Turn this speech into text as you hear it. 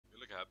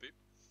happy.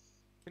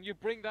 Can you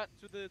bring that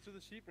to the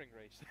Sebring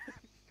race?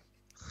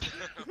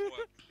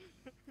 What?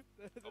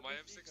 On my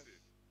M60?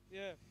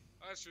 Yeah.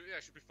 Should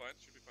be fine.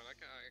 Should be fine. I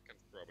can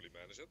probably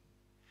manage it.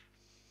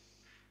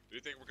 Do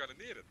you think we're gonna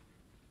need it?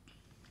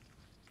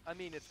 I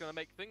mean, it's gonna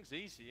make things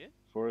easier.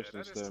 Forest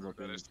Yeah, and that is true, Sturm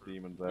that is true.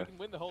 demon We there. can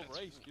win the whole That's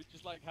race. true. You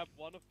just like have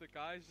one of the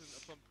guys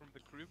from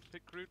the crew,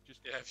 pit crew, just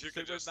Yeah, if you sit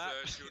can with just that,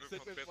 shoot him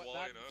sit from with pit wall,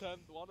 that, you know. turn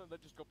one, and then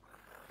just go.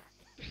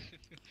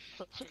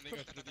 So they go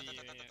to the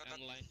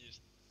online,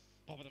 just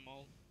pop them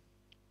all.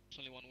 There's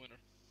only one winner.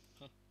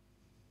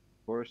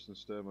 Forest and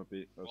Sturm are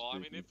beat. Well, I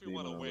mean, if we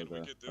demon wanna win, over we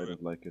there. could do I it.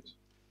 don't like it.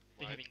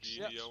 They're Might having be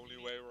Yeah. the only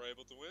way we're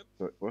able to win.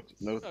 But what?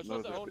 No, No, it's no.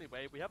 not the only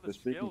way. We have the the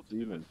speaking skill to do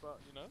demon. it, but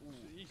you know,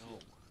 it's easy.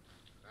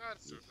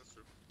 That's true. That's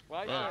true.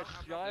 Why is Yeah. there I'm a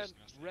not giant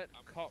listening. red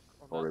I'm cock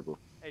on Horrible.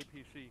 that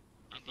APC?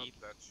 I'm Indeed.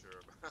 not that sure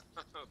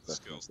about the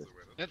skills to win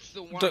it. That's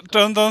the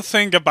one. Don't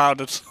think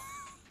about it.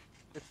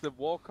 It's the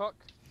warcock.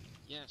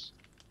 Yes.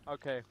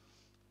 Okay.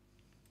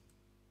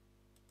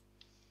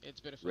 It's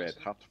better for Red us.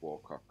 Hat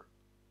Warcock.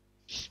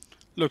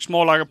 Looks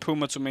more like a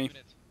puma to me.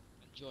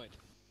 Enjoy it.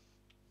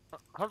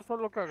 How does that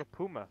look like a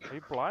puma? Are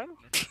you blind?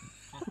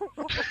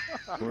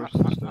 Forest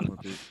and Sturm are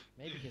beat.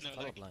 Maybe he's No,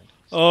 like- colorblind.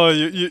 Oh,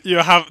 you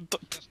have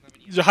Doesn't have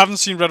any. you haven't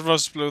seen Red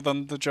vs Blue,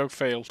 then the joke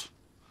failed.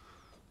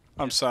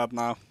 I'm sad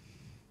now.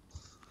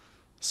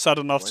 Sad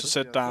enough Why to does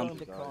sit he Go have down. in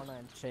the corner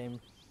and shame.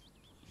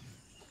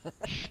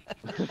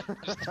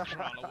 Just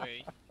run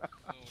away. Oh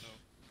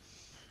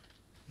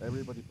no.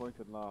 Everybody point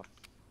and laugh.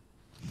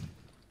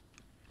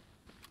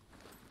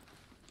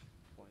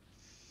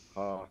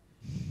 Ha.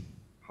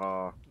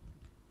 Ha.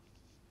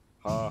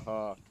 Ha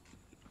ha.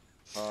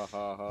 Ha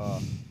ha ha.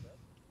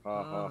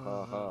 Ha ha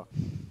ha ha.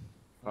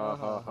 Ha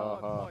ha ha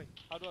ha.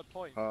 How do I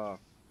point? Ha.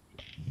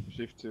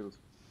 Shift tilt.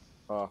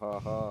 Ha ha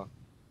ha.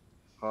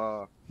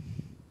 Ha.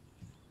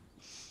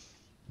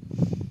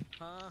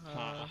 Ha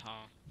ha.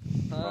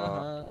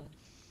 Ha.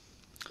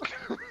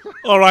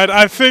 All right,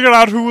 I figured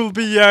out who will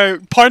be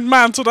point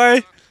man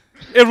today.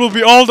 It will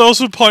be all those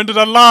who pointed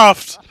and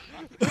laughed.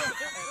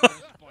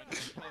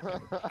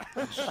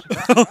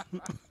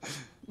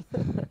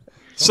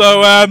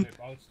 So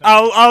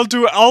I'll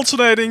do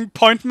alternating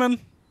pointman.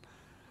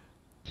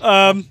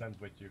 Stand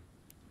with you.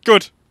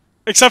 Good.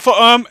 Except for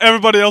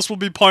everybody else will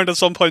be point at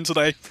some point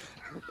today.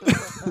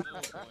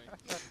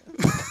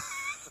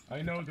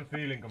 I know the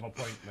feeling of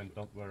appointment,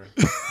 don't worry.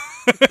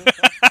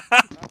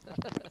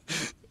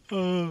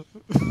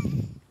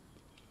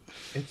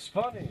 It's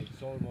funny,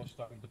 it's almost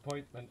like the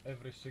appointment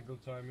every single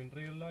time in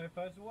real life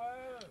as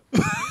well.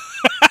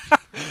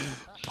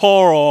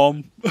 Poor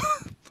arm.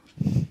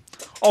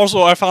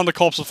 Also, I found the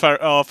corpse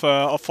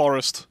of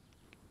Forest.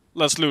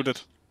 Let's loot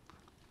it.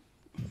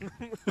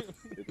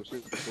 It was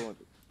super fun.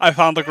 I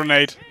found a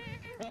grenade.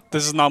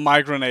 This is now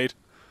my grenade.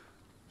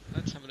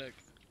 Let's have a look.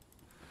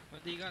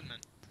 What do you got, man?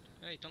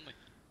 Hey, tell me.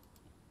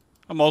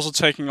 I'm also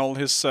taking all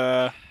his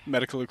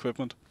medical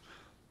equipment.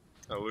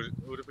 Oh,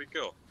 who did we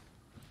kill?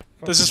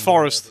 This is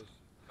Forest.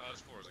 Oh,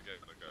 it's Forrest. Okay,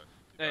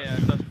 okay. Yeah,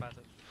 it doesn't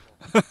matter.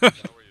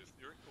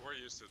 We're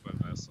used to it by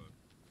now, so.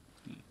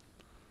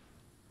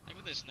 I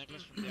got this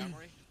necklace from the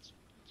armory. It's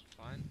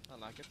fine. I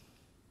like it.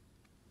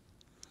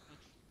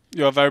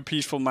 You're a very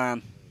peaceful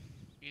man.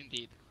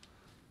 Indeed.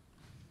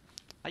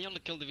 I only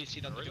killed the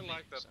VC that I really was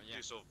like that so yeah.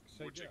 piece of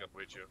wood you got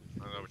with you.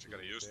 I don't know what you're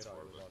gonna use it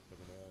for,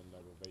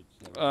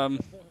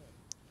 but...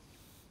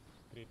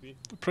 Creepy.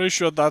 Pretty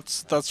sure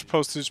that's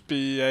supposed to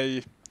be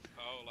a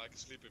Oh, like a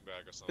sleeping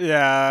bag or something.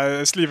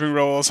 a sleeping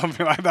row or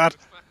something like that.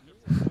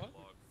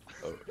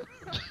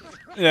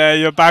 Yeah,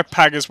 your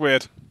backpack is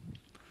weird.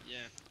 Yeah.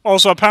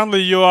 Also,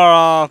 apparently you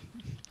are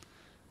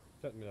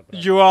Set me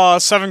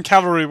up. 7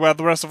 cavalry, where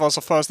the rest of us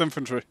are 1st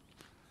infantry.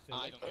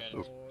 I don't get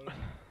it.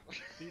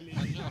 Silly.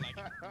 I know, like,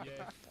 Yeah.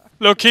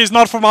 Look, he's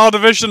not from our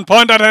division.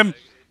 Point at him. You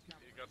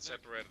got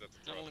separated at the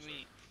not top. only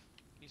me.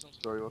 He's also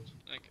Sorry, what?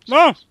 like.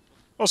 No.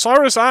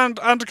 Osiris and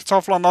the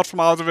Kartoffel are not from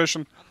our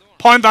division. And the orange.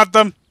 Point at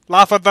them.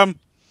 Laugh at them.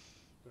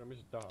 Did I miss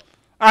a dog?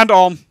 And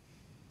on.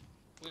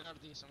 We are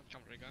the some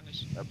cavalry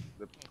guys.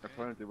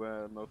 Apparently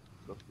we're not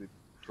the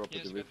proper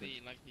Yes, we got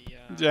division. the like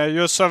the. Yeah,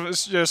 you're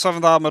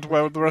 7th armored,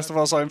 where the rest of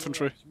us are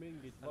infantry.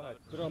 Mingit vahet,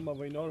 türa ma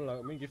võin olla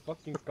mingi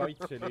fucking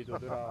Kaitseliidu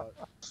türa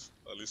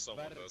At least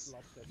someone does.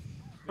 värslapsed,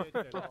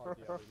 veteraadia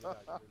või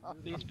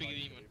midagi. Please pick a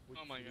demon.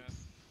 Oh my god.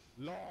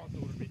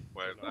 Laadur mitte.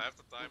 Wait, I have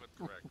to time it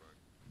correct, right?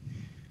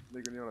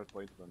 Niikuinii oled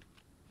pointman.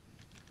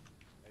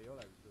 Ei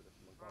ole kusjuures,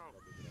 mul on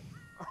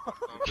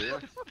Oh,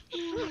 Jah.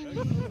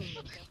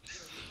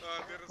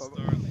 I didn't start.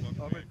 Fuck me.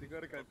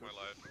 Ametikõrged. Fuck my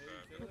life. Okay,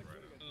 I got it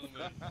right. Oh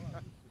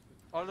man.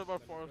 Oliver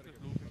Forrest is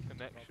losing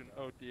connection.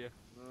 Oh dear.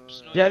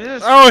 Yeah,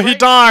 this is Oh, he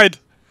died.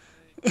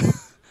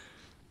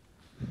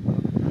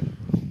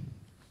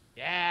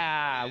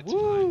 Yeah, It's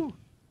woo!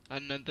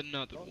 And then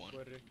another Don't one.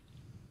 worry.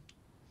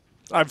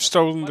 I've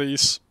stolen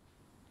these.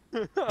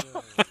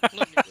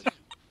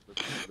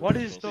 What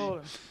is he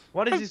stolen?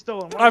 What is he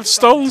stolen? What I've is he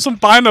stolen some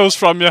binos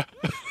from you. No,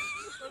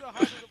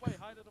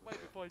 hide it away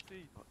before I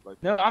see.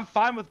 No, I'm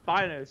fine with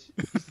binos.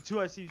 Just the two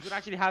ICs would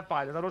actually have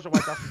fighters. I'm not sure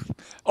why that's.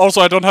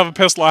 Also, I don't have a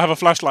pistol. I have a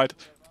flashlight.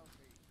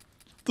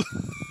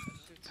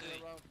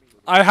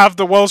 I have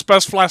the world's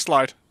best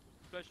flashlight.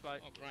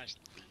 Flashlight. Oh Christ.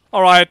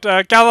 All right,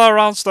 gather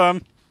around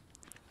Sturm.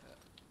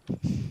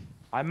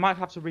 I might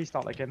have to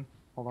restart again.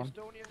 Hold on.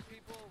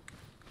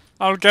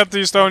 I'll get the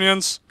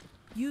Estonians.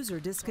 User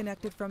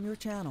disconnected from your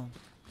channel.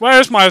 Where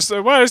is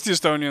the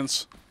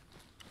Estonians?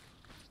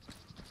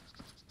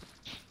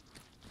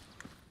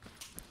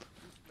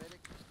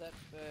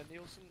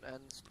 Nielsen and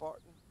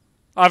Spartan.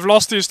 I've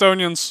lost the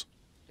Estonians.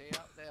 They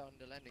out there on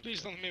the landing.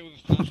 Please don't me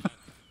with the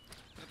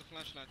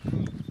flashlight. Get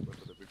the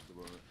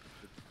flashlight.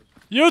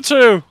 You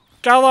two,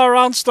 gather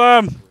around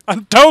Sturm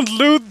and don't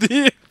loot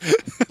the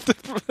the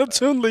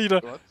platoon leader.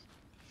 What?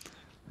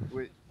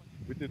 Wait,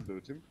 we did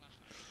loot him.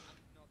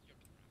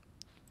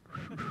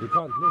 You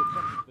can't loot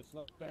something that's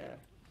not there.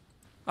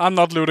 I'm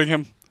not looting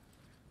him.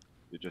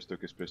 You just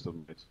took his pistol,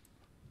 mate.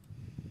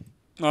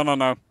 No, no,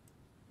 no.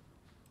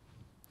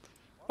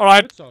 All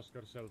right, Let's ask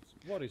ourselves,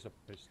 what is a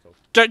pistol?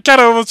 get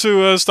over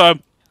to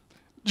Sturm.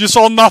 You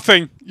saw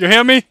nothing. You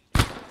hear me?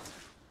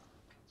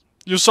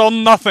 You saw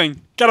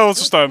nothing. Get over to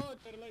Sturm. Oh,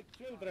 they're like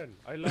children.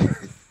 I love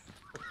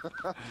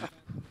it.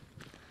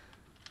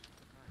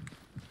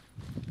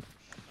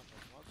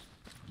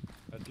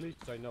 At least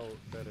I know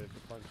there is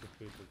a bunch of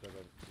people that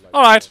are like...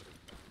 All right.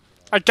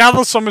 I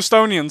gathered some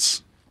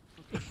Estonians.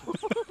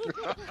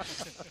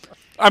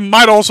 I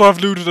might also have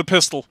looted a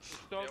pistol.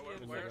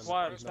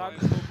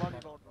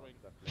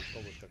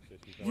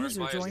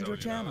 User joined your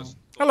channel.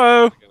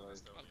 Hello.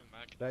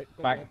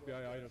 Back.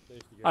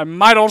 I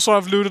might also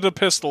have looted a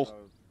pistol.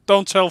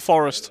 Don't tell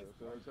Forrest.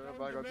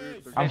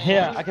 I'm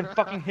here. I can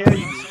fucking hear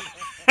you.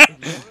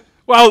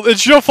 Well,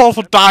 it's your fault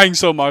for dying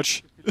so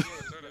much.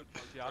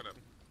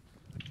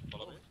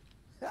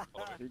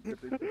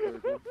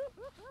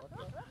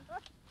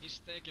 He's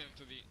taken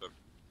to the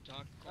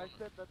dark corner. I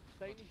said that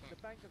Danish, the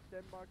Bank of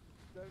Denmark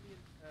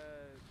Estonian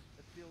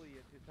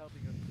affiliate is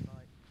helping us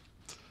tonight.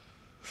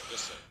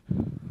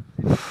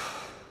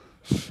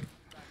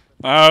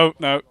 No,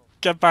 no.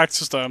 Get back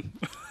to Sturm.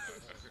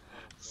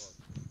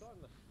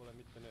 Pole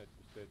mitte need,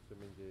 kus teete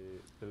mingi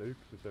selle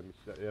üksuse,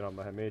 mis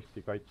enam-vähem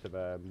Eesti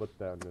kaitseväe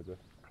mõte on nüüd.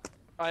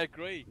 I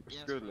agree.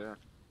 That's good, yeah.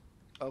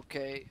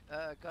 Okay,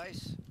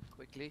 guys,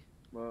 quickly.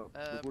 Ma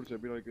kuulsin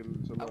millalgi I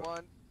selle...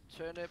 want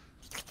turnip.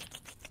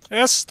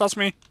 Yes, that's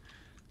me.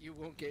 You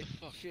won't get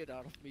shit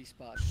out of me,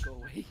 Spot. Go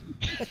away.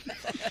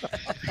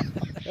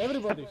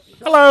 Everybody,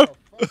 Hello.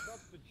 fuck up,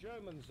 the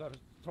Germans are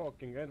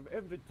talking, and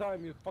every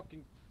time you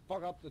fucking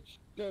fuck up the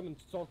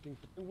Germans talking,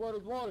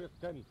 World War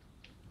again.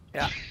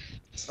 Yeah.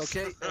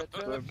 Okay, turnip.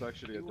 Sturm's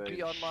actually a You will be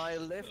Dane. on my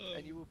left,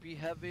 and you will be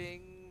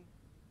having.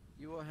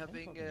 You are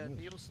having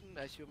Nielsen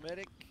as your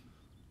medic.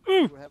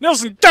 Ooh, You have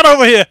Nelson, get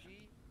over here.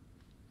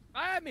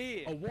 I am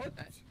here. A what?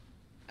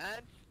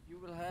 And you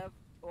will have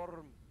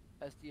Orm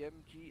as the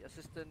MG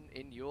assistant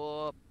in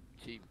your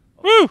team.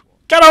 Woo!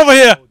 Get over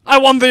here. I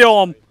won the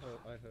arm.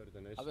 I heard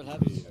an I will have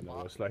SUV and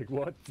I was like,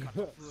 what?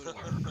 Orm,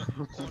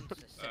 do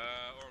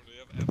you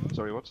have ammo?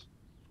 Sorry, what?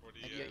 For the,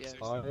 Yeah,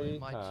 I my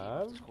team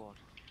have- of the squad.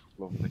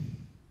 Lovely.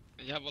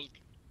 Jawohl,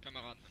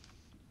 kamerad.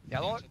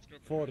 Jawohl.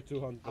 For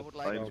 200 I would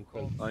like to round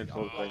call, I'm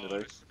for playing Oh,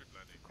 race. this should be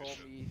plenty. call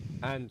me.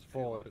 and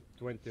for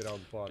 20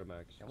 round bar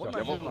max. what Ja,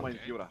 am I vad doing? får man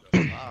inte göra?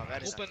 Ah, very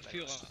nice. Open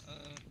Führer.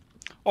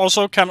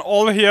 Also, can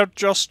all here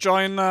just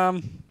join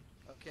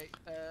Okay,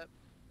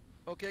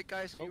 okay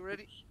guys, you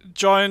ready?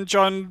 join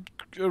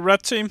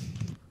red team?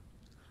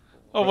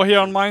 Over here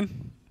on mine.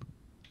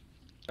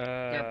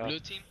 Yeah, blue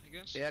team, I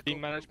guess. Yeah,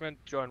 Team management,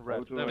 join Go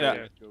red. to There we Yeah.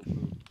 go. go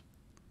blue.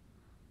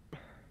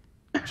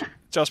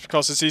 Just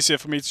because it's easier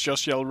for me to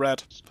just yell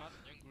red Spot,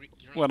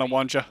 you're when I green.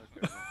 want you.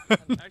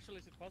 Actually,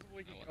 is it possible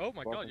we can... Oh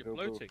my god, Fucking you're go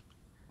blue. floating.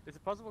 Is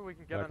it possible we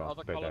can get I can't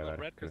another play color than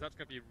direct, red? Because yeah. that's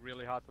going to be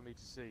really hard for me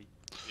to see.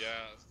 Yeah.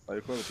 Are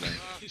you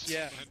colorblind?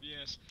 Yeah.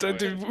 Yes.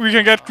 We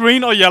can get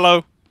green or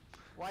yellow.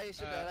 Why is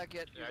it that I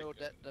get, you yeah, know,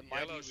 that the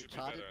mighty yellow should be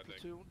retarded better, I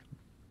think. platoon?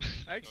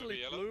 Actually,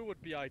 yellow? blue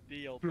would be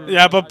ideal.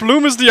 Yeah, but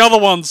bloom is the other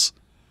ones.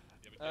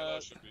 Yeah, but yellow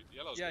should be.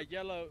 Yellow's Yeah,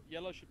 good.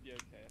 yellow should be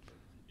okay. I think.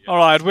 Yellow-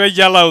 Alright, we're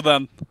yellow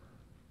then.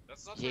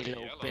 That's not really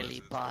Yellow yellow, belly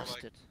it's more like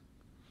bastard.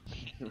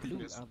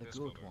 piss- piss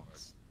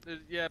color,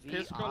 Yeah, We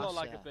piss are color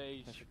like a sad.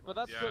 beige. But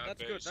that's Yeah, good, that's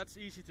good. beige. That's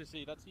easy to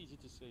see, that's easy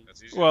to see.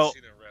 That's easier Well, to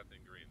see than red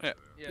and green. yeah.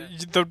 So,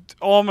 Yeah. The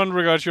almond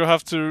regard, you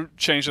have to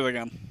change it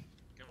again.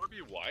 Can we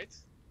be white?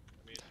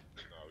 I mean,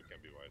 no, we can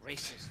be white.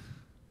 Racist.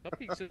 Stop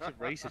being such a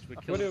racist. We're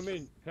What do you killing,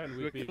 mean? Can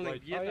we we're be killing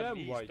white? I am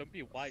Vietnamese. white. Don't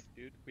be white,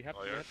 dude. We have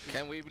Oh, to yeah? have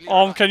Can we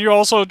believe Can you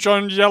also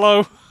join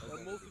yellow?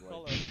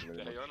 multicolor.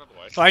 Yeah, you're not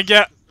white. Thank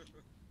you.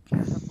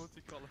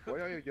 Multicolor. Why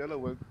are you yellow?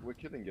 We're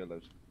killing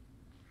yellows.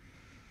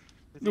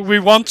 We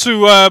want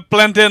to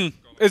blend in.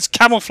 It's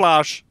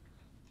camouflage.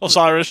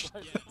 Osiris.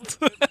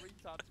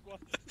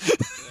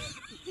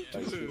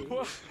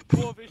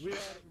 Poor We vision. are,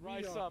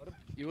 Rise we up. are,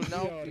 You will we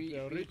now are be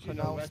the original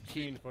pronounced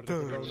vaccine team. for the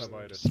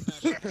coronavirus.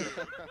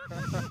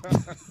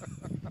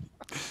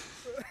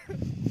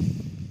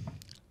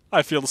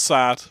 I feel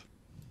sad.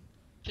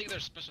 I think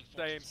there's special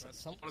Same.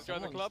 forces. Wanna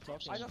join the club?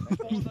 I just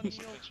spawned on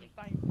Nielsen,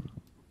 thank you.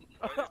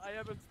 I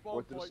haven't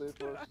spawned What did you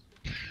say points.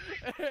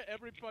 first?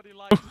 Everybody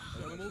likes it.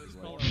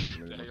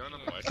 Yeah, you're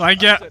not right.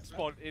 Thank you. Said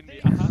spawn in me.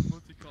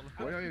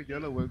 Why are you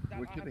yellow? We're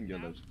killing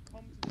yellows.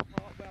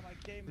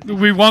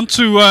 We want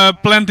to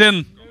blend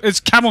in. It's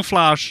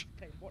camouflage,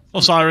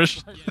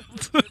 Osiris.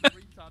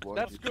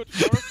 That's good,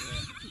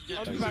 Forrest.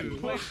 I'm back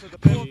playing for the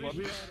best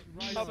one.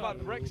 How about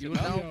Brexit? You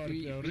now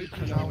be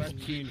renounced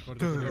Keen for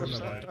the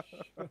coronavirus.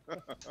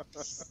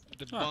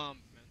 The bomb,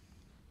 man.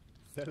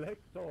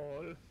 Select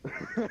all.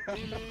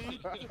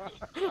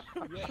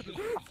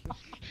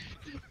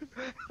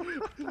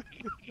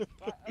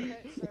 Okay,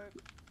 so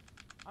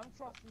I'm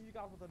trusting you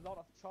guys with a lot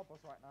of choppers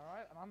right now,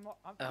 right? And I'm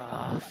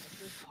not.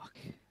 fuck.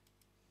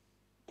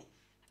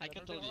 I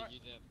can totally you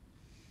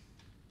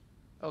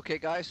that. Okay,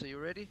 guys, are you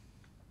ready?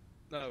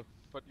 No,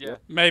 but yeah.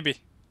 Maybe.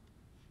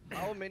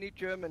 How many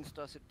Germans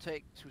does it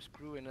take to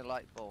screw in a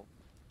light bulb?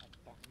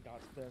 Fucking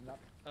guys, turn up.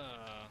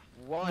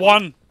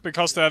 One,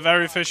 because they're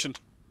very efficient.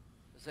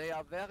 They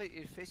are very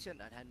efficient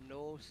and have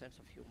no sense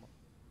of humor.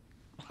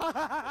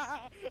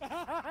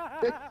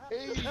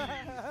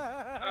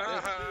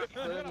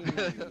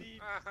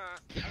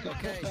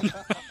 Okay,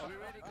 are we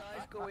ready,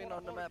 guys? Go in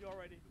on the map.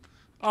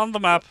 On the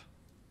map.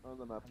 On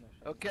the map.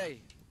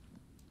 Okay,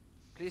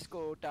 please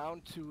go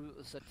down to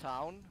the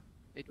town.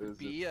 It will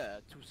be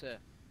to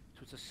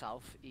the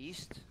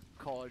southeast,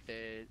 called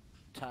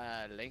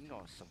Taling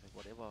or something,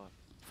 whatever.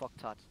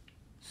 Fucktard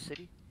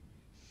city.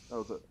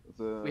 Oh,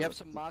 the. We have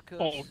some markers.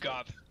 Oh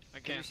god, I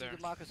Can you can't see there.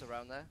 the markers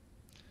around there?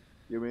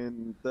 You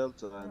mean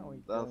Delta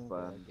and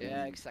Alpha and.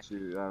 Yeah,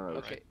 exactly. Alright.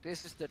 Okay,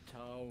 this is the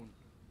town.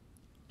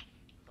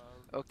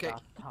 Okay.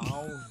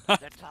 Town.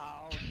 The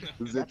town.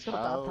 The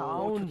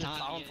town. The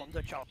town from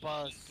the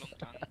choppers.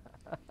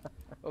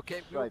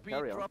 Okay, we'll Right, be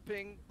carry on.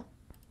 dropping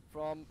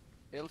from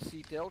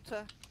LC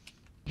Delta.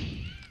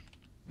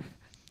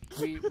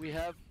 we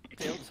have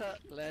Delta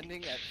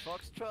landing at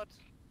Foxtrot.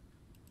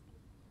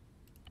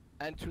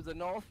 And to the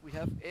north we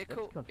have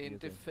Echo in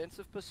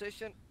defensive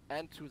position,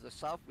 and to the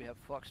south we have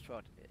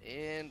Foxtrot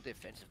in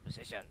defensive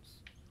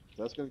positions.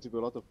 That's going to be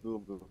a lot of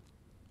boom boom.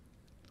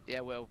 Yeah,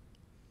 well,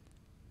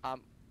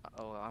 I'm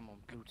on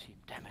blue team,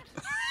 damn it.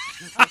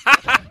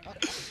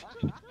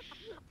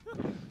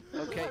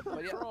 Okay,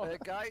 but yeah,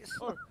 guys,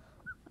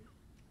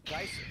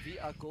 we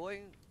are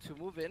going to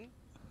move in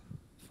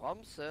from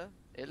the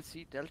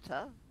LC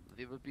Delta.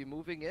 We will be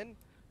moving in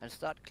and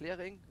start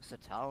clearing the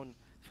town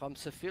from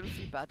the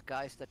filthy bad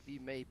guys that we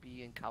may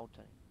be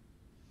encountering.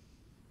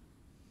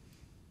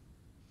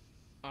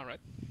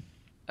 Alright.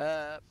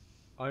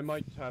 I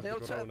might have the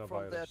Delta from their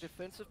coronavirus.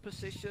 defensive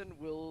position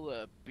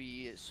will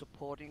be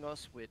supporting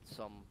us with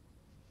some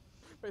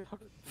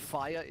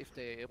fire if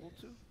they're able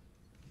to.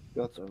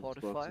 Got them.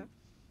 Supportive fire.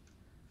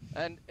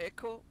 And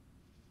Echo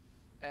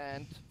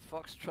and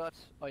Foxtrot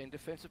are in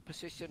defensive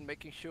position,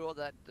 making sure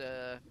that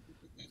the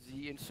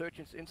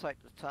insurgents inside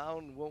the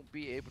town won't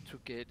be able to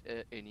get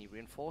any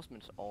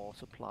reinforcements or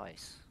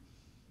supplies.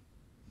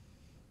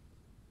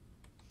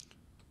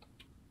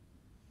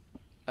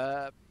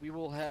 We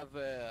will have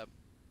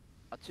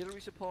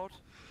artillery support,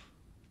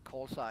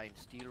 call sign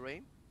Steel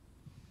Rain,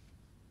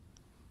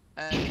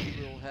 and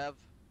we will have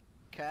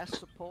cast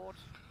support,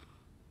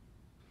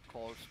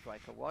 called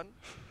Striker 1,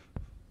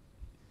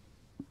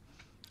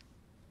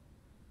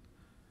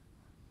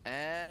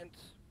 and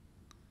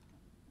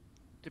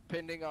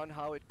depending on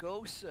how it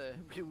goes,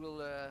 we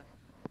will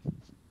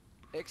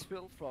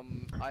exfil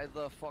from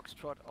either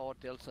Foxtrot or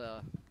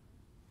Delta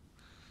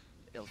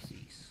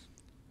LCs.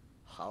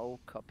 How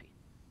copy?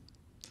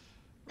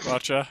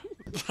 Roger.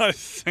 I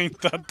think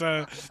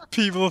that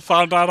people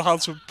found out how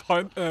to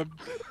point, and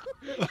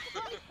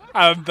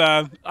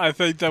I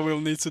think that we'll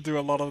need to do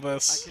a lot of I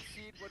this. can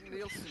see it when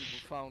Nielsen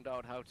found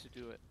out how to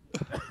do it.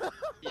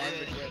 Yeah,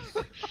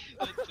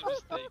 that's a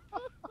mistake.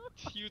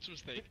 Huge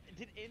mistake.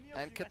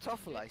 And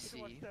Kartoffel, I see.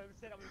 Now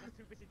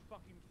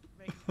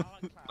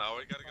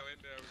we gotta go in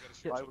there, we gotta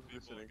shoot some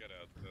people and get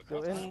out.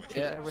 Go in,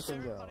 Yeah.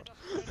 everything go.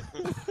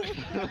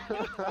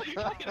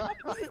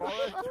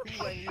 Forrest,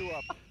 who rang you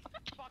up?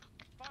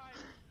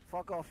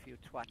 Fuck off, you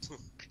twat.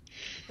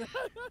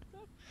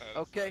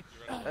 Okay,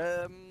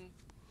 So,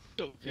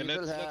 we yeah,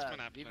 will, let's man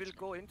up. we will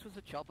go into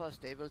the choppers,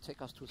 they will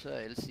take us to the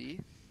LC.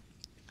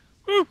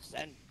 Woo.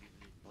 Then we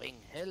will bring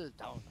hell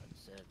down on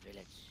the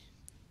village.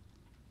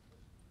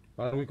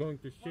 Are we going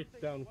to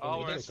shit down from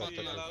Oh, the that's not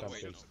helicopter or allowed.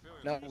 something?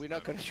 No, we're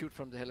not gonna shoot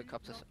from the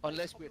helicopters,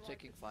 unless we're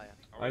taking fire.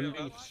 I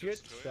mean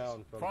shit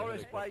down from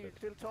Forrest, the why are you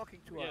helicopter. still talking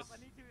to us?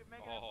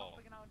 Oh,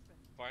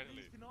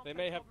 finally. They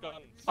may have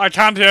guns. I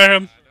can't hear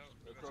him.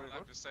 That's what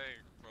I'm just saying.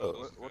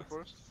 What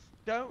first?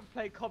 Don't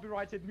play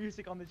copyrighted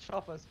music on the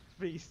choppers,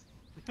 please.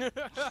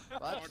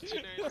 What?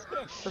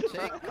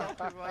 Take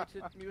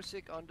copyrighted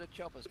music on the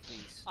choppers,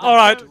 please.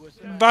 Alright,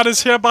 that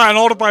is hereby an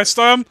order by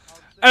Sturm.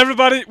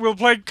 Everybody will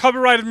play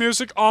copyrighted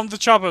music on the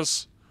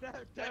choppers.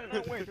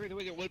 No, wait,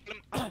 we'll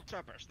play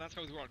choppers. That's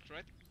how it works,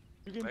 right?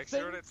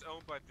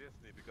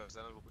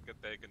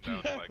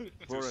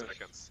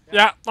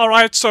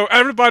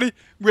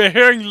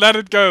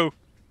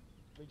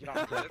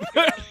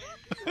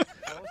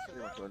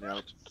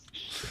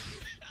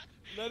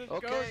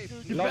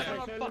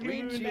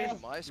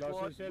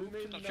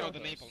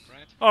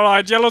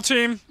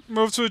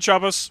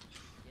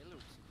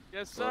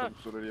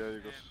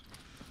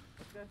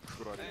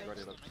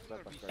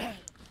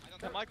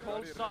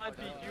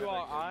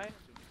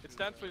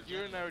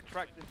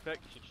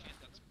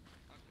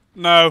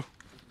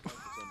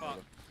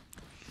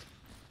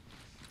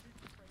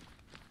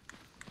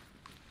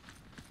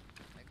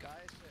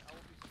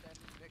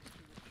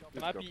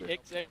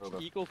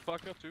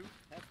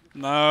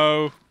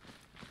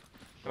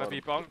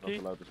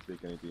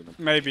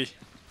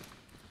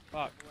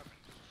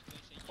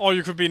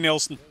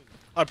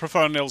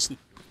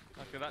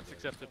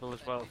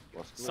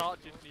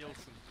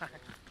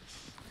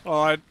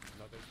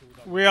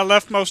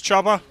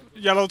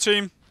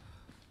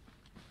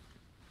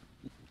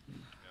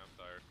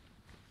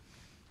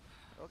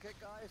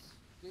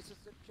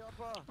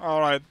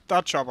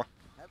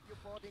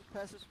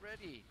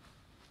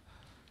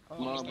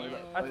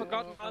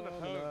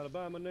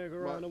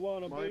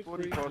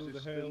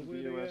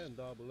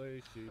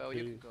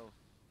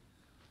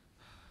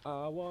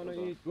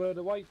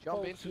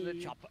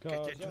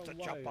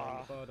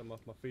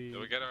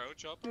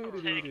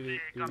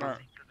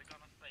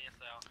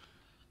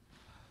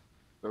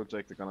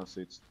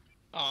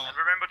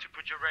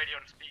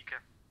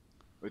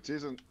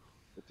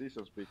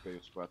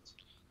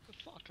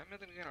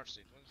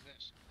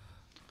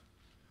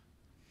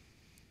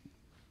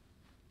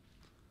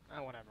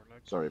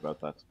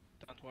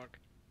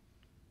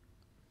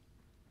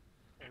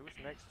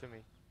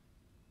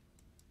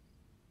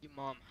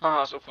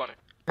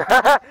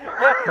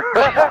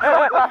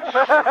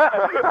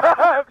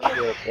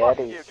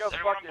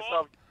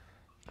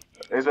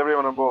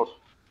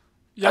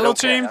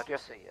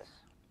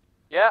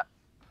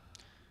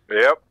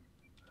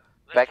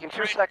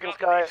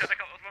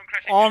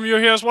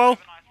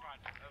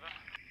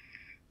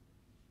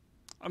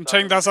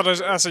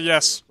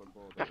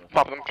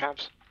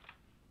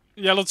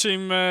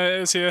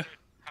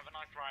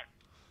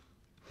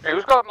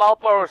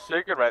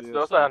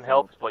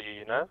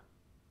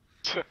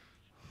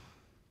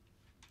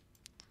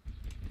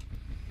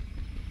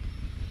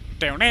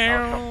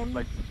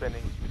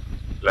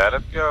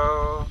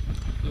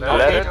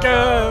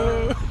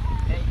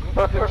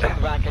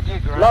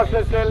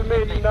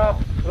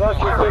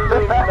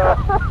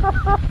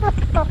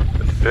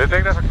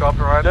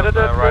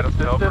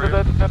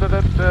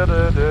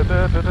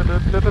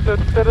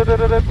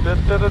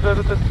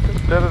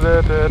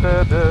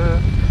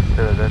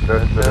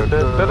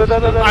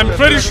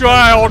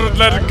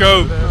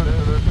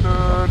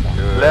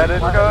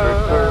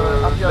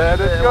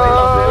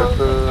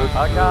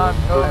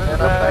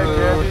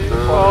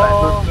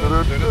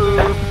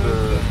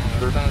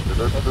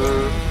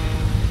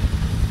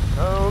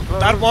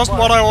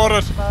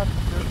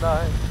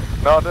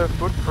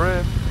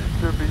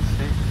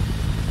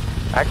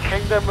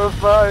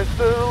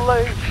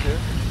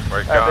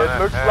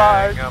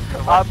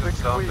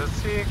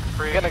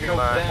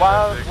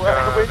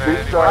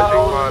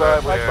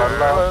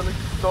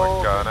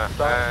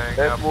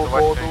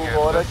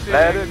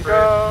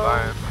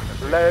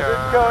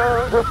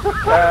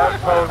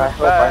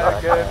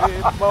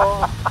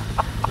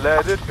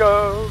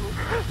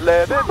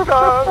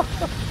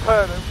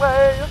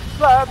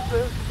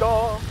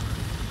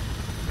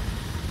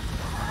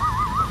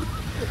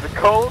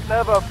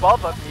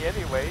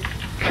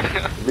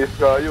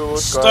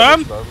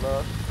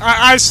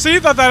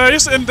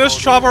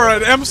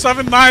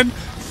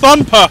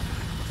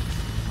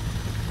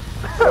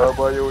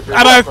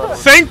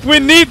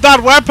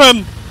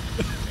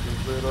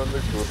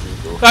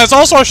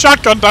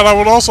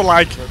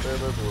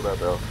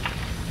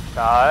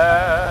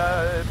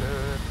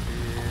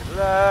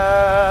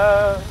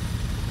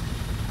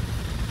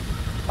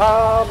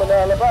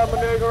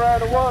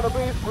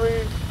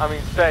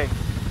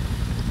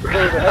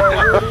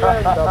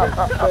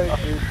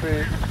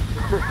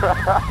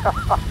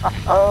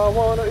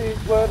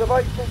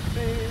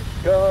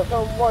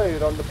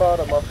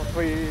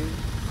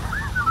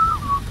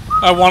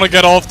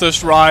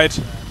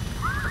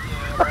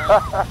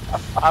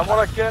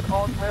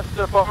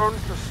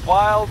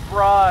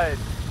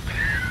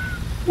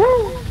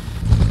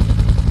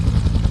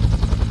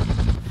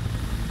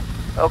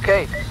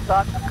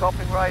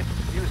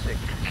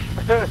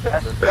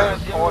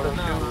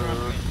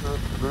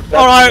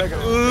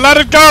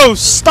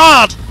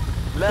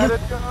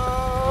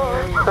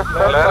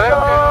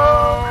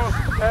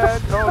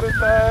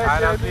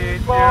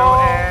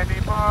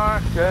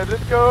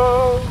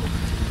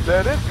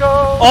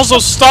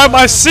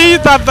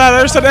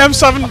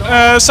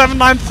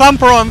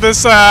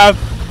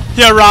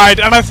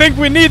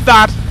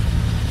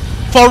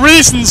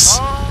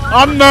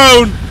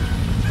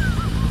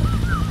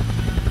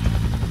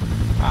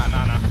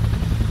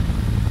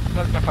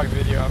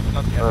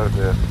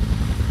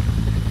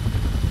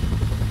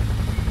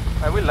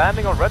 Are we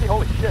landing already?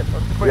 Holy shit,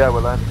 that's quick. Yeah,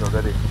 we're landing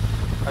already.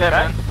 Yeah,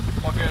 man.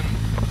 Walk in.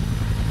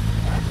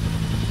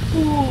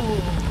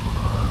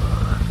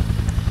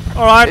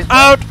 Alright,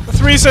 out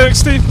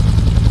 360.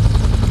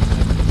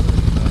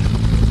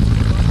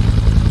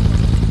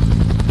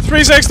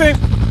 360.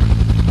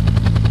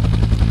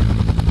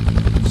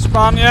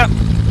 Spawn, yeah.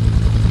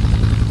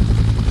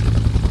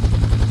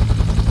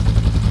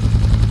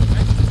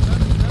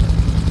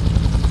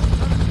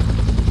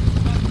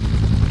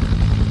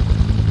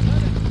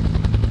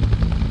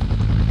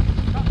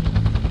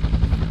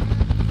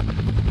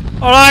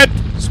 Alright,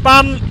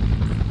 span.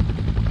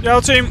 Yellow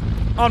team,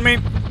 on me.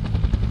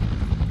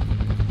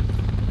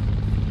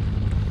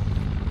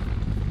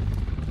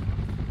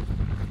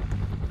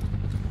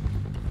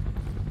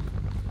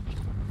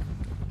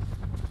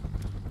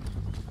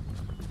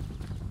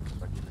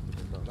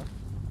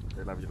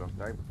 They love you long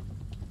time.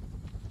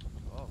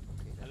 Oh,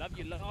 okay. I love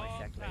you long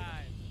time.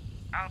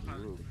 Alpha,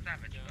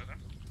 Savage, over.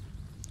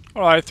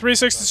 Alright,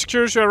 360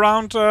 secures you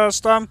around,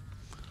 Stam.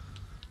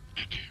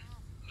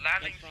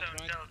 Landing zone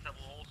Delta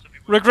will also be...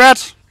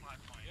 Regret.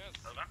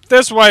 Over.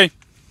 This way.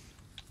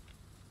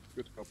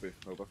 Good copy.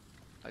 Over.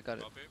 I got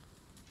it.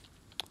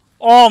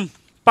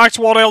 Back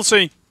toward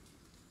LC.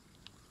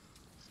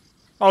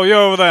 Oh, you're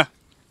over there.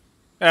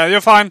 Yeah,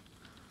 you're fine.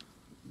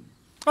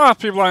 Ah,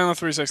 people lying on the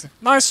 360.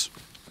 Nice.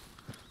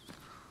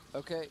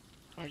 Okay.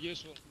 Our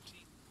usual.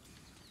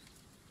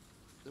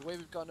 The way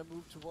we're gonna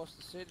move towards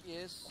the city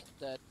is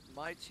that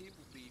my team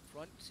will be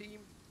front team,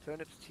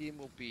 Turnip's team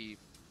will be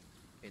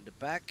in the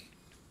back,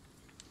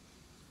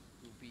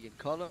 will be in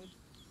column,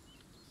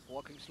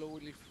 walking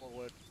slowly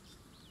forward.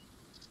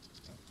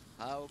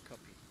 How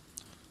copy?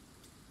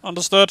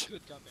 Understood.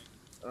 Good copy.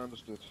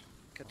 Understood.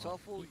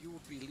 Kartoffel, you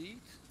will be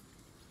lead,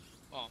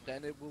 Oh,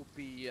 then it will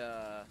be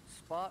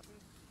Spartan,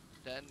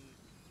 then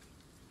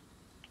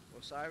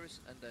Osiris,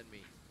 and then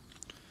me.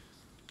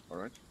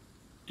 Alright.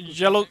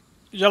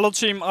 Yellow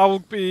team, I will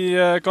be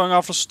going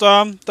after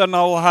Sturm. Then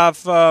I'll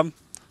have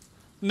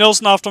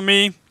Nilsson after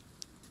me.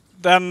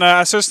 Then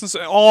assistance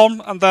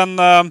Orm, and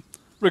then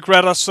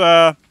Regret as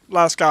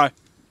last guy.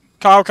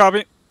 Kyle,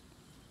 copy.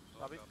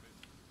 Copy.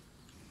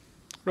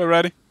 We're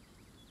ready.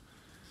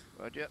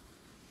 Roger.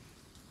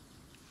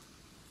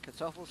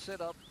 Kartoffel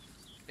set up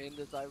in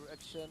the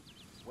direction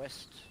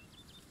west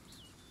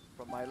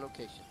from my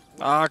location.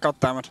 Ah, god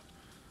damn it.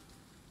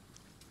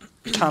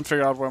 Can't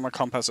figure out where my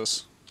compass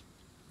is.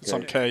 It's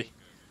on K.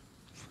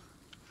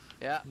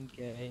 Yeah.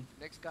 Okay.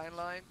 Next guy in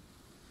line.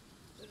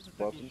 There's a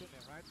Bottom. W in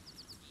there, right?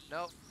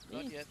 No,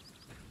 not yet.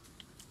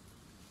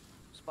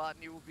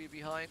 Spartan, you will be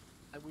behind,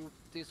 and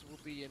this will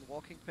be in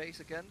walking pace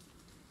again.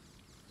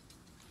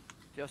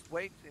 Just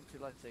wait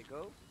until I say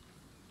go.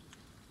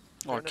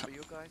 Okay. Whenever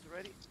you guys are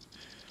ready.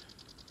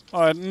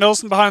 Alright,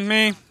 Nilsson behind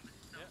me.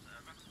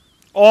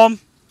 Orm.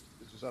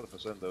 This is Alpha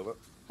send over.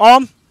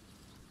 Orm.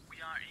 We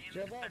are in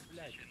defense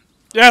position.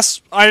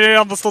 Yes, I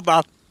understood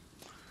that.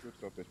 Good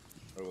copy.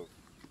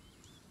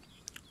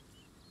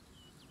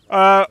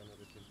 Over.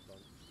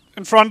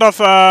 In front of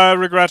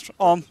Regret.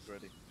 Orm.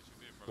 Ready.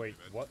 Wait,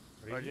 what?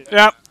 Really?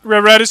 Yeah,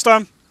 we're ready,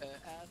 Sturm.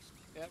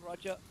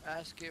 Roger.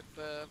 Ask if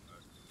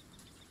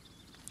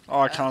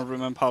Oh, I can't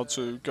remember how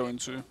to go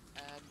into. and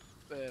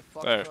There.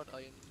 Foxtrot are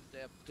in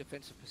their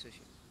defensive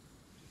position.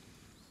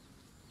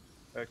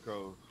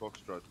 Echo,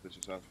 Foxtrot, this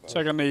is Alpha.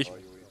 Second knee. Are you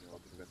in your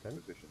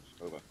defensive positions?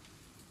 Over.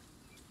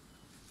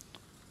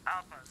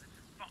 Alpha, this is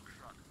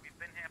Foxtrot. We've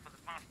been here for the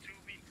past 2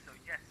 weeks, so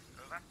yes,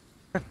 over.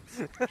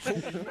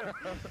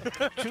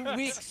 2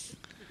 weeks.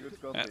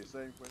 Good copy.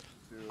 Same question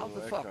to How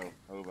the Echo. fuck?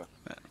 Over.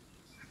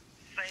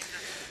 Same as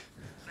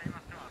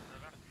to us,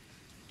 over.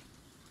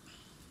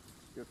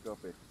 Good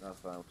copy.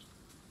 Alpha out.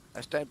 I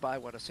stand by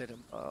what I said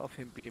of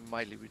him being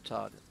mildly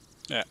retarded.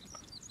 Yeah.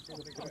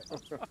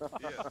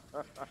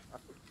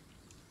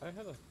 I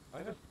had a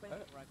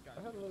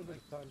little bit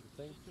of time to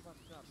think.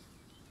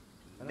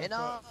 And I Minna!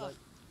 thought, like,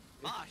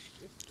 Marsh!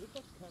 if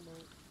that camo...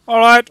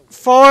 Alright,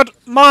 forward,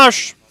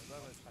 march!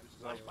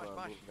 Marsh, marsh,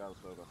 marsh. Moving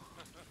Alpha over.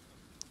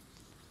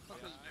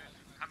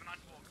 Have a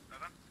nice walk,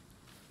 over.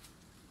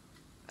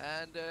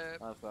 And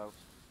Alpha out.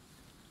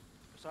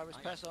 Osiris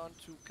pass on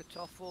to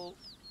Kartoffel,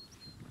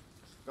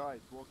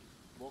 Guys,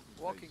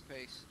 walking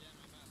pace.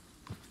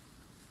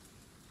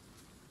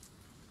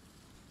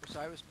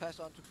 Osiris pass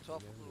on to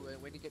Kartoffel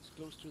when he gets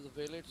close to the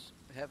village,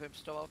 have him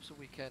stop so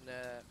we can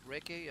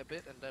recce a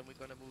bit and then we're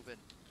gonna move in.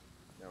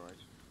 Yeah,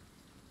 right.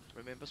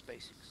 Remember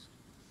basics.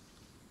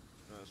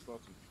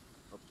 Spartan.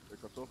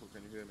 Kartoffel,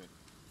 can you hear me?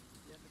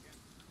 Yes, again.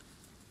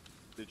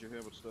 Did you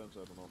hear what Stern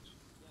said or not?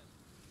 Yes.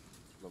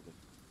 Lovely.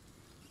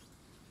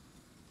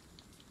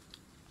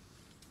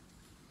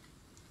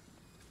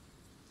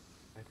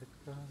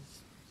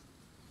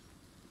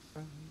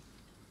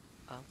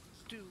 I'll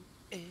do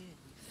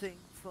anything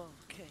for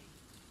K.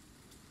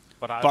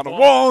 But I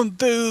won't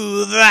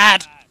do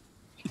that!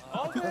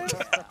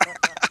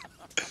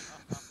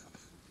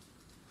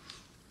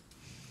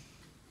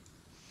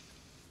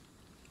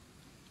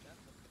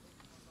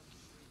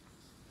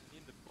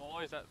 Need the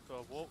boys out for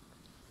a walk.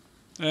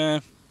 Yeah.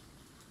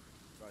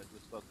 Guys,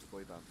 let's start the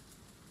stand.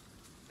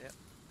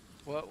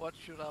 What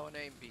should our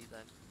name be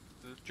then?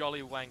 The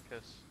Jolly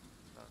Wankers.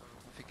 I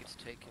think it's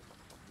taken.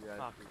 Yeah.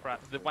 Ah,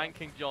 crap. The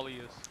Wanking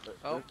Jolliers.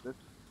 Oh. This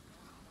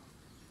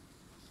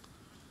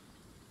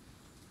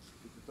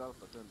is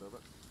Alpha, send over.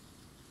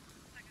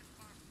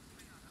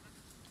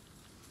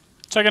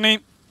 Take a knee.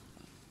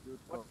 Good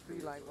What copy.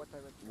 tree line? What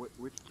direction?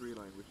 Which tree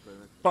line? Which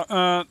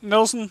direction?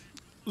 Nelson,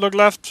 look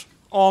left.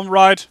 Arm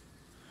right.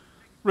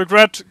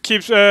 Regret,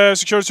 keep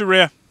security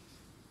rear.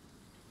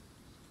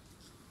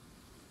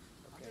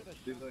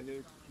 Did I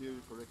hear you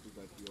correctly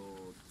that your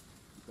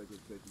second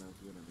state now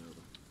is in and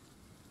over?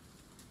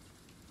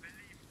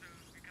 Believe so.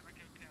 We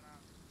can clear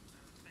out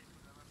state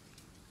level.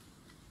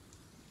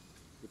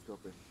 Good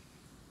copy.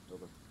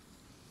 Over.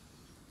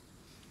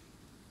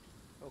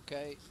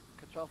 Okay,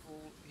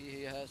 Kartoffel,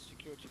 he has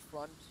security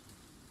front.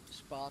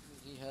 Spartan,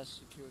 he has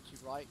security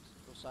right.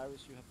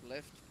 Osiris, you have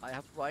left. I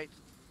have right.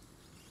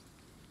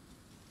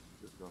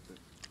 Good copy.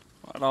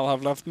 And I'll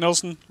have left.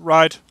 Nelson,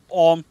 right.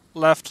 Arm,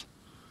 left.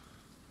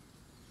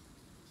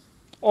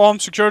 Arm,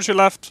 security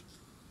left.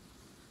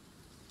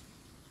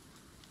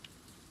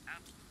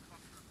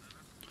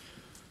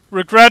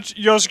 Regret,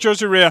 your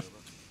security rear.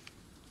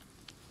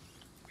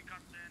 We got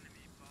the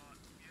enemy, but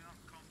we're not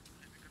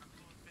confident. We're gonna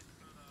pull a bit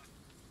further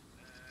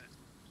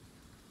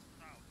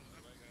south.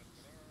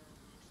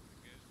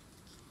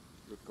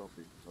 Good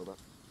copy. Over.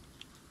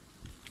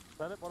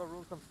 Senate, what are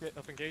rules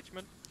of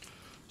engagement?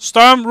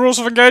 Storm, rules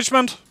of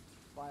engagement.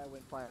 Fire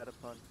when fired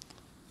upon.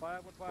 Fire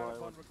when fired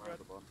upon, regret.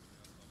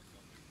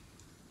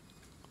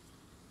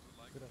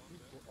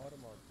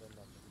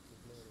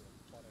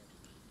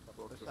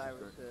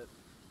 Osiris,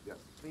 Yeah.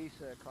 please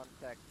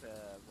contact,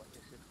 what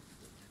is it?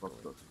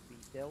 Foxtrot. The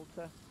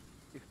Delta.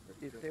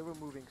 If they were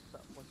moving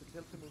south, was it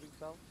Delta moving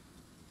south?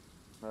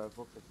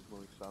 Foxtrot is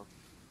moving south.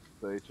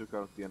 They took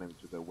out the enemy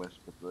to the west,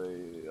 but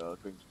they are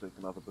going to take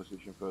another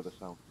position further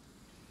south.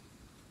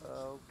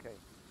 Okay.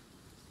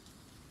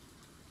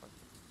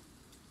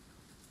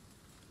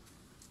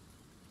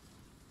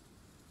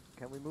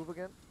 Can we move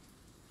again?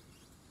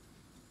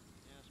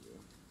 Yeah.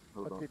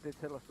 Hold What on. did they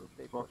tell us?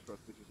 They Foxtrot,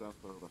 this is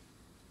Alpha. Over.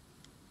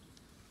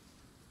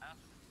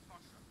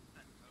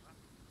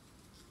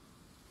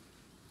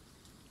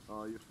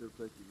 Are you still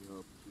taking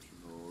your position,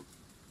 or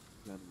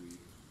can we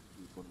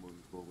keep on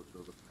moving forward?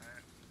 Over.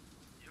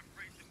 You're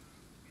free to move.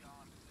 We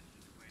are in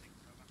position waiting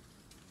for over.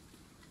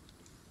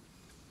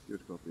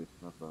 Good copy.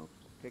 Not found.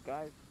 Okay,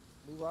 guys,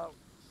 move out.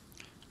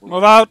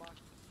 Move out.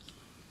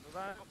 Move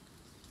out.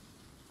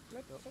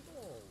 Let's go.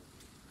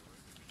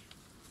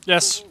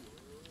 Yes.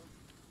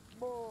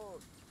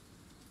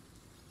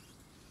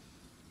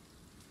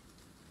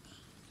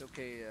 It's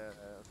okay,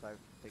 Osiris,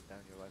 take down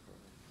your rifle.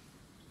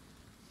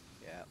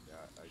 Yeah. Yeah,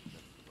 I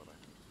just what I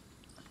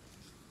have.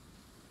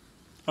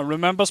 And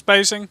remember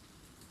spacing.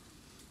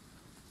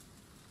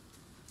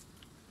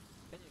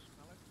 Can you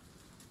smell it?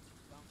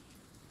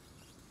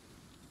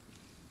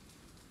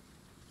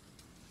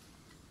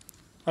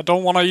 I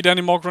don't want to eat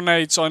any more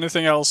grenades or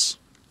anything else.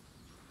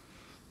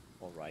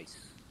 Or rice.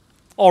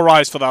 Or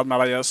rice for that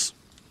matter, yes.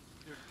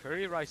 Your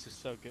curry rice is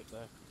so good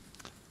though.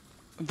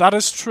 That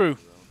is true.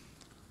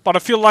 But I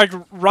feel like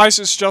rice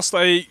is just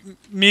a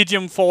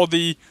medium for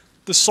the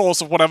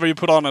sauce of whatever you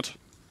put on it.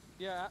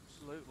 Yeah,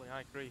 absolutely, I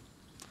agree.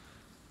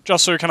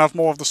 Just so you can have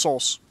more of the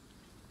sauce.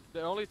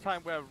 The only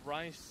time where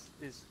rice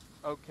is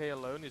okay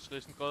alone is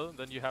risengrød,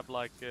 then you have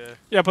like...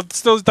 Yeah, but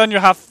still then you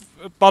have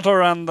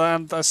butter and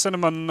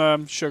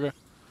cinnamon sugar.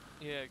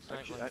 Yeah,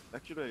 exactly.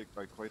 Actually,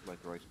 I quite like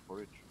rice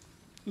porridge.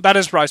 That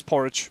is rice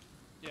porridge.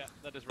 Yeah,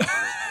 that is right.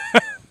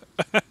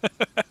 I did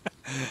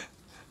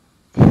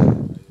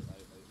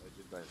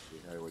actually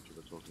hear what you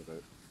were talking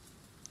about.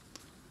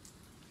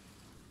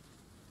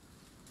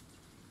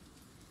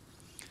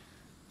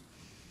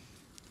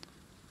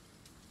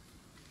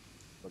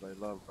 But I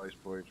love rice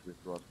porridge with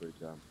raspberry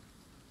jam.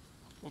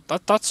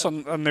 That's a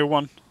new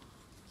one.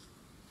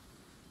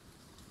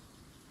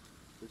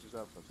 This is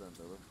Alpha Sand,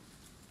 over.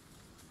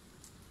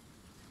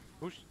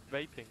 Who's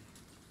vaping?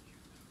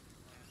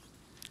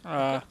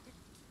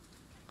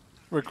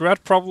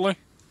 Regret probably.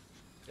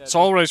 Yeah, It's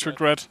always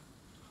regret.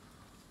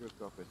 Good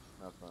copy.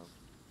 Not found.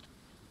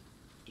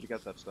 Did you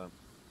get that stone?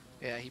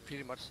 Yeah, he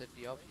pretty much said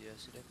the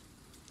obvious,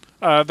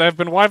 didn't They've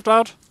been wiped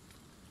out.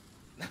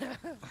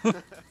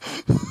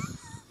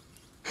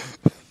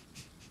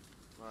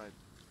 Right.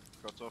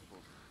 Cut off.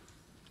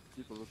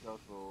 Keep a lookout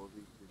for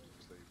these things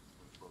to stay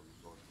for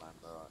resource land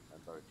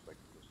and are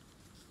expecting us.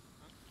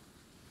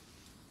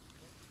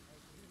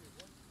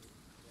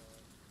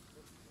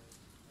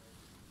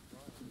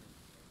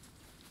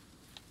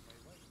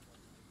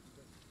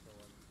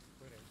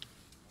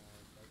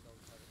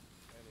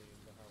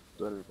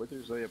 So, what do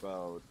you say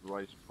about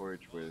rice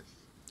porridge with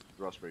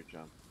raspberry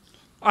jam?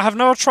 I have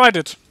never tried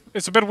it.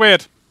 It's a bit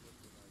weird.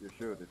 You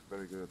should, it's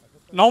very good.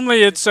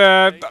 Normally it's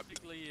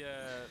basically,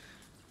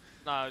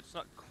 no, it's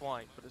not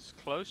quite, but it's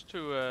close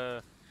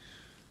to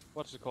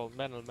what's it called?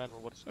 Menel,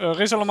 what is it?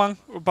 Risalemang.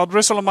 But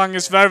Risalemang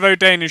is very, very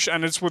Danish,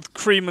 and it's with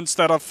cream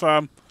instead of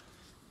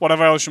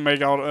whatever else you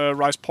make out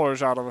rice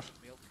porridge out of it.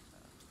 milk?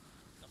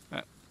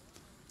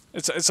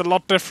 It's a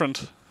lot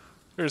different.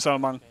 Here's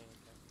Almang. Okay.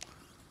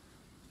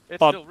 It's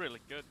But- still really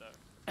good though.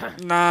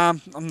 Nah,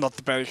 I'm not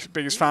the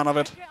biggest fan of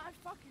it. Yeah, I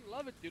fucking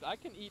love it, dude. I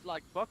can eat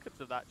like buckets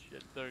of that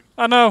shit, dude.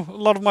 I know a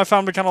lot of my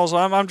family can also.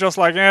 I'm just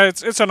like, yeah,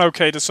 it's an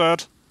okay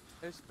dessert.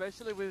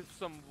 Especially with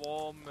some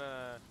warm.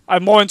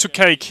 I'm more into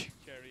cake.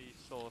 Cherry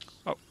sauce.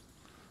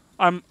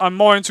 I'm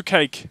more into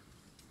cake.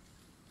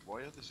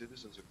 Why are the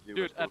citizens of US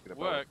Dude, at talking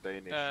work, about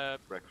Danish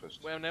breakfast?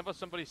 whenever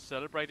somebody's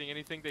celebrating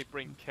anything, they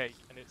bring cake,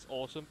 and it's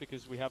awesome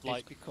because we have It's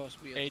like because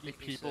we are 80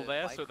 British, people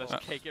there, so there's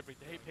icons. cake every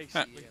day, See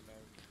basically.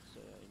 Americans,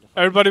 in the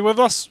Everybody with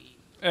us? fucking-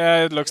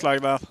 Yeah, it looks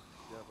like that. Yeah,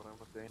 but I'm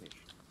not Danish.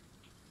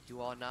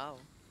 You are now.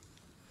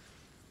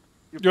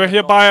 You are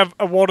hereby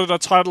awarded a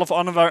title of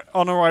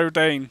honorary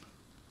Dane.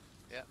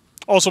 Yeah.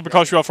 Also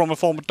because you are from a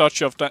former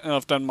duchy of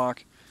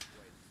Denmark.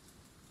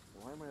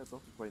 Why am I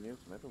adopted by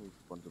Nielsen? I don't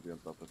want to be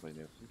adopted by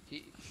Nielsen.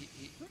 He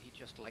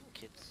just like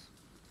kids.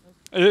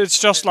 It's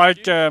just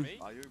like Are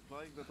you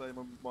implying that I'm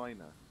a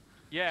minor?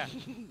 Yeah.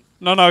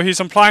 no, he's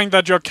implying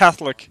that you're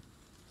Catholic.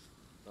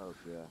 Oh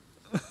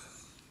yeah.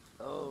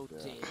 Oh dear.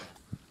 dear.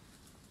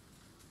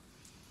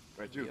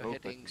 I do You're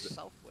hope heading that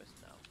southwest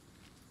now.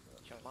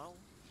 Jamal.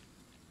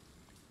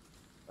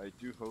 I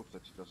do hope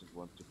that she doesn't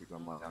want to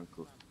become my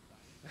uncle.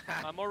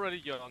 I'm already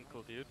your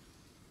uncle, dude.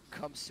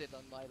 Come sit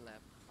on my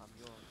lap. I'm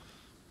yours.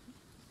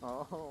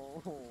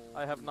 Oh.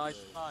 I have nice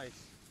eyes.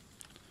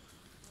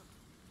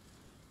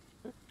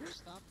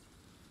 Stop.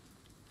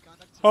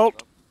 Contact Oh,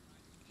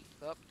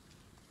 Stop.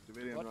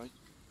 Civilian What? right.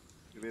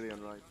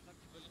 Civilian right.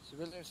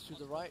 Civilians to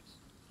the right.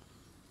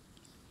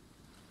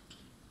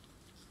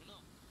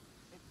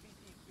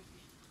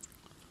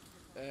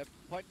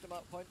 Point them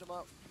out. Point them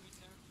out.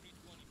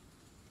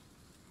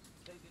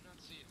 They did not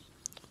see it.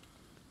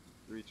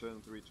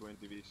 310,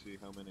 320 VC,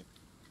 how many?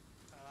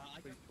 I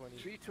can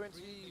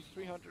 320,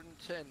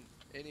 310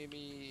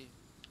 enemy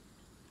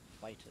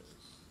fighters.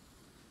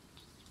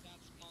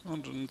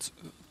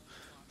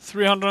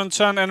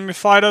 310 enemy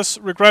fighters.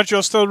 Regret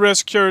you're still rear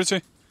security.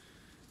 at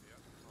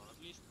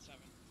least 7.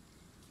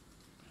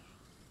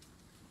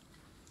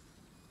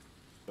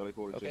 Charlie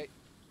 42. Okay.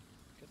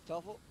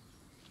 Kartoffel,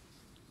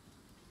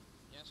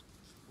 Yes.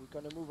 we're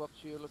gonna move up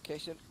to your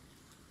location.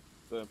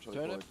 Charlie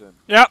Turn it. 42.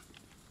 Yeah.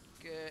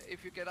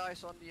 If you get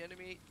eyes on the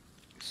enemy,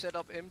 set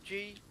up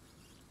MG.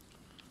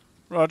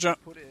 Roger.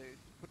 Put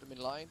them in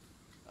line.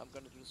 I'm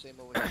gonna do the same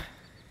over here.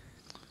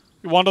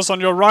 You want us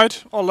on your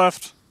right or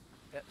left?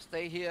 Yeah,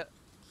 stay here.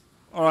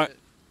 Alright.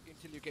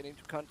 Until you get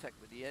into contact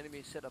with the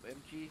enemy. Set up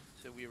MG,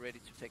 so we're ready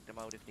to take them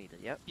out if needed.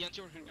 Yeah. The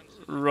anti-air guns.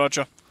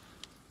 Roger.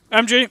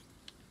 MG,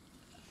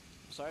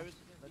 Cyrus,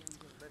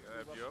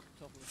 you up.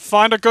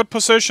 find a good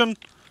position.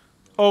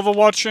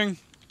 Overwatching.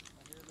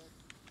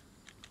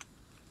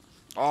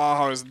 Oh,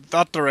 how is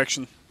that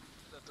direction?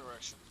 That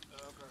direction.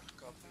 Okay,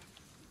 copy.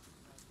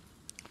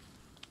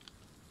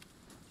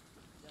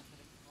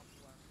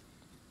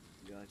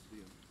 Yeah, I see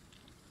him.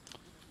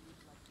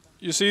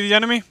 You see the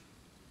enemy? No,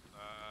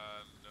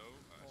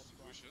 I see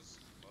bushes.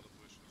 A lot of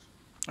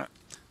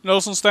bushes.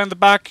 Nelson, stay in the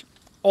back.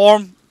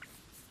 Orm,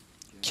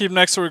 keep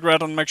next to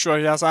Regret and make sure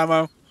he has ammo.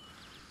 Alright,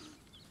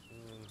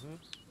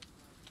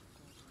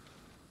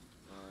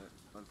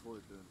 I'm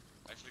 42.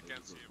 Actually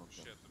can't see him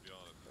shit, to be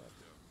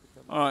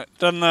honest. Alright,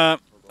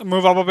 then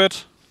move up a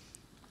bit.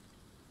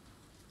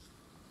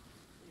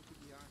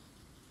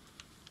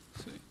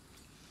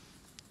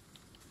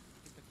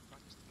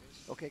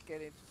 Okay,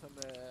 get into some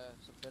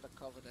better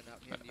cover than out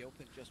here in the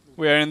open. Just move.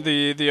 We are in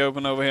the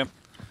open over here.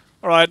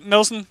 Alright,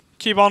 Nelson,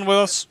 keep on with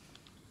us.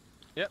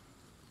 Yep.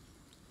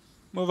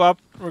 Move up.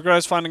 Regret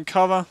is finding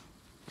cover.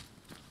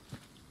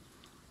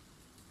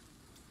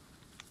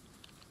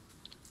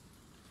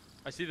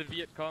 I see the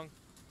Viet Cong.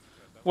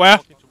 Where?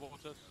 Walking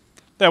towards us.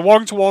 They're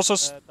walking towards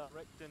us.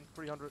 Direction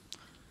 300.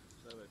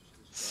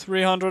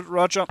 300,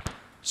 roger.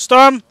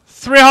 Storm,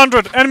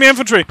 300, enemy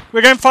infantry.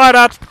 We're getting fired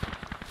at. Are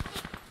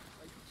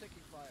you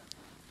taking fire?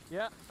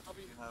 Yeah.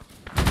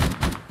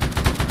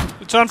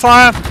 Return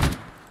fire.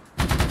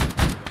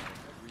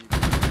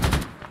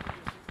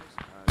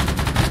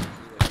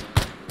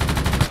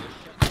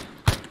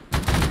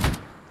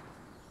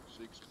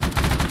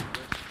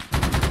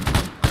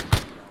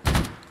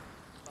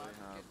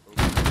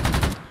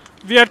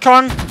 Viet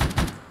Cong,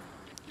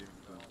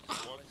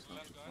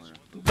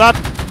 that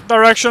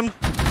direction.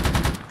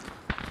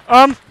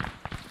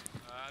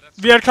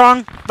 Viet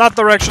Cong, that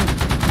direction.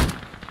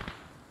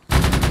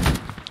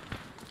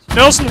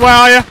 Nelson, where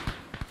are you?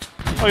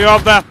 Oh, you're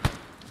up there.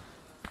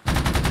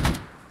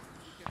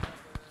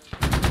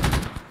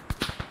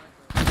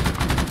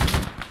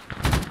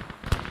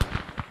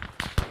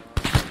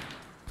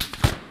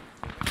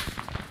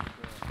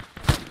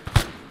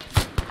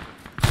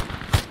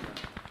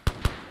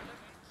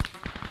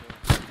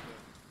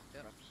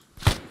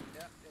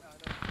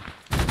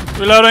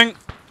 Reloading.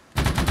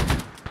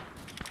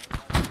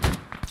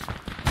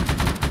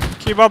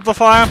 Keep up the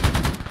fire.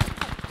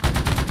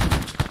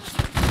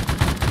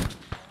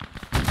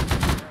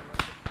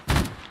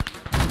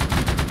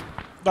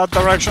 That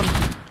direction.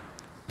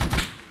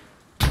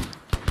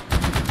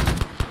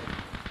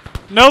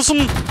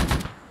 Nelson!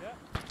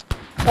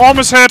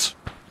 Almost hit!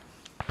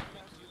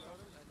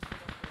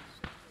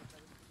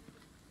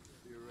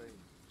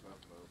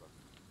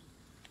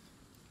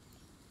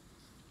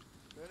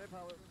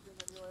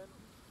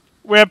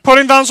 We're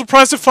putting down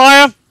suppressive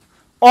fire.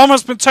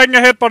 Almost been taking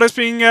a hit, but it's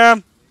being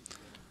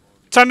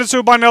tended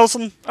to by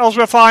Nelson. Else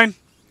we're fine.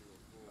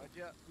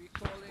 Roger, we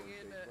calling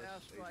in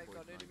airstrike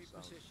on enemy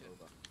position.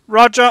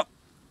 Roger.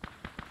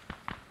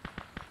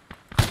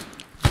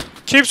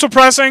 Keep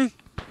suppressing.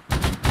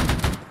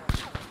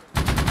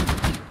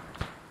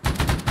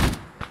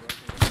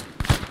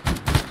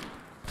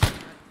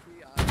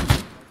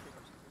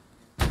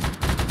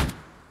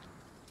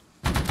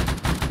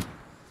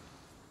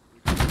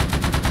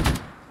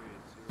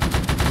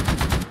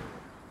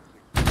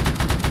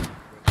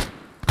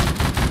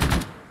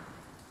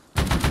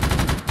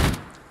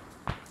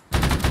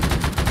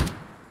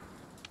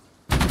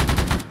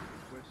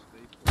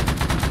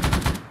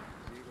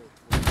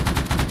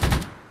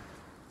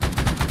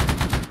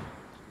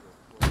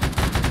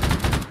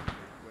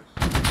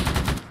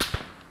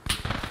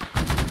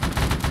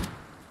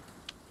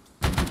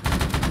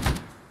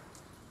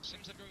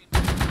 Sims are going.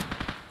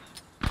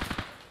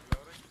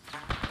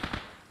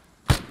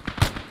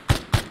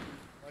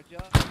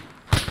 Roger.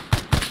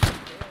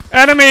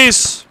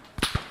 Enemies!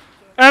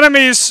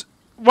 Enemies!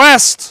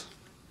 West!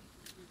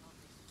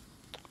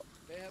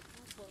 They have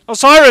proof of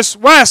Osiris!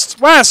 West!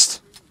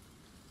 West!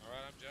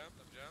 Alright,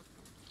 I'm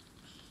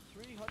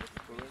jammed. 300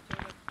 degrees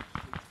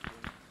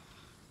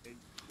turn.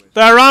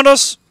 They're around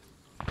us.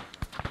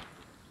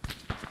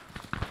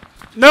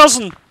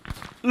 Nelson!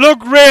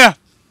 Look rear!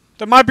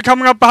 They might be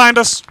coming up behind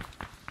us.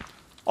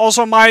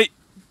 Also, my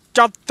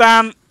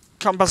goddamn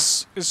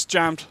compass is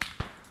jammed.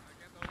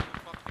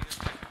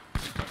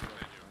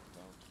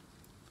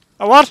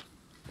 A what?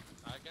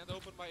 I can't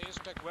open my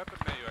inspect weapon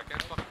menu. I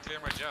can't fucking clear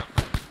my jam.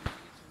 We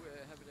need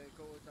to have it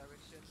go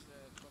direction.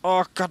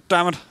 Oh, god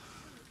damn it.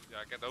 Yeah,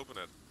 I can't open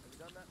it. Have you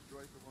done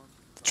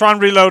that? Try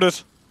and reload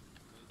it.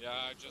 Yeah,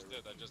 I just did.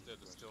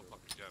 It's still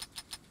fucking jammed.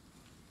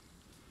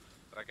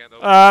 But I can't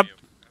open Uh, the menu.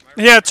 Am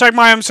I Here, take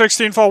my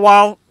M16 for a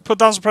while. Put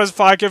down suppressive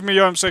fire, give me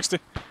your M60.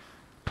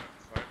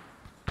 fine?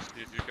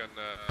 See if you can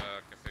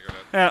figure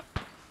that.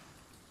 Yeah.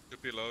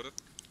 Should be loaded.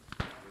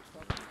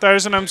 There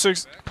is an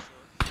M6.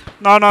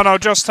 Back, No,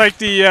 just take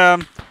the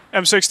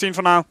M16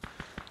 for now.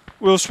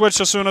 We'll switch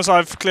as soon as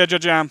I've cleared your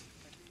jam.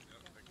 yeah,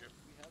 thank you.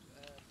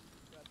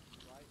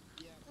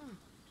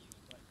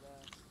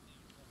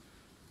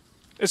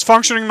 It's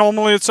functioning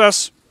normally, it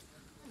says.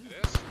 It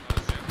is?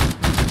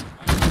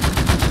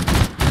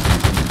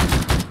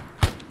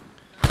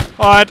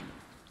 Oh, Alright.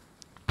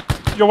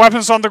 Your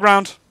weapon's on the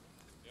ground.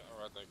 yeah,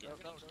 alright, thank you.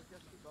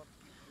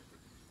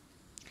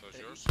 So it's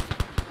yours?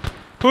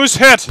 Who's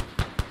hit?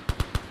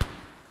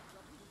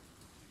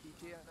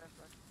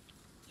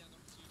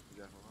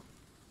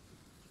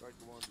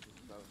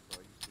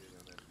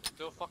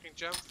 Still fucking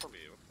jammed for me.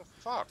 What the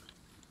fuck?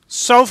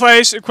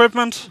 Surface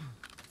equipment.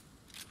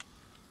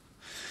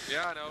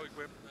 Yeah, I know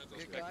equipment,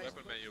 inspect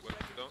weapon menu, but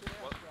don't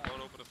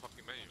open the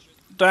fucking menu.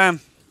 Damn.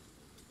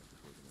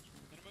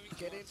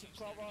 Get into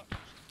cover.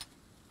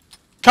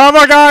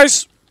 Cover,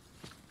 guys!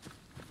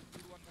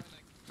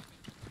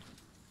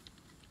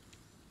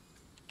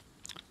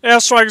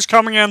 Airstrike is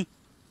coming in. Yeah,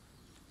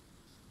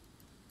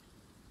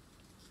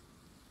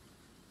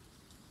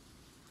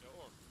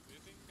 or do you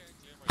think I can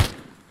clear my jam?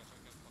 Because I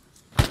can't fucking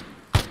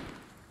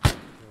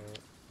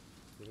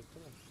see.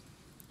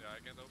 Yeah, I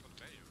can't open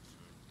the menu.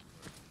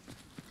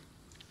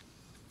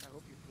 So I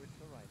hope you switch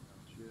to right now.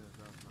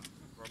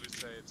 probably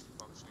say it's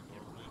functioning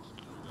normally.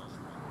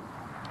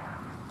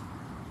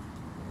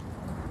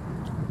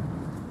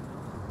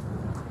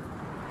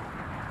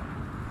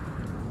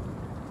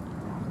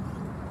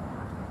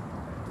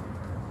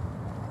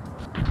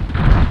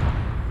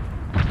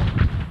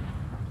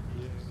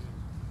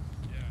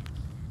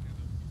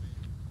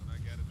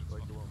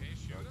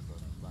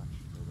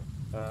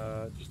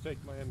 Just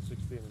take my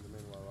M16 in the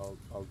meanwhile.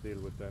 I'll deal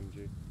with the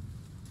MG.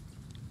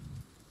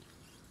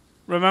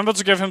 Remember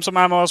to give him some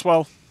ammo as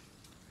well.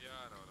 Yeah,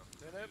 I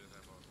know. Get up.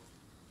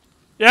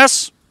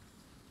 Yes!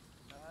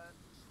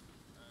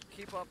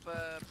 Keep up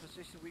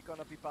position. We're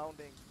gonna be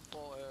bounding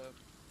for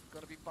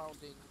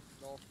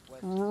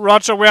northwest.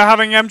 Roger, we're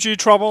having MG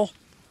trouble.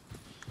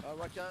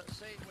 Roger,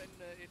 say when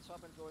it's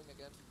up and going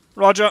again.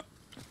 Roger.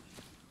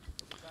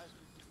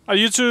 Are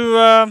you two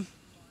up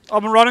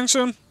and running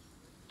soon?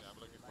 Yeah, I'm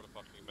looking for the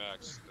fucking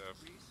max.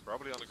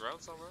 Probably on the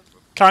ground somewhere,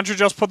 but Can't you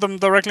just put them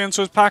directly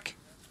into his pack?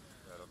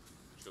 yeah,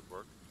 that should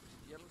work.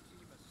 Yellow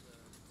team is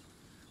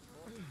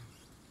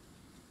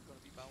gonna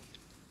be bounding.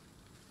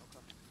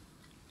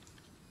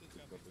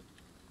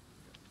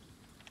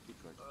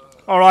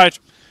 Alright.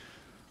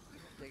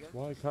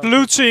 Why can't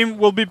Blue team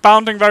will be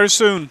bounding very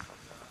soon.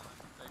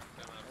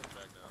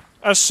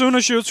 As soon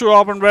as you two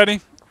are up and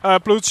ready,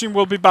 blue team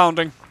will be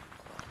bounding.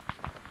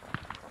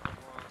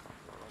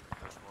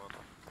 There's one.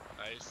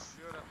 I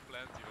should have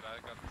plenty, but I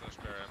got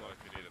spare ammo if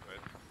you need it,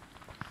 right?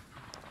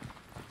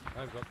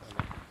 I've got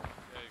ammo.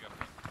 Yeah, you got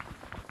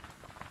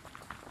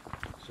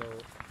it. So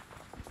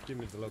give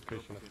me the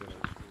location of the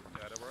enemies.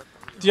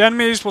 The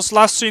enemies was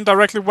last seen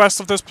directly west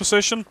of this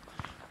position.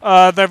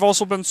 They've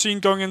also been seen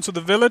going into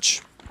the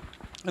village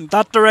in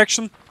that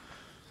direction.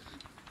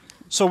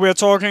 So we're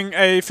talking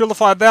a field of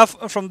fire there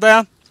from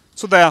there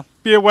to there.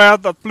 Be aware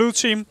that blue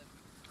team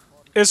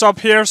is up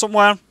here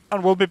somewhere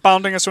and will be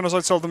bounding as soon as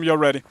I tell them you're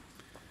ready.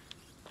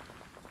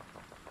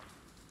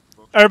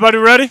 Everybody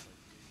ready?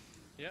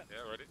 Yeah,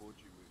 ready.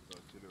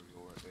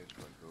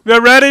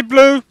 We're ready,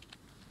 blue.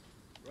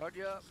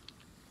 Roger.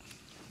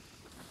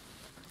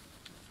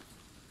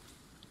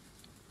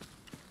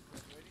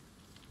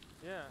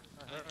 Yeah,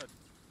 I heard.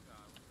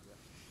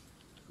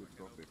 Good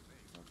copy.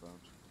 I'm bound.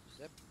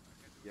 Yep.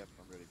 Yep,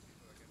 I'm ready.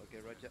 Okay,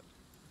 Roger.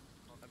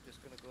 I'm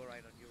just gonna go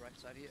right on your right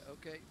side here.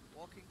 Okay,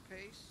 walking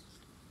pace.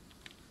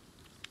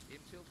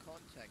 Until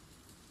contact.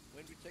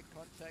 When we take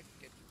contact,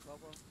 get to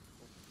cover,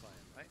 open fire,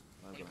 right?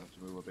 I'm gonna have to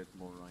move a bit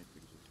more right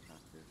because it's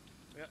trapped here.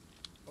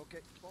 Yeah. Okay,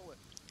 forward.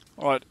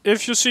 Alright,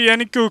 if you see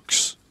any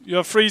gooks,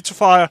 you're free to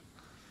fire.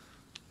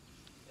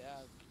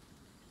 Yeah.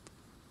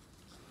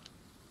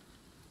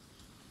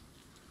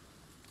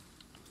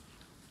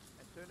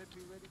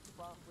 Alternative ready to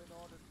bound when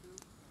ordered to.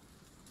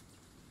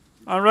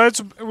 I'm ready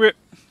to.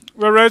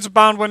 We're ready to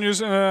bound when you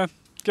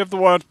give the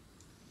word.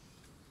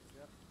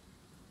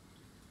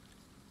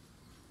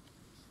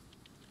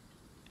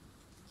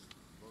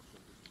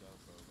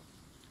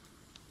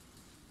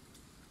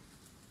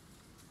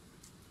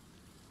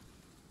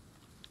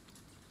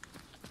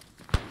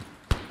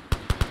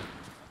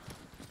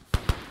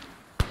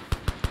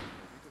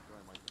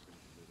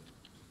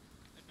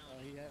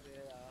 He had a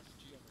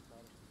RPG on the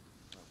side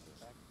of the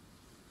back.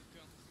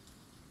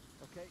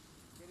 Okay,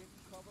 get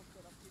into cover,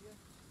 set up here,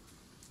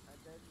 and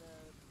then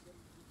get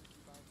into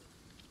the bounder.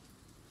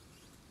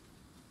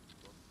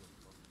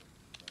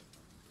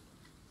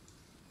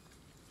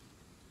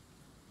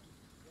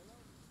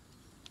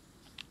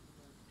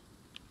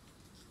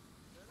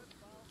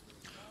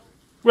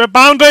 We're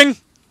bounding.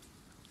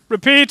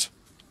 Repeat.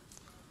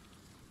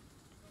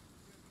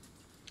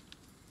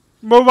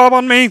 Move up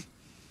on me.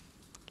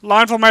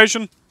 Line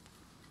formation.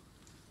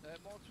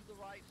 More to the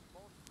right,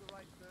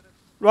 Bernard.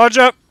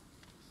 Roger.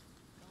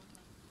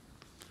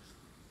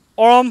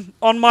 Arm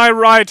on my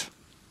right.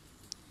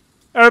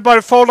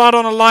 Everybody fold out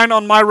on a line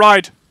on my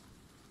right.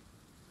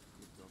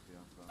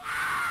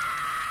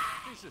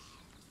 Jesus.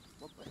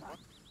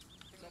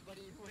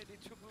 Somebody went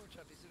into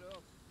moonshot, is it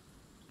all?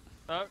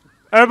 No.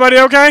 Everybody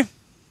okay?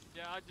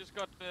 Yeah, I just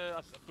got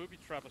a booby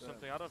trap or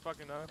something. I don't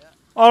fucking know.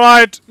 Yeah.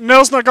 Alright,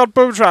 Nilsson got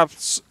booby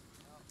traps.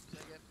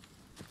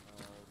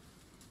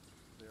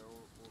 They're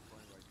all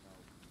fine right now.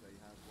 They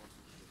have one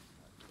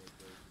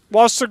position.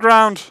 Watch the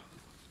ground.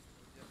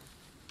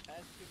 Ask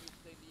them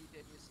if they need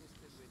any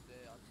assistance with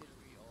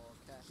artillery or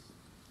cast.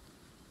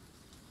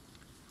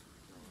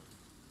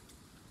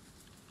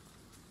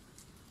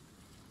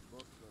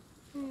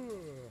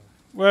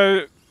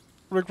 Well,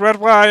 regret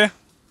where are you?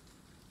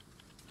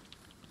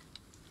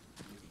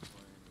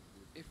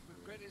 If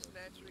Regret isn't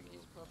answering,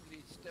 he's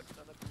probably stepped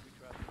on a booby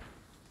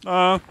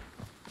trap.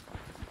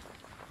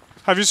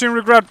 Have you seen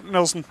Regret,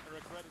 Nilsson?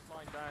 Regret is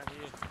lying down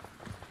here.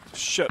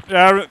 Shit,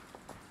 yeah,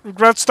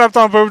 Regret stepped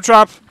on a booby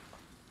trap.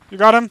 You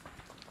got him?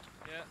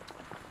 Yeah.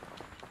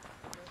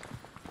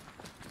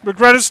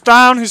 Regret is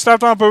down, he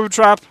stepped on a booby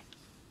trap.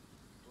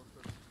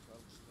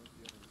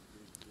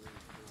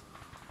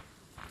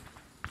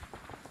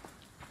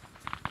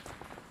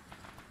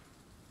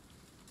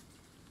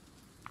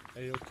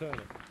 Hey,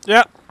 Lieutenant.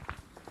 Yeah.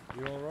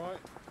 You alright?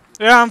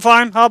 Yeah, I'm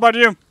fine. How about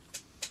you?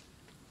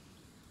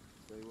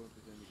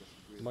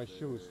 My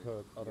shoes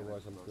hurt,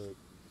 otherwise I'm good.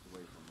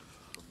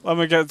 Let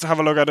me have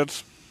a look at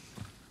it.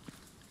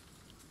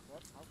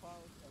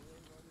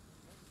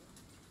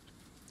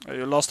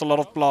 You lost a lot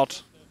of blood.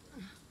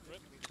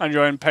 And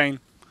you're in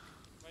pain.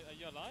 Wait, are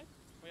you alive?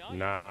 Wait, are you?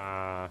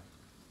 Nah.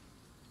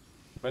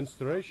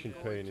 Menstruation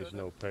pain is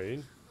no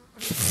pain.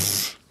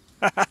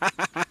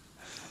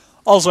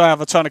 Also, I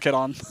have a tourniquet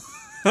on.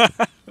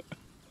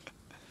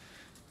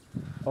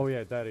 Oh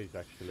yeah, that is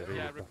actually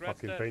really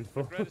fucking dead.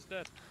 painful. Regret is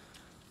dead.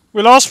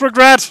 We lost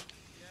Regret.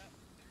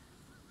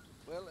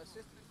 Well,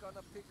 assistant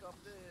gonna pick up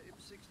the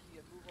M60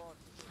 and move on.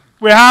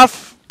 We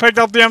have picked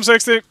up the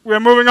M60. We're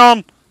moving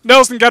on.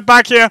 Nelson, get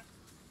back here.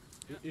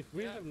 If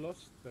we have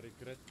lost the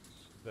regrets,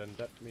 then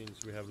that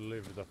means we have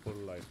lived a full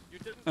life. You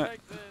didn't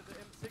take the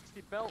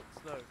M60 belts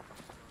though.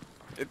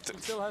 He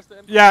still has the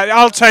M60 Yeah,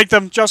 I'll take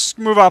them. Just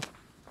move up.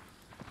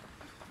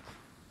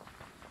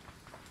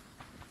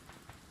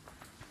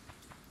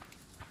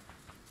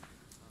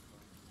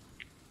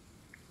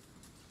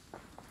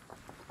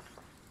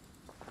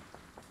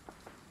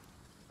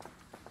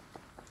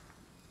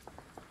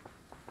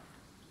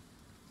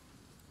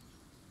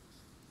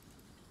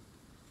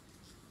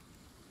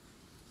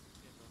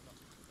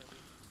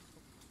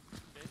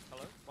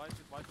 Hello? Why is it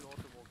auto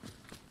walk?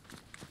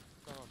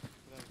 Come on,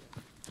 there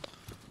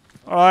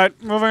you Alright,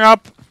 moving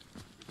up.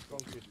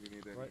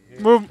 Right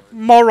Move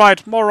more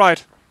right, more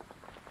right.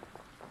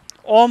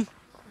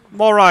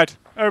 More right.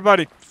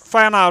 Everybody,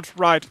 fan out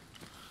right.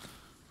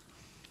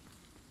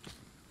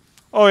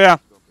 Oh yeah.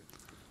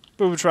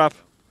 Booby trap.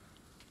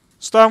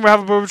 Storm, we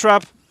have a booby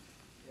trap.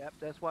 Yep,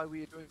 that's why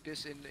we are doing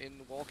this in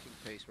walking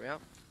pace, right?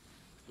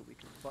 So we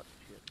can spot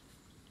shit.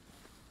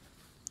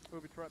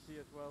 Booby trap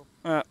here as well.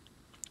 Yeah.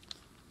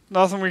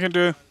 Nothing we can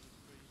do.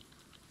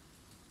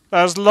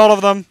 There's a lot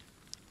of them.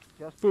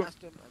 Just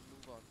blast them and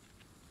move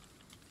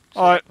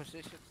on. Alright.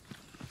 Position.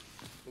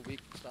 So we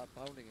can start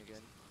pounding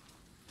again.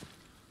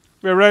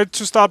 We're ready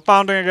to start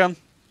bounding again.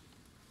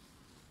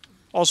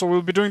 Also,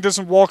 we'll be doing this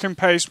in walking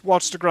pace.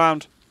 Watch the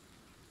ground.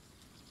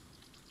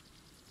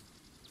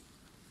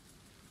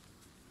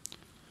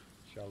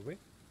 Shall we?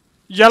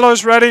 Yellow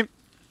is ready.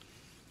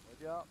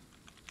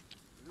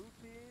 Blue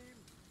team.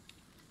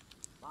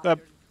 Yep.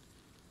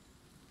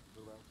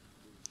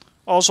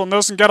 Also,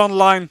 Nelson, get on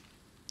line.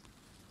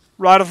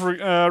 Right of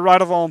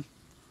arm.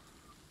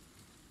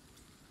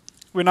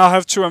 We now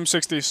have 2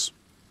 M60s.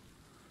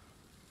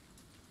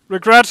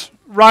 Regret,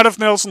 right of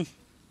Nelson. Okay.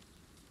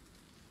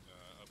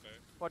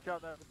 Watch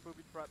out, there's a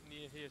booby trap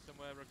near here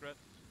somewhere, regret.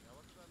 Yeah,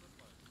 what does that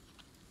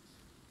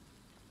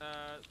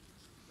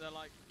look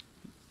like?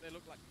 They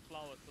look like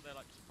flowers, but they're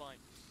like spikes.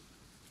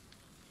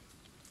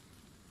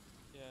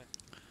 Yeah.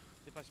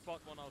 If I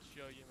spot one, I'll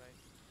show you, mate.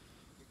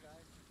 You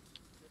guys,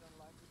 get on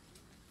line with me.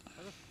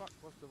 How the fuck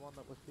was the one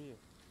that was here?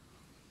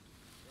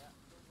 Yeah,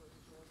 don't worry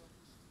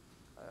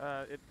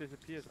further. It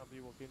disappears after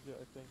you walk into it,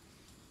 I think.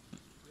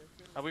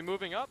 Are we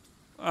moving up?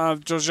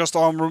 Just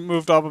arm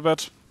moved up a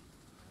bit.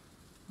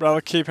 Rather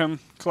keep him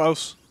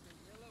close.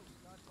 Yellow,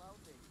 start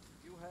bounding.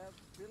 You have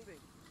building.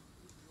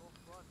 Your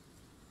front.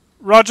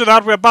 Roger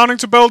that, we're bounding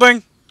to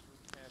building.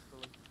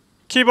 Carefully.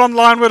 Keep on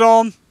line with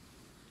arm.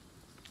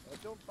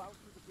 Don't bound to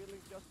the building,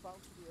 just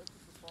bound to the edge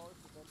of the forest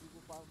and then we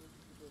will bound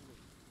into the building.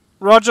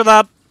 Roger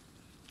that.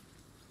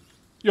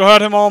 You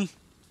heard him, arm.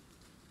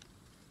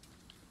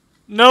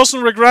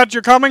 Nelson, regret,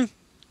 you're coming?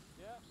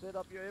 Yeah. Set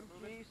up your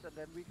MPs and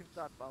then we can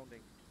start bounding.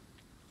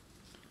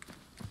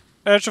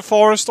 Edge of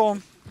forest,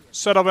 arm.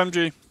 Set up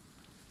MG.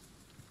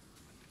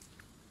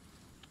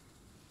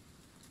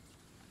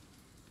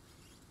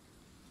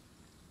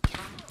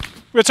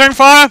 We're taking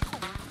fire.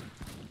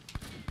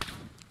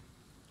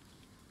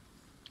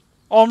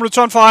 Arm,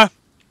 return fire.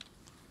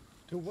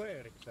 To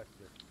where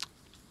exactly?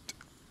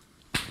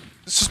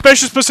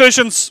 Suspicious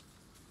positions.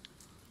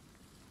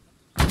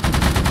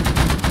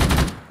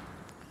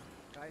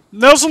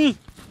 Nelson!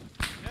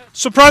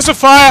 Suppressive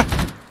fire!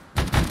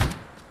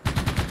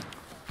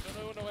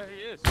 Don't know where he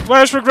is.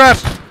 Where's Regret?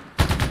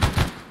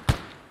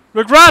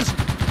 Regret!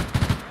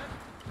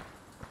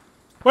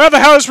 Where the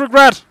hell is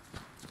Regret?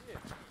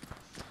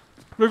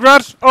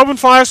 Regret, open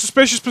fire,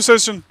 suspicious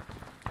position.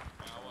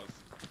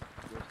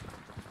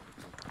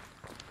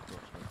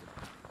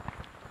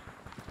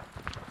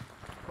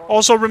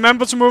 Also,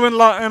 remember to move in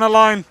a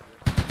line.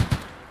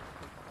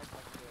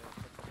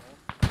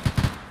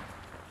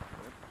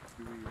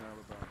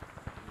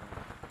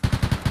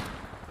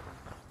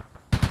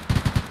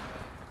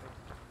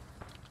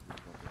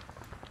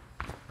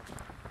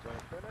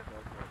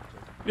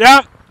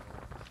 Yeah.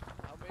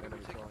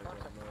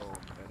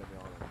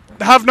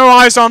 Have no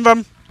eyes on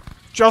them.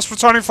 Just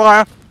returning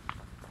fire.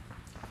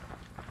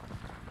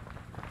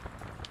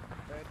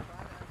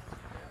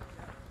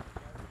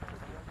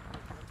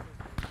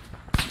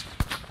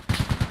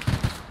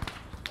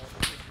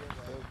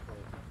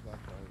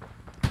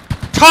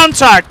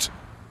 Contact!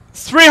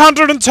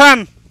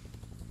 310!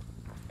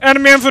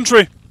 Enemy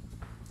infantry.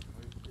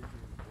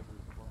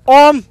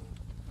 Arm!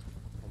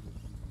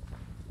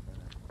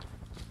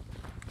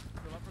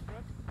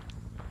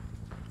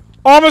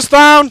 Almost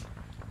down!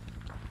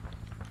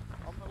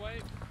 On my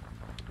way.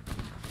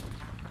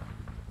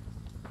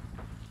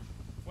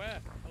 Where?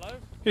 Hello?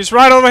 He's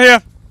right over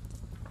here.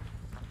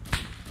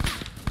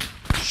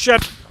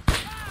 Shit.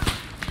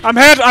 I'm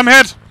hit, I'm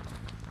hit!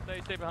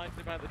 Stay behind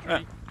the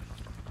tree.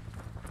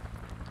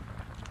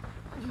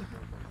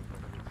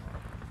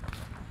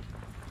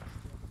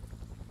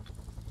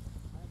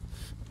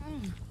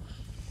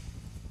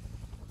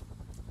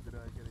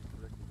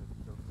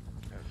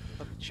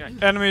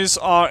 Enemies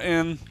are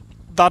in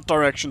that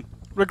direction.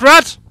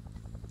 Regret!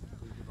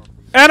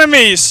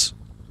 Enemies!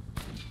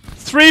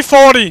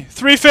 340,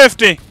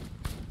 350.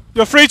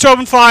 You're free to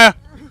open fire.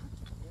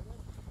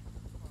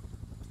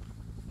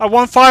 I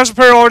want fire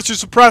superiority to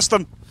suppress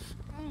them.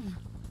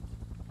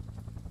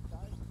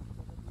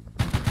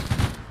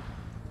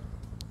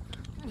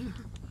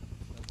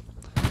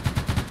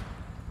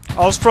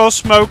 I'll throw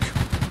smoke.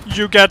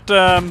 You get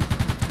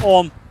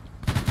on.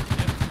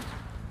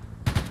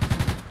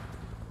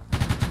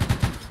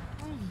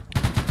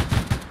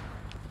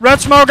 Red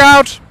smoke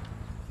out!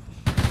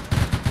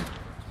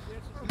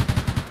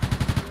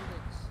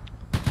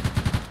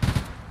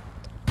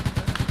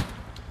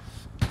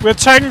 We're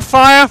taking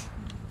fire.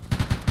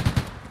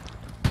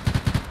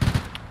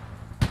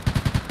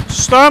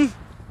 Stun.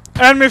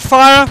 Enemy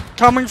fire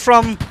coming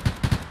from...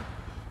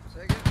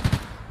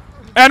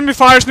 Enemy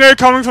fire is nearly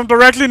coming from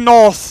directly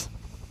north.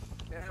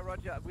 Yeah,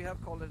 roger, we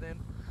have called it in.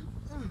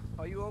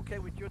 Are you okay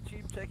with your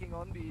team taking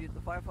on the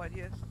firefight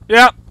here?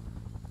 Yeah.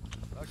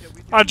 Okay.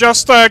 I'm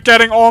just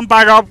getting on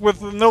back up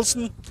with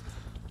Nilsson.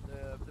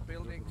 The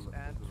buildings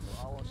and to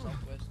our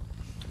southwest.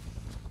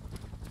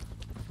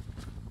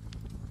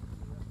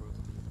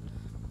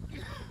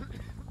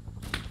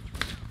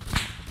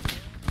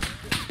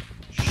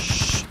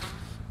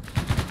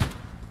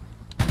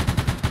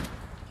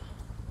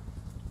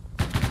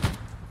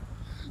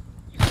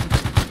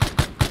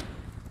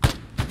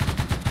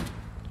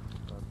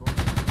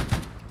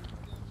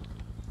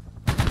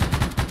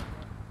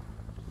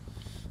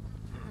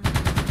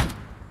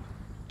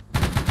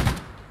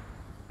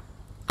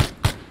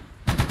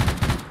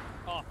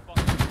 Oh fuck,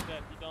 he's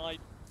dead. He died.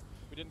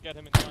 We didn't get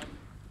him in time.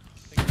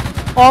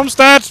 Arm's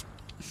dead.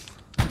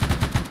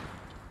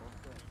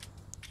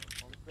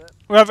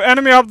 We have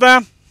enemy up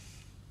there.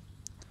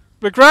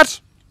 Regret.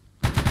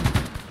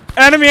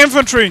 Enemy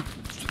infantry.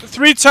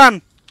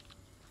 310.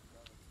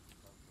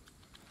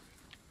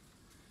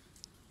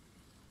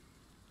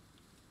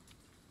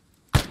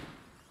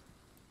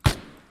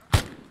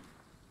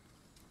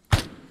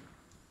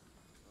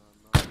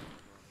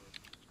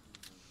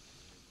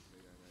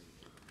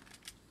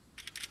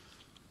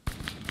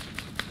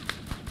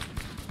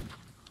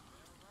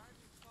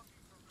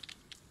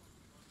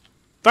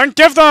 Don't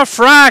give them a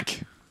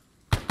frag!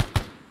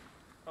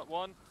 Got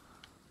one.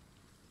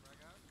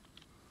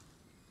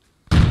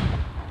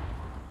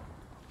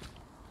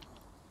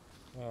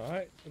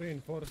 Alright,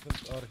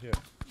 reinforcements are here.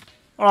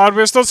 Alright,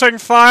 we're still taking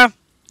fire.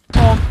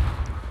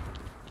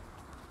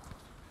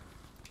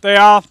 They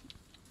are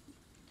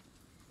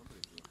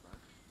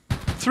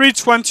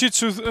 320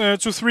 to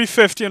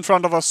 350 in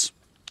front of us.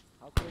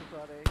 How close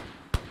are they?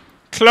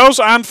 Close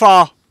and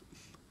far.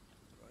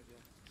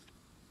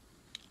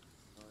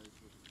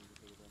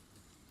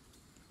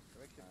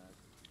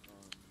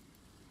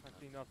 I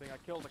see nothing. I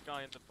killed a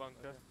guy in the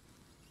bunker.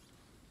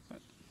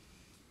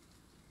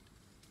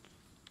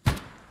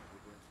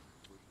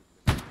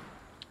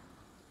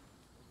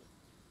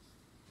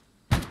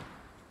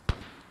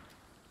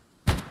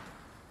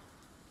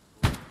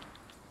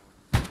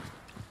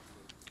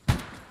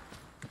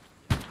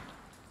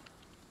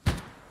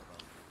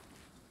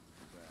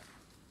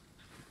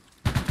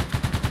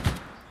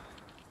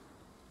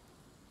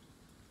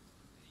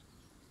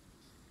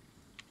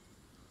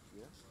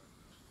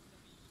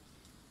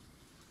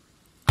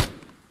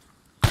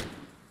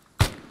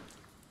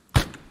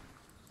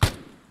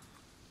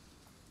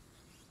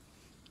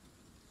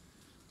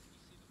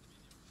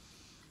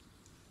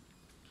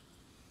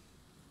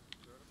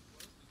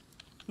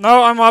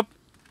 No, I'm up.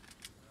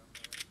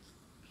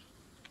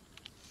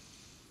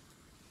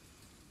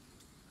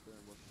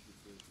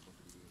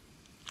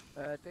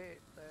 They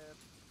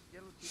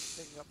yellow team's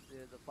taking up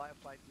the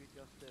firefight. We're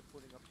just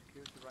putting up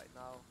security right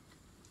now,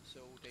 so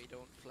they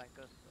don't flank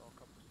us or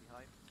come from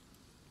behind.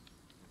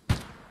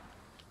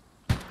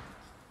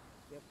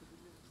 They have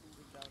civilians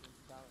moving down in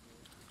town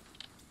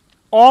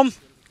here.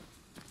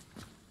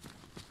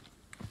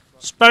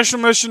 Special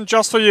mission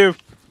just for you.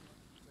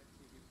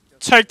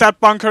 Take that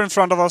bunker in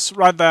front of us,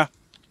 right there.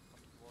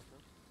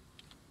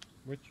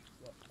 Which?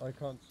 I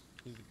can't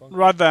see the bunker.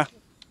 Right there.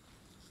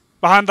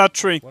 Behind that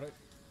tree. What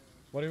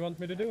do you want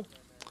me to do?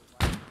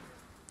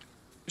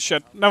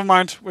 Shit, never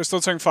mind. We're still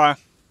taking fire.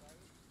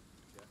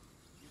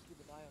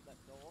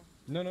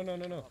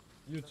 No.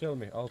 You tell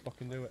me. I'll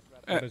fucking do it.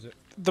 What is it?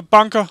 The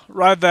bunker,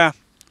 right there.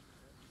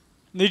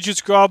 Need you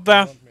to go up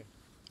there.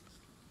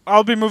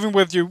 I'll be moving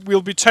with you.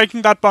 We'll be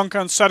taking that bunker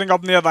and setting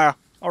up near there.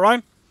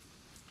 Alright?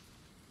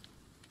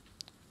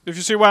 If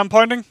you see where I'm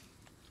pointing?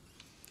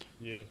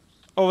 Yeah.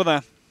 Over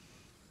there.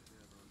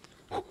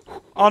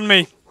 On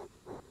me.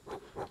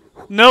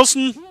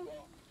 Nilsson.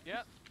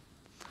 Yeah.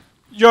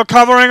 You're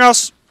covering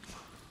us.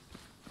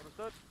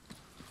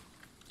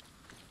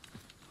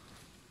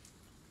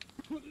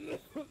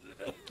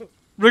 Understood.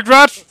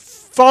 Regret.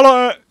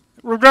 Follow.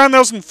 Regret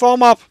Nilsson.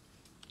 Form up.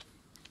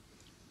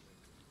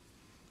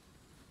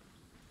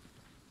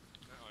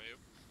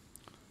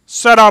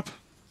 Set up.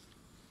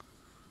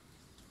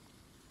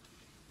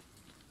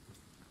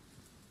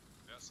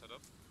 Yeah, set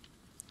up.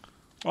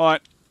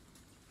 Alright.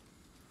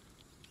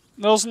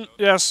 Nilsson,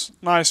 yes.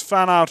 Nice.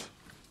 Fan out.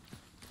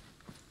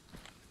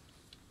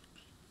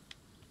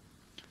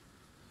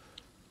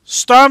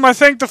 Sturm, I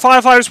think the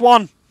firefighters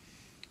won.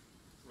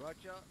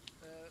 Roger.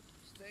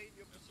 Stay in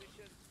your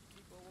position.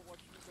 Keep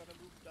overwatching. We're gonna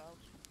move down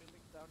to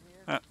buildings down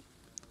here.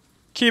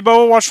 Keep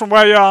overwatch from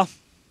where you are.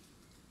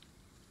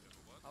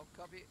 I'll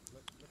copy.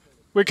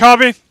 We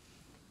copy. On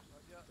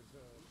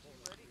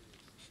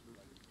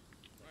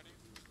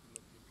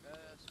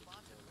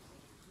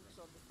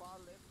the far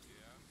left,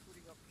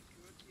 putting up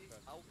security.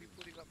 I'll be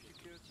putting up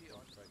security on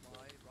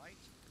my right.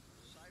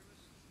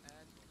 Cyrus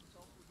and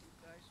talk with you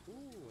guys.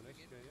 On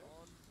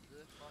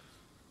the front.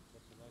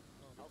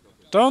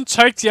 Don't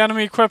take the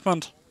enemy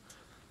equipment.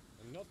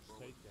 I'm not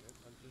taking it.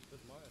 I'm just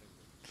admiring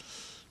it.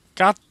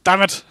 God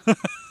damn it. Going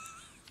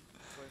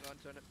on,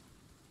 turn it.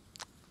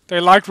 They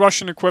like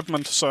Russian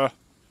equipment, sir. Of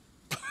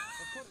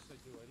course I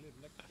do. I live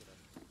next to them.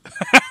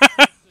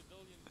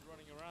 Civilians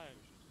running around.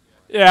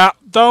 Yeah,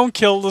 don't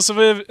kill the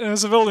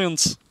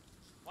civilians.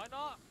 Why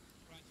not?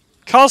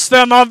 'Cause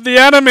they're not the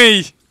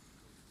enemy!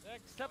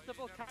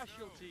 Acceptable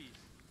casualties.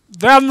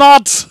 They're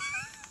not! Yes,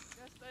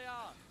 they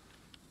are.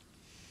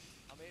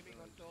 I'm aiming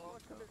on door.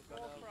 I'm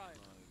gonna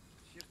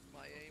shift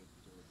my aim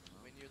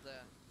when you're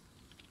there.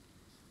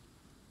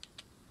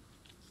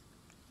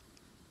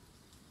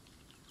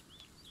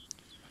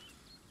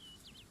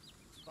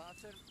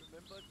 Spartan,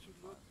 remember to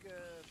look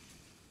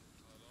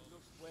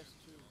west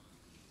too.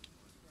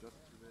 Just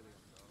civilian.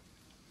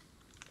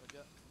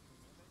 Roger.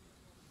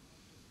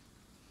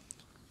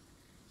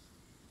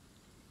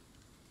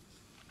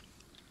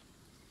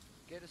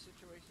 Get a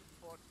situation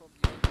report from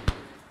the other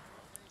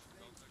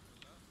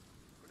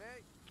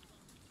grenade.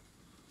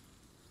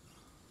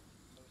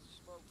 There was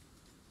smoke.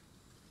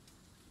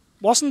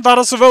 Wasn't that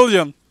a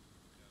civilian?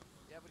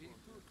 Yeah, but he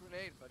threw a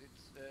grenade, but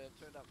it's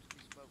turned out to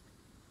be smoke.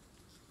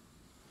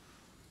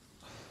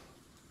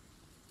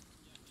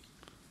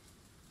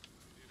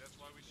 That's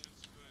why we should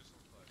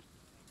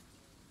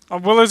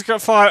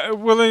sometimes. I'm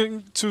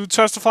willing to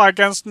testify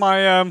against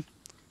my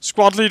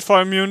squad lead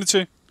for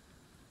immunity.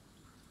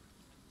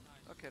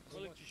 Okay.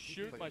 Willing to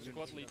shoot my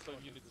squad lead for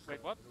unit.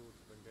 Wait, what?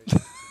 Okay.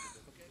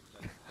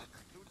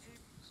 Blue team,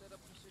 set up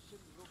position,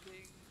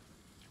 looking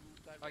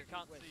to directly I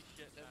can't west. see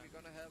shit. Then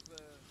we're gonna have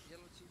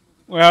yellow team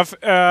moving. We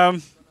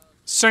have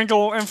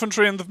single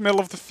infantry in the middle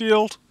of the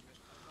field.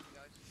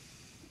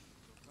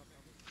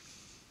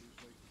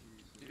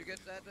 Did you get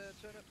that,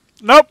 Turner?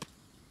 Nope!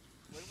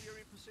 When we are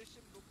in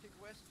position, looking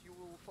west, you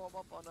will form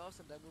up on us,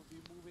 and then we'll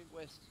be moving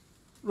west.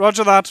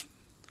 Roger that.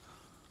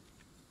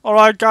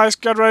 Alright guys,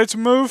 get ready to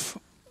move.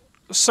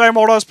 Same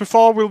order as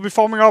before, we'll be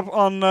forming up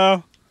on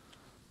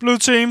blue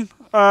team,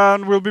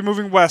 and we'll be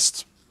moving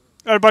west.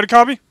 Everybody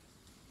copy?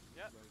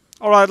 Yeah.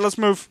 Alright, let's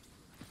move.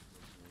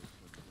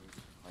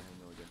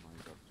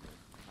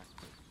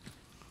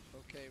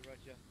 Okay,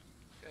 Roger.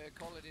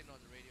 Call it in on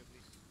the radio,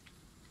 please.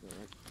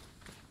 Alright.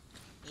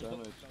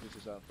 Sandwich,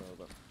 this is Alpha,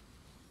 over.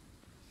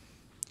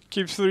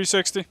 Keep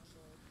 360.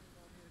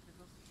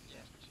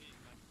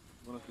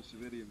 One of the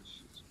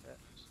civilians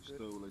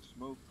stole a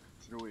smoke,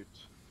 threw it,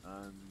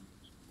 and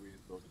we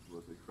thought it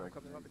was a crack.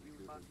 Coming up with you,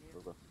 Martin, here.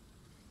 Over.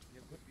 You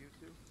have good view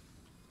too.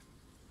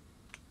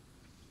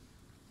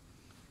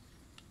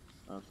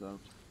 Arms out.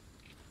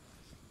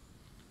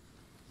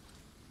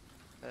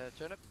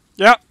 Turn up.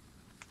 Yeah.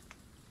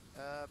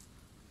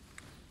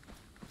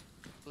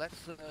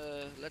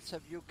 Let's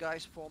have you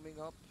guys forming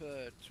up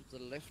to the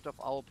left of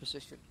our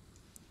position.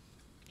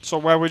 So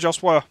where we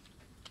just were.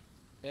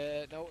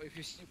 No, if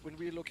you see when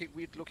we're looking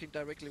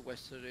directly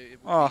west, so it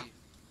would Ah. be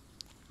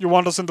You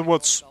want us in the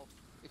woods. south,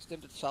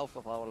 extended south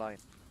of our line,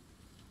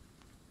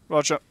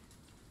 Roger.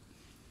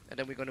 and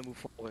then we're gonna move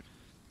forward,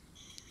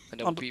 and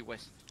then we'll be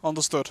west.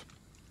 Understood.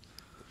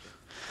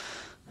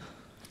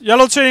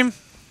 Yellow team.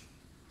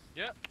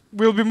 Yeah.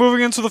 We'll be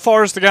moving into the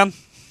forest again.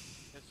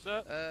 Yes,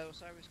 sir.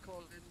 Osiris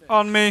called in.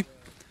 On me.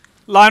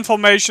 Line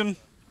formation.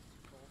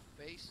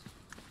 Base.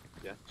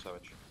 Yeah,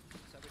 Savage.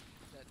 Savage,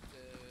 that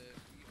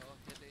we are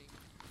heading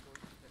going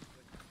to that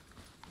way.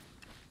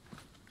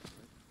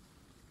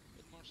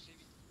 Bit more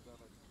city.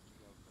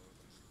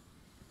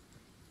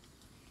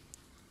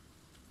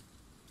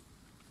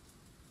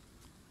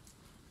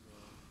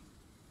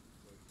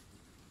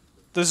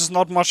 This is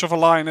not much of a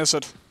line, is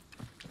it?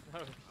 No,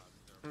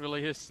 it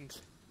really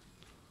isn't.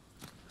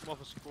 More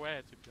of a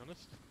square, to be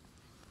honest.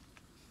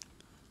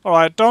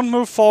 Alright, don't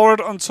move forward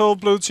until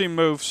blue team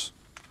moves.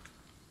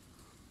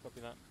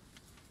 Copy that.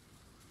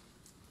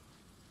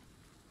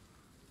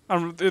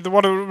 And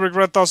what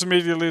Regret does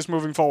immediately is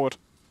moving forward.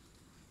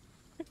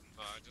 I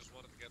just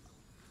wanted to get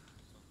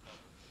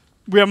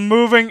some We are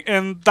moving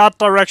in that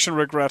direction,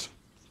 Regret.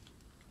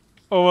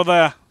 Over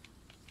there.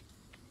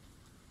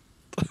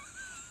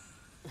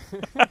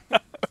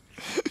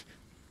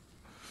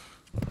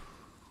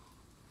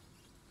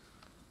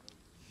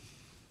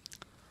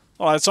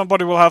 Alright,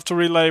 somebody will have to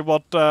relay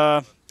what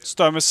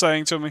Sturm is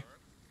saying to me.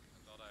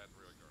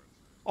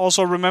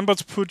 Also, remember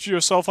to put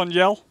yourself on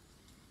yell.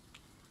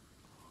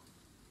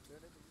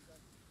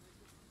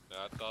 Yeah,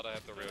 I thought I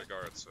had the rear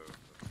guard, so...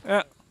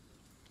 Yeah.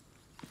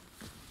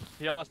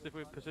 He asked if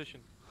we're in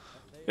position.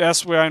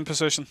 Yes, we are in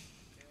position.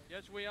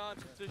 Yes, we are in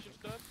position,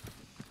 Sturm.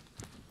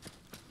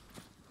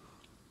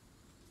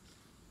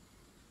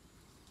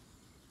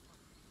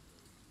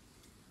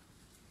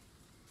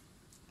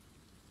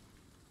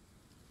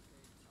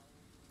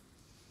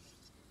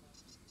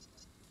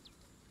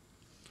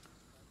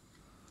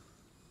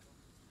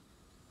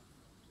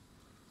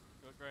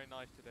 You look very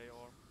nice today,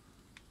 Orm.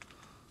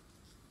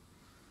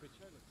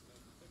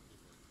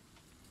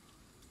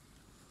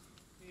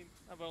 I mean,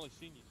 I've only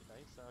seen you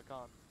today, so I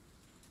can't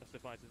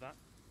testify to that.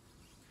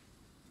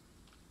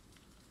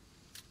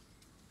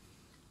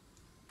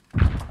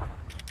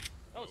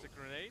 That was a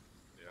grenade.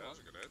 Yeah, that's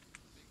a grenade.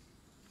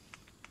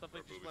 Something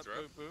Or a just booby went trap.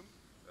 boom boom.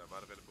 That might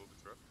have been a booby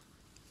trap.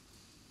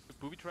 The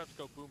booby traps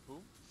go boom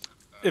boom.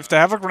 If they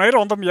have a grenade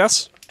on them,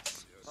 yes.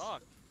 Yes. Oh.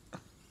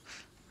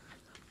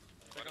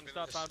 They're gonna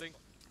start bounding.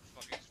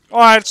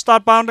 Alright,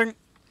 start bounding.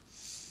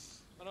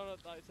 Oh no, no,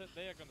 I said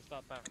they are gonna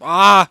start bounding.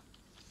 Ah!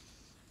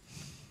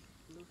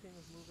 Looking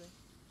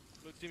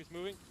Blue team's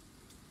moving.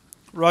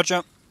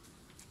 Roger.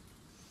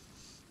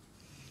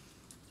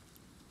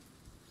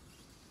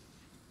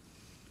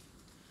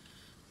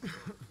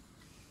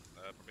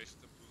 Permission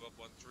to move up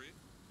 1 tree?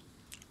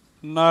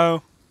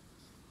 No,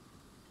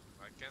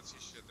 I can't see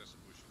shit, there's a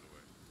bush in the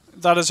way.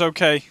 that is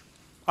okay.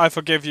 I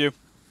forgive you.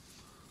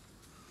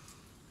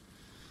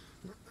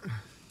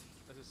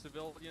 There's a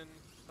civilian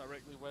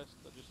directly west.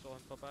 I just saw him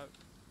pop out.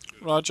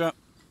 Roger.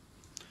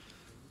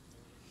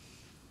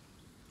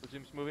 Blue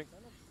team's moving.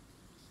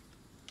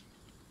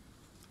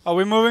 Are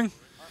we moving?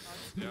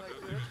 Yeah, blue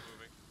team's moving.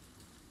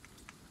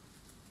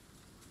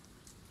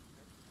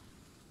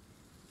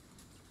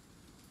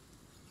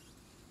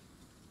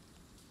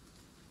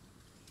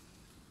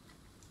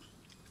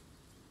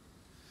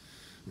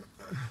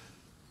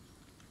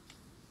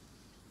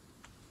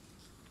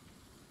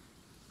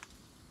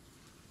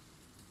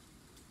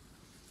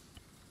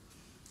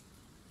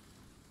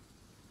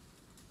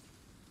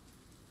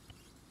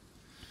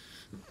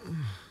 I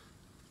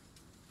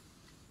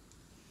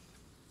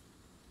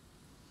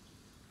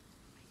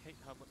hate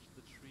how much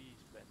the trees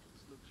bend.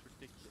 This looks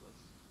ridiculous.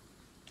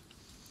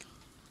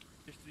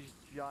 Just these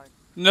giant.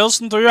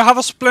 Nilsson, do you have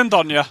a splint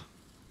on you?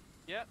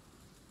 Yeah.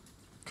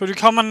 Could you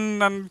come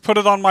and put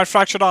it on my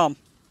fractured arm?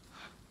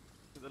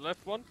 To the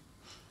left one.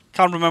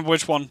 Can't remember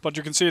which one, but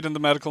you can see it in the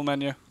medical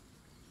menu.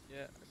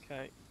 Yeah.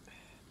 Okay.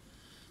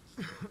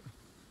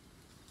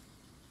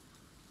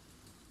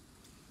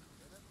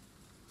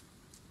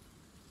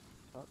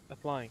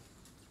 Applying.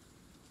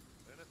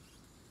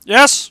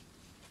 Yes.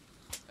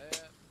 Right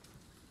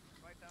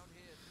down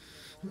here,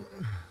 see a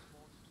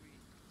small street.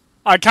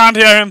 I can't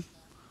hear him. You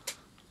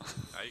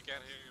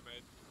can't hear you,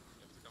 mate.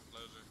 You have to come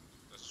closer.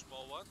 There's a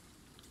small one.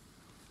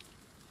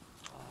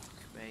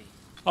 Fuck me.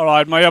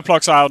 Alright, my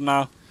earplugs are out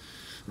now.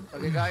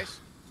 Okay, guys.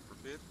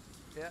 Repeat.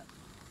 Yeah.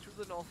 To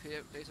the north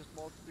here, there's a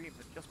small stream,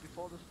 but just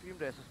before the stream,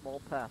 there's a small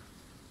path.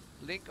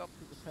 Link up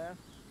to the path.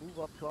 Move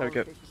up to our Okay.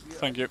 location. We are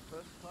Thank at you. the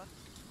first path.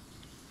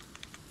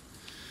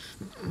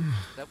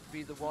 That would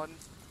be the one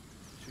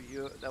to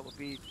you. That would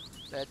be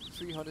at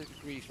 300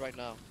 degrees right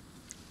now.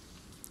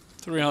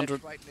 300.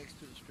 That's right next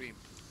to the stream.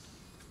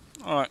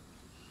 Alright.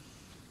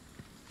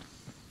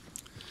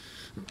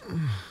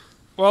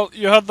 Well,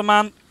 you heard the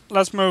man.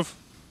 Let's move.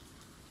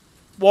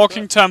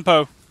 Walking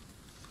tempo.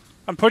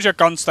 And put your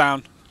guns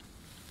down.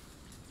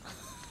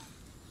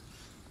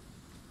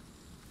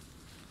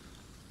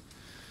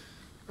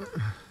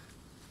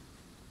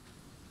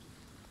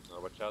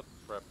 Watch out,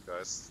 trap,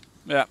 guys.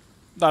 Yeah,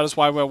 that is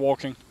why we're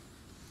walking.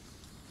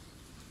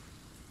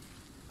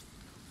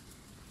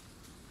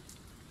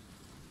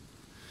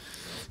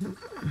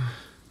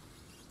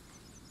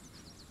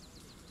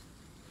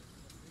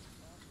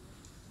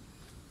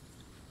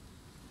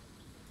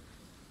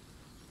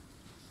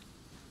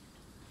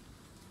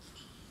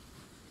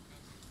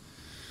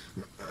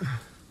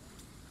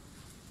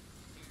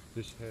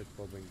 This head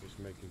bobbing is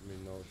making me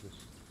nauseous.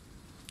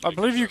 I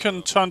believe you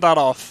can turn that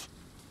off.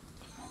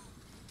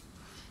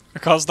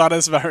 Because that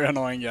is very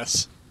annoying,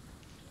 yes.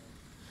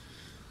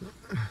 But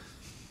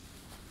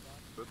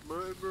my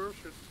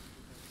immersion.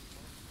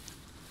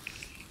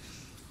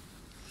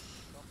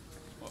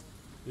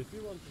 If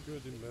you want a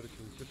good immersion,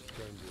 just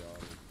join the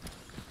army.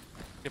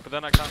 Yeah, but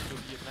then I can't do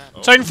Vietnam.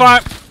 Oh. Taking fire!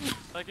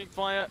 Taking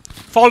fire.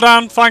 Fall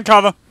down, find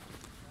cover.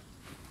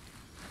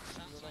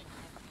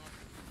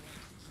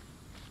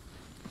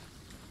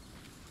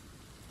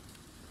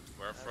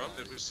 Where from?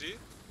 Did we see?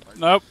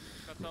 Nope.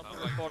 Cut up Sounds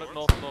and like reported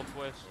north?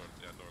 northwest.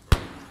 North, yeah, north.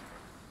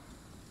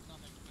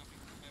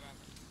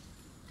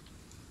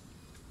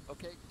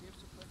 Okay, give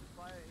suppressive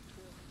fire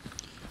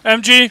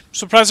into MG,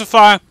 suppressive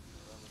fire.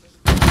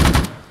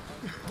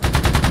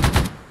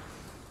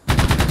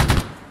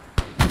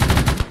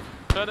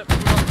 Turn it,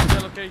 move up to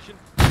their location.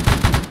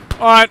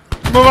 Alright,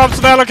 move up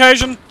to their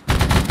location.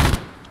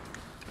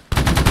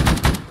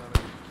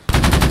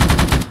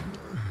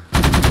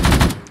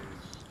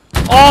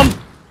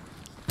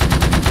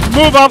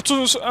 Move up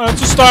to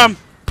storm.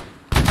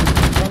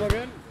 Come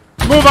again?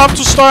 Move up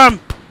to storm.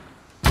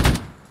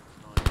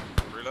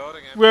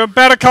 Reloading him. We're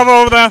better cover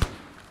over there.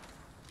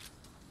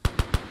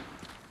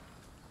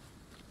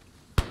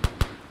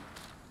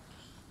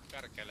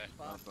 Gotta kill it.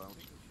 fast single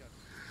shot.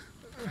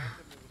 Random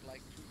with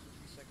like 2 to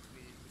 3 seconds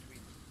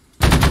between.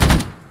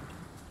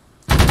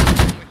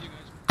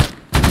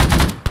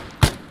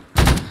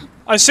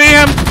 I see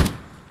him.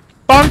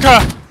 Bunker.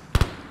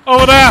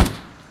 Over there.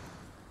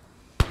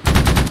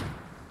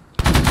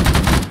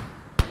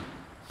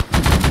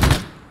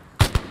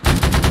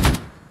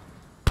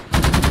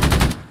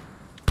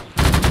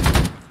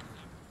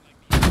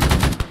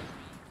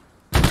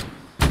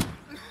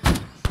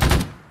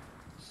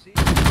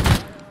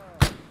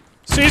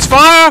 Cease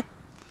fire.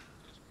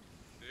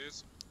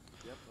 This.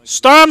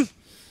 Storm.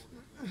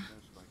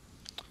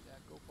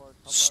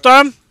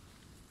 Storm.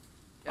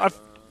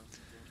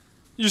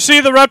 You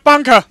see the red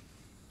bunker?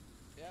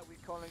 Yeah, we're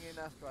calling in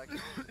airstrike.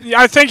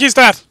 Yeah, I think he's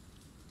dead.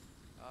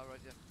 Alright,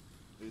 yeah.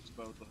 It's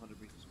about 100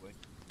 meters away.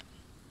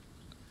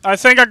 I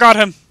think I got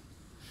him.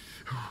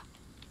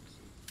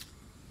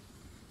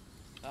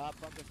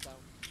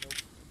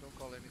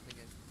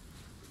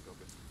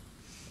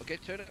 Okay,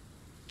 turn it.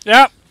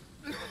 Yeah.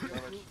 This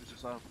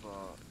is Alpha,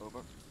 over.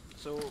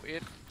 So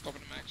it Cover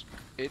the max.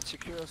 it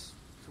secures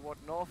toward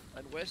north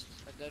and west,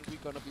 and then we're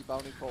gonna be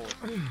bounding forward.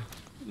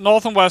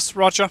 North and west,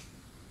 roger.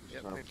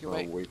 Yep, Alpha, thank you,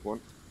 mate. weak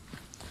one.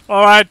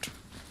 Alright.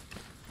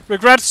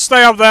 Regret,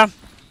 stay up there.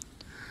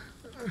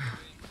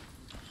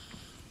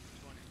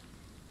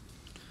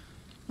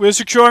 We're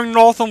securing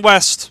north and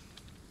west.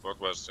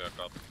 Northwest, yeah,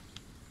 copy.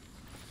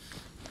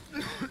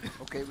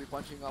 Okay, we're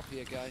bunching up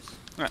here, guys.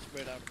 Yeah.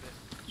 Spread out a bit.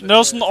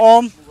 Nelson,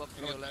 arm. Move up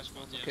to your last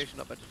location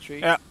up at the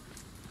tree. Yeah.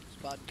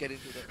 Spartan, get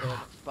into the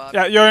Spartan.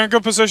 Yeah, you're in a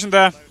good position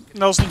there,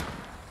 Nelson.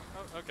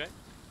 Oh, okay.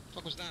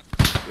 What was that?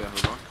 Yeah,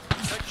 hold on.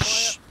 Take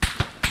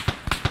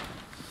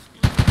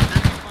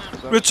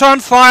fire. Return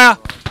fire.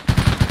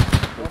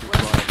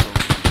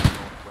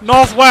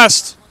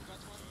 Northwest.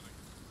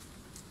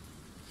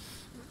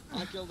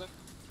 I killed him.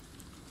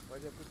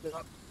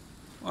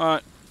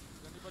 Alright.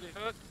 Anybody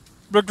hurt?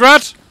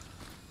 Regret,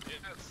 Yes.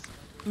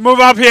 move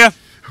up here.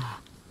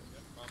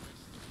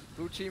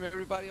 Blue team,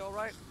 everybody all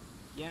right?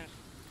 Yeah.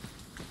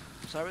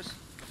 Cyrus?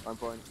 I'm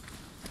fine.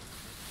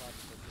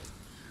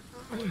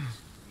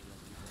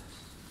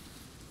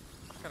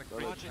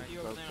 Roger, you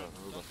over there.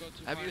 Don't go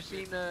too Have far you to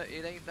seen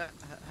It Ain't That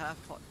Half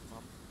Hot,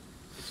 Mom?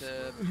 It's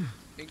a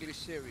English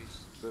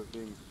series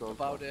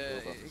about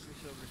English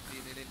geography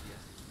in India.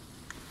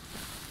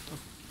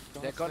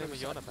 They're gonna be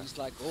he's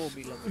like, oh,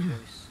 me love the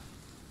voice.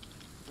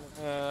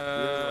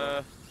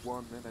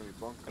 One enemy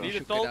bunker. I need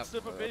should get adult up,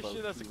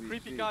 supervision. There's a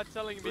creepy guy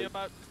telling me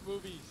about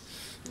movies.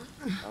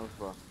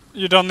 Alpha.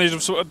 You don't need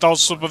adult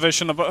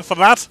supervision for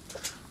that.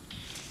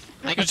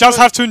 You just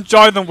have to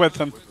enjoy them with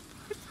him.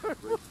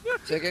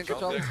 Say again,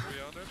 control.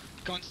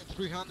 Contact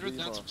 300. Contact 300,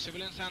 that's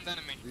civilians and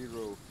enemy.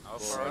 0,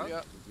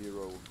 Alpha. 4,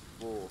 0,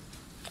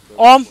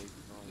 4.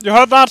 You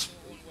heard that?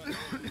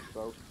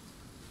 South.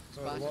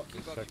 Spartan, what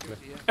keep up exactly?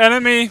 duty here.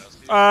 Enemy,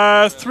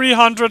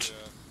 300.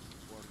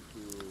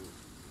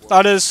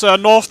 That is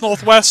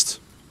north-northwest.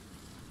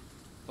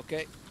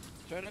 Okay,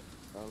 turn it.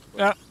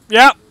 Yeah.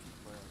 Yeah.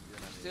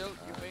 Still,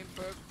 your main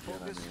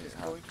focus is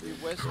going to be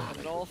west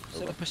and north.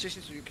 Set a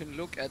position so you can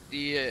look at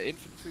the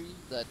infantry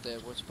that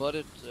was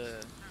spotted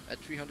at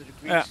 300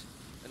 degrees. Yeah.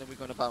 And then we're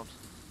gonna bounce.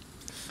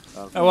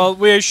 Well,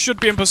 we should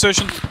be in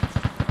position.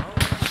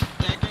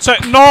 So,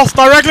 north,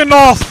 directly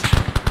north.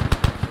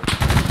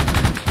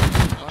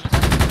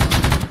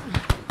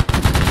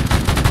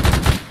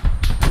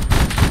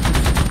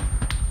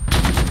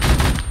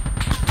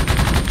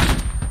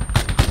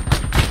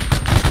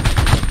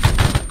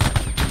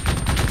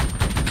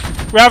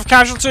 We have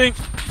casualty.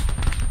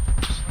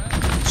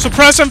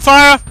 Suppress and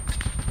fire.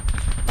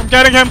 I'm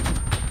getting him.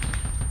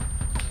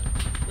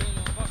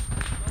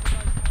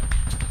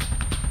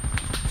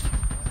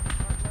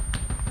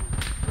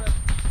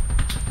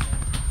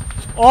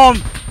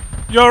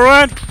 You're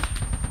right.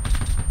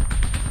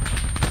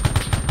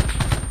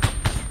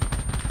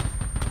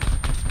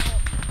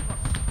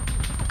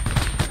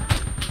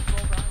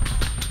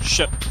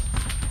 Shit.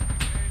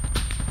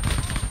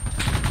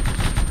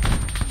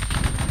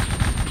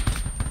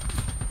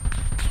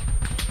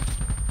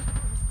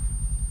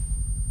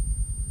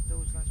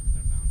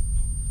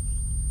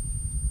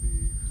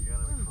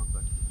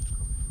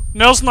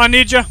 Nelson, I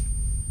need you.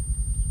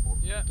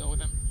 Yeah. Go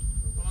with him.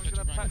 I'm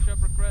gonna patch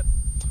up Regret.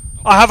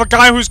 I have a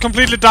guy who's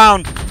completely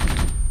down.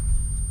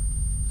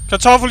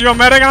 Kartoffel, you're a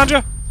medic, aren't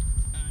you?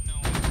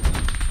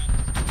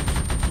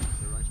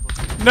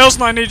 No.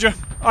 Nelson, I need you.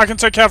 I can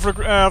take care of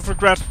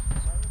Regret.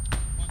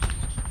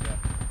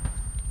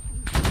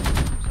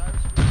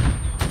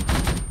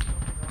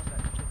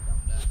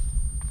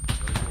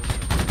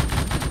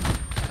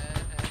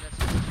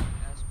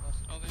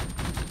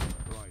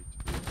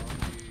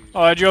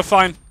 Alright, you're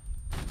fine.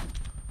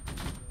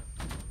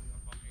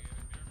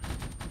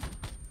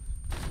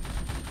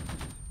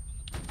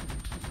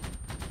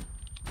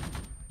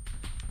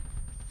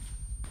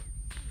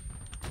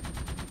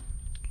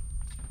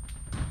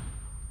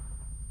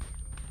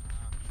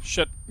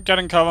 Shit, get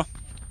in cover.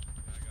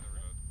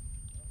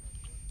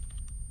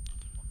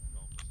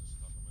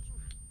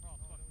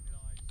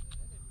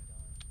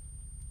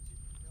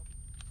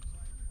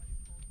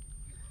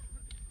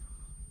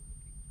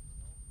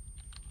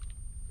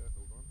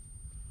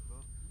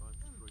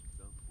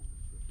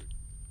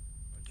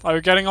 Are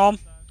you getting on?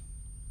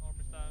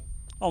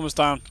 Almost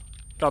down.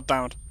 God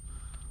damn it.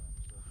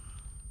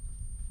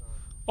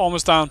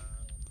 Almost down.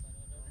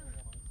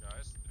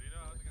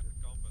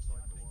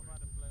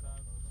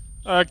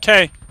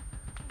 K.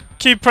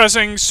 Keep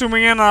pressing,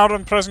 zooming in and out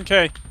and pressing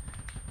K.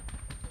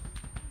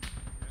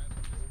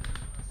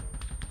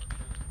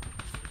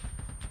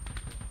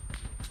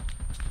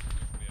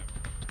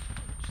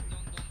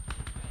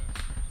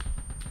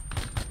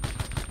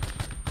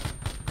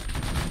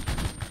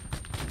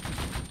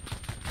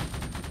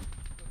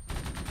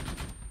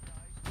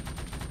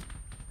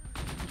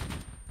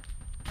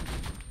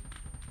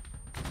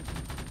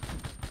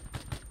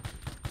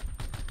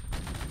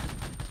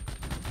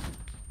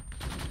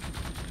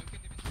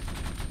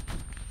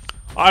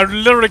 I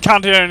literally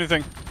can't hear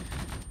anything.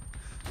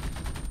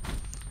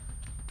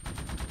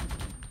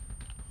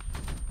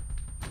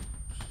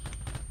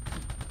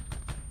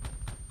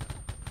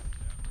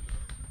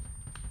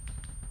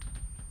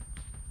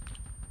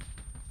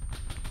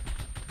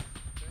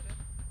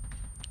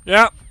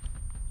 Yeah.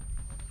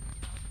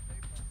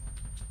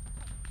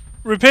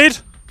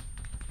 Repeat?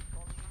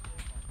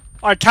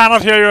 I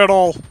cannot hear you at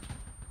all.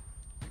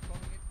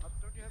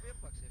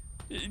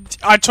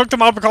 I took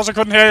them out because I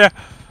couldn't hear you.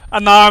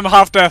 And now I'm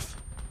half deaf.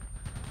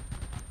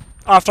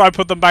 After I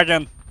put them back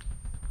in.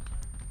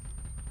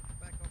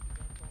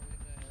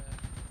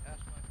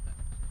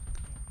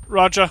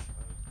 Roger.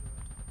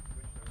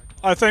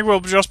 I think we'll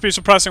just be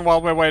suppressing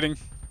while we're waiting.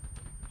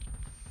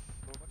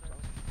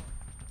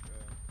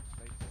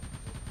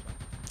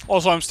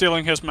 Also, I'm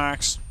stealing his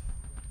max.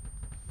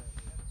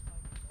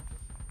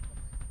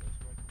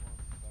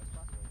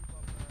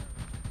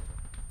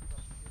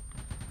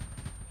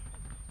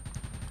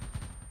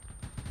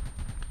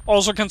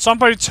 Also, can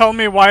somebody tell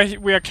me why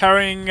we are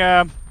carrying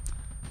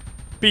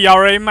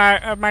BRA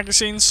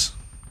magazines?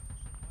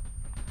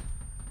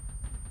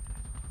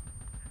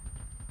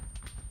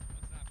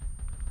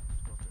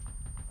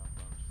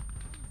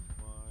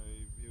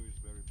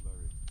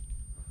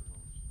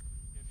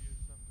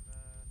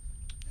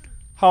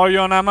 How are you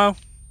on ammo?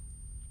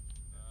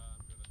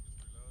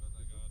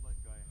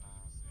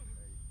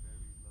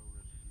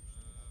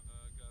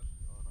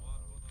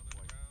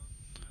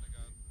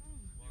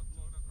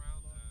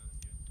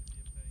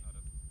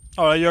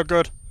 Alright, you're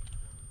good.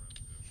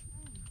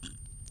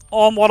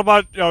 What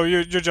about... Oh,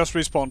 you just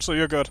respawned, so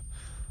you're good.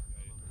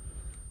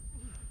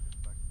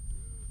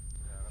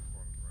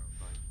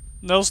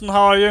 Nelson,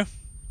 how are you? I'm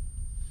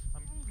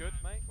good,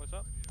 mate. What's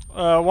up?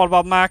 What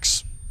about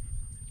Max?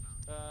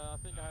 I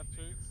think I have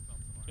 2.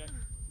 Check.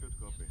 Good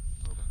copy.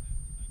 Over.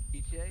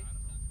 ETA?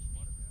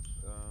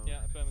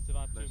 Yeah, affirmative,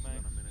 I have 2, mate.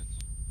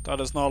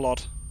 That is not a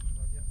lot.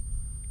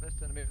 Less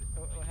than a minute.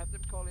 Have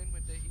them call in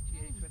when they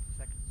ETA 20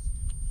 seconds.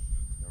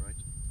 Alright.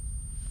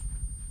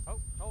 Oh,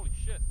 holy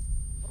shit.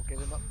 Okay,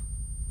 them up.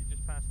 He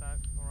just passed out.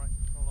 Alright,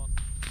 hold on.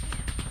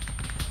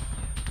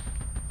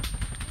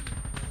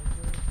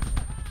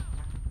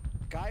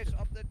 Guys,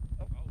 up the...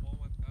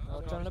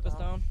 Turn up is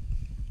down.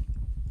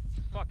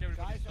 Fuck,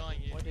 everybody's dying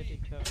here. Why did he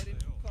kill? Get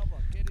into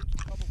cover, get into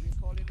cover. We're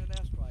calling an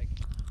airstrike.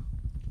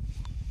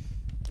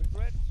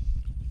 Regret?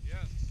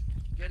 Yes.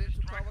 Get into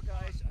cover,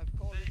 guys. I've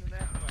called in an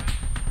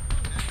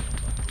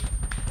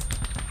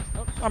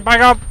airstrike. I'm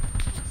back up.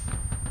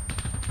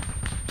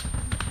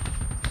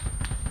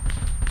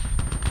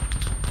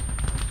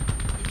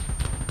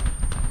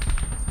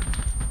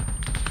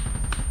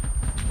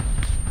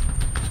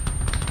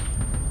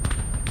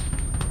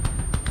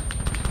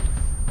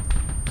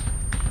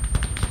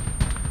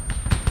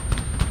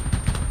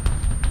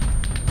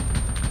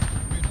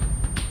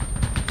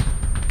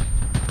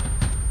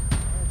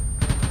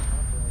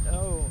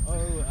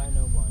 I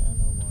know why.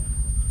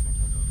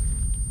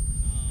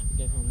 You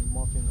gave him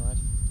morphine, right?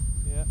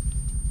 Yeah.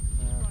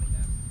 I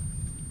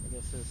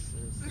guess his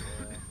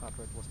heart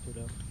rate was too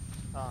low.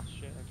 Ah,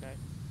 shit, okay.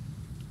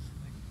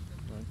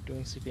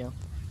 Doing CPR. I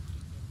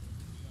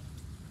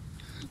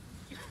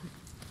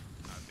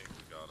think we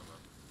got him, man.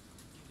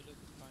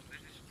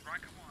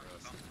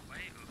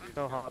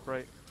 No heart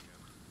rate.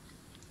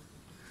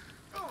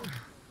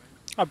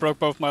 I broke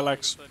both my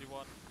legs.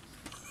 31.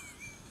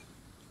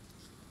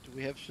 Do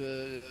we have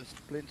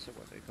splints or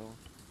what they call?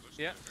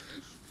 Yeah.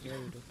 Yeah,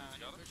 we do.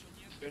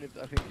 Burn it,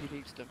 I think he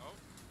needs them.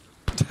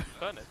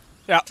 Burn it.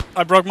 Yeah,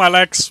 I broke my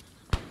legs.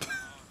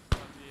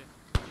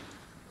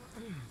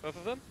 Both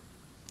of them?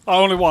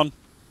 Only one.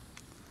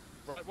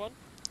 Right one?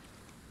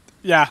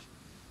 Yeah.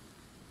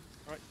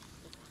 Right.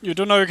 You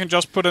do know you can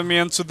just put me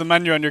into the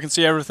menu and you can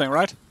see everything,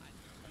 right?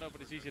 I know, but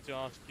it's easier to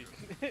ask you.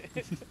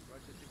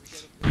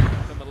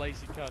 I'm a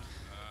lazy cunt.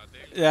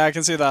 Yeah, I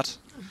can see that.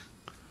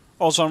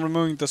 Also, I'm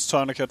removing this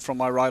tourniquet from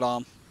my right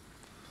arm.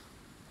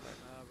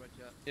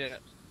 Yeah,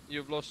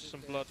 you've lost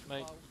some blood,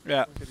 mate.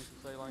 Yeah. Could you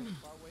say like?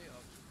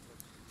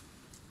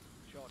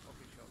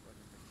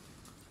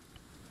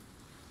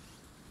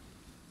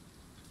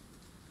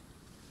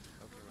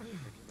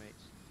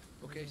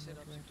 Okay, set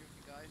up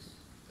security, guys.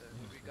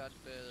 We got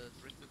the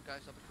rest of the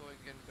guys up and going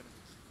again.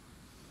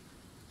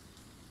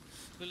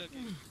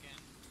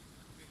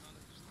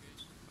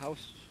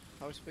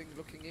 How's things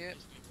looking here?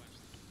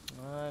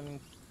 I'm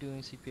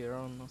doing CPR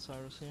on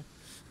Osiris here.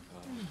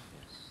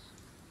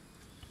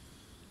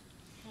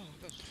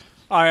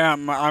 I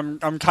am.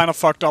 I'm kind of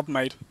fucked up,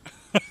 mate.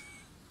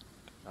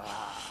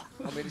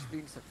 How many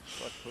splints have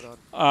you put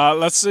on?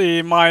 Let's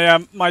see.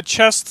 My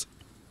chest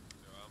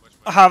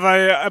have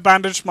a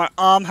bandage. My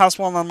arm has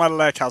one, and my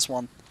leg has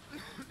one.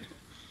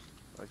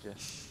 Okay.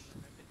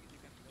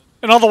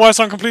 In other words,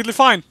 I'm completely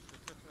fine.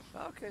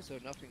 Okay, so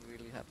nothing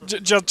really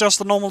happened.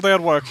 Just a normal day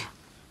at work.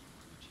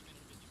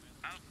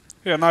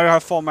 Here, now you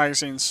have 4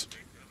 magazines.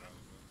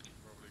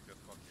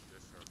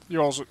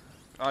 You also...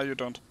 you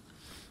don't.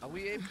 Are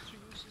we able to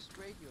use this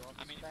radio?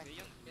 I mean, if they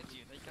don't get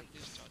you, they can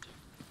discharge you.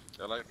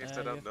 Yeah, like if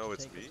they don't know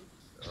it's me.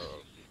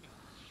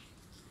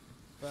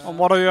 And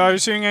what are you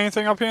seeing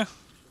anything up here?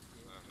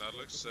 That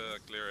looks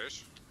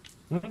clearish.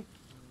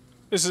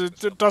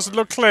 Does it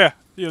look clear,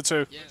 you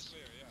two? Yes.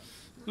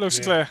 Looks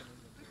clear.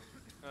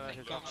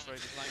 His heart rate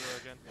is 0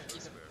 again.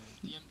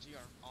 DMG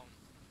are on.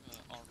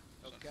 arm.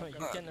 Okay, So I'm you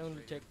gonna can use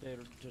only radio. take the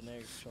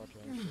generic short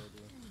range radio.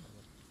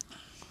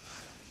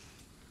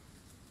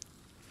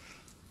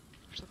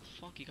 Where's that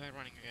funky guy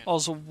running again?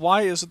 Also,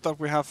 why is it that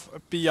we have a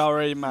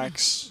BRA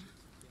max?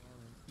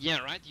 Yeah,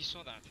 right. You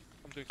saw that.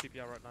 I'm doing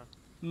CPR right now.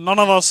 None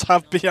of us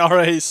have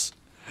BRAs.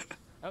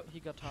 Oh, he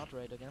got heart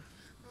rate again.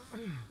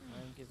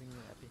 I'm giving you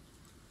epi.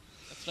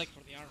 That's like for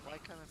the arm. Why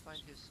can't I find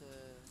his?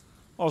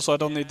 Also, I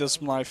don't need this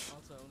only- knife.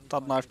 also only That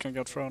find knife it can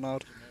get for thrown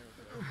out.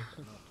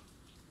 generic.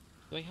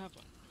 Do I have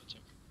one? Let me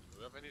check. Do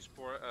we have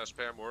any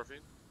spare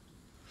morphine?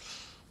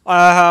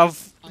 I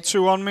have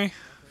 2 on me.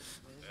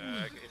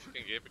 Yeah, if you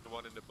can give me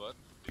one in the butt,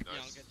 be Yeah,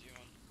 I'll nice. get you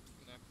one.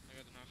 Good luck. I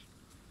got enough.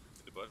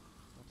 In the butt.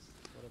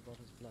 What about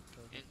his blood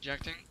pressure?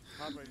 Injecting.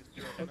 Heart rate is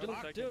zero. Oh, Another don't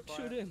second shoot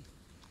fire. him!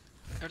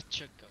 Earth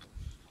check go.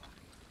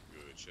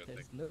 Good shit.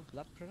 There's no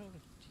blood pressure?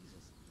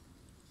 Jesus.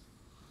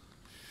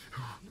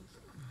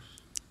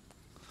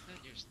 And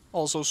you're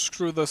Also,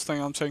 screw this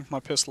thing, I'm taking my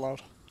pistol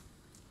out.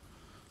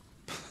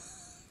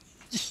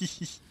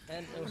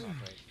 And no heart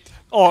rate.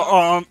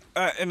 Or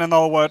in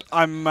another word,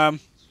 I'm 80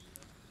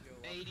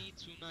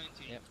 to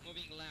 90. Yep.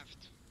 Moving left.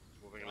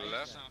 Moving Right,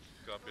 left. south.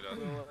 Copy that.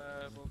 Will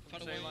Far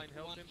from away, Line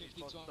help him. He's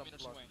 150 about to to 1 stop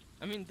meters blood. away.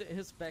 I mean,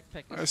 his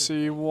backpack is I so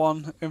see big.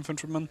 1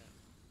 infantryman.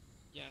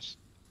 Yes.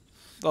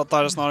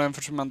 That is not an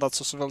infantryman, that's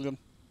a civilian.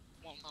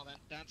 Well, no,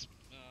 that's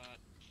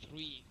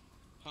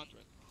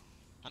 300.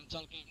 I'm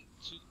talking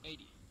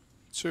 280.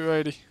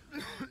 280.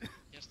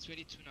 Yes,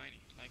 280, 290.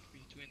 Like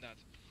between that.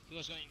 He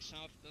was going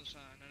south. There's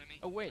an enemy.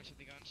 Oh, wait. Watching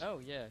the guns. Oh,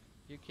 yeah.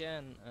 You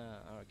can.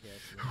 Okay,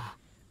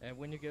 I see.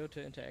 When you go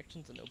to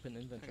interactions and open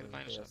inventory,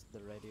 find us there's the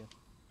radio.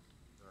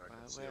 I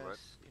can see it, right? Where's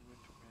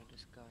inventory?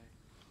 This guy.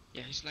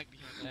 Yeah, he's like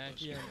behind those.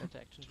 Here in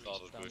interactions. All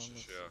it's those down on bushes,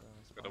 this, yeah.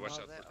 Gotta spawn. watch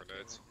Oh, out there, for okay,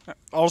 grenades. right.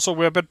 Also,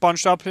 we're a bit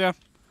bunched up here. Like,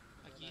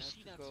 Then I you have see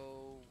to that?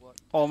 go what?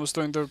 Almost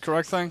doing the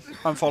correct thing.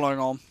 I'm following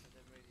on.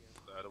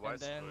 The And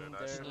whites then are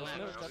there's nice. no,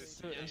 left.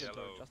 just to Yeah, inventory.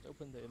 yellow. Just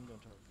open the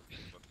inventory.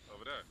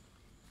 Over there.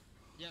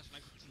 Yes,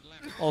 like to the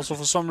left. Also,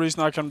 for some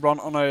reason, I can run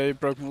on a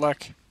broken leg.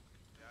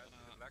 Yeah, I see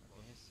the black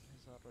one.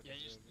 His heart rate Yeah,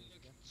 is just very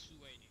look good, at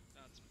 280.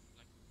 That's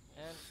like.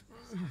 And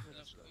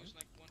There's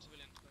like one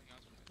civilian going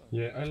out.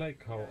 Yeah, I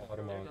like how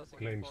Arma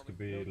claims to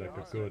be like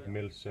a good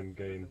milsim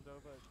game,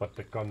 but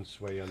the gun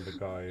sway on the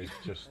guy is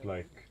just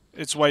like...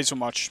 It's way too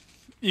much.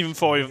 Even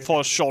for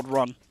a short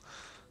run.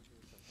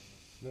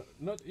 No,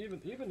 not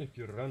even if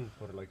you run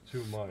for like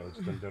 2 miles,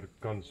 then their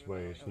gun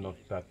sway is not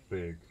that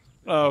big.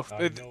 Oh,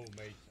 I know,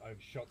 mate.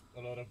 I've shot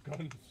a lot of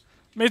guns.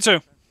 Me too.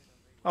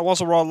 I was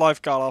a Royal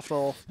Lifeguard after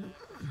all.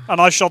 And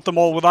I shot them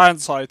all with iron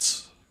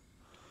sights.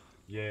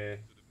 Yeah,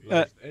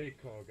 like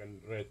ACOG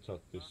and Red Dot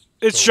is...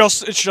 It's so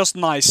just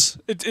nice.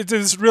 It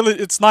is really,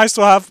 it's nice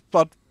to have,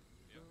 but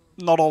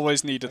not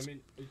always I needed.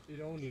 mean,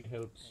 it only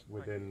helps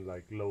within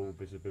like low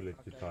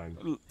visibility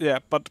time. Yeah,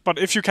 but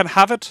if you can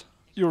have it,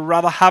 you'd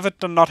rather have it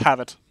than not have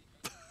it.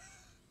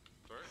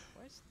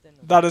 why is there no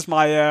That is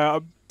my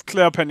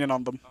clear opinion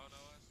on them. Oh no,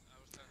 I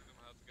was telling them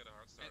how to get a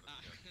hard start.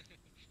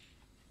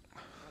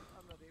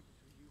 I'm not able to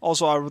use.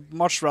 Also, I would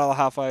much rather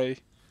have a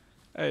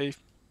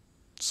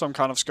some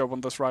kind of scope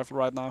on this rifle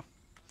right now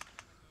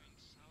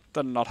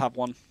than not have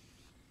one.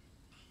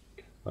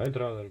 I'd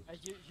rather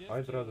you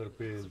I'd have rather to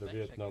be use in the backpack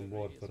Vietnam with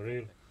War radius for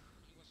real. backpack.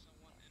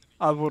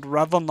 I would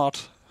rather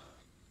not.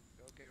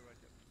 Okay, right.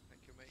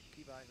 Thank you, mate.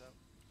 Keep eyes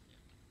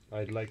out.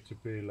 I'd like to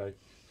be like,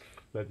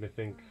 let me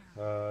think,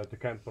 the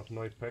camp of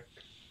Noipek,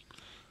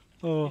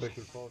 Oh,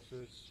 Special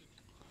Forces,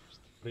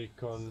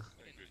 Recon,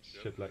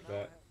 shit like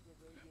that.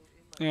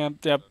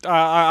 yeah.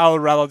 I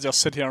would rather just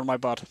sit here on my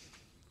butt.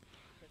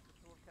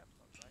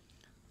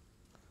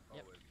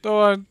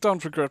 Though I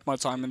don't regret my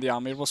time in the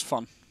army. It was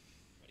fun.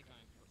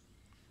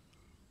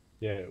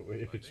 Yeah,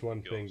 if it's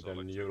one thing,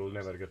 then you'll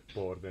never get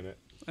bored in it.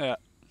 Yeah.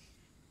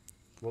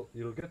 Well,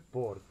 you'll get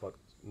bored, but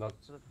not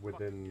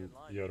within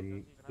your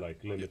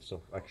like limits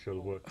of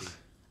actual working.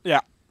 Yeah.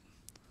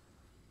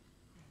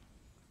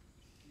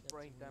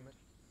 Brain damage.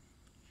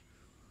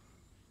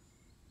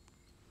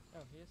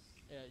 Oh, yes.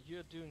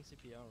 You're doing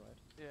CPR, right?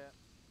 Yeah.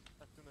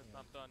 As soon as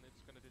I'm done,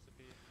 it's gonna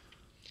disappear.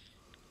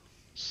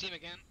 See him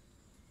again.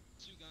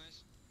 2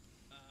 guys.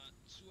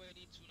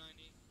 280,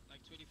 290, like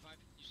 25.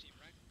 You see him,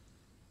 right?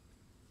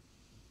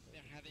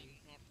 They're heading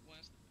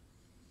northwest.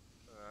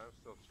 I'm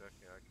still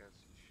checking, I can't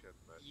see shit,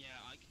 man. Yeah,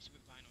 I can see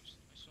with binos.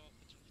 I saw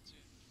the 22.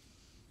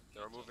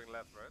 They're moving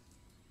left, right?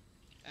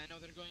 No,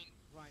 they're going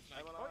right.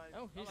 Like,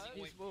 Oh,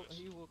 Away from us.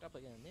 he woke up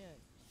again. Yeah.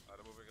 Are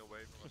they moving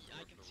away from us yeah,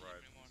 I or can to see the right?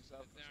 them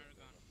anymore. They're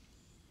gone.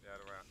 Yeah,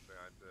 they're right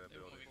behind the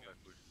They're building, moving that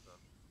bush and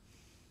stuff.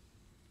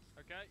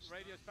 Okay,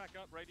 radio's back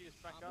up. Radio's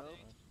back up.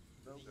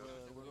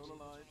 We're all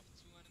alive.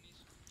 2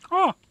 enemies.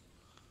 Oh.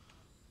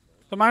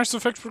 They managed to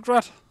fix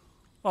regret.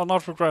 Oh,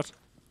 not regret.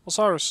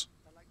 Osiris.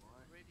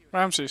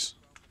 Ramses.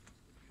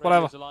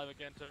 Whatever. Radio's alive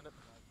again, turn it.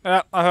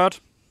 Yeah, I heard.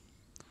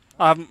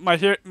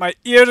 My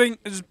earring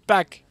is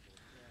back.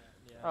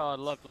 Yeah. Oh,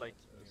 lovely. Like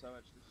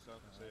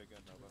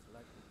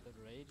the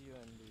radio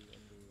and the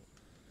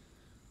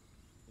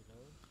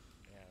below.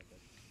 Yeah,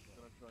 that's.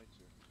 Gonna try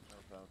to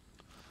help out.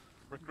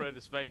 Regret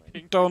is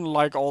vaping. Don't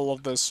like all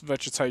of this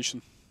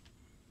vegetation.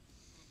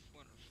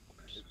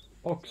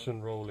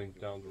 Oxen rolling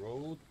down the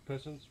road,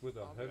 peasants with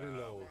a heavy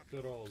load.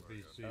 They're all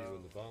BC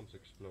when the bombs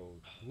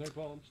explode.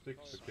 Napalm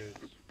sticks to kids.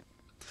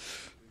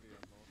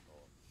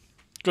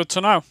 Good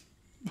to know.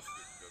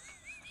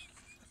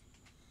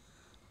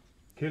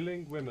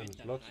 Killing women's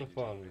lots of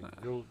fun.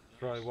 You'll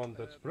try one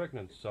that's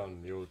pregnant,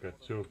 son. You'll get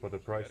 2 for the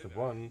price of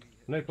 1.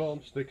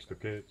 Napalm sticks to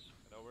kids.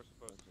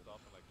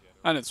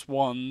 And it's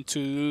 1,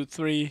 2,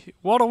 3.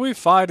 What are we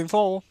fighting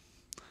for?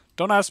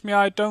 Don't ask me,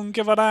 I don't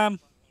give a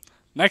damn.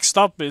 Next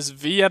up is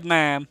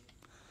Vietnam.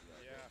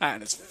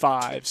 And it's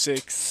 5,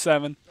 6,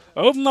 7.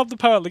 Open up the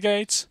pearly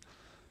gates.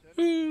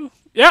 Ooh.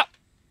 Yeah.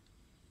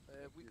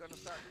 We're gonna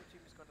start. New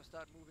team is gonna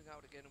start moving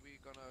out again. We're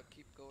gonna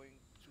keep going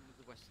to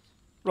the west.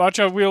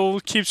 Roger, we'll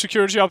keep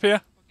security up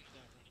here.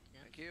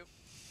 Thank you.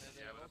 And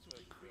also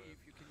feel free if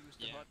you can use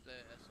the hut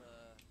as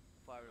a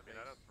fire base.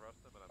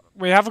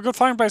 We have a good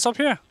firing base up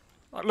here.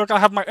 Look, I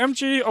have my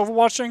MG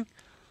overwatching.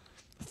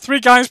 3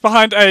 guys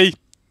behind a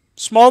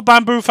small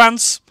bamboo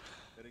fence.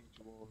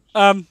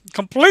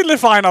 Completely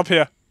fine up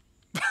here.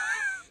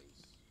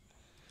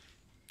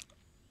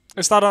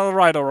 Is that on the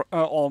right or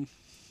on?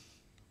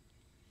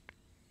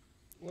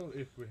 Well,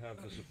 if we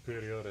have the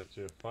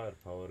superiority of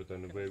firepower,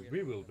 then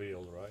we will be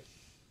alright.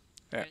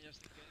 Yeah.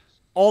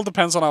 All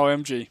depends on our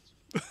MG.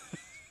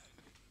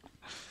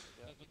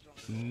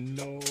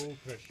 No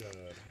pressure.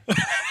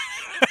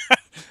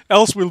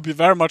 Else we'll be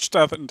very much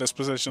dead in this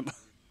position.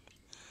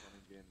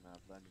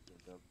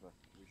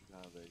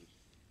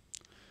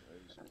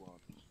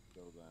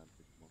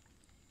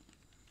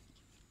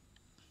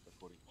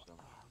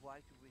 Why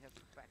do we have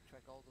to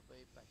backtrack all the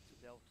way back to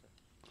Delta?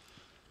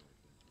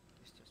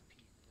 It's just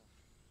peak enough.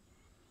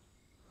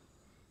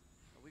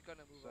 Are we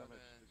gonna move on?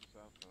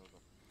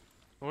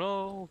 We'll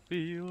all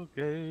feel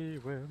gay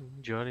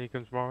when Johnny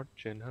comes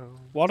marching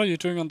home. What are you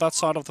doing on that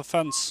side of the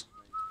fence?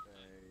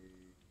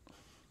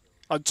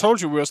 I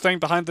told you we were staying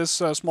behind this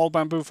small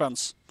bamboo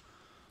fence.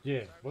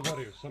 Yeah, what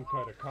are you, some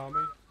kind of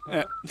commie?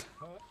 Yeah.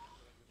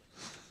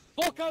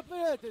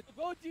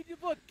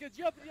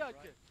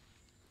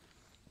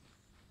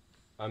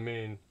 I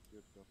mean,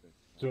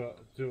 to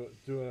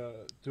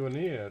an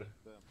ear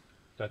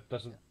that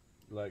doesn't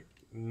like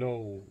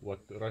know what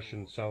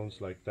Russian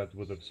sounds like, that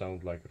would have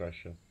sounded like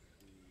Russian.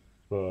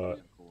 But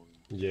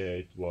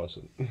yeah, it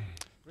wasn't.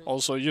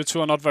 Also, you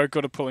two are not very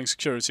good at pulling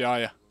security, are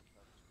you?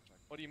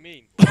 What do you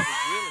mean? We're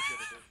really good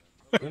at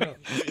it. No.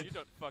 You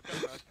don't fuck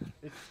up,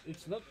 man.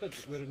 It's not that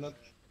we're not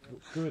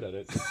good at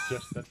it, it's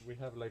just that we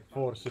have like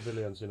 4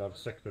 civilians in our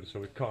sector, so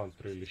we can't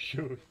really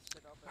shoot.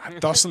 It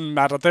doesn't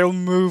matter, they'll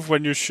move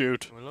when you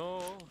shoot. We'll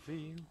all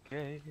feel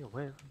gay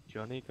when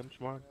Johnny comes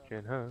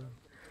marching home.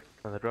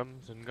 And the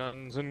drums and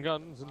guns and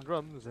guns and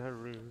drums,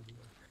 haroo,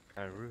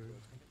 haroo.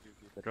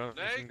 The drums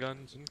and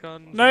guns and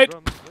guns Nate.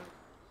 and drums.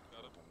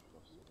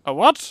 A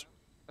what?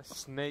 A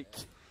snake.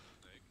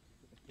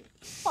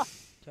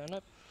 Turn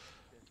up.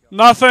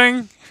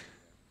 Nothing.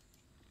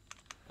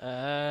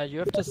 You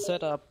have to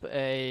set up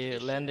a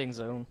landing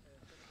zone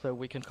so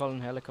we can call in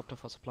a helicopter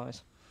for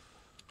supplies.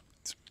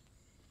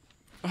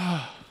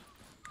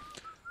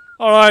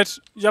 Alright,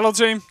 yellow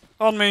team,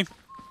 on me.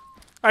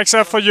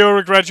 Except for you,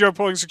 Regret, you're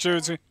pulling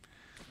security.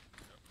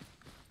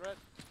 Red.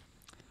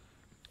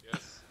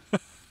 Yes.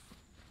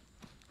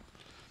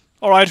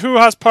 Alright, who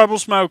has purple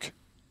smoke?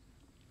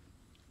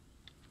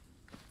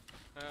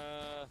 I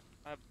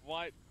have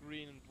white,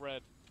 green, and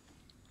red.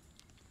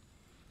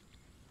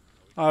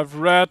 I've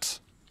red.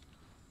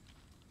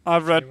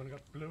 I've red. Anyone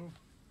got blue?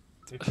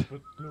 If you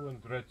put blue and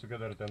red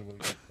together, then we'll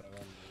get that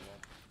one.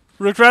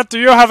 Regret, do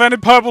you have any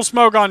purple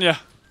smoke on you? No,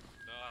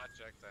 I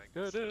checked,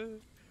 thanks.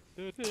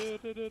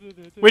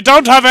 We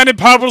don't have any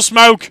purple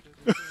smoke!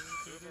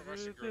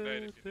 Russian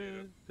grenade if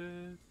you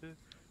need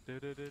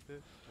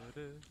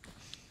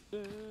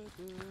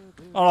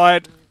it.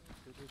 Alright.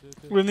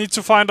 We'll need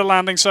to find a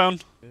landing zone.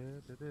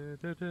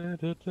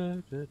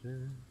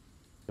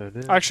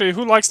 Actually,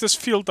 who likes this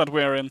field that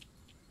we're in?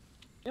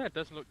 Yeah, it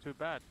doesn't look too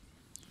bad.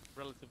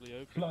 Relatively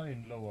open.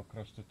 Flying low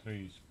across the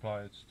trees,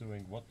 pirates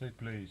doing what they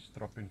please,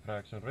 dropping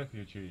frags on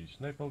refugees,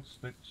 Naples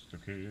sticks to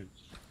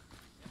kids.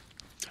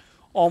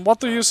 What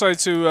do you say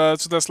to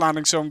this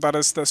landing zone that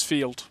is this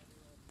field?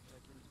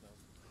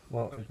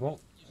 Well, it won't,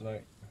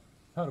 like,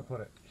 how to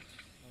put it?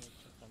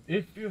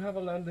 If you have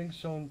a landing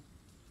zone,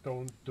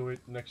 don't do it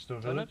next to a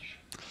village.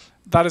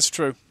 That is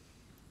true.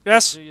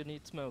 Yes? Do you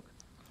need smoke?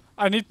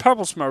 I need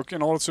purple smoke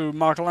in order to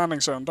mark a landing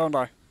zone, don't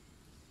I?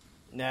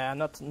 Nah,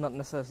 not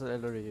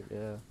necessarily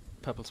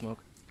purple smoke.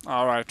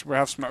 All right, we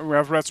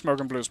have red smoke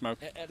and blue smoke.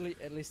 At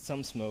least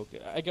some smoke.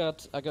 I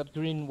got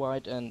green,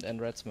 white, and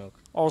red smoke.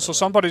 Also,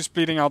 somebody's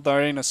bleeding out their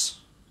anus.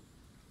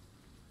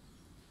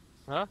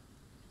 Huh?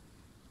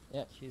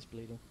 Yeah, she's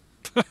bleeding.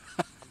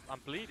 I'm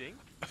bleeding?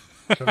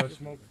 Shall I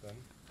smoke then?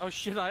 Oh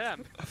shit, I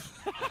am.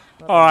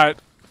 All right,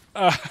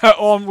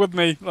 on with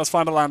me. Let's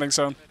find a landing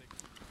zone.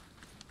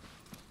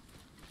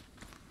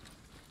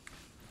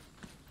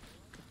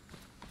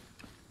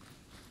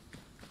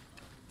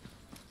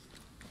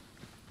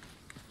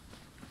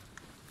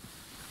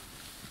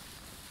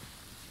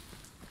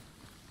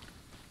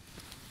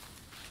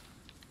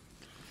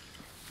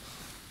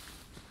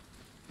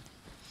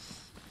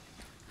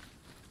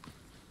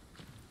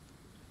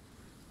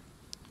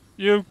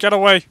 You, get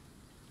away.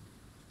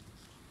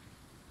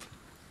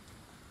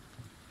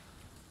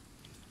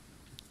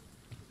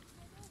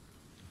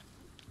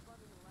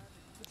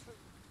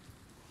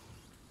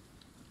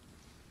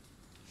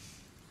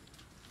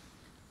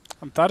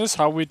 And that is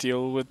how we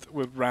deal with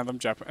random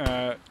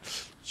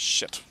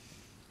shit.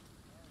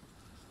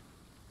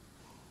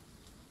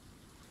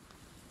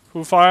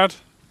 Who fired?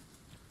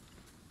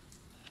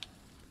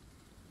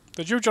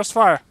 Did you just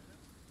fire?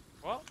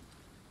 What?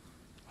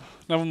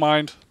 Never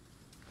mind.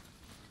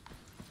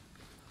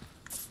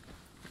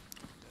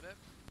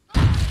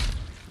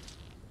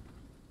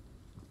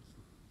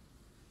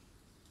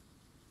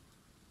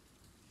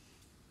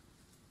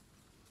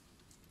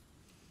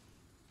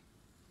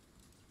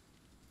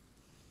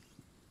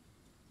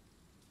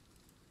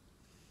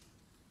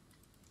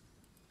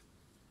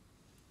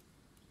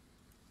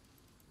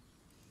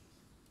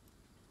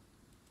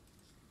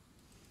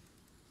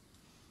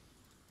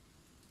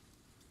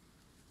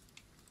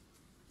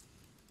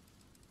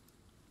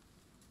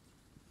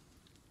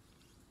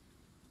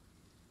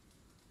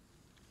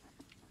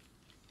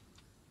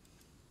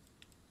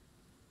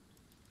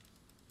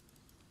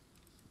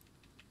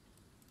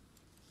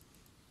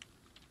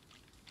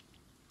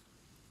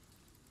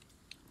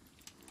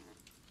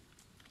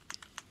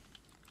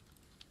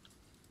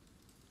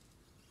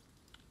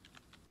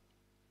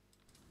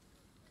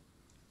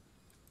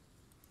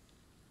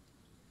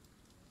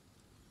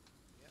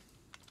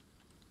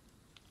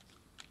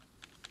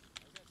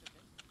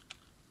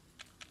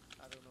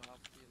 I don't know how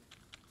I'm feeling.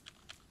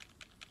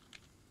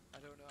 I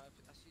don't know.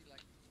 I see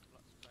like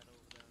blood splatter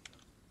over there on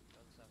the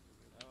other side of the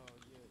river. Oh,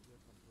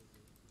 you're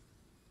completely.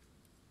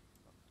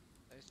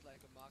 It's like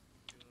a mark,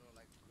 you know,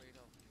 like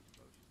crater of an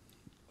explosion.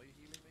 Are you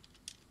healing me?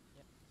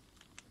 Yeah.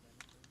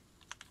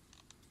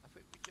 I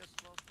think we just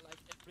lost Like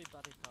every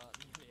body part,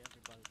 nearly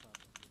every body part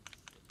has been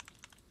hit.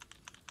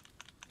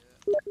 Yeah,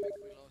 I think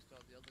we lost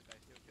all the other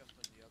guys. They were just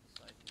on the other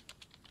side of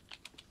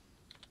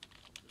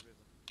the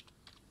river.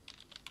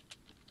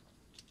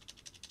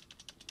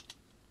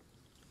 Check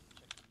in a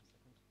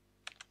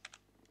second.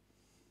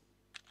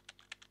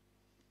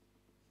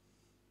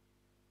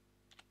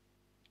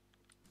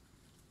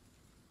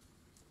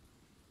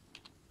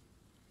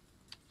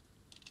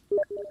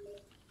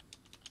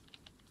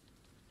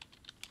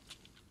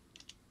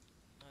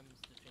 I'm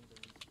stitching the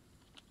wound.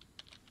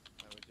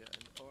 I would,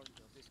 and Orm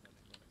does this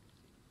nothing that I can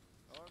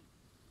see. Orm,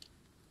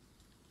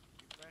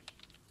 you crash.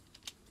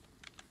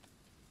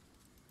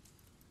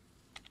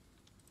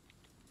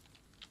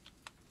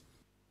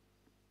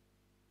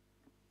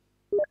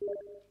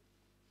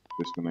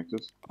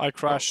 Disconnected. I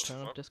crashed.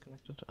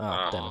 Disconnected.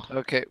 Ah, damn it.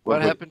 Okay,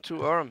 what happened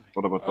to Orm?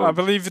 What about I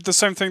believe the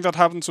same thing that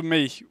happened to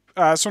me.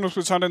 As soon as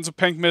we turned into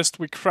pink mist,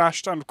 we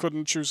crashed and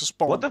couldn't choose a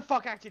spawn. What the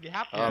fuck actually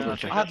happened? Yeah, I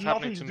think I had that's nothing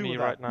happening to to do me with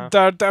right that.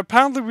 now. There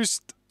apparently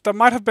there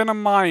might have been a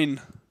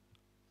mine.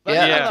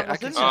 Yeah, I I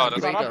can was see in the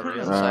there, but I radar couldn't-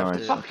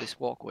 inside Fuck. this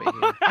walkway here.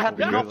 I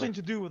had Okay. nothing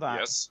to do with that.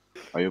 Yes,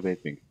 Are you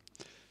vaping?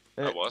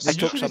 I was. I There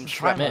took usually some is a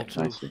shrapnel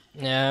timer. I too. see.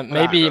 Yeah, But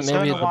maybe that's- I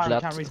don't maybe know the why we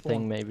blood can't respawn.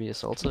 thing maybe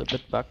is also a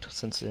bit bugged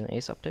since the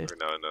Ace update. Every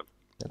now and then.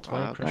 That's why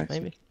Ah, it crashed I see.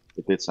 maybe.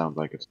 It did sound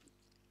like it.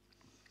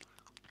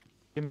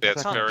 Give me a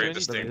That's second. very What-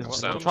 distinct what-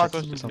 sound. what- Try At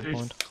some to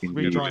point.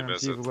 rejoin miss and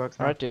see if it. it works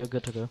now. Alright, you're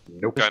good to go.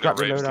 Nope. Just Kind grab of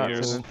the raised loadout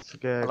ears. and Hello, get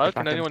can back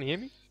in. anyone hear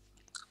me?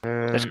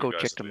 Let's You go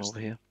guys check at them least. over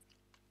here.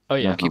 Oh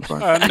yeah, I'm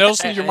fine.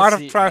 Nelson, you I might have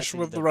see- I crashed see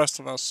with the them. rest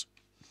of us.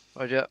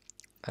 Oh yeah.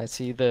 I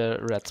see the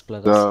red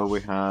splatters. So we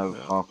have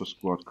half a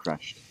squad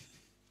crashed.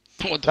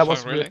 What the That fuck,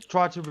 was really?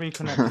 Try to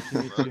reconnect if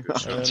you need to. Good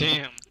shot.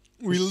 Damn.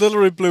 We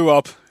literally blew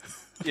up.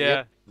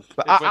 Yeah.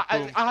 But It went I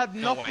boom. had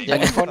No nothing way. to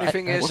And do the with funny that.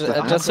 thing is, What the that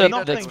hell? I just said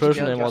Nothing the to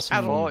explosion do and with was that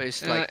at all. before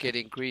is Uh, like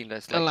getting green.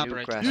 That's like you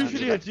elaborate. crashing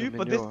Usually like it's you, the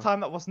but this manure. time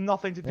that was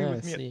nothing to do Yeah,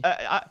 with I me. see.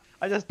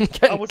 I just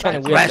Kinda I was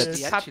weird like that-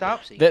 tapped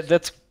out.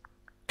 That's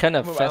kind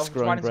of I was fast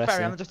growing riding this ferry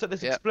and I grass. just took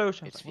this Yeah,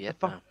 explosion. it's What the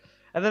fuck? Vietnam.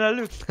 And then I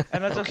looked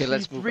and I just Okay, see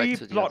let's move back 3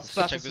 to the blood other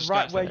side. Check splatters this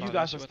right guy's where body, you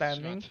guys see are what's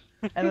standing.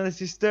 what. And then I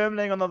see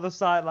Sturmling on the other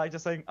side, like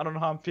just saying, I don't know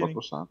how I'm What feeling.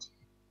 was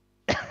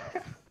that?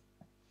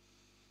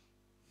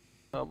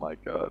 Oh my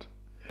god.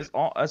 Is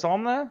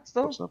Arm there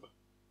still? What's up?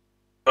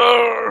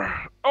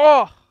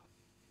 Oh!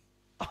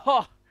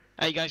 Oh!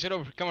 Hey guys, get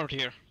over. Come over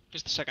here.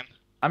 Just a second.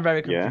 I'm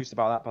very Yeah. confused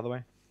about that, by the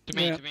way. To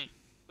me, Yeah. to me.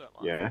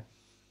 Yeah.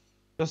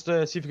 Just see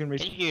if you can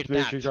Can you hear reach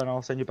that? rejoin.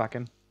 I'll send you back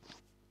in.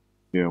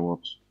 Yeah, what?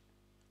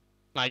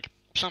 Like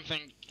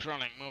something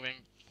crawling, moving,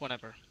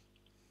 whatever.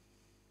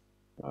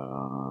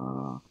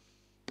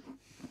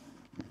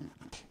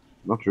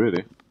 Not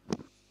really.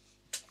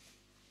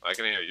 I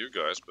can hear you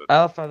guys, but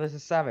Alpha, this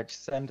is Savage.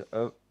 Send.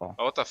 Oh, oh,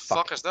 what the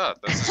fuck is that?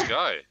 That's this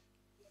guy.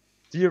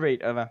 do you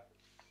read over?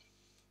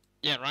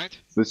 Yeah, right?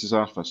 This is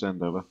Alpha,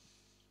 send over.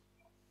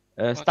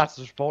 Status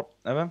report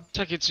over. It's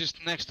like it's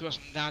just next to us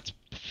in that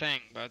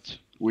thing, but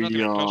We not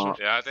even are.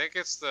 closer. Yeah, I think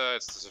it's the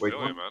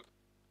civilian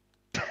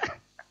man.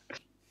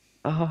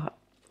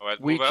 Alright,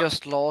 We move out.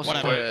 just lost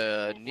Whatever. Move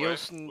away,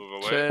 Nielsen,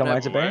 move away, Come on, Turner,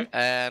 it's a bay.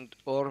 and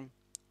Orm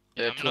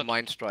Yeah, I'm to a not-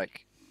 mine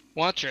strike.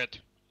 Watch it.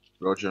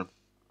 Roger.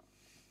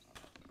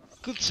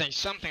 Could say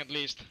something at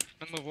least.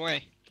 Don't move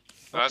away.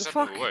 I said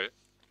move away.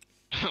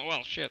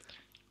 Well, shit.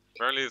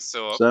 Apparently it's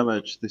still up.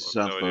 Savage, this is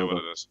No Alpha. idea what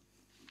Over. it is.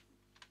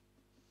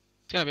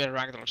 It's gonna be a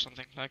ragdoll or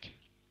something, like,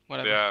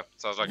 whatever. Yeah,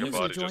 sounds like a User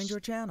body joined just your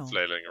channel.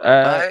 flailing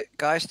around.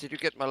 Guys, did you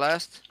get my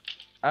last?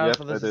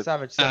 Alpha, Yep, this I is did.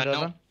 Savage. Send No.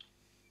 over.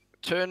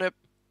 Turnip,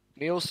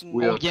 Nielsen,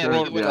 We all are yeah,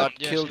 currently we at got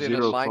yes, killed yes, in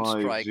a yes. mine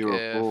strike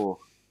 0504.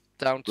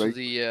 down to Right.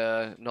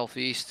 the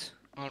northeast.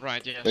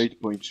 Alright, yes.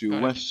 8.2 Got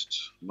it.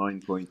 west,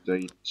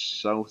 9.8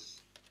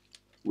 south.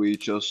 We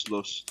just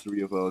lost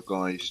 3 of our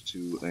guys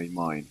to a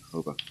mine.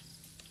 Over.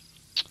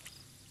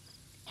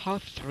 How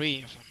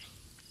 3 of them?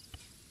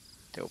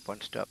 They were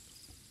bunched up.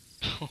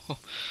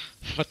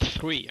 But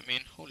 3, I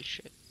mean, holy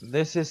shit.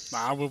 This is.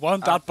 Nah, we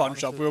weren't that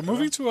bunch up. We were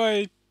moving to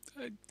a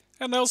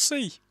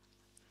NLC.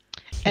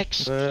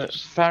 Excellent.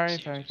 Ferry,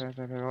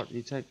 what do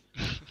you take?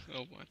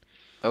 Oh man.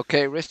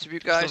 Okay, rest of you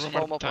guys, So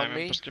form up time, on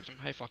me. just give them,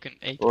 hey, fucking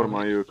 8.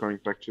 Orma, you're coming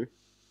back to?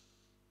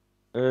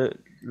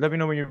 Let me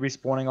know when you're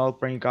respawning. I'll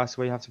bring you guys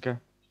where you have to go.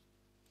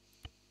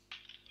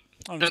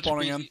 I'm Let's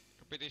spawning in.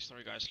 repeat this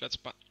story, guys. Let's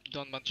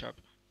don't bunch up.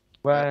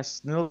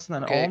 Where's Nielsen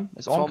and Okay, Orm?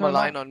 Is Orm form a coming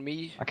line back? on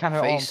me, I can't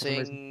hear Orm for some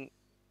reason. facing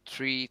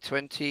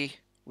 320.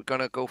 We're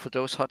gonna go for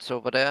those huts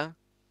over there.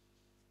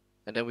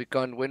 And then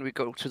when we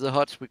go to the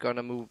huts, we're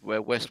gonna move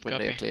west when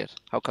they're Copy. cleared.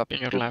 How copy?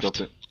 In your Good left.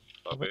 copy.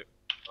 Copy.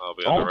 I'll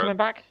be Orm on the coming red.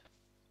 back?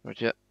 Right,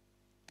 yeah.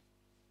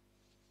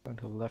 Going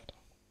to the left.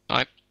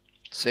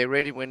 Stay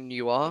ready when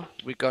you are.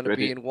 We're gonna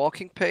Ready. be in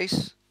walking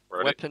pace.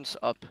 Ready? Weapons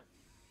up.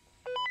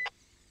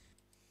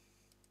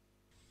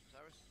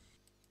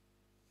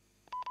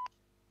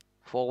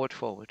 Forward,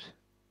 forward.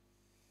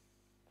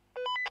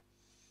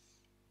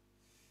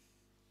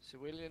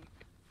 Civilian.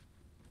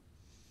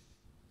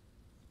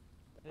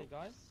 Hey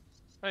guys.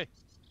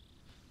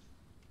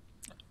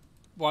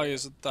 Why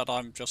is it that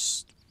I'm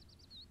just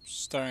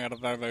staring at a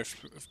very, very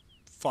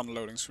fun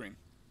loading screen?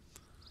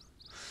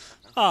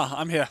 Ah,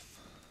 I'm here.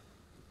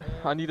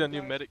 I need a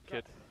new medic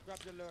kit. Grab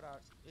your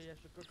loadout. Yeah,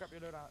 go grab your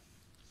loadout.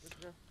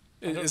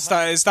 Let's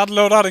go. Is that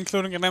loadout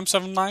including an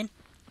M79?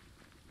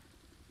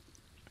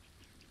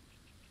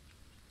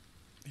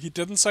 He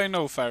didn't say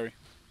no, Ferry.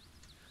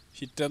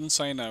 He didn't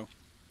say no.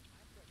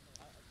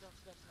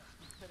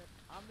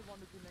 I'm the one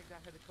who can make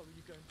that helicopter.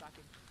 You going back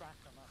and crash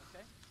on that,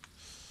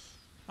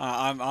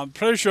 okay? I'm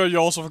pretty sure you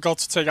also forgot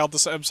to take out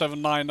this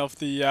M79 of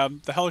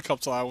the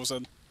helicopter I was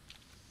in.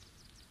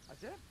 I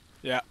did?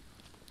 Yeah.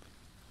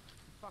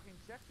 You fucking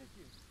checked it,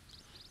 you.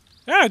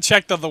 Yeah, I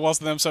checked that there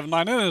was an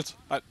M79 in it.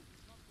 Fucking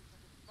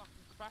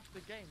crashed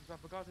the game, so I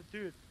forgot to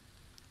do it.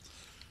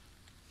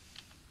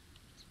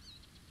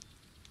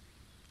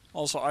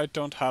 Also, I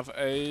don't have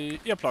a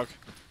earplug.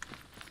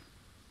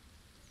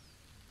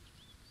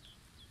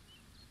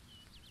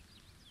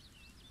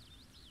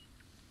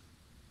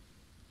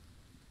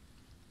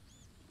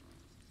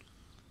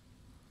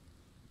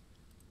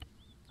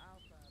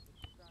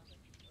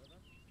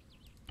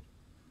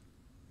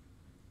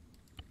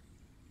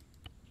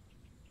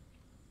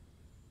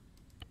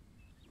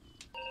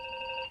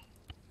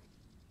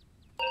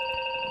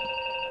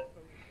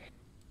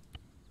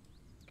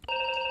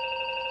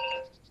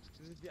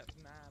 This is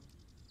Vietnam.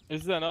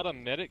 Is there not a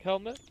medic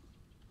helmet?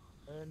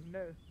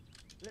 No.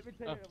 Let me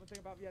tell Oh. you one thing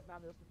about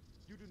Vietnam.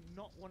 You do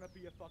not want to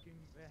be a fucking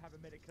have a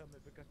medic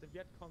helmet because the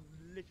Viet Cong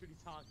literally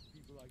targets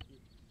people like you.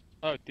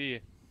 Oh dear.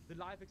 The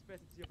life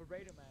expectancy of a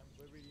radar man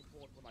were really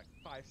important for like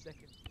 5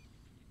 seconds.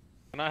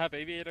 Can I have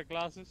aviator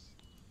glasses?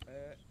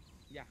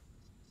 Yeah.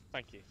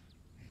 Thank you.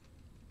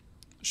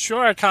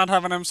 Sure, I can't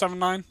have an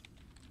M79.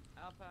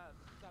 Alpha,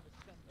 Savage,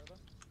 send over.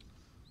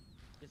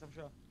 Yes, I'm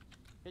sure.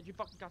 Get you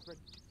fucking cast ready.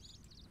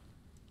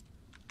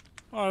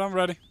 Alright, I'm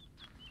ready.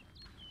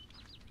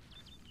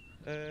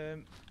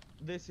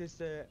 This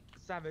is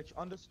Savage,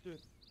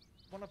 understood.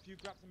 One of you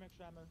grab some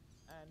extra ammo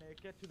and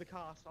get to the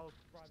cast. I'll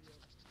drive you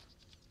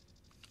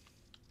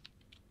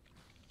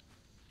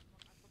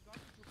over.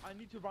 I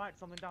need to write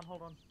something down.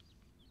 Hold on.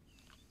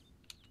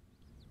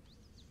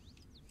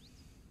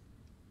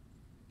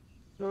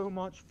 So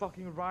much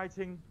fucking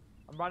writing.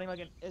 I'm writing like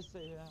an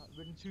essay here. I've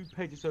written 2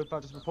 pages so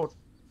far. Just report.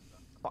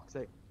 Fuck's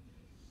sake.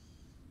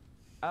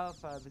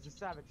 Alpha, this is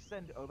Savage.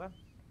 Send it over.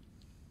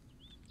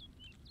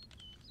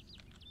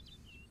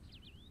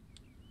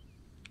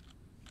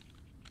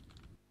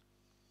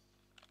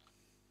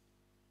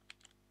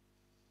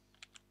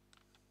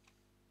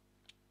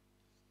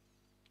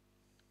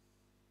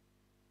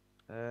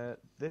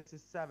 This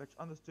is Savage.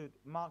 Understood.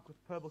 Mark with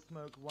purple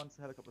smoke once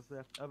the helicopter's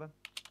there. Over.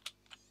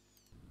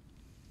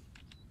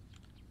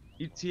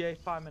 ETA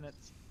 5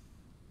 minutes.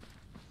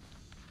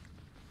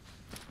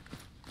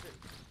 Okay,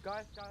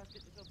 guys,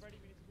 get yourself ready.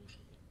 We need to move.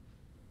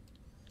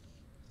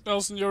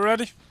 Nelson, you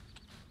ready?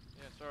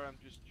 Yeah, sorry, I'm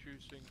just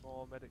choosing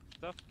more medic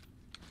stuff.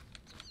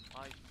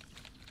 I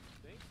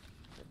think.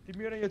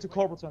 Demuting you to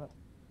Corporal Lieutenant.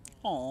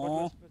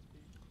 Aww.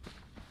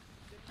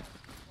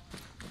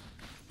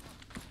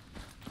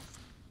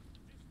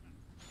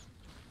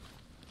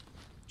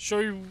 Show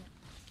you.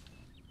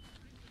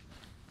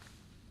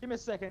 Give me a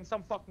second.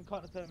 Some fucking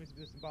cunt is telling me to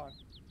disembark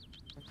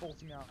and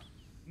forcing me out.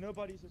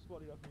 Nobody's a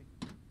squatty of me.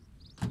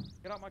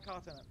 Get out my car,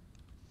 Lieutenant.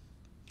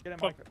 Get in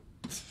my car.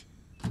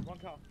 One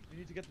car. You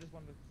need to get this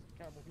one to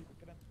carry more people.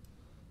 Get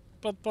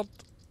in. But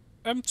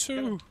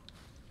M2.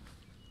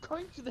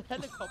 Going to the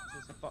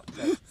helicopters, for fuck's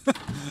sake.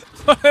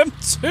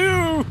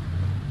 M2.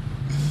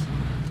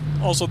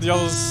 Also the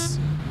others.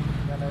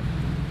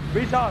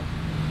 Retard.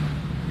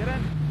 Get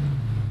in.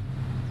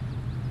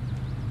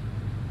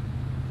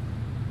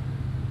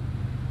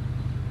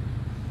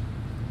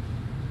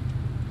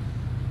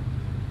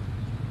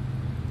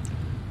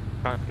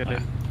 Can't get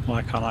in.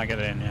 Why can't I get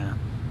in? Yeah.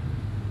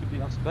 Should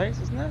be on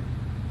space, isn't it?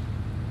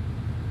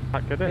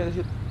 Can't get Yeah, in. they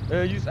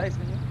should use ace,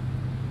 can you?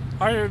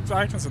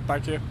 I can sit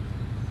back here.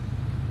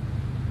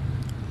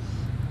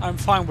 I'm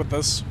fine with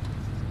this.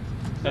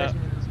 I'll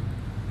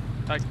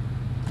I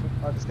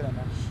just get in,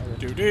 man.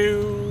 Do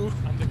do.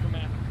 I'm the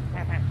command.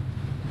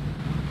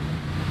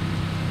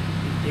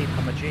 Deep,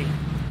 I'm a G.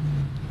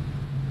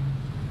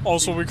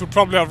 Also, we could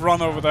probably have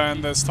run over there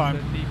in this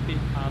time. Beep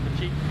beep, I'm a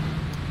G.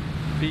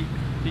 Beep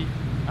beep,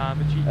 I'm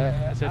a G.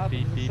 I said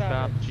beep beep,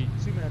 I'm a G.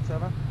 2 minutes,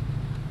 over.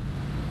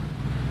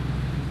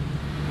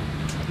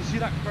 Do you see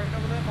that crane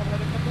over there by the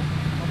helicopter?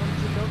 I want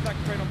you to load that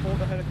crane on board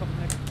the helicopter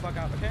and get the fuck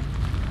out, okay?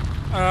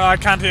 I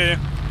can't hear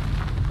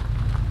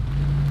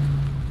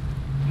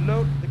you.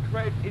 Load the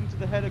crane into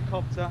the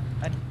helicopter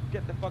and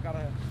get the fuck out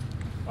of here.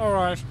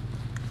 Alright.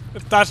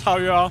 If that's how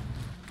you are.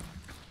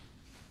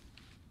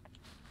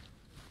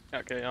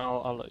 Okay,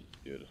 I'll let you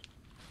do it.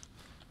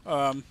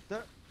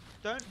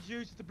 Don't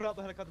use it to blow up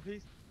the helicopter,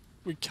 please.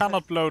 We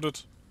cannot load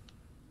it.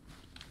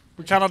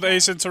 We cannot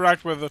ace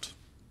interact with it.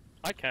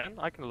 I can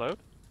load.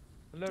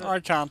 I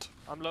can't.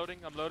 I'm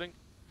loading.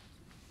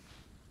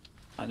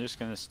 I'm just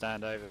gonna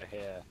stand over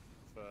here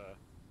for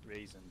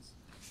reasons.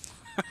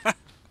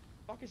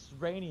 Fuck, it's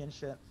rainy and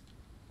shit.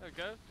 There we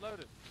go, load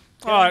it.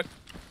 Alright.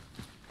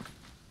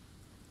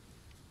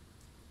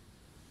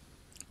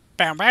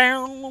 Bam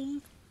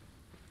bam.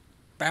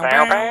 Bam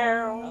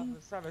bam.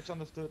 Savage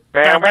understood.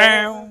 Bam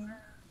bam.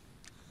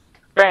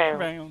 Bam.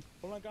 Bam.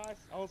 Hold on, guys.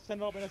 I'll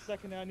send it up in a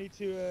second. I need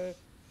to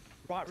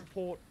write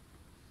report.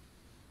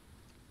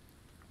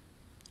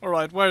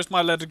 Alright, where's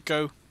my let it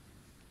go?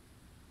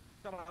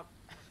 Shut up.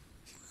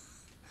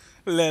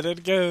 Let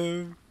it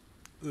go.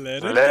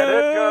 Let it Let go.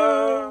 it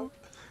go.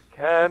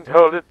 Can't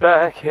hold it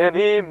back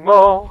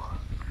anymore.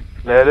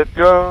 Let it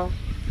go.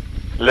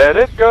 Let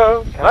it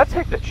go. Can I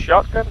take the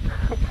shotgun?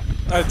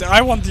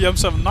 I want the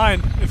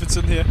M79 if it's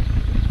in here.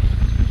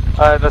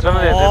 There's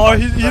only Oh,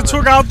 he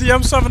took out the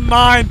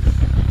M79.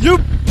 You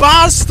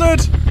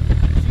bastard!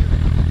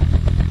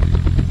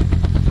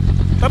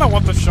 Then I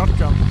want the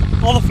shotgun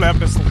or the flare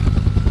pistol.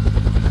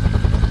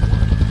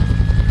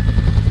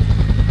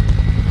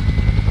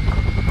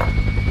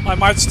 I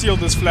might steal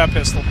this flare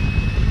pistol.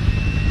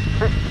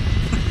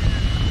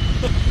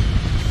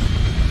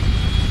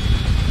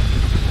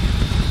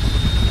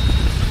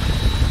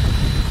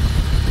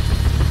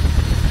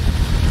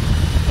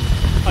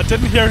 I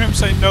didn't hear him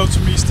say no to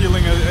me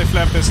stealing a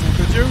flare pistol,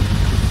 did you?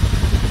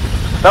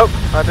 Nope,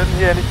 I didn't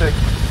hear anything.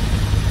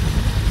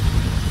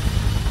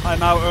 I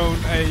now own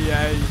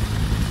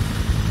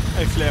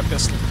a flare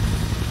pistol.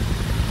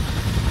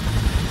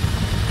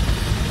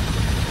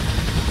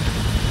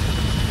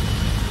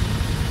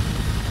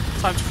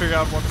 Time to figure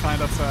out what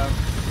kind of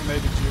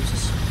grenade it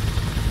uses.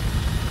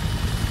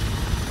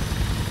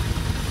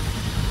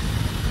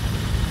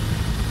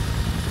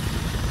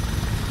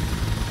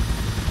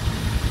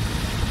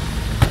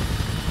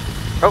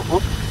 Oh,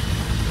 whoops.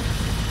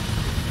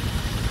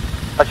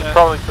 I should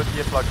probably put the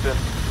earplugs in.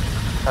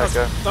 There we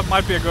go. That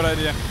might be a good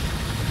idea.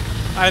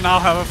 I now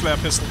have a flare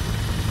pistol.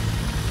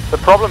 The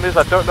problem is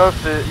I don't know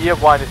if the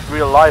earwine is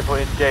real life or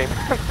in-game.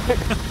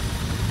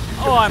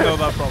 Oh, I know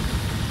that problem.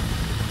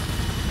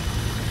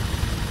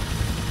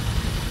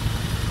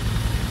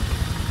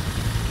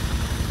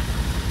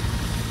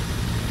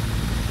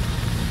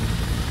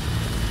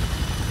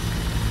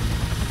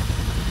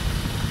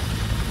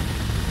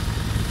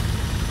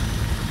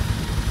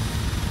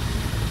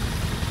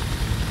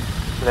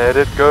 Let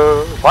it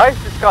go. Why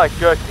is this guy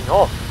jerking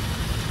off?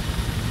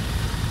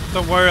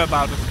 Don't worry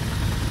about it.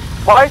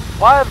 Why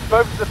are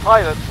both the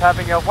pilots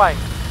having a wank?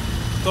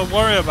 Don't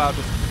worry about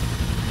it.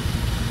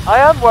 I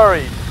am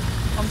worried.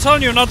 I'm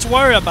telling you not to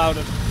worry about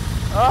it.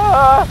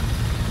 Ah!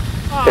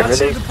 Ah, I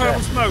see the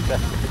purple smoke.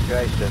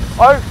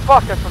 Oh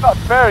fuck, I forgot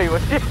Barry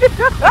was here.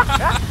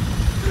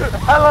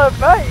 Hello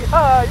mate,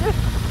 how are you?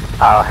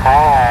 Oh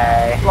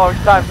hey. Long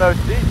time no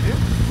see you.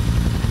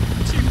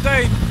 Team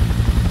Dane.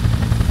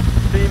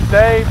 Team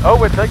Dane. Oh,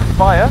 we're taking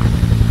fire.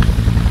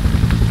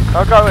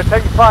 Okay, we're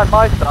taking fire on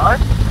my side.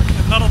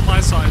 And not on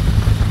my side.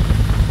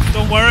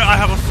 Don't worry, I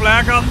have a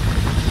flare gun.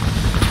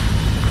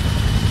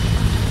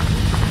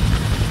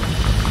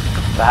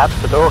 Perhaps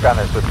the door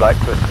gunners would like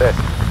to assist.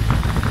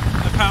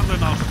 Apparently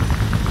not.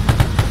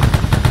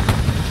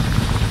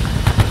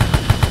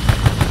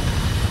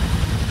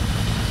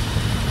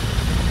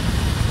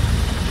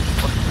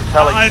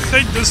 I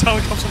think this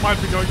helicopter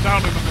might be going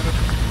down in a minute.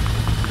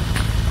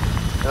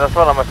 That's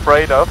what I'm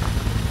afraid of.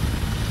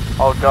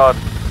 Oh god.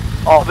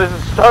 Oh, this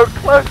is so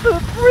close to the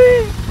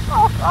tree!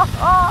 Oh,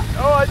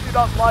 I do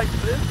not like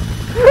this.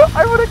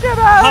 I wanna get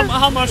out!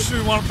 How much do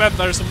you want to bet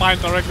there's a mine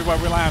directly where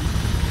we land?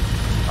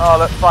 Oh,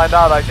 let's find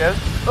out, I guess.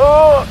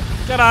 Oh!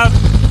 Get out!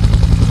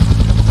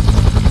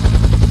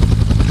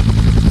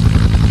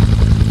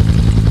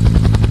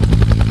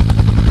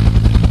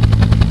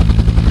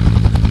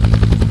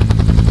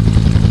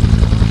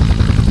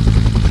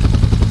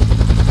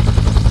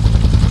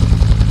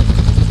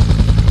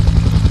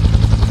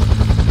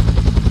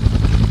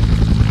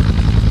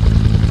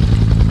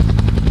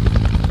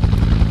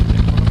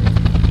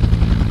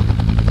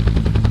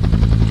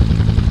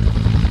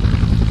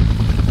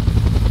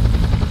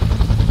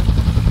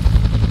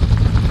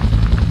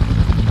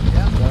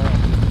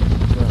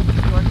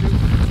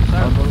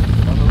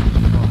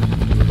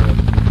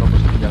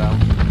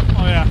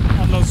 Oh yeah,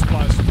 unload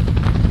supplies.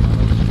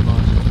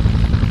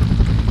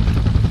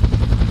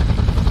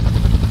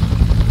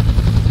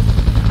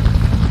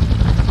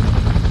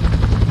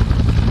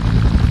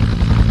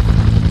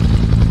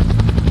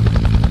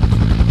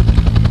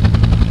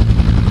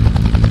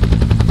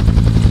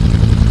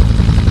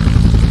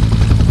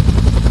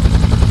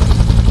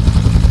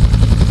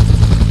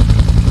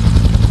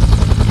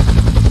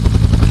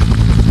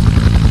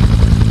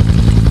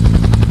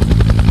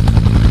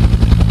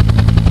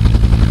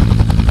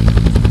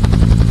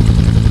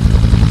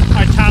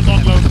 I can't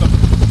unload them.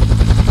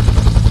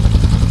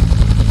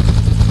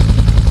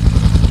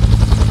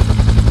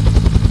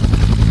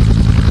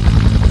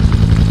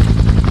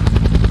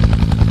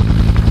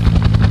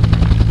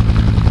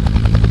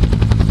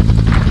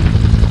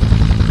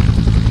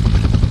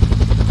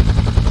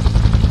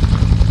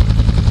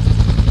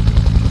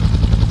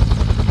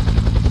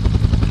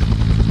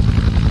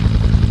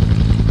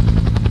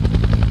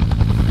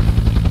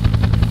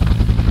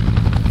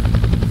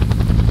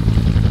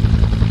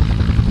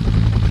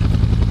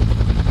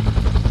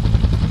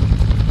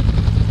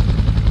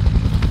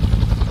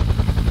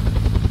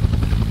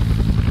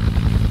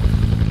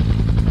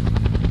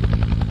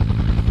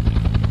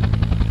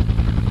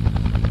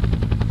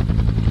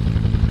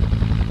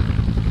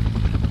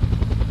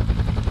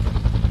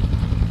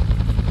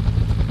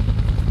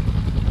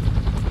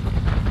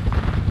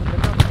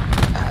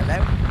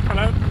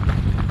 Hello?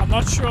 I'm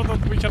not sure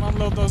that we can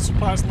unload those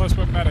supplies unless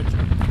we're medic.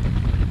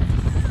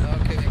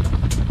 Okay.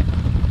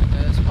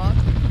 Smart?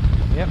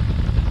 Yep.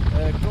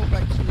 Go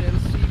back to the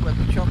LC where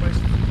the chopper is.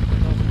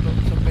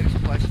 Load some medic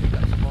supplies, you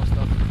got some more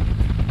stuff.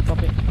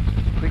 Copy.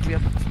 Quickly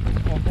up.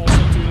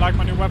 Also, do you like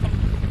my new weapon?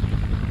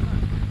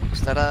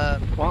 Is that a...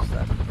 What's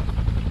that?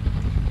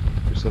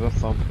 Is that a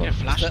thumb? Yeah,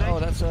 flashlight? Oh,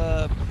 that's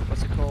a...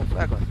 What's it called?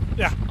 Flare gun.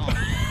 Yeah. Oh.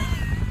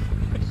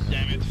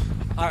 Damn it.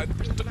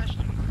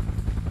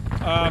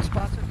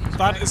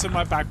 That is in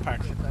my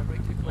backpack.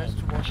 Directly west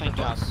towards Thank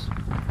the God. bus.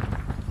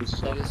 This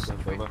is That up, is sent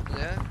straight, over.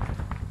 yeah.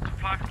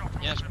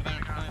 Yes, very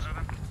nice.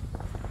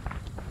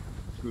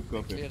 Good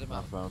copy. Clear them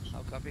out. Outbound.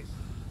 I'll copy.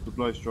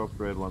 Supplies dropped,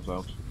 red one's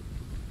out.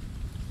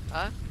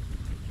 Huh?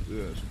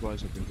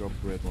 Supplies have been dropped,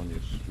 red one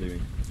is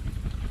leaving.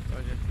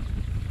 Roger.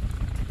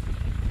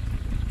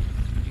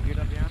 Did you get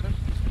up behind us?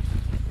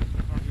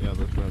 Yeah,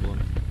 that's red one.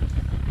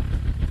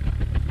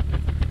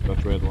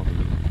 That's red one.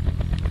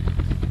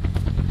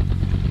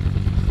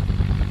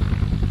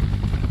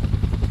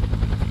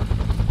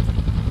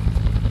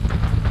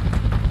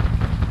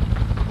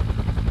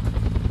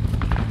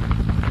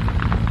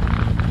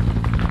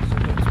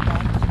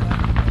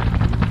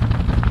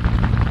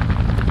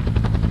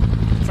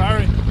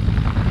 Farry.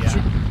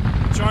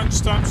 Join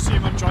Storm's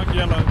team and join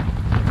yellow.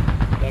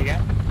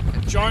 Again?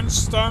 Join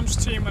Storm's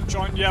team and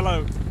join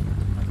yellow.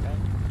 Okay.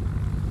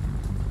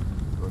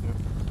 Roger.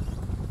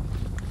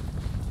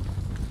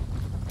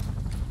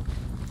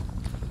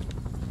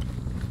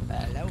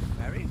 Hello,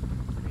 Mary.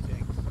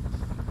 Greetings.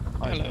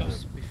 Hello.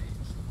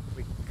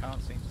 We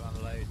can't seem to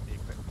unload the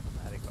equipment from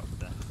the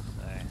helicopter,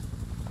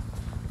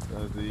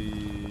 so...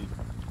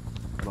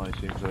 The line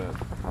seems to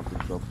have been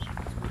dropped.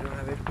 We don't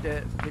have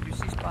it. Did you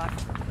see Spark?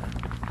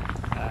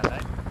 no.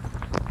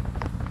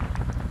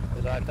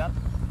 Did I have done?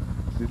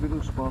 Did we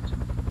lose spot?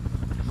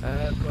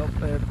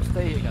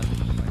 Stay here again.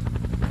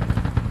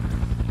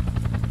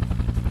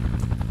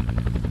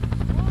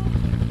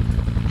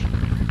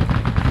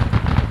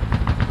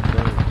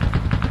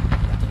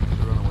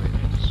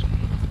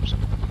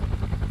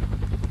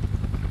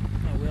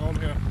 We're all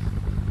here.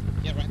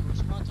 Yeah, right. Where's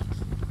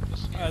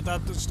Spot?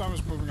 That the storm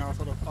is moving out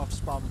of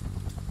spawn.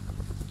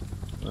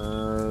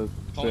 Hold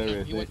Ferry, on,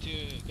 I you want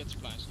think. to get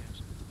supplies,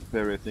 yes.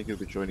 Ferry, I think he'll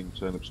be joining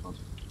turnip spot.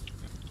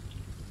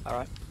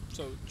 Alright.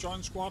 So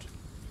join squad.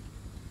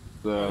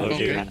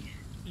 Okay.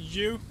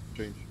 You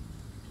Change.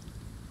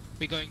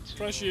 We're going to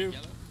press you.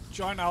 yellow?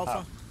 Join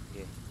Alpha.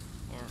 Yeah.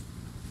 Or...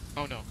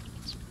 Oh no.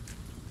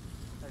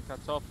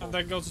 And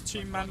then go to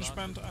team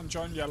management and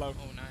join yellow.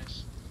 Oh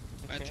nice.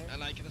 Okay. But I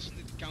like it doesn't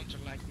it counter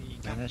like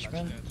the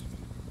Management?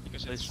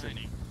 because it's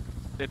shiny.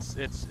 It's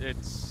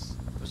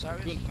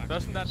Osiris?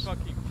 doesn't that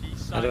fucking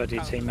peace sign How do I do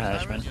count team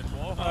as management? in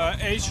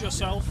Warhammer? Ace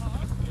yourself.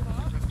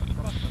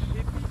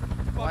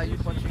 Why are you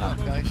punching up,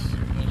 guys?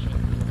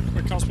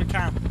 Because we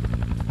can.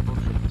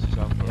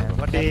 Yeah,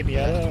 what team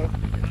yellow?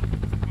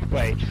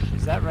 Wait,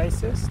 is that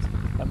racist?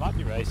 That might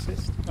be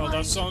racist. No,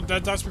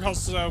 that's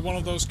because one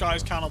of those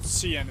guys cannot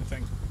see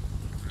anything.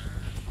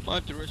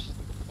 Might be racist.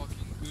 Fucking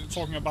goose.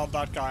 Talking about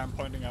that guy I'm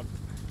pointing at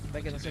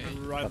Back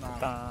right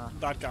now.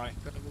 That guy.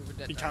 Gonna move in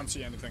that He can't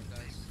see anything.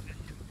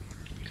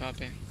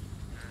 Copy.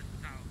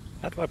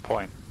 How do I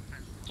point?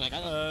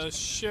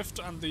 Shift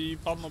and the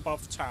button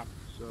above tab.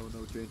 So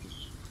no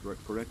changes.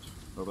 Correct.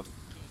 Over.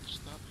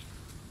 Stop.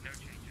 No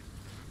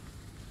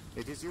changes.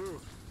 It is you.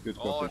 Good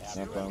Oh, copy. it's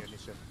Not you. found.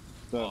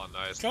 Oh,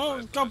 nice. Go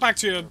nice, go nice. back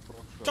to your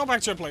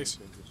place.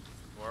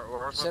 Where's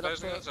my Set up,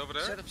 placing? It's over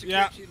there? set up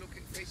Yeah. security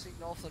looking facing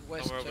north and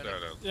west. Oh, we're over there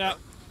then. Yeah.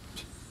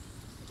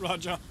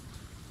 Roger.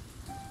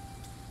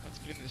 Let's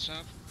clean this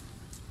up.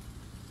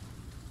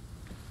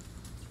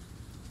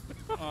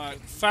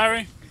 Alright,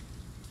 ferry.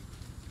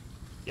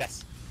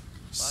 Yes.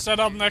 Set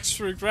up next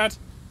to regret.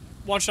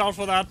 Watch out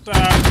for that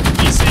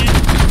VC.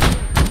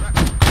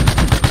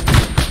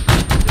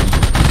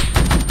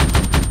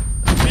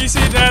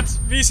 VC dead.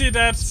 VC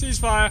dead.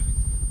 Ceasefire.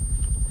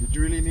 Did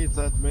you really need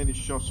that many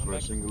shots for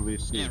a single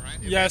VC? Yeah, right?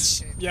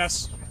 Yes.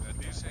 Yes.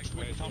 I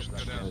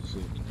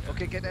see.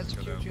 Okay, get that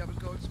security up and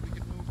going so we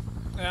can move.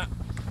 Yeah.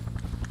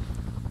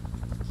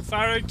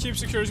 Ferry, keep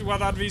security where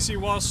that VC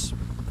was.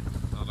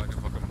 Not like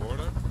a fucking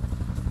border.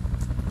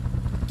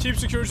 Keep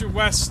security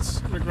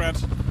west,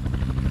 regret.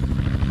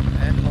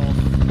 And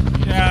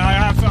north. Yeah, I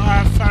have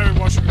ferry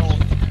watching all.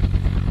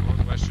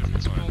 Northwest should be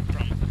Let's go fine.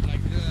 from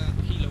like the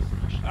helo.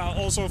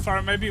 Also,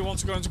 ferry, maybe you want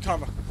to go into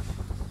cover.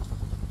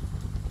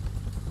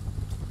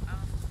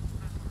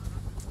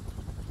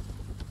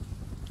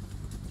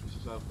 This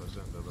is Alpha,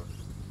 send over.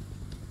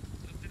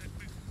 Just did a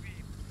quick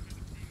sweep through the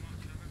sea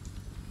march over.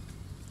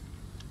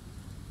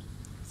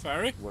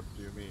 Ferry, What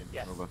do you mean?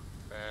 Yes. Over.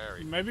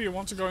 Very. maybe you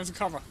want to go into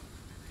cover.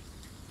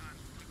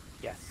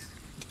 Yes.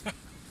 They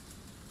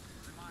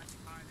might be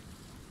hiding.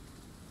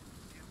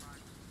 Nearby.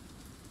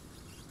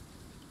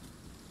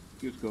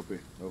 Good copy.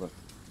 Over.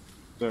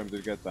 Term, did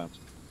you get that?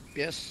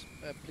 Yes,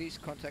 please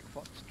contact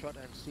Foxtrot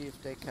and see if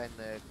they can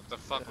What the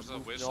fuck was that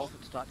move whistle? north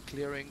and start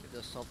clearing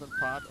the southern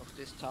part of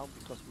this town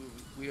because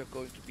we are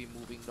going to be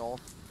moving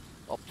north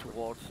up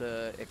towards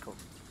Echo.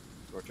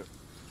 Roger.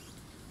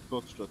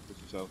 Foxtrot, this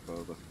is Alpha,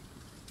 over.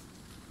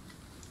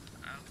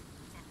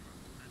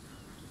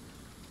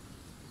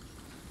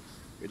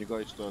 When you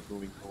guys start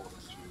moving forward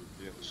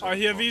to the other side I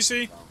hear of the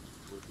VC. town,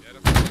 we'll be Yeah,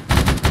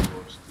 moving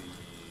towards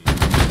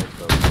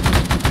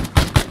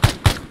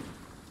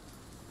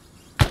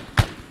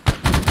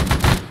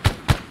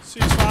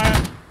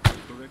Ceasefire.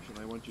 direction.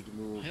 I want you to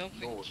move I don't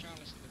think north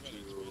Charles in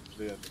the village. to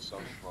clear the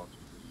southern part of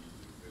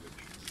the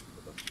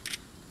village.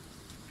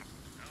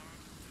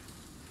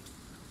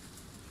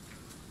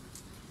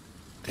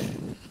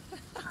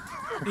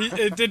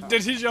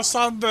 Did he just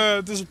sound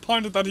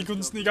disappointed that he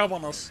couldn't sneak up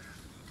on us?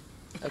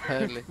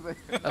 Apparently.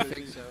 I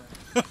think so.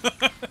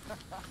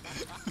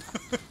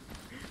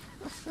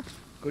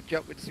 Good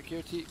job with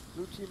security.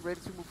 Blue team ready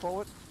to move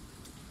forward?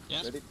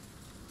 Yes. Ready?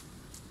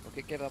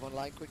 Okay, get up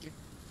online quickly.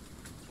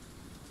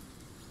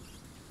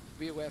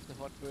 Be aware of the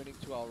hot burning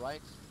to our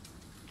right.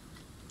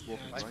 Yeah,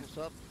 Rifles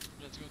up.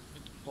 let's go.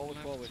 Forward,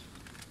 Left. forward.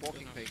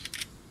 Walking Left.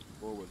 pace.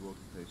 Forward,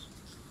 walking pace.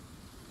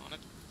 On it.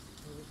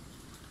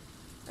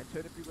 And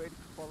turn it, be ready to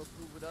follow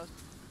through with us.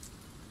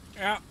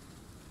 Yeah.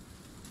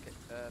 Okay,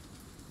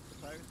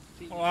 sorry,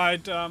 team.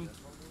 Alright, Recovery,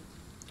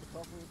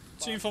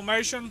 team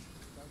formation.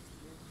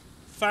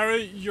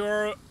 Ferry,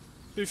 you're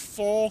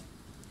before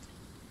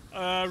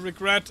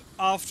regret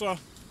after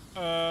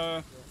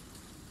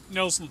Nelson.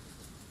 That's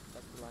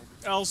the line.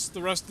 Else,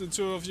 the rest of the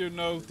two of you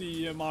know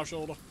the march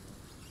order.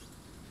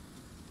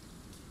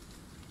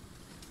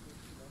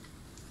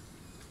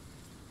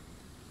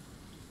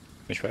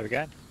 Which way are we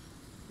going?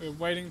 We're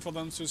waiting for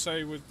them to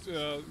say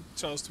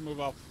tell us to move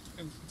up.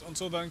 And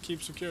until then,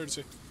 keep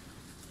security.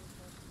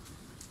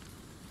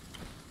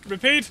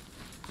 Repeat.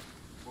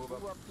 Move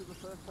up to the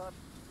first hut.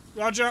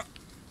 Roger.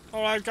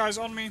 Alright, guys,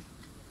 on me.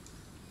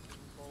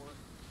 Forward.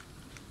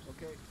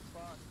 Okay,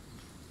 spot.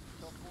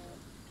 Shuffle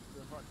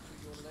the hut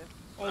to your left.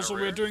 Also,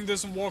 we're doing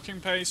this in walking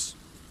pace.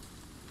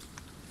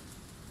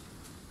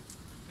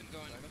 Been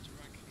going left to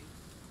right.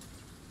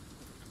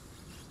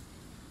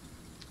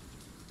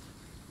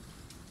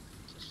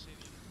 It's a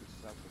city. This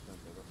is Alpha, send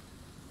over.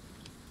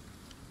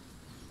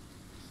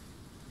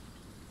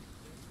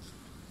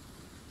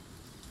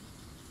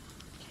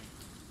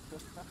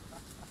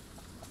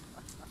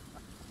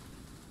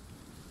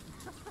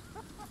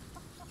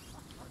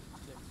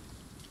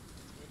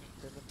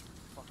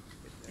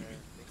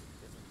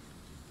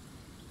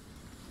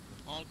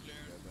 All clear.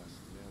 Yeah,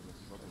 the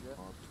southern Yeah.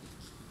 part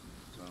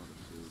sounded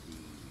to be...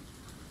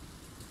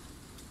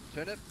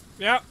 Turn it.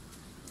 Yeah,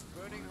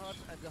 Burning hut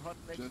and the hut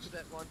next Just- to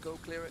that one. Go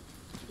clear it.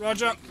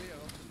 Roger. Stay clear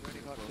of the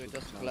burning hut so it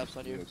doesn't collapse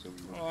on you. Yeah, so we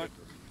won't Alright. get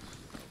the-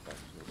 back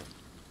to the-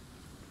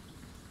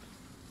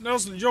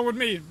 Nelson, you're with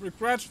me.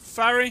 Regret,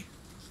 ferry.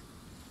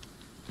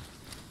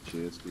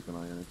 Cheers, keep an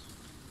eye on it.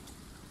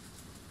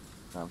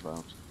 Half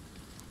out.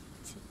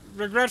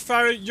 Regret,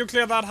 ferry. You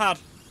clear that hat.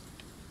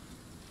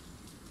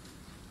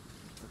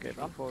 Okay,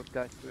 move forward,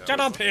 guys. Get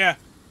up here.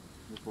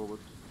 Move forward.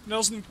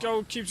 Nelson,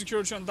 go keep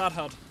security on that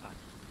hut.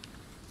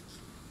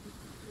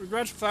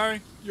 Regret,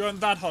 Ferry, you're in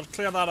that hut.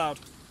 Clear that out.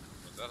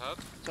 That hut?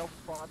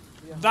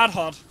 That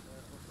hut.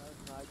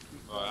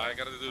 Oh, I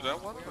gotta do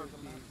that one? Or?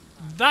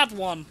 That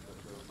one.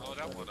 Oh,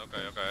 that one.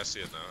 Okay, okay. I see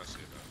it now. I see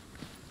it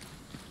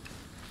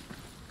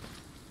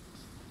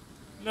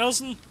now.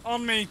 Nelson,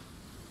 on me.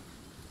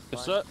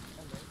 Yes, sir.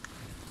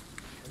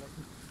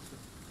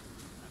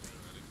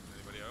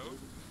 Anybody out?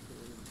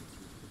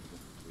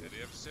 Yeah, do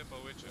you have a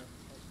Simpo with you?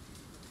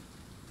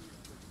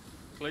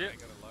 Clear. I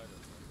got a lighter.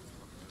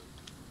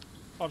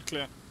 Hot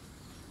clear.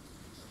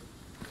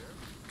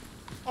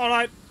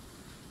 Alright.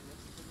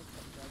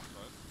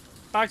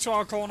 Back to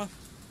our corner.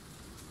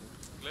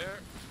 Clear.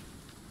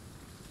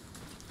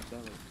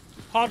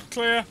 Hot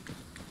clear. I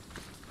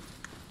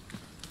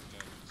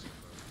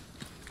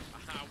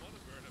want to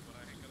burn it, but I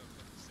ain't gonna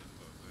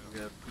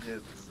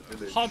put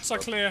the Simpo. Hots are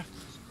clear.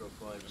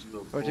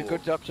 Alright,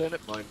 good job,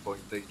 Turnip.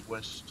 9.8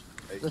 west.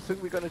 The thing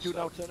we're gonna do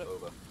now, Turnip.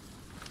 Over.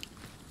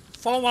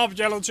 Form up,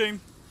 yellow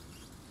team.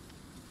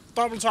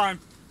 Double time.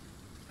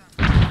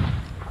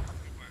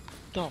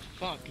 The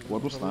fuck?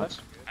 What was that?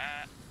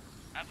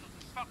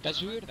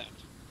 That's weird, that.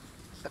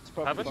 That's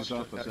probably This is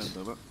Alpha Cent,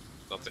 over.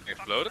 Something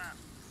exploded?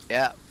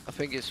 Yeah, I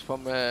think it's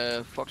from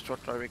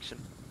Foxtrot direction.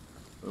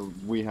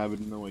 We have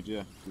no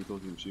idea. We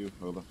thought it was you,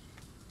 over.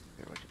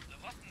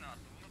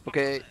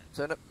 Okay,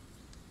 Turnip.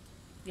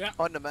 Yeah.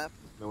 On the map,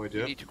 No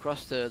idea. you need to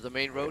cross the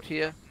main road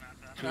here.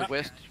 To the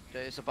west,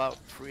 there is about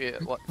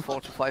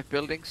 4 to 5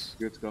 buildings.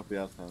 Good copy,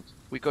 Alpha.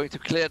 We're going to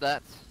clear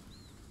that.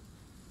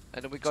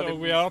 And then we're going So to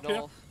we move are up here?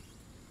 north.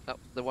 No,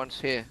 the ones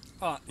here.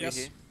 Ah, We're yes.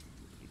 Here.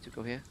 Need to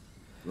go here.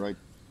 Right.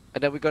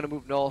 And then we're going to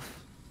move north,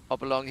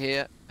 up along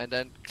here, and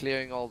then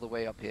clearing all the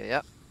way up here,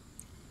 yeah?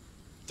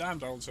 Damn,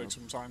 that'll take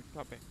some time.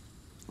 Copy.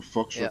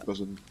 Foxtrot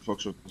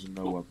doesn't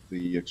know what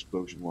the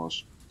explosion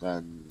was,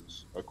 and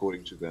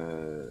according to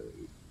the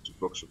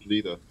Foxtrot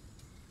leader,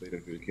 they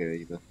don't really care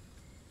either.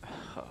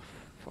 Oh,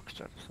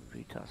 Foxtrot, some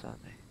retards, aren't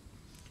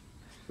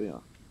they? They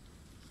are.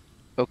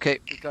 Okay,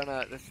 we're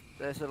gonna.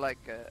 There's a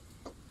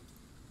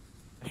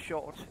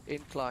short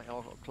incline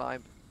or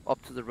climb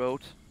up to the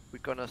road. We're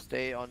gonna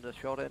stay on the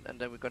short end, and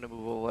then we're gonna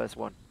move over as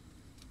one.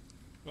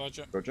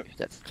 Roger. Roger. If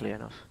that's clear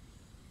enough.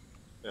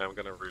 Yeah, I'm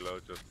gonna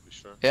reload just to be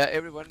sure. Yeah,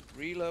 everyone,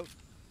 reload.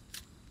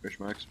 Fish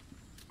Max.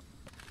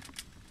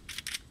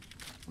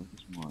 What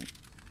is mine?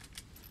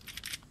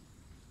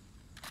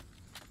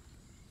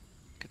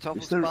 Kartoffel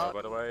Is there- spot.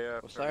 By the way,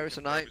 Osiris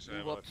and I Fergus,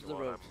 move well, up if to you the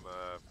want, road.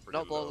 I'm, pretty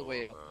Not all the low,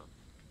 way up.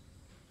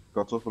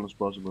 Kartoffel and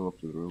Sparse move up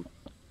to the road.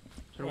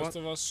 The rest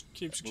of us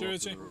keep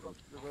security. Move up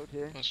to the road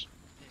here. Yes.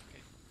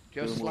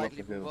 We'll Just move up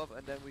slightly the move hill. up,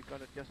 and then we're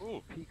gonna just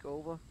Ooh. peek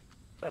over.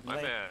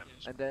 My man.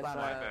 And then My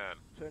man.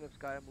 Turnip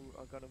Sky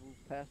are gonna move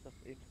past us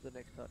into the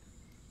next hut.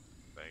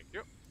 Thank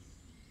you.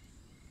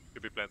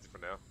 Could be plenty for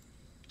now.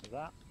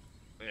 That?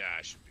 Yeah,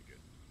 I should be good.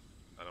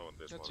 I don't want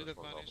this That's one. it, This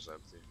one's buddies.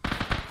 almost empty.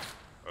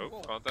 Oh,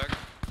 Whoa. contact.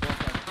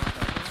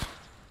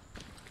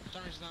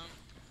 Tires down.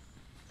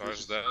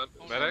 Tires down.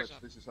 Oh, Medic. no,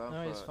 This is No,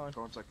 he's Alpha. fine.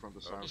 Contact from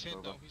the south. He's hit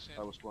Over. though, he's hit.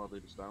 Our squad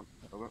leaders down.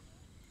 Over.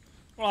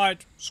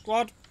 Right,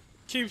 squad.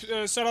 Keep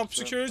set up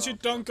security.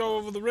 Don't go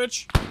over the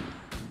ridge. We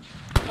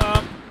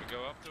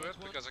go up to it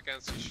because I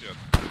can't see shit.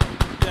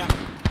 Yeah.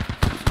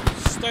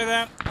 Stay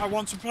there. I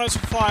want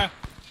suppressive fire.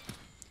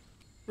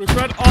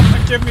 Regret up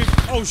and give me.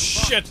 Oh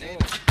shit!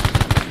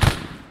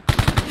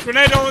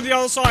 Grenade over the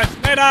other side.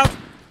 Nade out.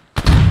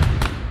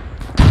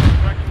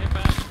 Cracking him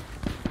back.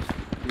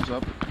 Who's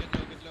up? Get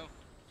low, get low.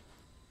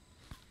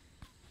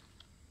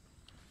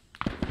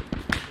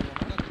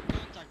 Got the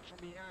contact from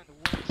behind the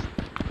west.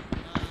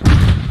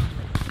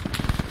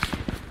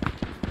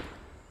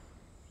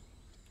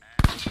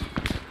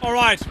 All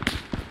right.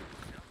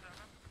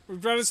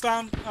 Regret is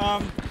down.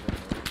 What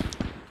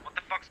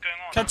the fuck's going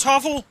on?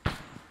 Kartoffel.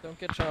 Don't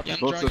get shot. Yeah,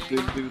 Foxtrot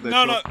didn't do their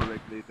No, job no.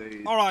 correctly.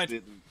 They All right.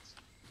 didn't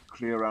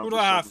clear out Who do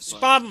the I have? southern side.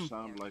 Spartan.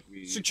 Sound like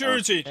we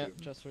Security. Yeah,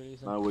 just release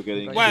him. Now we're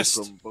getting hit West.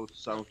 from both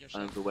south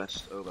and the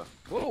west. Over.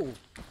 Whoa!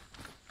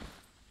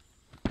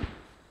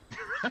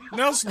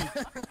 Nelson.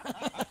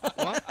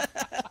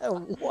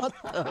 What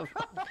the?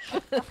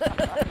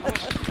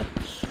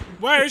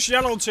 Where is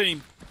yellow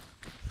team?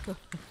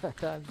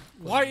 I'm-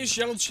 Why is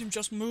yellow team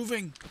just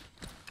moving?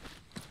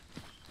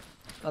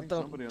 don't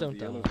somebody on the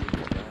yellow team.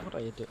 What are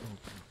you doing?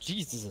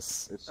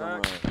 Jesus. It's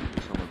somewhere there.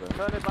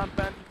 Turnip, I'm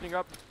bandaging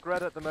up.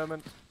 Gret at the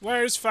moment.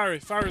 Where is Ferry?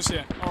 Ferry's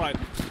here. All right.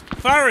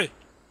 Ferry.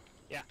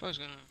 What's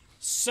going on?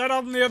 Set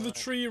up near the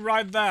tree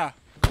right there.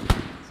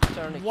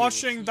 Tourniquet.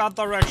 Watching that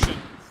direction.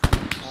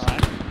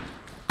 Alright. I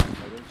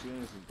don't see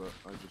anything, but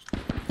I just.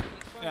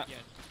 Yeah.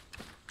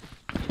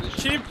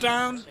 Keep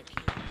down.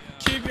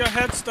 Keep your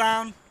heads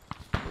down.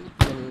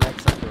 Your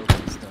legs are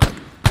broken still.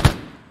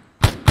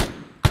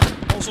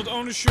 Also,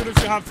 only shoot if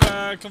you have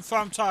a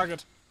confirmed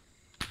target.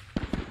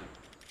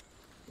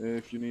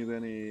 If you need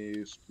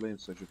any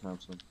splints, I should have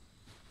some.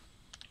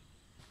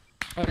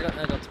 I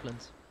got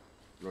splints.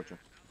 Roger.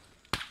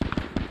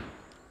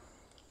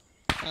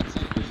 That's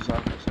This is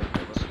Alpha.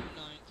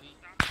 290.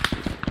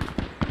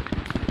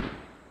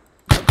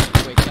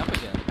 Wait, jump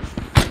again.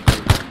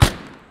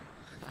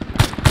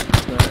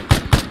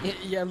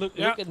 Yeah, look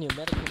at your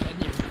medical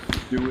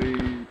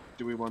menu.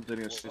 Do we want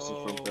any assistance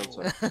from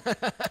Delta?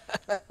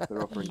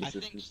 They're offering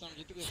assistance.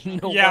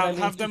 No, Yeah, but I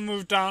mean- have them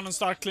move down and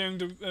start clearing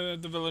the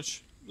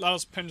village. Let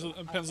us pencil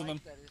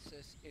them.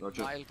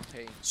 Roger.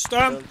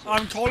 Sturm,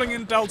 I'm calling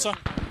in Delta.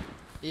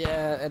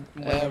 Yeah, and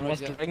when I was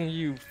the ring,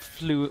 you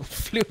flew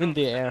in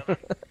the air.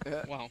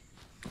 Wow.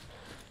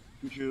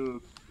 We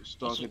should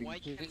start Also, heading why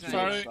can't I-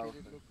 Sorry. south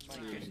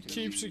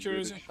Keep to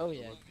security. Oh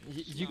yeah,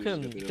 you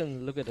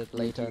can look at it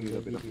later in the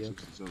video.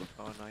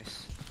 Oh,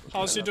 nice.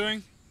 How's he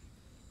doing?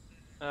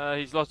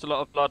 He's lost a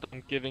lot of blood.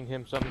 I'm giving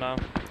him some now.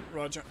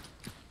 Roger.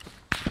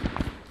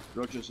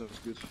 Roger, sounds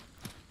good.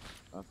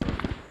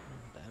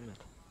 Damn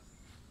it.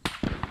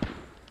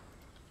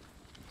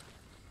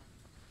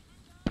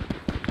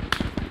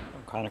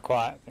 I'm kind of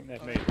quiet. I think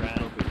they've moved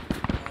around.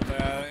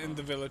 They're in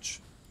the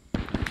village.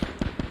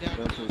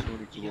 Delta is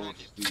moving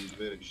towards the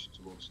village,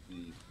 towards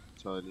the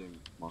Italian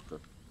marker.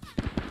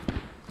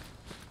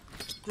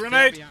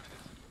 Grenade!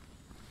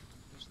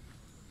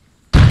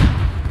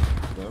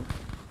 No?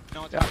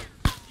 No, it's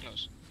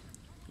close.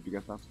 Did you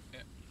get that? Yeah.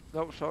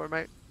 No, sorry,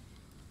 mate.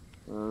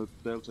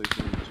 Delta is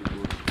moving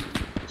towards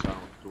the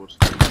town, towards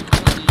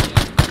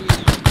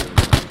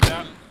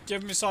Yeah,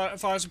 give me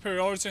fire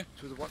superiority.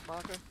 To the what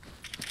marker?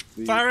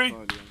 the Firing.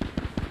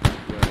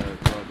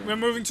 Italian, We're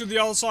moving to the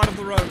other side of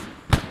the road.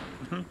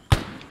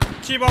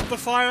 Keep up the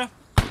fire,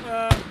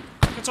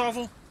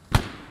 Kartoffel.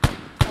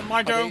 On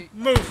my go, Okay.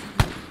 move.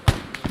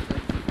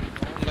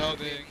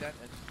 Loading.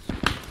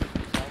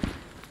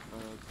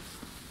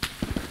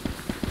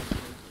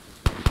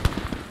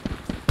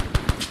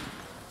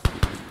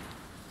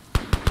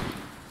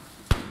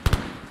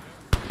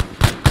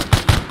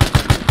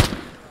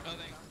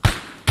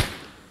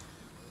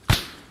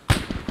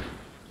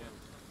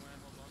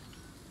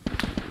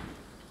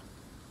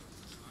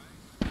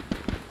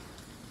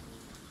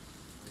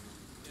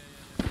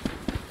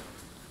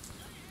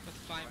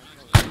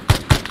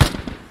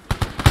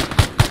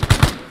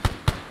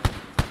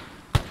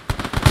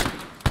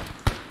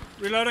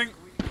 Reloading.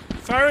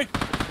 Ferry.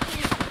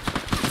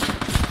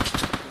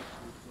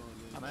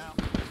 I'm out.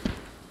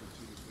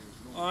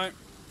 Alright.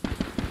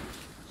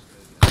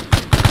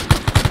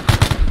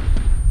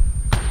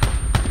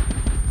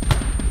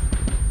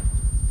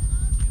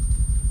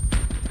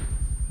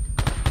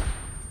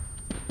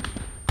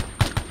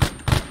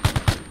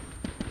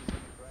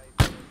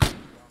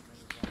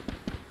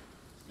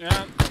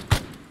 Yeah.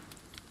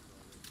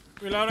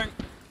 Reloading.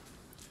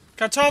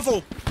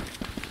 Kartoffel.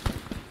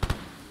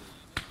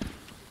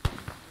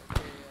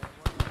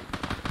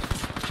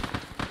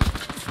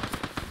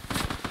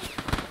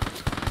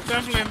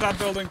 Definitely in that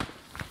building.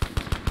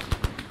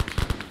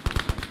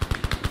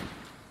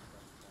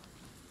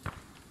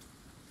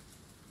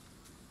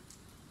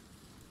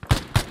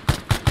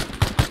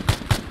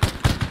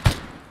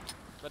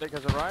 Medic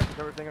has arrived. Is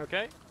everything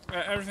okay?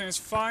 Everything is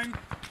fine.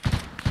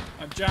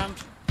 I'm jammed.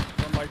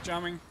 Don't like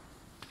jamming.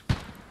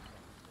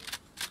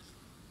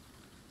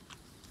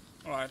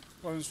 Alright,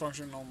 weapons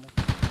function normal.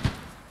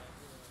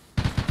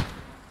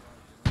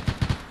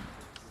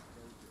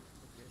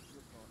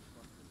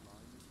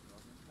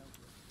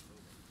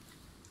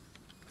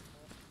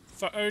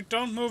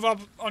 Don't move up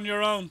on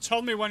your own.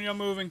 Tell me when you're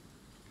moving.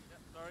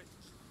 Sorry.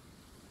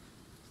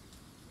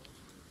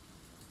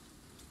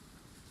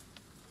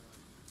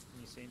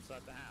 Can you see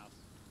inside the house?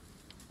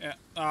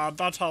 Yeah,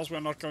 that house we're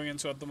not going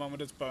into at the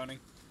moment. It's burning.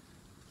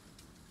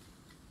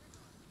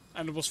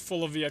 And it was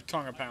full of Viet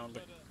Cong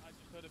apparently. I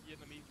just heard a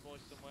Vietnamese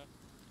voice somewhere.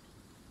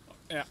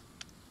 Yeah.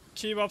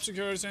 Keep up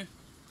security.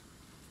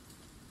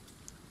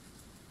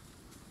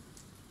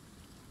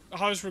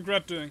 How's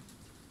Regret doing?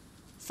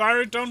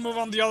 Fiery, don't move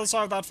on the other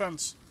side of that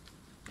fence.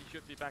 He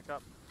should be back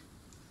up.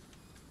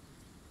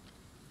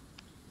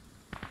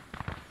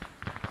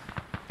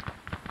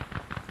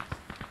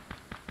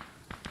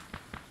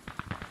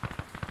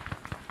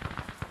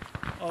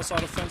 Other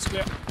side of fence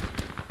clear.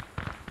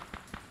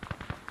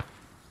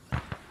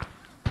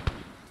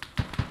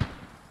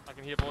 I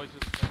can hear voices.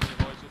 I can hear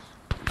voices.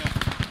 Yeah.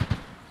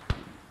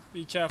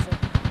 Be careful.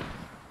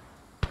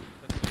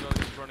 There's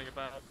civilians running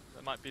about.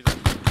 That might be them.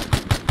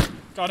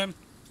 Got him.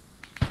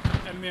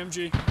 Enemy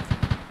MG.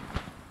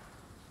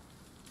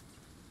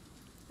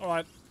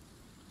 Alright.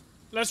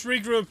 Let's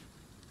regroup.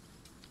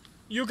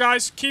 You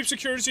guys, keep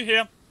security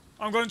here.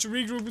 I'm going to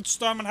regroup with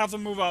Sturm and have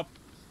them move up.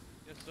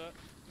 Yes, sir.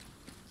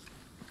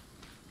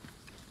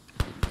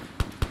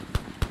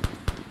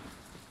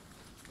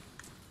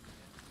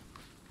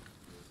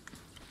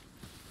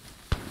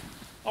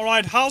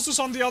 Alright, houses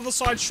on the other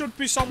side should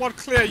be somewhat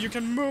clear. You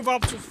can move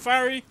up to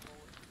Ferry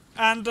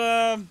and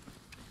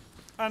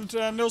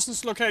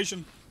Nilsson's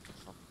location.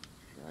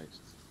 Christ.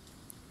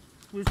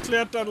 We've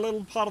cleared that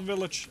little part of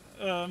village.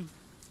 Turn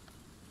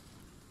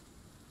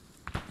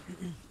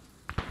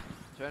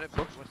it,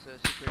 what's the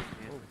situation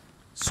here?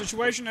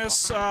 Situation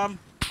is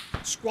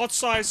squad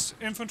size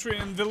infantry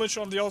in village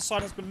on the other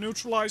side has been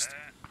neutralized.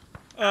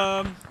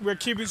 We're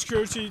keeping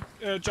security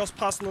just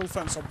past the little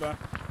fence up there.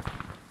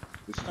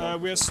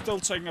 We are still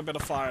taking a bit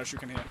of fire, as you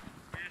can hear.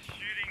 We're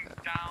shooting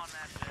down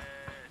at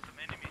some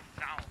enemies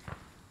south.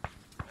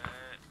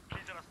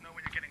 Please let us know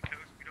when you're getting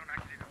close. We don't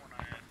actually want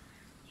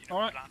to,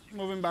 Alright,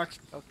 moving back.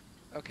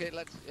 Okay,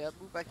 let's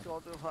move back to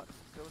all those huts.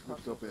 Those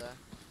huts over there.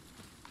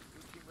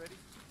 Blue team ready?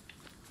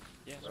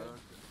 Yes.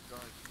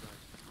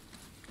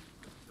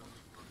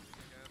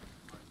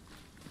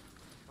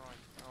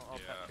 I'll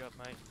back you up,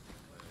 mate.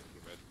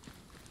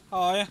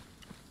 Oh yeah.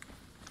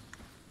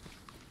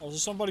 Also,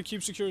 somebody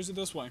keep security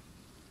this way.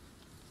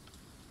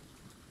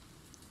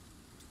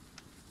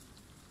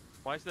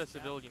 Why is there a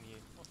civilian here?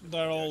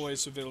 There are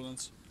always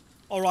civilians.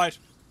 Alright.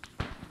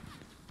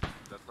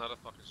 That's not a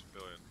fucking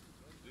civilian.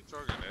 You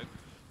throw a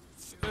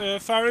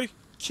grenade. Ferry,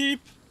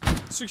 keep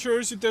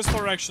security this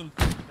direction.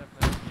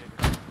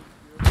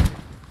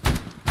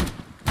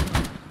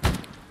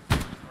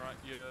 Alright,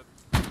 you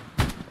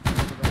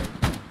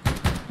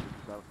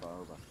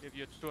give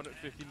you a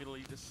 250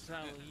 milliliter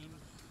saline.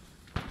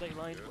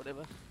 Dayline,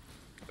 whatever.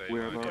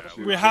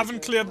 We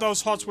haven't cleared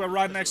those huts we're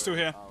right next to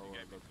here.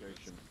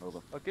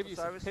 I'll give you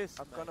some piss.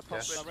 I'm gonna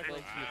pop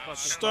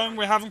Stone,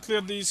 we haven't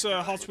cleared these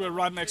huts we're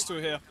right next to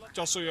here,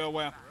 just so you're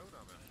aware.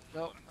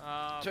 No.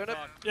 Turn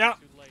up. Yeah.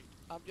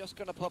 I'm just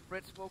gonna pop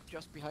red smoke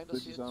just behind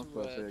us here to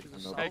the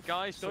south. Hey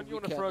guys, don't you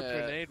want to throw a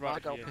grenade right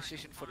mark our here?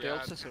 position for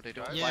Delta so they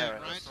don't Yeah, fire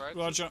at right. us.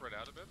 Roger. Spread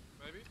out a bit,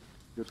 maybe?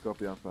 Good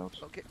copy, outbound.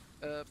 Okay.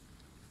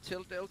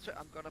 Till Delta,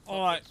 I'm gonna pop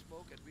Alright. red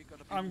smoke and we're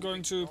gonna be I'm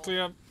going moving to north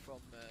clear.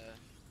 from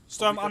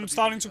Storm, I'm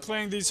starting to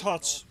clearing these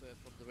huts.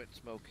 from the red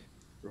smoke.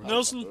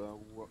 Nelson,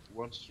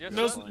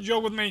 Nelson,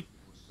 you're with me.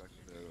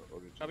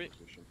 Copy.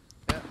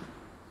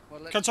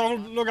 Well, let's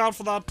Katal, look out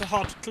for that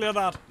hut. Clear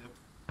that.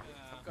 I'm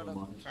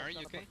gonna Barry,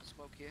 you okay? pop the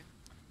smoke here.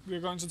 We're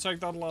going to take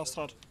that last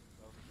hut.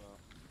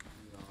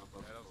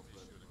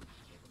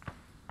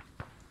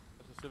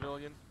 That's a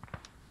civilian.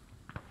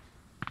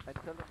 And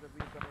tell them that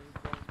we're gonna be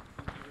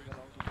moving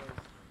along the road.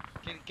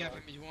 Can gap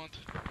him if you want.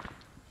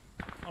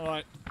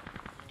 Alright.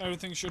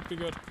 Everything should be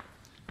good.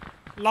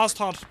 Last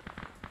hut.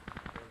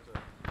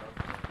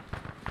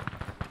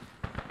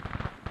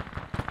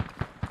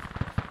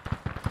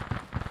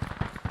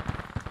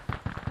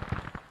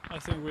 I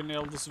think we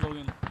nailed the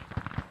civilian.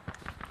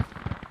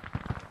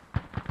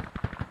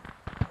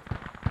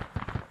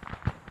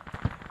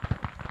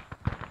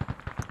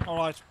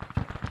 Alright.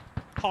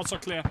 Huts are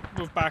clear.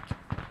 Move back.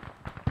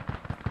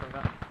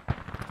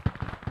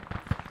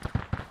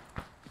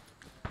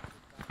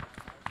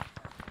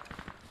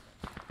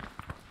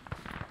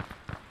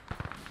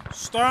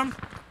 Storm.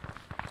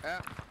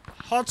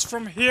 Huts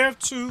from here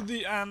to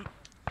the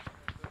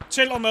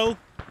Taylor Mill.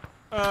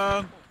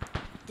 The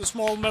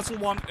small metal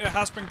one, it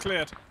has been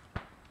cleared.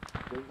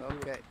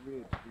 Okay.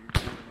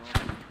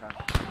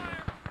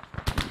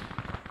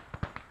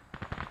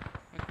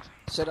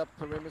 Set up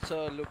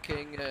perimeter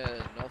looking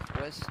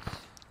northwest.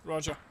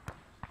 Roger.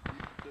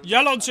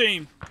 Yellow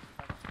team.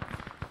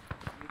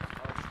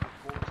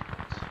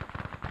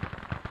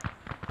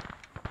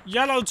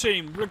 Yellow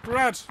team.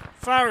 Regret.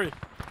 Ferry.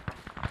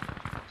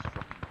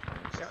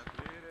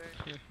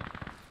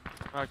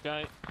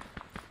 Okay.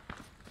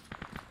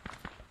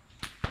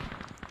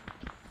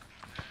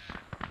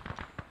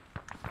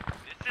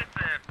 This is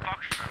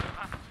Foxtrot,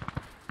 huh?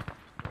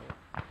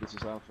 This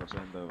is Alpha,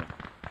 send over.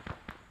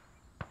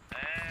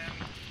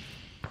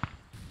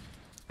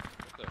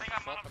 What the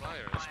fuck am I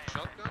here? Is it a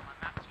shotgun?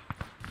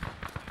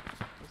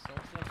 This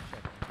sounds like a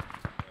shotgun.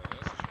 Yeah,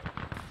 that's a shotgun.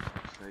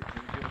 Hey, can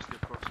you give us the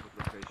approximate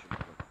location of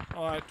it?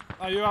 Alright.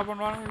 Are you up and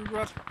running,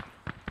 Regret?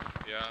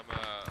 Yeah, I'm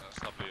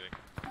stop bleeding.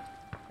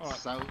 Alright.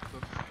 South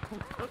of...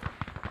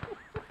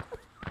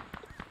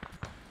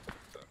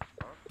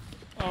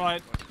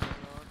 Alright.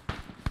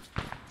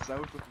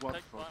 South of what,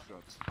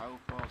 Foxtrot? How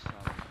far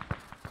south?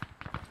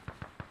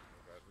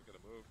 We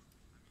gotta move.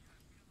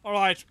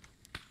 Alright.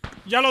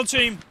 Yellow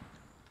team.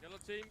 Yellow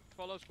team,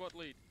 follow squad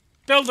lead.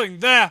 Building,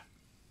 there.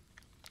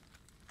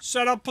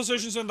 Set up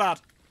positions in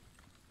that.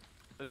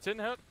 The tin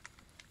hut?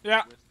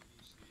 Yeah.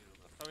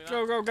 Coming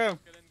Go, out. go, go.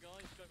 Get in,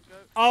 guys. Go.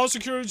 Our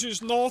security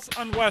is north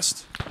and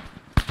west.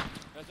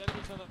 There's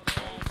enemies on the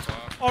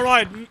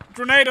Alright,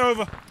 grenade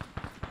over. Not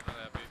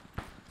happy.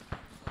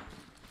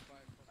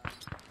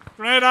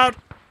 Grenade out.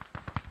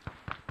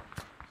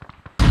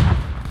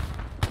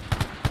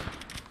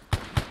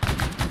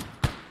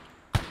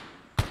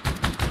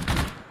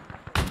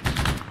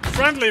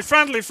 Friendly,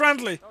 friendly,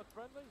 friendly. Oh, it's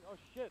friendly? Oh,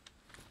 shit.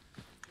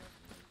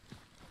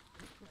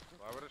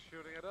 Why were they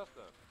shooting at us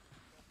then?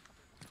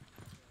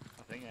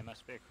 I think there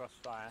must be a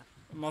crossfire.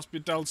 It must be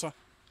Delta.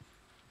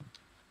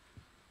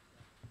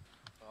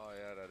 Oh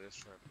yeah, that is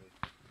friendly.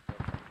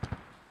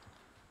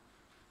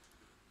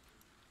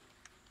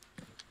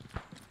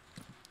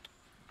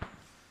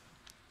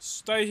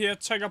 Stay here,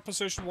 take up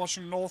position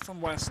watching north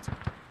and west.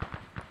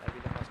 Maybe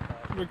there must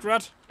be.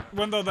 Regret.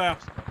 Window there.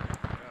 Yeah,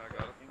 I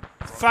got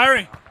it.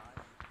 Ferry.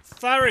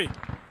 Ferry.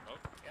 Oh,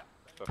 yeah.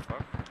 The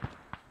fuck?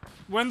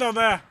 Window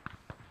there.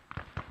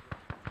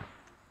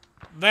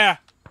 There.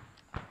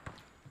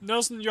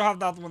 Nelson, you have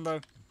that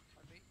window.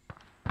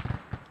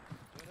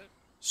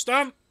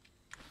 Stern.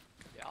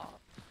 Yeah.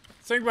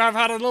 think we have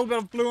had a little bit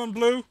of blue on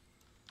blue.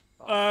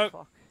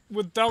 Fuck.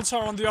 With Delta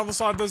on the other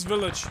side of this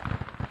village.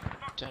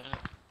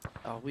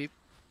 Oh, we...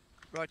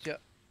 Roger.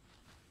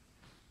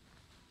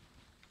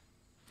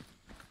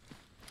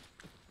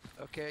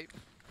 Okay.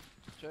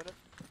 Turn it.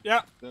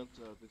 Yeah.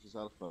 Delta, this is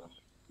Alpha.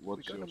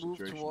 What's We're your gonna move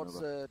situation towards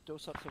over?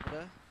 those huts over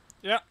there.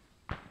 Yeah.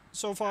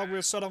 So far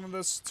we're set up in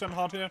this tin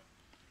hut here.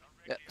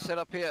 Yeah, set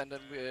up here and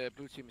then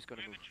blue team is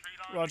gonna move.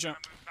 Roger.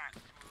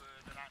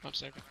 1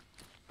 second.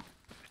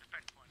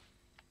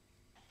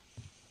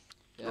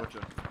 Yeah. Roger.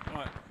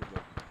 Right.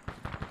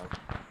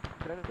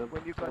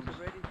 When you guys are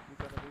ready,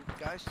 we're gonna move.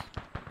 Guys,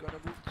 we're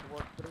gonna move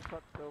towards those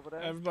huts over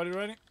there. Everybody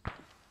ready?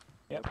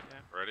 Yep.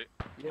 Yeah. Ready?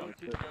 Yellow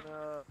team's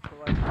gonna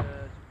provide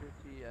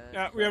security and...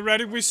 Yeah, we are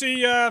ready. We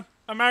see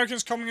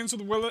Americans coming into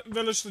the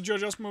village that you're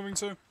just moving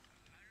to.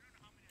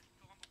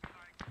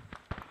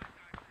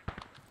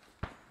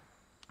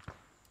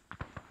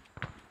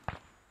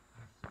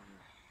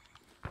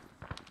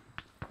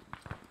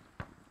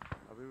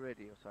 Are we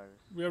ready, Osiris?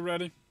 We are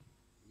ready.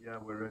 Yeah,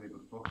 we're ready,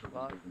 but Fox is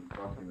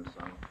crossing the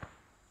south.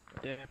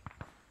 Yeah.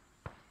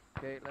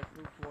 Okay, let's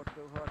move towards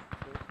those huts.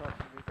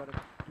 We're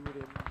gonna do it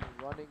in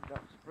running,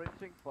 not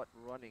sprinting, but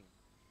running.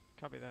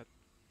 Copy that.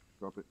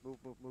 Drop it. Move,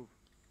 move, move.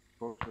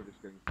 Fox is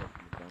getting crossed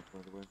from the south,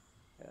 by the way.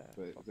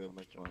 Yeah. They'll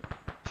make fun.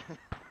 Can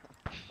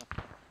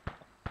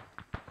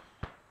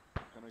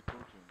I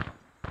coach him?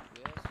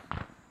 Yes.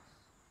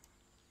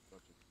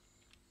 Gotcha.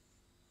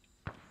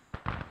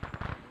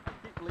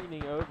 Keep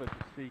leaning over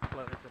to see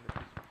close and it's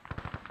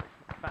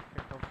just back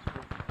across the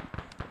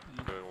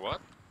screen. Doing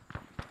what?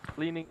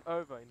 Leaning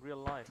over in real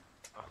life,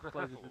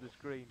 closer to the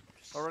screen.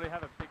 I already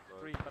have a big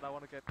screen, but I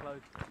want to get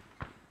closer.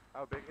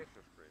 How big is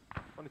the screen?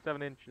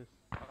 27 inches.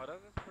 Oh, that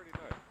is pretty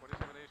nice.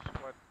 27 inches is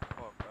quite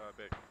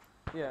big.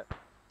 Yeah,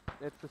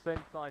 it's the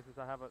same size as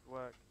I have at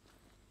work.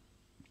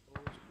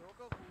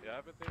 Yeah,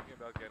 I've been thinking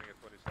about getting a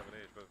 27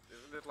 inch, but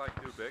isn't it like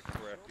too big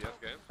for FPS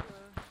games?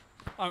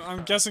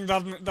 I'm guessing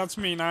that's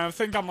me now. I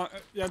think I'm...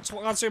 Jeg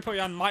tror ret sikker på, at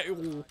jeg er en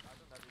majro.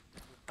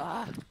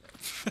 Ah!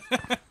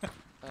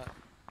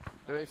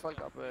 Bevæg folk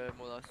op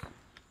mod os.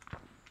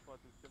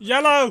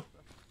 Yellow!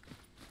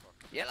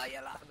 Yellow,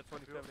 yellow!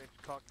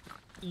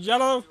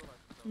 Yellow,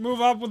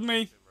 move up with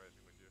me.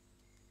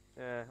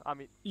 Yeah, I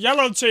mean...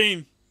 Yellow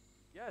team!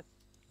 Yes!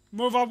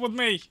 Move up with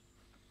me.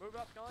 Move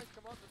up, guys,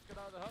 come on, let's get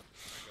out of the hut.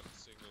 I got a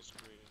single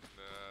screen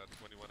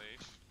 21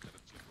 inch and a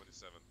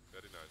 227.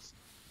 Very nice.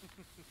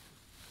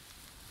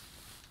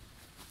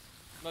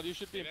 No, you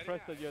should be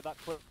impressed that you're that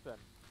quick then.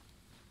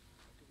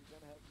 We're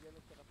gonna have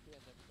yellow set up here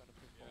and then we're gonna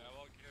push Yeah,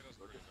 well, get us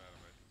pretty bad,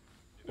 mate.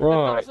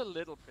 Right. Just a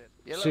little bit.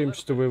 Yellow,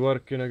 Seems to be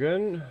working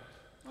again.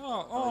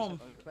 Oh,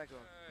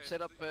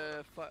 set up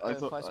I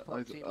fire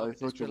support team up I in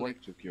thought this your building.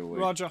 wife took you away.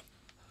 Roger.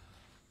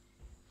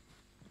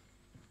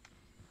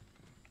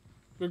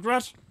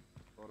 Regret.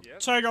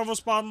 Yes. Take over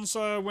Spartan's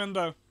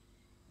window.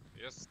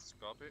 Yes,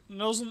 copy.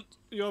 Nelson,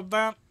 you're up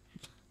there.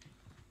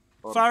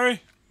 Oh.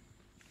 Farry,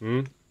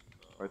 Hmm?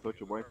 I thought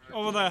your wife took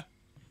over there.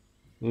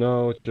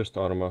 No, just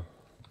arma.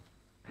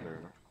 Fair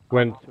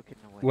enough.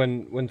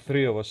 When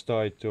three of us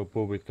died to a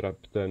booby trap,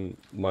 then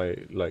my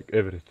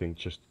everything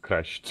just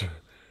crashed.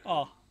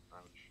 Oh.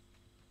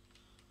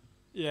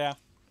 Yeah.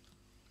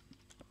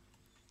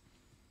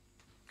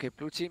 Okay,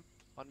 blue team,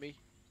 on me.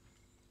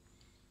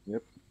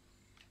 Yep.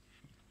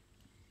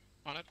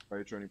 On it. Are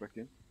you turning back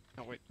in?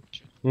 Oh wait,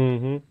 shit.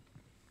 Mm-hmm.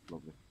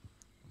 Lovely.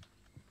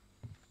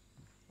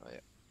 Oh yeah.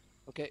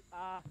 Okay,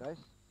 guys,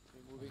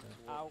 we're moving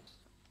towards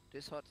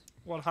this hut.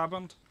 What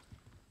happened?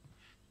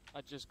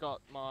 I just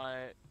got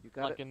my You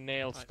got a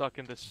nail stuck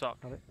in the sock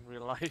in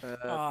real life.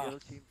 Yellow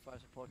team, fire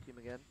support team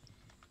again.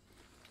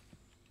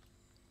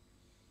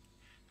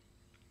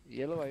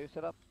 Yellow, are you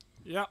set up?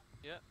 Yeah.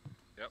 Yeah.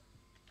 Yep.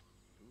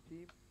 Blue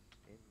team,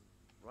 in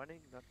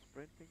running, not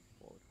sprinting,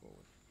 forward,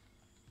 forward.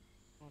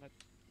 On it.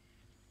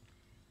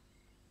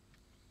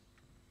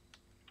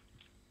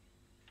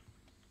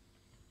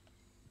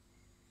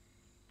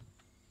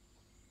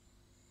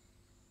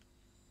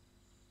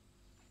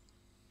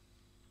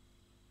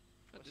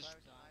 But this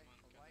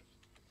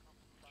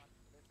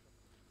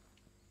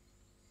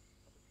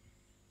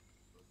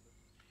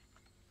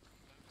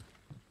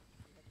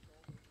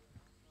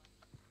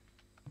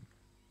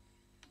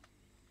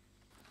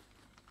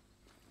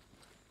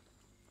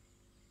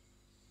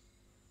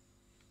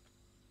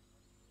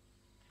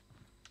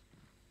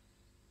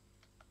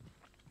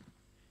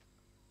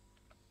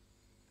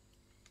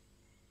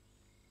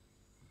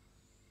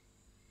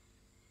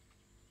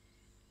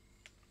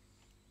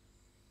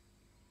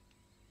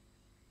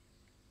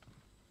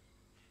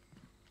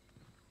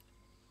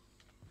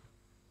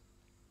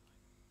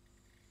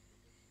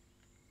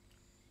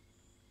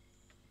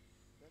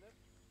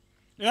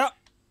Yeah.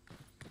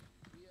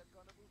 We are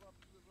gonna move up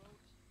to the road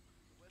to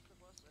the west of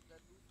us and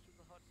then move to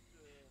the hut to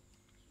the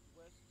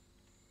west.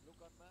 Look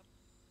on map.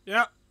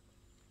 Yeah.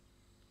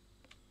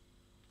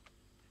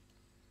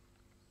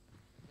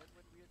 And then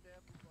when we are there,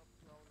 move up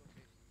to our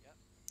location. Yeah.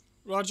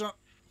 Roger.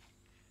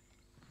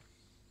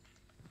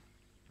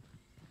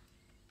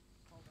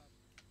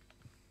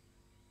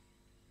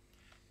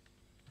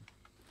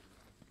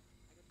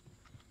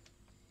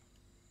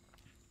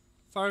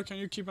 Fire, can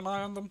you keep an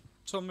eye on them?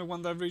 Tell me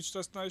when they've reached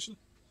destination.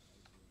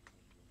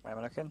 Where am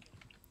I looking?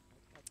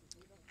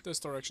 This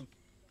direction.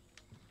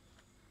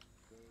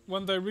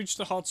 When they reach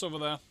the huts over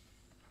there.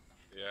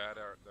 Yeah,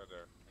 they're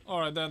there.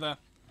 Alright, they're there.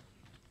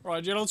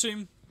 Alright, yellow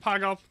team,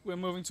 pack up. We're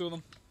moving to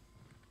them.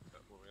 Yeah,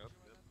 moving up.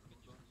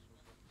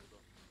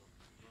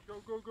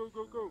 Go, go, go,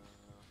 go, go!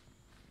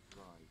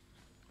 Right.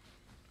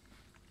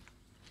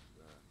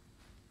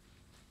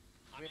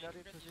 We're not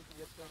in position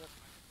yet, Bernard.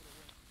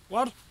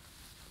 What?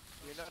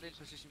 We're not in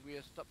position. We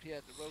are stopped here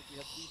at the road. We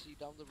have DC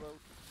down the road.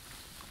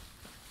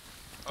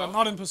 They're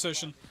not in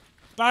position.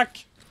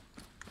 Back!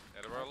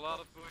 Yeah, there were a lot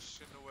of bush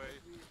in the way.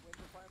 When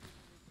the fire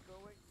mission is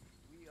going,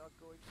 we are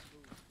going to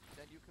move.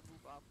 Then you can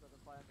move after the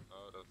fire mission.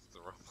 Oh, that's the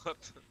wrong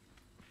button.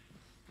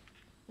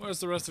 Where's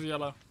the rest of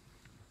yellow?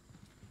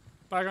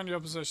 Back on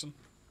your position.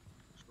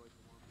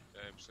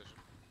 Yeah, in position.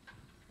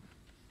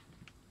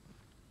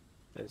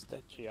 There's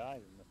dead GIs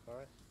in the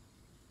forest.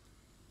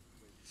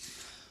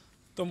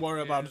 Don't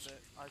worry about it.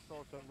 I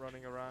saw some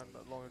running around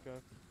not long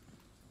ago.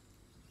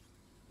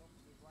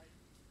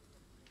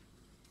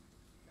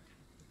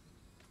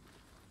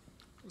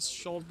 A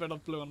short bit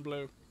of blue and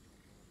blue.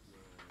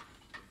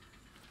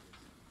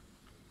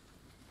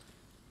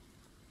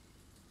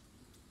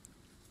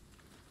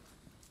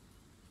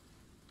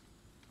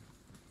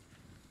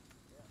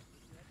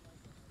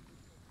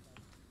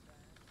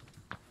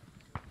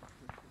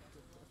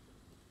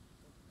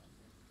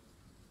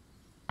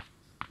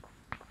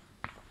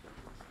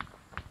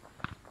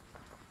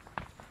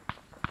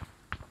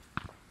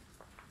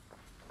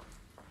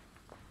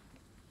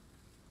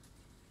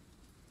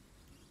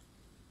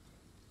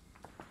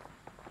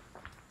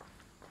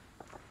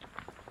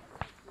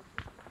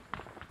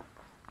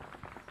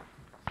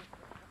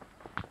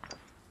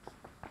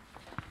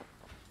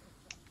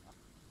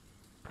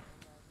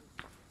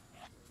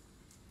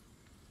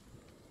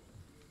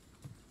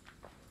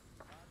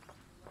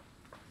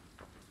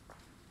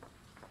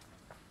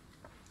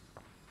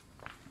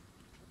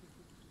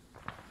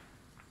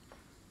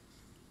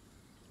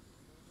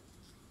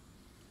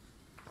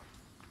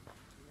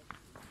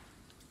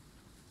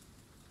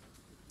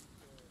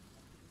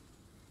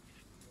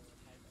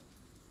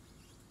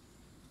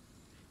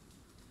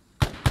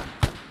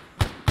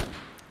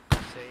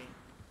 See?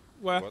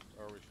 Where? What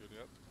are we shooting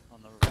at?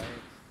 On the road.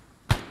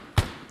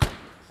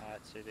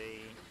 To the...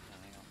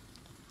 hang on.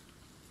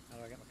 How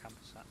do I get my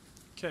compass at?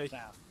 Okay.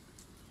 South.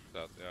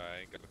 That, yeah,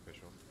 I ain't got a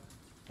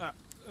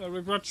visual.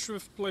 Regret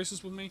shift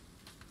places with me.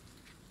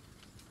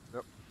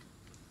 Yep.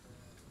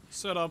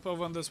 Set up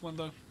over in this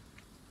window.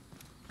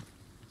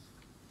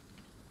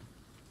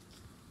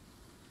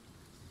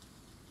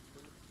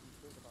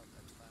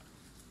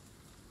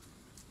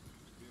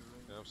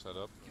 Yeah, I'm set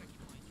up.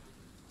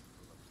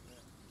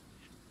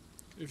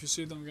 If you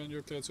see them again,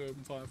 you're clear to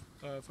open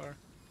fire.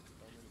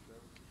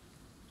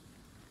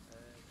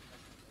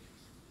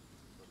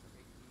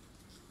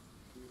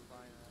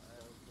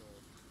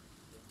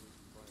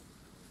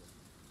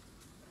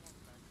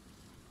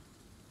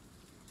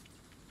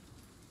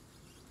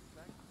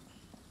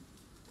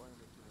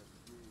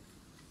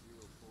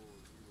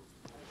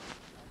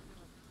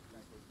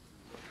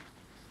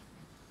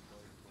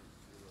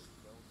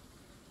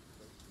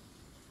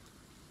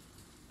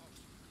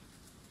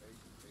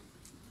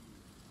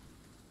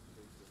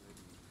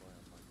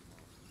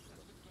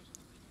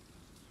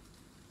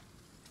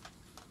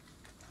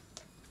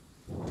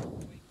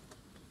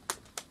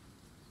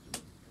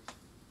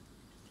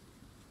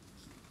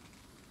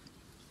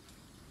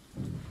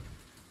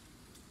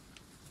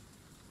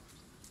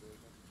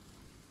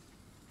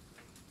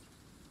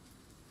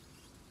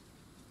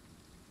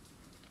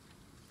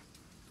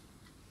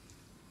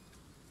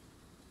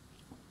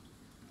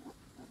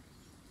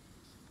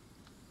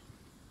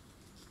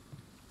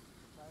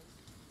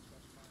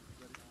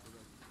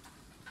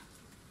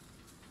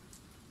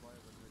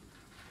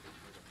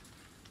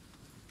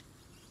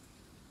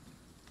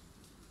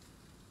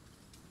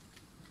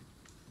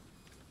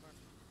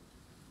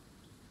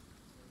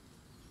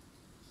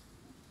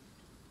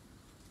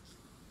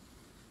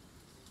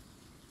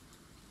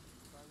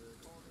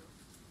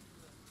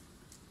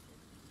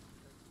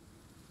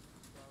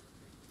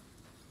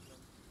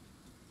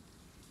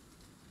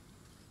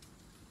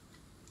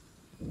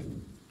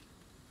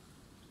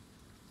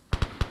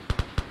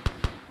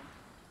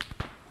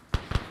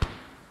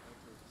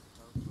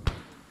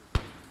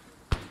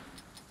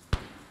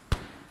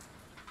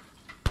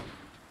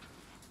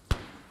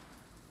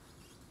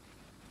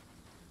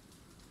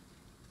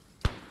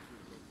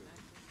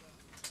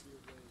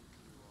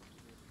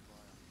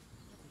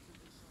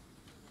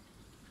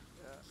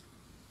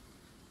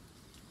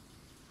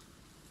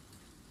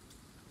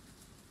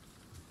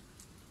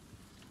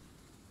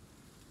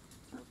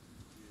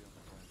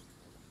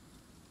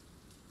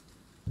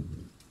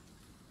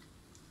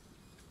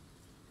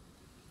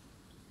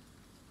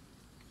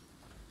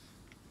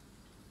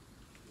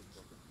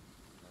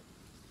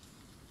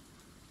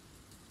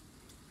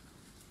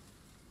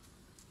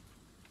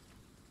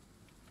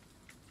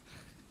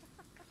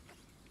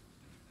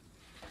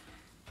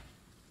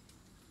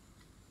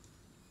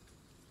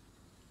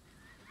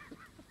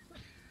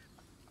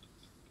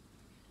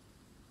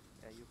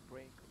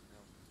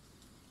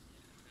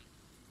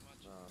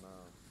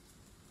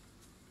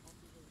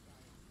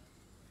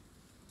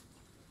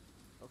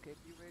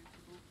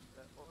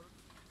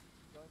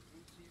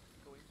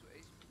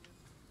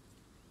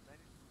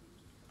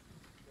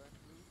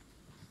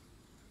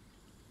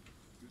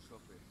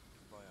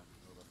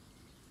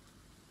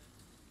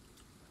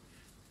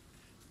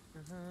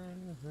 Okay,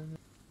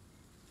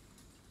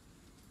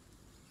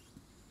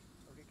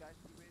 guys,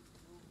 be ready to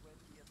move when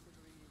the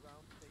artillery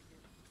rounds take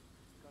in.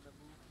 We're gonna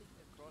move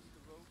across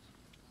the road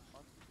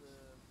onto the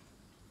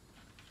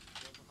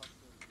other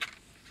hostile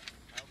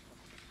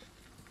outpost.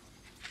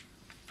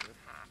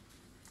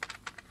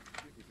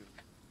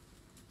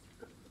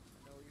 I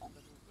know you're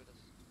gonna move with us.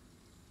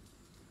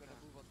 We're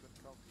gonna move onto the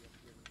county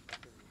artillery.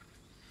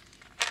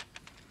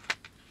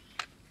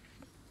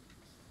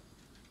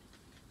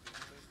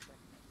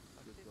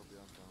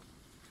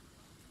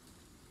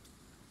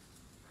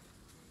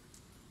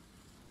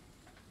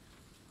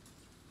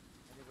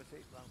 And it was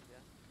 8 rounds, yeah?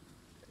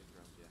 8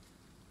 rounds, yeah.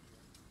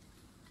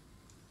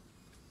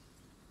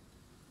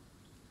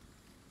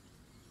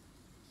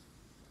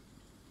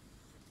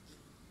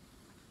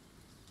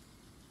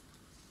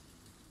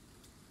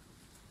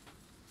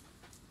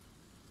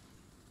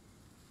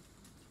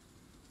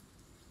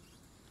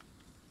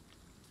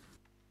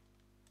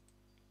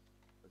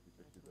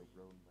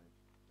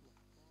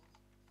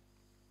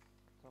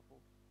 Couple.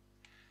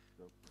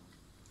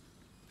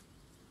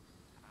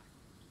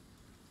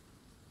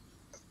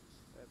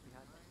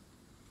 Behind us.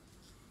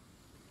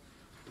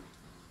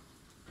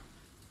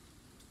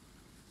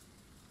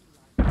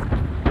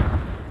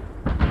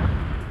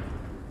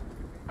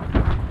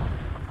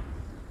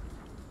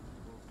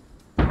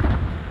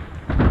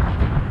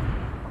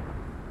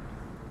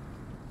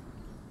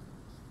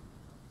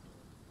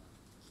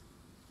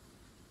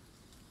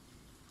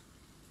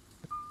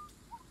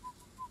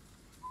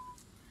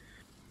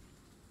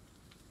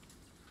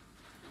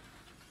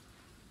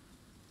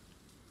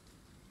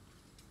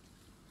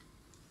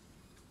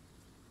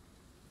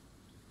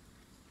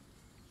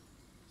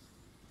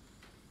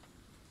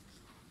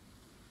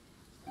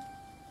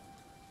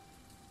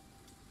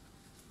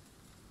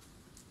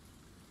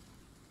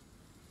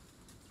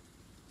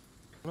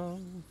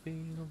 Long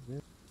field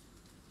with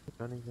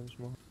Johnny comes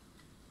more.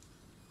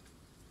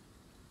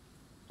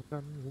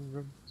 Guns and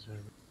drums,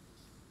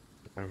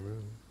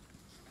 haroo.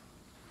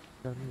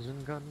 Guns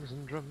and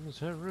drums,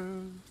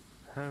 haroo,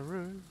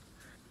 haroo.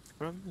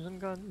 Drums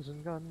and guns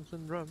and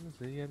drums,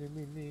 the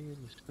enemy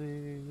needs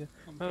clear.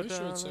 I'm pretty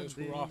sure it says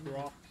hurrah,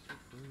 hurrah.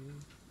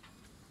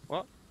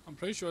 What? I'm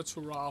pretty sure it's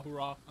hurrah,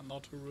 hurrah, and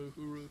not hooroo,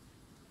 hooroo.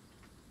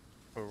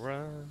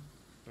 Hurrah,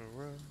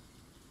 hurrah.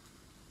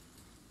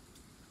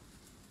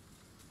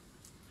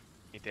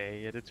 A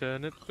day at a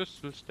turn at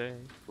Christmas Day.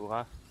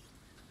 Hurrah.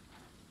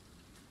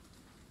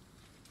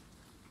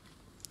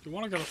 You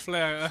wanna get a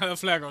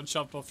flare gun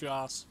chopped off your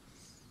ass?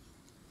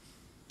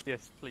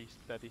 Yes, please,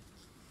 Daddy.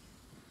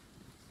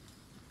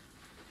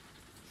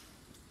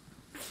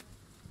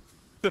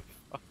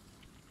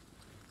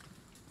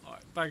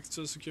 Alright, back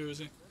to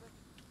security.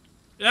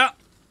 Yeah!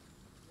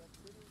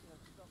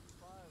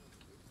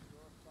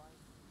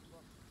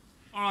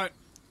 Alright,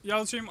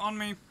 yellow team on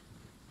me.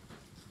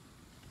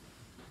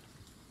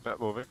 Not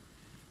moving.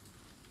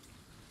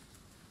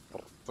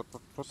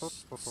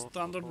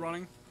 Standard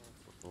running.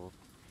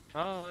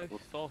 I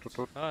thought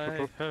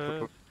I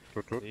heard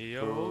the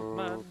old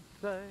man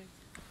say,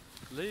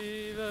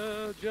 leave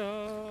her,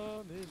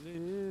 Johnny,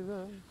 leave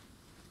her,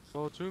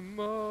 for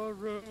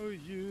tomorrow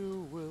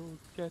you will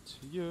get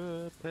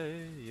your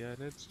pay, and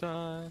it's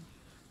time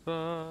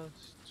for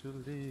us to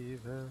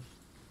leave her.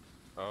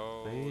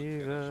 Oh,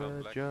 Leave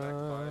her,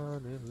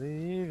 Johnny,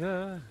 leave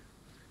her.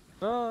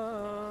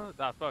 Oh,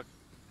 fuck.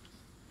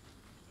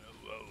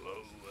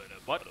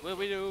 What will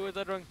we do with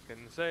a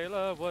drunken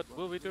sailor? What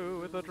will we do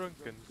with a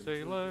drunken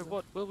sailor?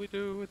 What will we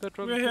do with a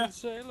drunken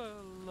sailor?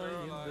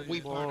 Lying in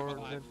the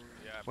morning.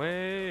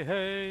 Way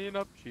hey and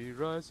up she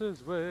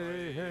rises,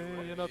 way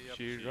hey and up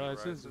she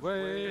rises,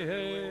 way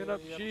hey and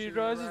up she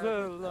rises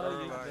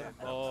early in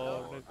the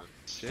morning.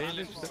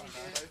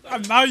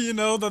 And now you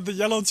know that the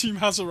yellow team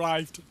has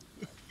arrived.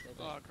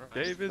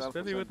 Shave his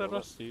belly with a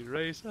rusty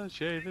razor,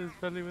 shave his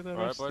belly with a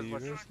rusty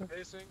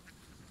razor.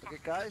 Okay,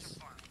 guys.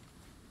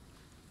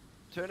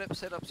 Turn up,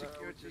 set up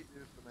security.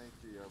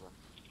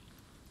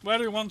 Where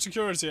do you want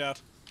security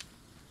at?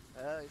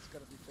 It's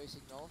gonna be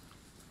facing north.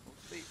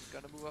 Mostly,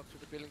 we're gonna move up to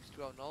the buildings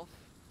to our north.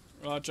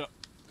 Roger.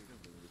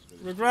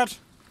 Regret?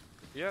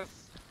 Yes.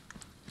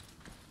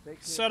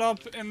 Set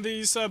up in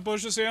these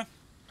bushes here.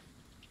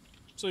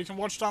 So you can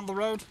watch down the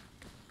road.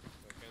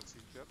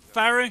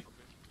 Ferry?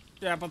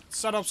 Yeah, but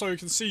set up so you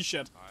can see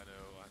shit. I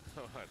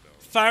know.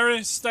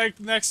 Ferry, stay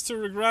next to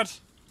Regret.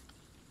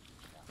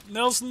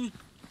 Nelson?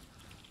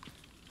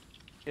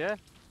 Yeah?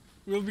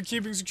 We'll be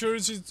keeping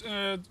security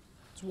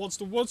towards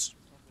the woods.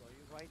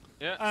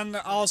 Yeah. And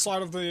our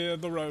side of the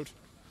road.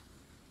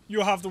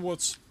 You have the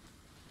woods.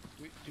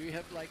 Do you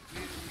have like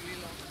really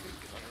long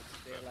fingernails?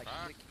 They're like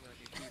licking on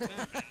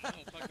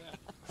your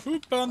teeth. Who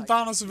burned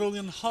down a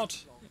civilian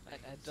hut?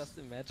 I just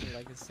imagine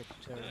like a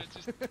secretary.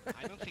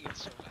 I don't think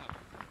it's so loud.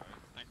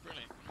 Like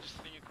really, I'm just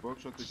thinking.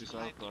 Workshop, this is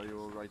Alpha, are you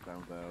alright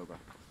down there? Over.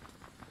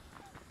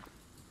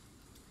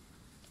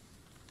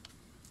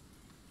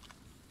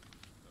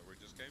 Where we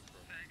just came from.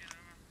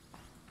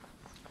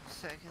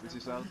 Second This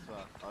is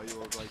Alpha, are you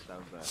alright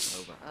down there?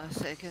 Over.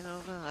 Second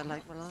over, I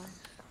like my life.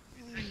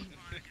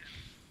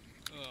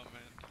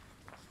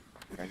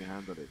 Can you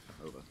handle it?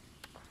 Over.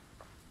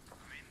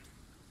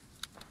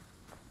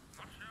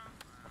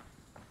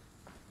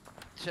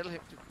 Tell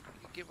him to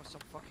give us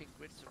some fucking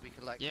grit so we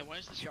can like Yeah,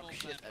 where's the chuck small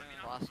shit plant, at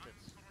man?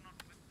 bastards.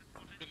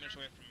 2 minutes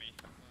away from me.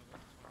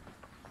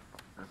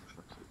 Oh, for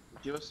fuck's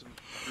sake. Give us some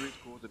grid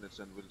coordinates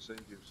and we'll send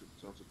you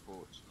some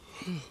support.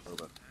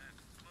 Over.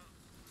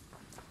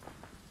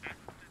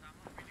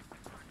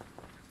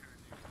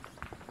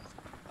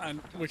 And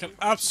we can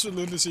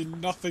absolutely see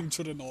nothing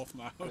to the north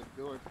now. Then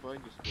go and find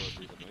your squad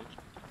leader, mate.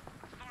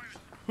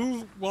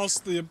 Who was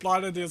the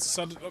blind idea to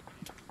set it up?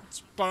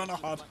 It's burner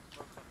hot.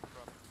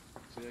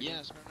 Yeah,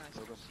 it's very nice.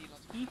 Over. See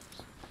lots of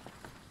ships.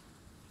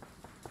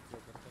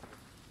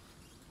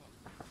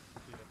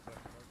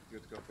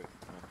 Good copy.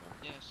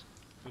 Yes.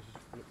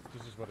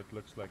 This is what it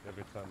looks like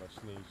every time I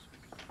sneeze.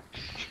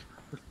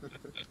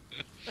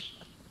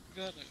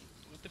 God,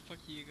 what the fuck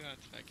you got?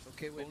 Like,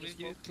 Okay, when the only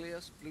smoke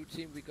clears, blue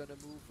team, we're gonna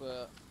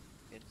move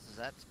in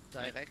that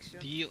direction.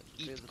 Do you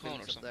Clear eat the corn or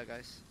buildings up there, something?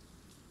 guys.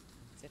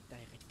 That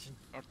direction.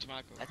 Or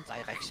tobacco?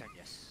 That direction,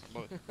 yes.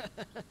 Both.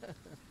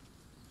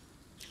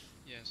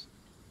 Yes.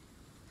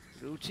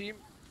 Blue team,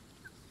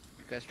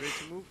 you guys ready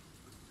to move?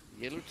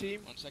 Yellow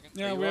team, 1 second.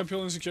 Yeah, we are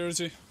pulling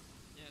security.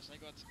 Yes, I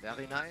got.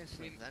 very nice.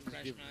 green And then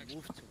crash we mags.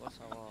 move towards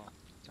our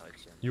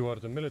direction. You are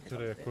the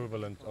military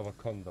equivalent of a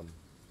condom.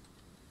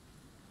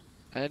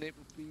 And it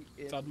will be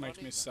in That makes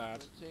me running,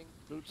 sad. sprinting.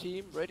 Blue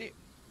team, ready?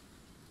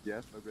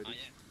 Yes, I'm ready. Oh,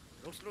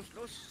 yeah. Los, los,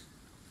 los.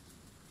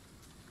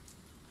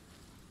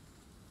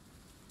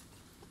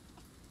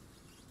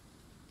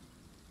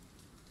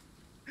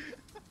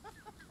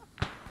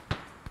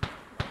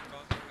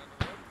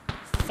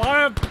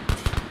 Fire!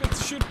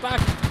 Let's shoot back!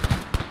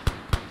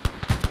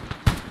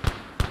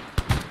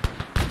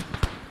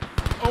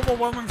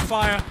 Overwhelming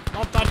fire,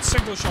 not that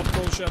single shot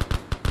bullshit.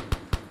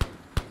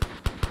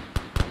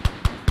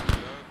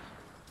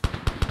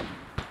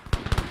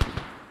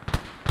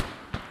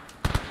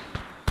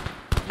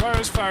 Where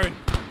is Farron?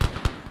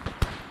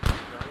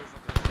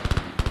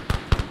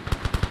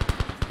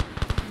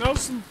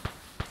 Nelson!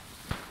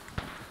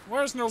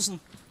 Where's Nelson?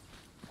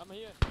 I'm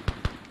here.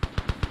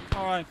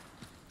 Alright.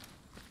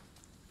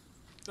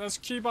 Let's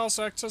keep our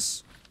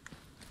sectors.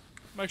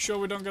 Make sure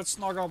we don't get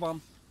snuck up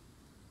on.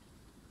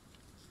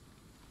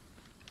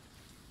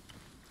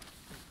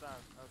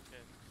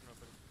 Okay,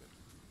 nobody's good.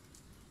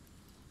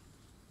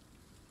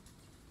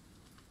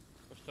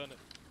 Let's turn it.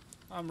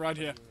 I'm right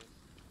here.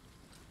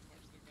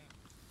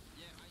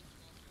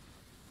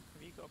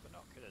 Have you got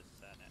binoculars,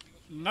 Net?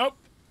 Nope.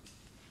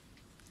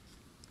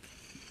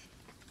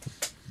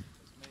 There's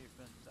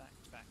movement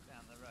back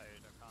down the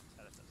road. I can't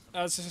tell if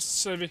it's That's a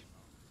civvy.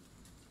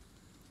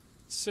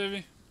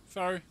 Civvy.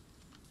 Ferry.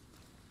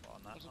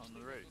 on that on the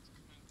route.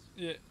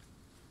 Yeah.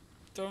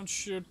 Don't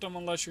shoot them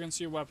unless you can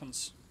see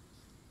weapons.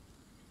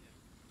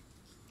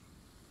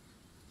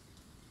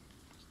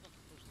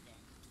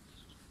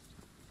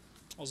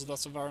 Also,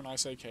 that's a very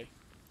nice AK.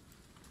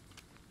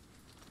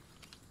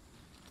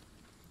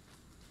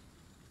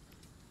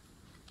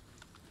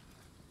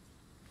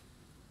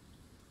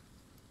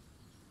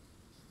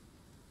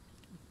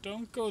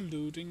 Don't go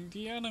looting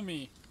the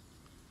enemy.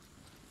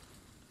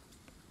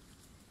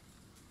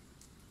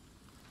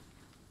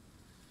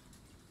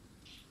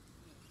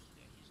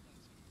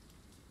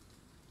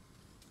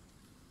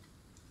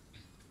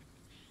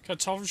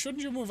 Kartoffel,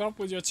 shouldn't you move up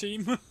with your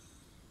team? They're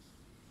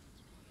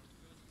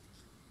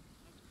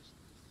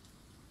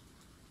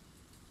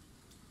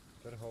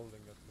holding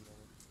at the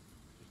moment.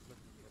 Just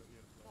looking for the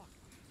earplug.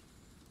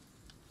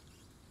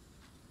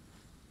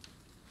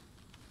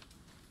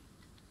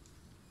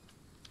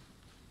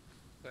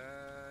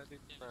 Daddy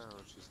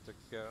Brown, she's the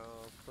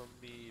girl from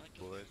me,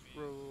 boys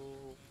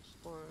roll,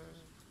 boy.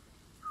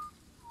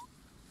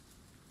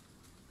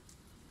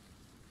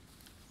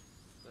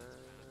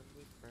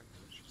 Daddy Brown,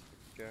 she's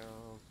the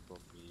girl from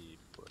me,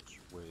 boys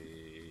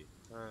way.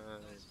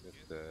 I'm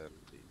the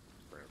Daddy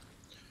Brown.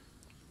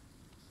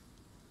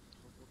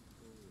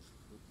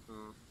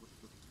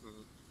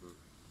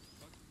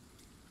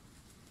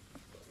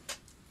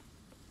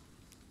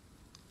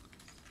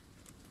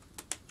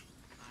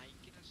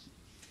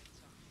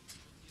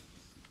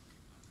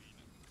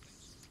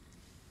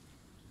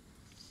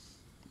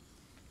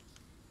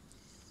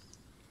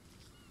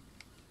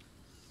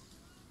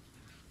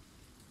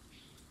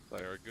 They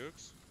are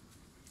gooks.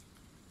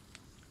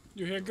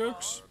 You hear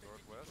gooks?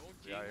 Northwest.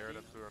 Yeah, I heard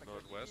them to our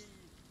northwest.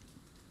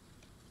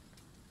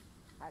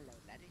 Hello,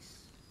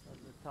 laddies. That's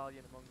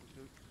Italian among the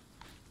group.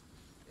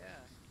 Yeah,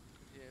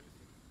 yeah,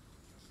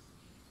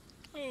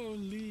 everything. Oh,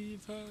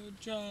 leave her,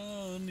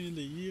 Johnny,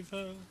 leave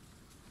her.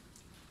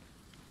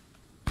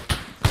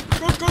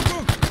 Go, go,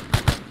 go!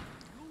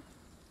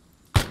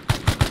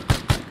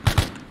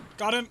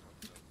 Got him.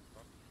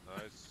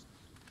 Nice.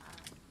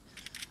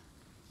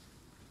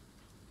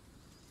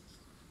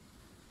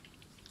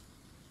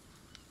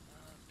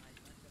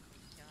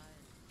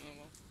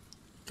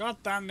 God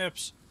damn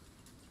nips.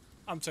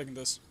 I'm taking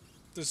this.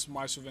 This is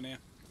my souvenir.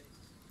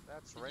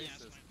 That's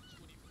racist.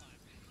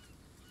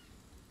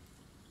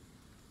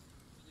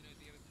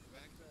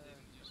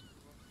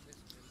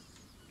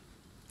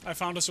 I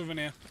found a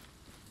souvenir.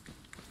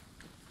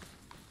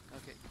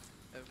 Okay.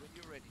 When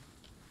you're ready.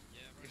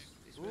 Yeah, ready.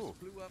 Is Mr.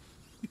 Blue up?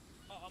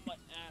 Oh, my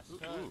ass Ooh.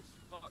 hurts.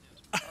 Fuck.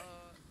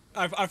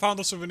 I found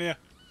a souvenir.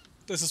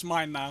 This is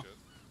mine now. Shit.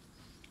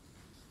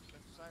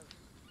 Mr. Cyrus.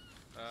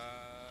 Oh,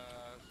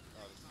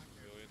 there's a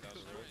civilian down the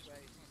road.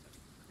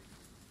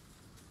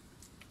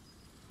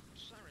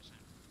 Cyrus,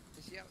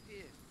 Is he out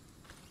here?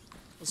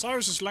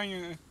 Osiris is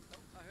laying. No, I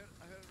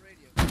heard a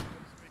radio. What is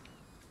the radio?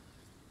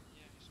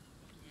 yeah,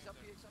 He's up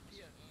here, he's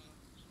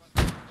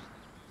up here.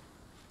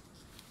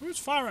 Who's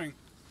firing?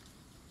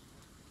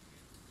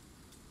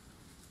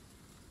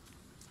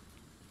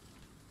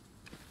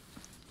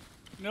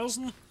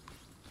 Nelson?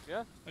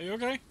 Yeah? Are you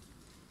okay?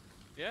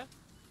 Yeah?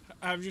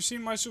 Have you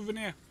seen my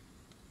souvenir?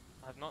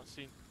 I have not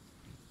seen.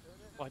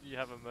 Why do you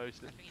have a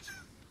motion?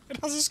 It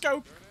has a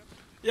scope.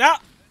 Yeah.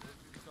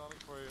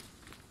 For you.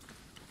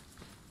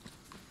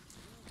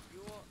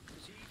 You're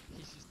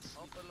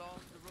up along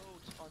the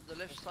road, on the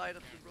left side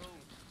of the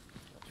road,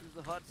 to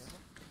the huts.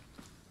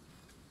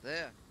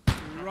 There.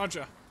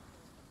 Roger.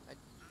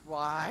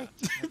 Why?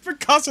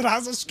 Because it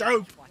has a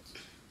scope.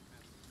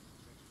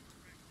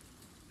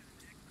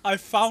 I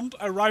found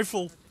a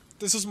rifle.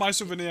 This is my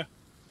souvenir.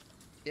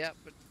 Yeah,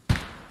 but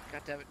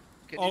God damn it.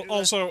 Can you do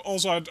that?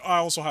 I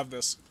also have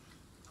this.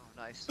 Oh,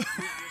 nice. Move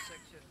your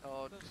section.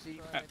 Oh, see,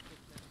 on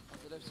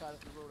the left side of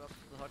the road up to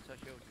the huts I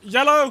showed you.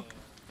 Yellow.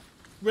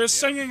 We're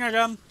singing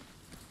again.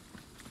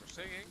 We're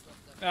singing.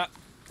 Yeah.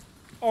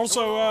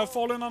 Also,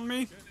 fall in on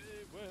me.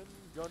 When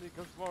Johnny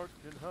comes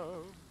marching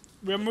home.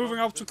 We're moving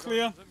up to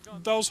clear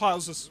those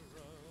houses.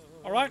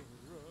 All right.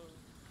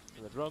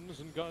 The drums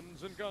and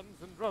guns and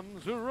guns and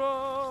drums,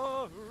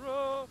 hurrah,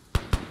 hurrah!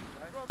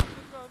 Drums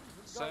and guns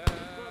and Sally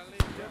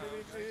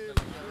guns and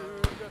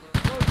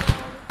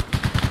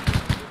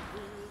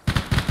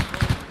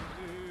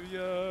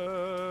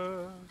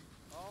hallelujah.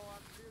 Oh,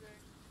 I'm shooting.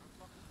 I'm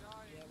fucking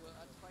dying. Yeah, well,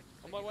 I'd fight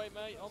to On my way,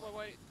 mate, on my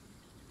way. do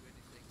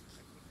anything.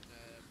 I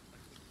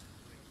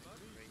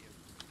couldn't radio.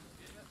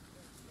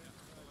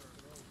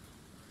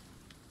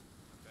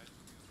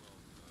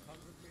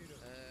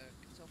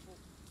 Kartoffel,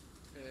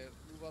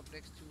 move up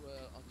next to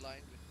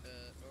online with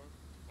Earl.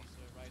 He's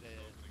right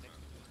next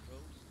to the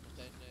road. And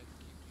then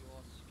keep your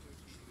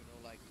security, you know,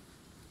 like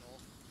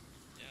north,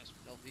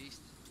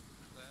 northeast.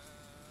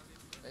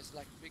 There's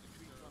like a big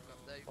tree trunk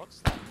up there. What's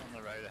that on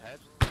the road ahead?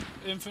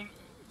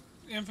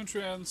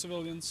 Infantry and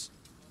civilians.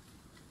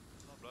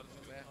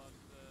 Where?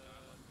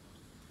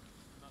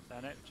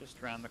 Then it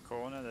just around the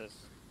corner.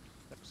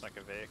 Looks like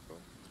a vehicle.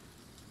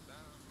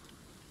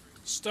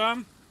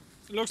 Sturm.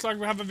 It looks like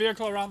we have a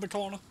vehicle around the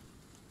corner.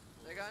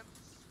 Again?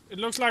 It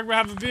looks like we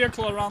have a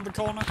vehicle around the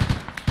corner.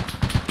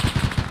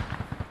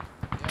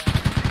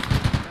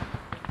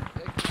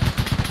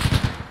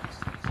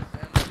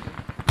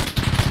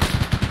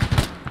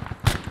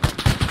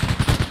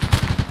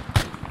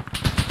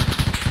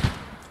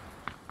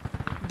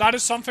 That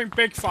is something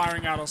big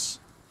firing at us.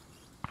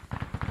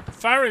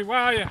 Ferry, where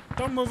are you?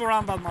 Don't move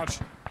around that much.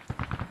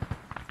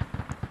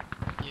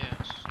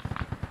 Yes.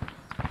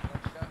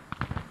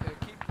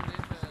 Keep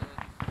within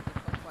the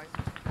confines.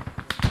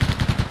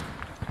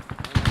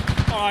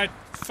 Alright,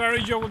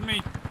 Ferry, you're with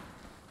me.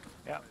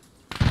 Yeah.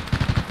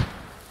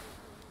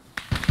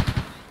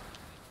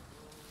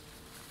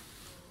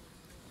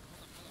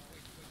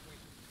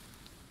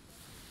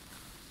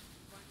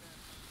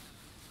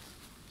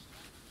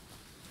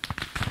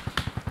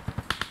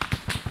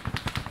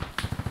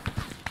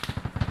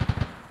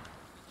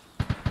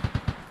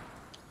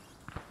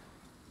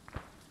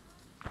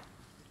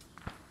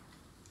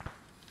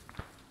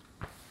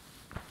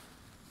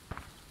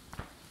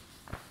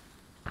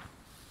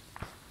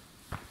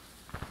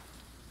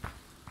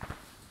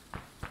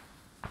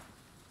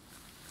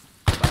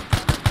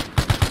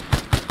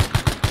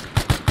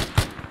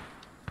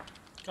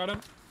 Got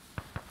him.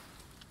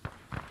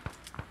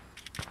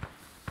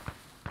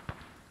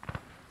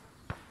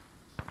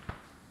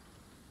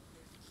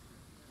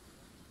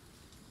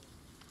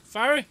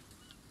 Ferry?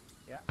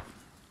 Yeah.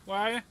 Where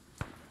are you?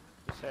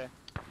 Just here.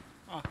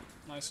 Ah,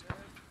 nice.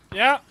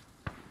 Yeah.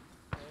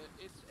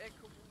 It's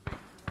Echo moving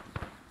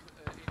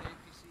towards us in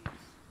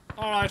APCs.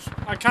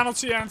 Alright, I cannot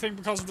see anything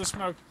because of the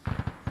smoke.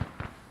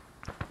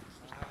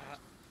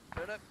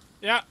 Heard it?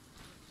 Yeah.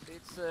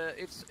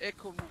 It's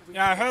Echo moving.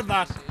 Yeah, I heard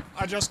towards that. us in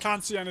I just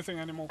can't see anything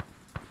anymore.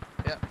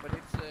 Yeah, but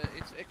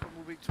it's Echo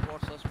moving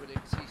towards us with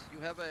APCs. You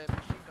have a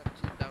machine gun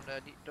team down there.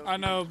 Don't I you?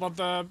 know, but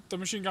the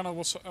machine gunner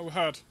was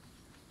hurt.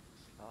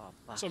 Oh,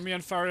 So me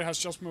and Ferry has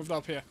just moved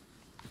up here.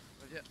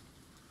 But yeah,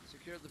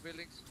 secure the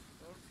buildings.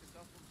 Or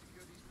Kartoffel,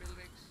 secure these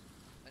buildings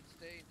and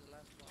stay in the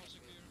last one. Up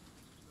here.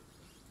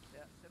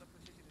 Yeah, set up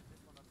position in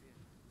this one up here.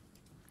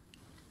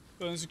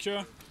 Building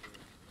secure.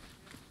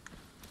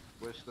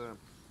 Where's Sturm?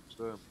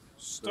 Sturm.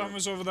 Sturm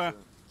is over there.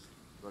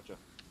 Roger.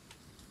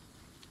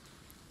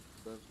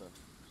 Sturm.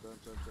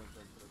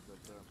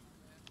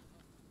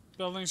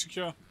 Building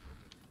secure.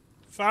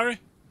 Ferry?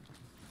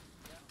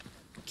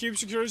 Keep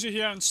security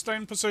here and stay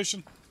in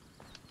position.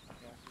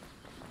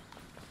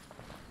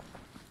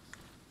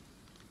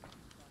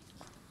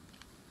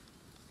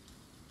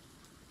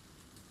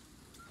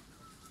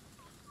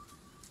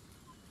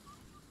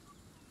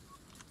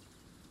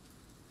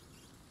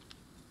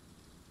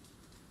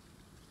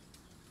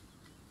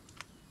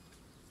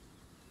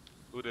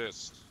 Who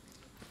this?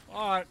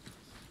 Alright.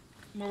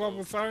 Move up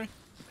with Ferry.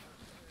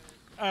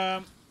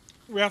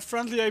 We have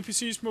friendly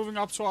APCs moving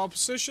up to our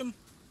position.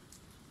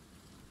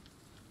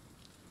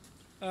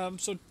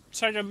 So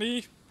take a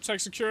knee, take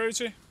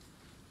security.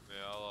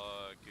 Yeah,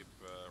 I'll keep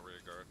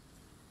rear guard.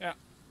 Yeah.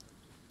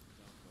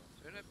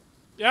 Turnip,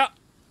 Yeah.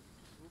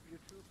 move your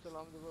troops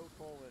along the road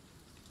forward.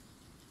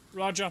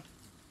 Roger.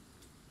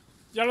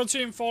 Yellow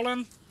team, fall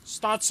in.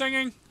 Start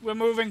singing. We're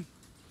moving.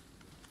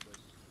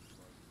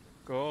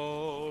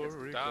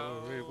 Gory,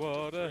 gory,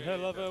 what a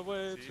hell of a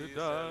way to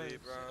die.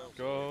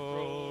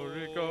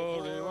 Gory,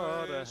 gory,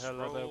 what a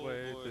hell of a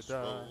way to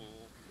die.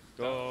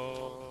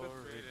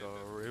 Gory,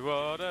 gory,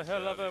 what a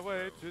hell of a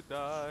way to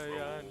die.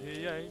 And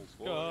he ain't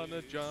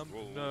gonna jump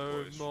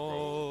no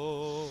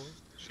more.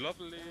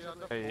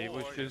 He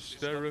was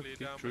just a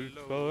rookie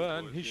trooper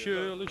and he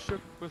surely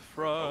shook with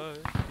fright.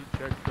 He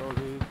checked all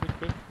his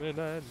equipment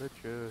and made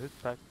sure his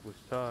pack was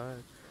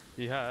tight.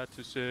 He had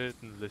to sit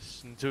and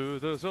listen to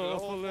those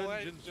awful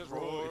engines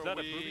roar. Is that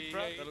a booby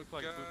trap? That looks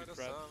like a booby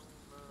trap.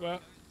 Well,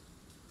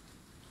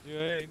 you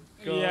ain't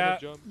gonna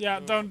jump. Yeah,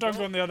 don't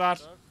go near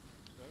that.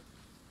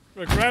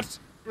 Regret,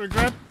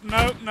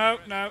 no. No,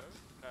 okay, no.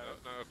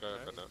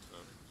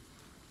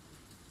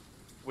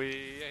 We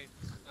ain't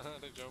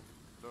gonna jump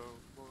no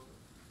more.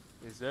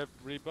 Is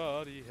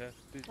everybody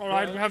happy?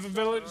 Alright, we have a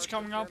village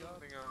coming up.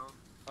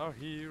 Our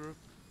hero.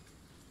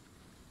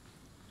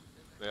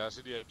 Yeah, I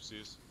see the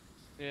APCs.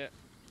 Yeah.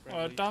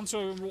 Down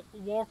to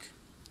walk.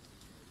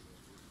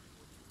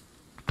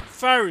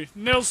 Ferry,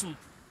 Nielsen.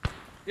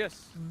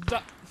 Yes.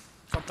 God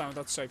damn it,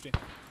 that's safety.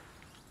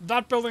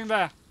 That building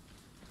there.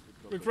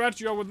 Regret,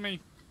 you're with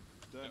me.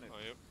 Turn it.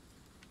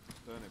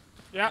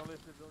 Yeah.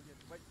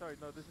 Wait, sorry,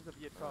 no, this is a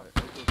Viet Cong.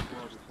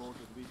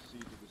 Reported VC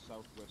to the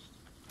southwest.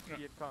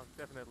 Viet Cong,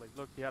 definitely.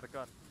 Look, he had a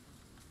gun.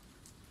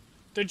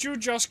 Did you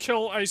just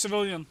kill a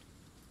civilian?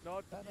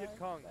 Not Viet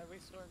Cong. We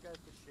saw him go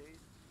to shoot.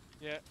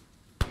 Yeah.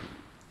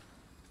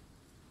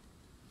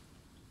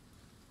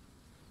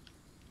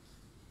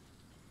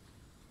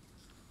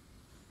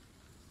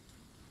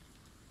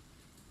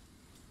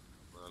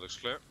 Looks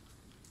clear.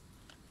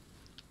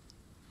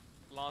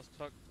 Last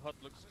hut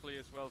looks clear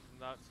as well from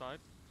that side.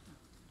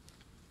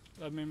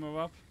 Let me move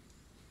up.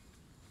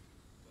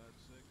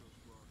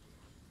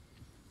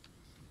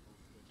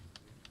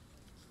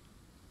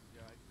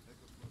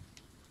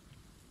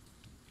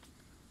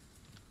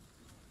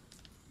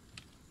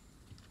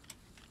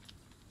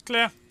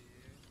 Clear.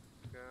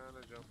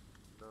 Gonna jump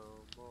no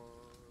more.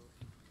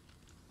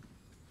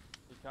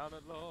 He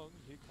counted long,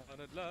 he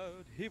counted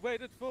loud, he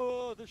waited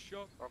for the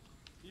shock.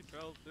 He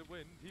felt the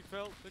wind, he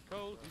felt the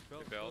cold, he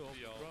felt the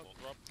awful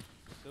drop.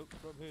 Silk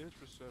from his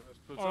research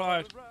was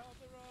Alright.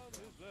 around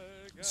his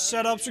leg.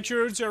 Set up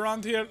security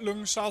around here,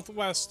 looking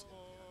southwest.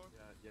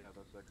 Yeah,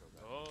 that's echo.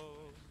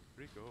 Oh,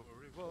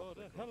 gory, what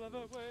a hell of a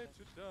way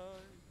to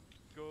die.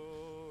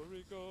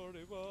 Gory,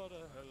 gory, what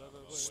a hell of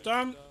a way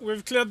Stern, to die.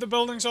 we've cleared the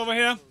buildings over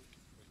here.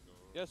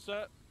 Yes,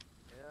 sir.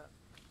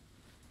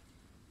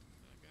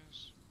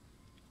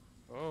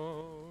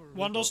 Oh,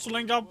 Want us to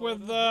link up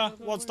with,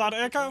 what's that,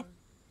 Echo?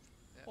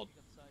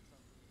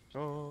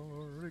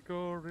 Gory,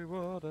 gory,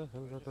 what a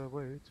hell of a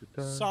way to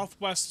die.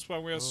 Southwest is where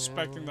we are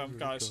suspecting them,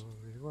 guys.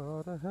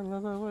 What a hell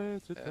of a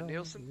way to die.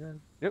 Nielsen?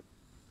 Yep.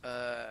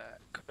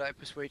 Could I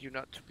persuade you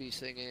not to be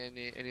singing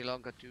any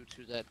longer due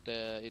to that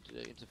it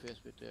interferes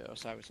with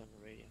Osiris on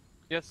the radio?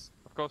 Yes,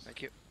 of course.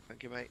 Thank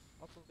you, mate.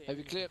 Have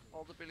you cleared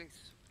all the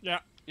buildings? Yeah.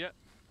 Yeah.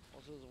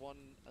 Also the one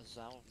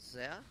around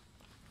there?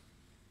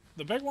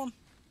 The big one?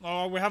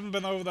 Oh, we haven't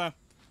been over there.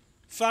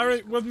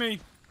 Ferry, with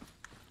me.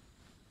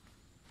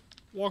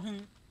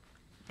 Walking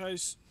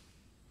pace.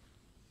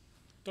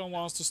 Don't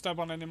want us to step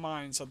on any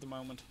mines at the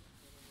moment.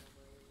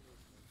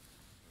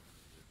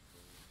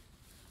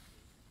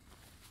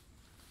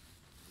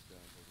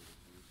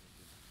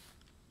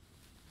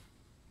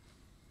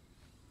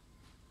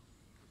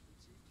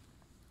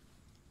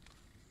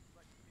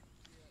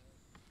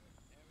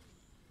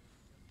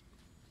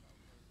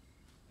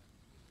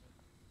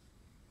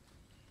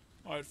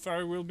 Alright,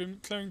 Ferry, we'll be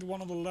clearing the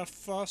one on the left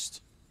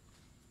first.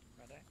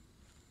 Right.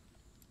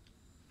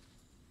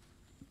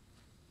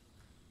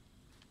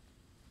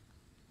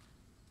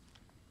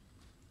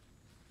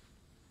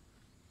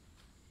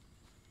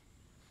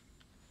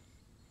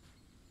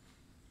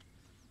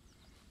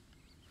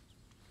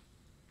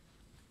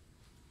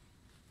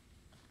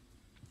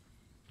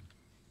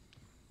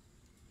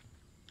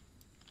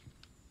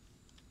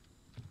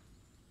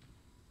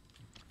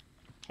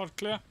 Hot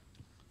clear.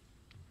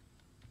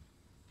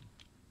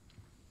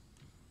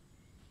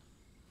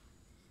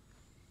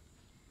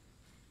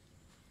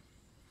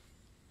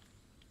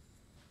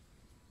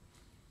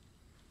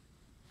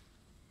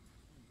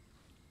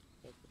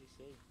 What did he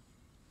say?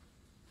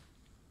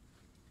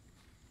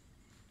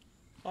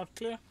 Hot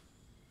clear.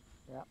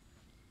 Yeah.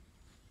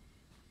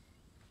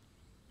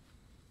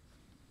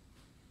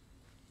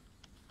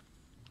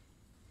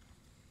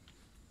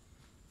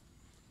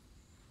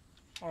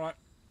 Alright.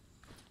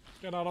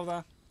 Get out of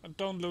there. And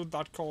don't loot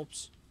that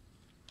corpse.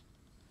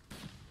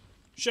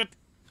 Shit!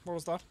 What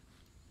was that?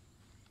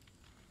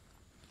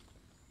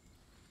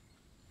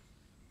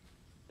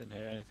 Didn't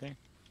hear anything.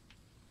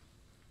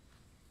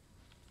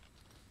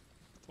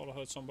 Thought I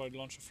heard somebody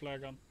launch a flare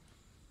gun.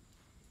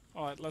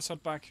 Alright, let's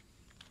head back.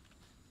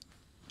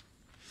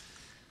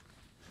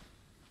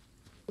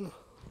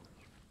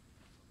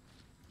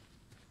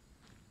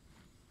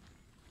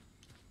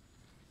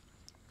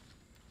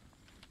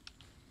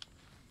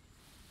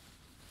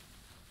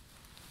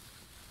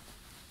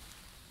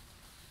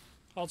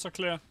 Hearts are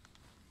clear.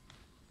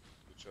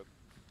 Good shot.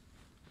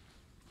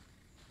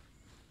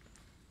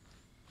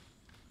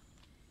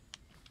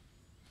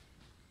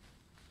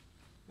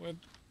 With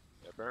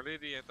Yeah, apparently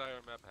the entire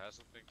map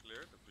hasn't been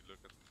cleared. If we look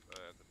at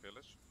the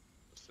village,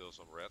 there's still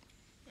some red.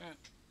 yeah.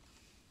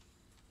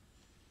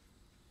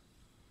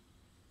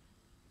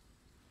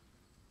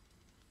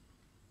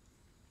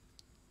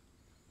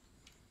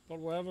 But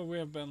wherever we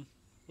have been,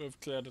 we've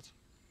cleared it.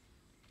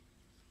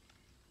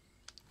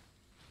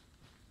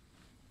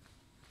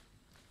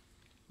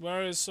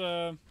 Where is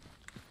Stone?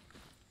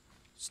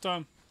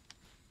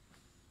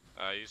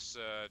 He's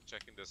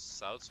checking the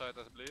south side,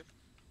 I believe.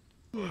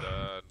 Or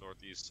the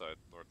northeast side.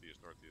 Northeast.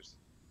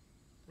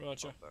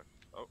 Roger. Contact.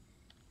 Oh.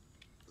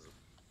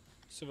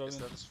 Civilian. Is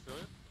that a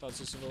civilian? That's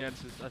a civilian.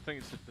 Yeah, I think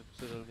it's a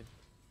civilian.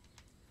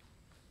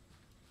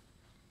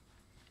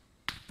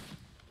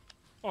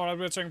 Alright,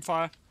 we're taking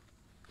fire.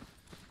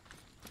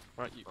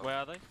 Right, where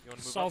are they? You want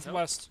to move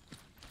Southwest.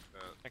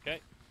 up? Okay.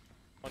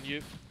 On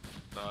you.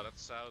 No,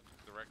 that's south.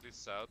 Directly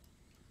south.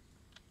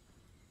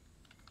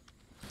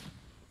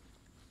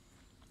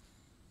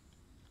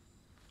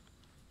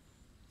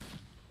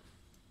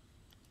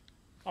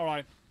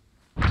 Alright.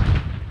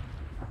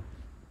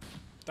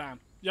 Damn.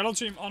 Yellow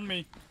team on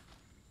me.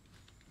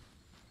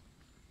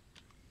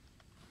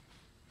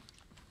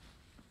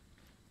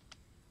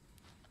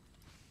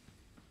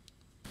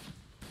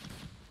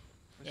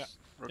 Yeah.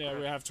 Yeah,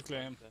 we have to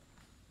clear him.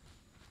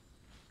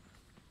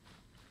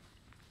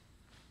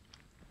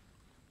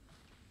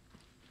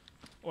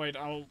 Wait,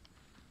 I'll...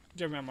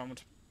 Give me a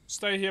moment.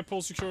 Stay here,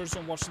 pull security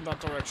and watch in that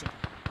direction.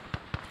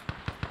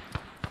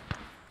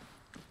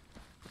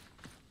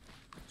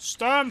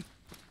 Sturm!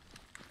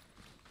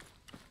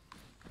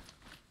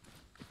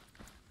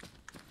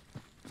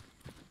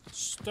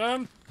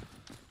 Sturm!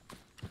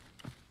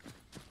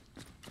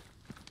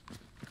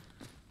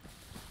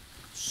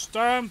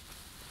 Sturm!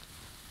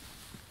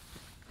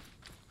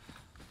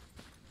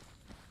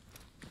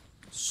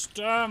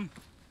 Sturm!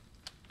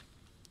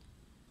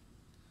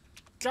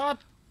 God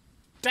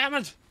damn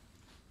it!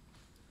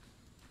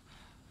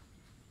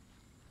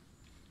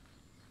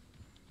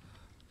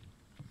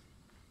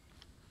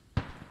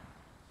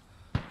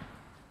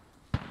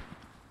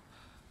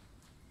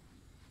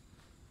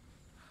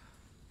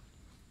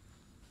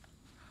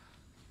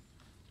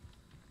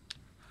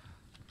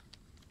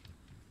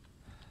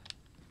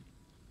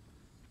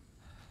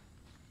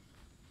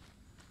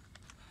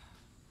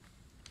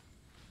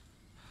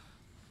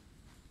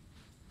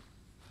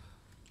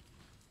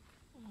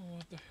 Where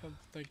the hell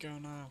did they go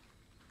now?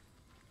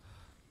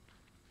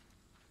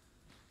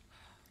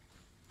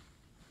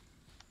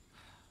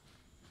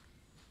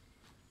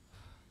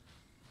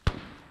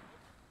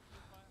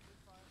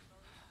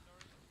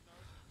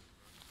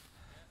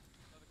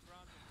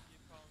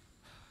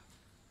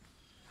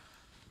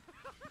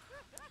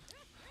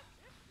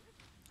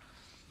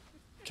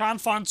 Can't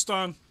find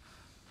Stone.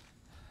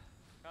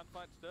 Can't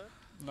find Stone?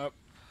 Nope.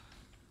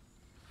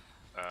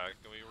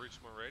 Can we reach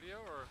more radio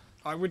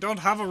or? We don't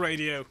have a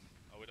radio.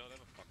 Oh, we don't have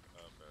a fucking.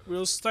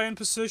 We'll stay in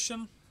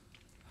position.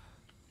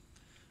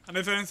 And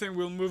if anything,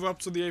 we'll move up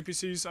to the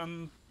APCs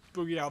and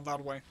boogie out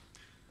that way.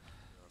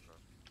 Okay.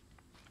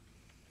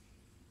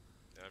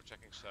 Yeah, I'm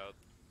checking south.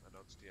 I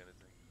don't see anything.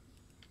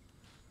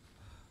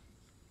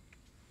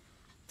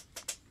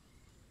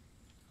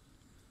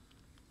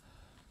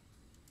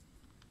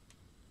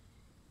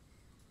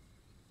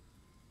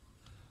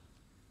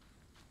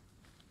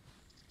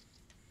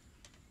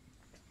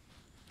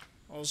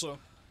 Also,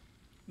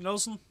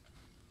 Nelson.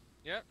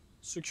 Yeah.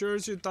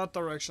 Security that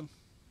direction.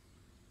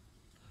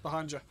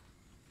 Behind you.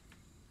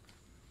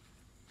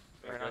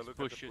 Very Yeah, nice look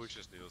bushes. at the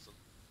bushes, Nielsen.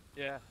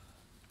 Yeah.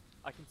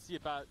 I can see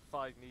about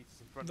 5 meters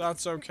in front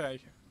That's of me. okay.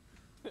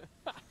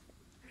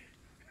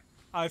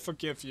 I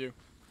forgive you.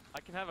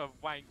 I can have a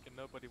wank and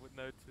nobody would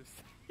notice.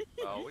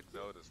 Oh, we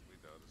noticed.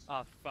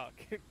 Ah, fuck.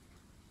 We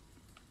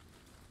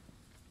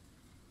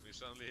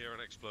suddenly hear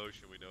an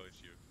explosion, we know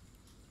it's you.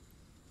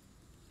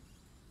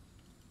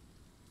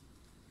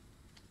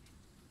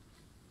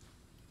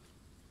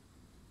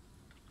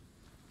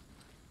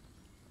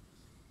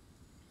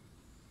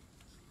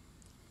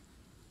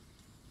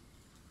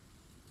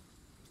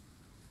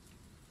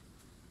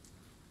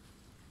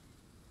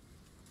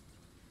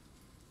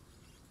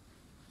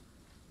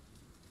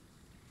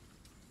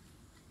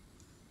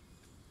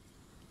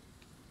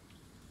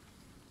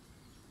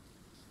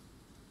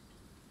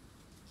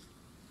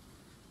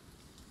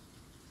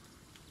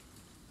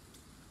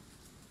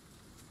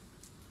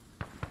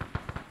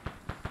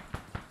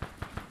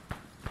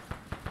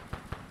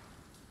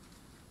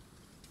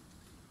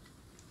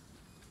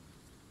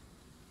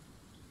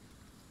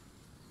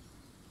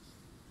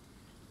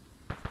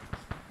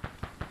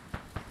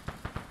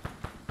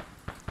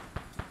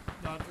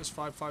 is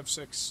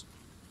 556.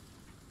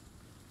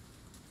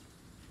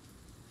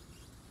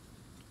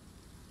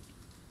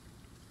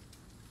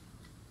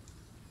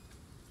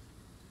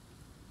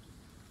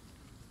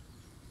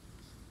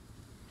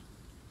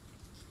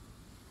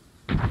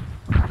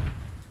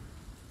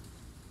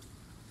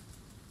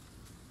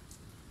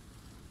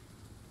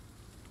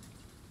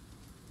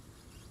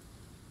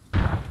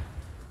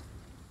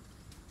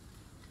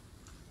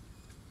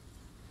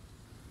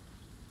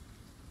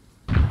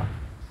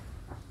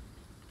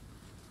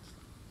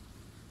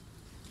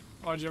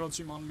 Alright, yellow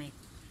team on me.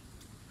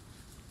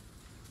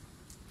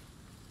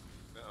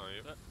 Are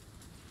you?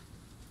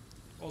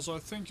 Also, I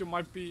think you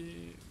might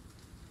be...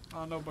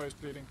 nobody's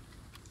bleeding.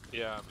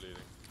 Yeah, I'm bleeding.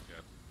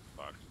 Yeah,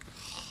 fuck.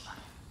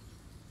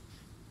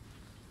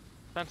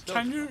 Stand still.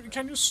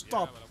 Can you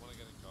stop? Yeah, but I wanna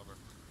get in cover.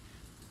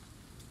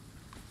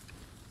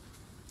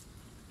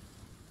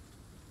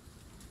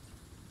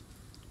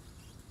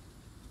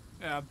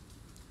 Yeah.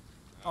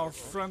 Our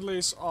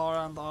friendlies are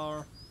and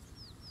are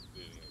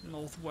Bleeding again.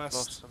 northwest.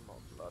 Lost some more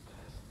blood.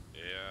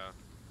 Yeah.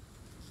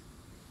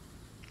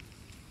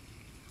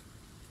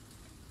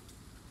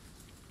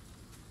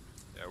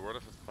 Yeah, word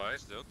of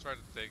advice, don't try to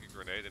take a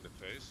grenade in the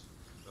face.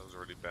 Doesn't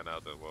really pan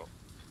out that well.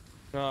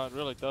 No, it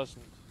really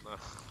doesn't. No.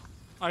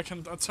 I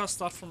can attest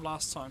that from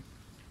last time.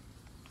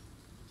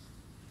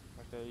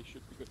 Okay, you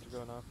should be good to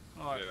go now.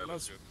 Alright, Yeah,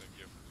 let's... that's good, thank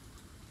you.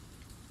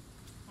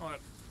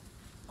 Alright.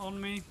 On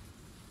me.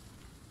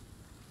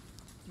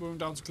 Moving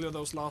down to clear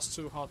those last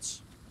two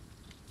huts.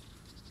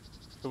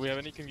 Do we have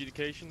any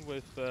communication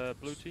with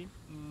blue team?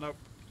 Nope.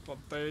 But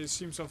they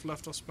seem to have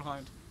left us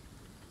behind.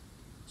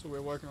 So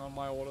we're working on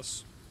my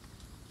orders.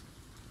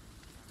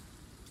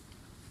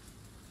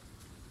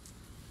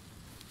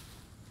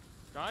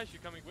 Guys, you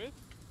coming with?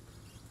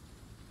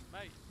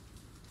 Mate.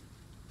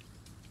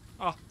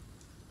 Ah. Come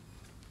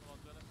on,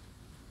 Dylan.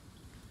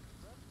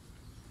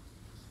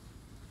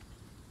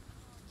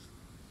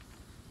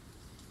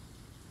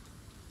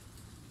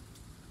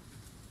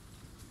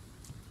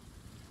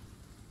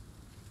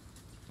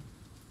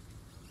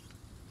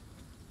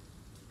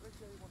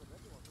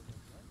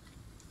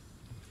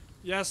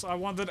 Yes, I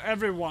wanted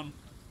everyone.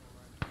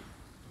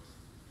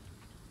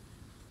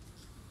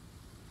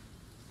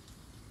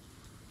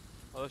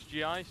 Oh, that's GIs?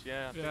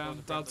 Yeah. I think Yeah,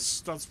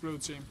 those are that's blue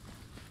team.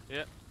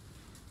 friendly. Yeah.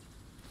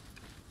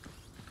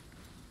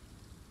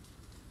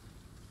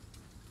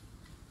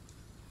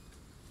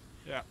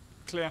 Yeah,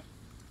 clear.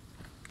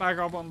 Back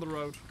up on the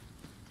road.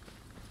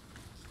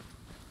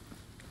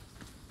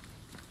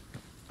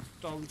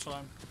 Double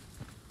time.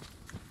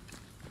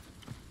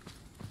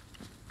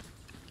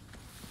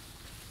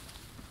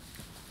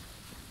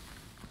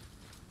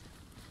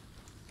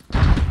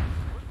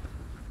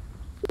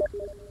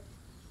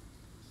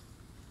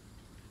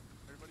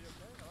 Everybody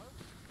okay? Hello?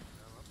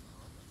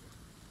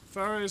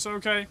 Ferry is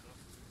okay. Okay,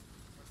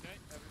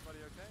 everybody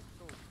okay?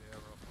 Cool. Yeah,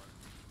 we're all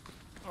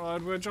fine.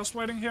 Alright, we're just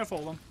waiting here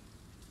for them.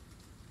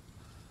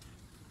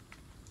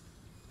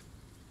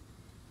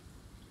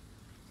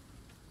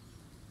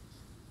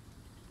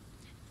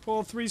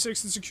 Pull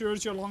 360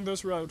 security along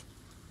this road.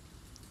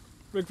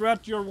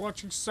 Regret you're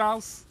watching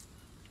south.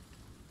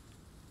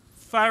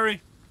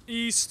 Ferry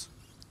east.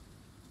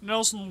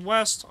 Nelson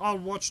west. I'll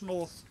watch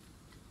north.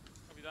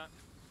 Copy that.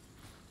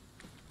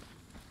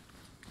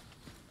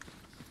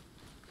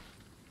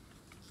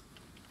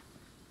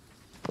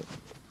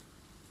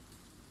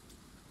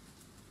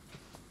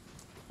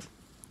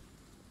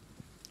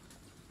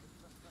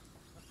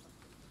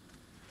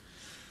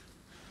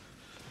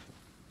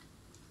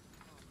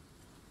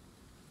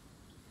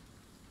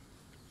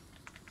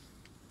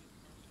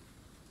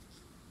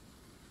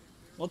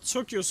 What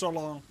took you so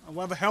long? And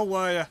where the hell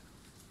were you?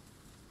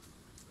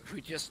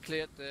 We just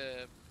cleared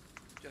the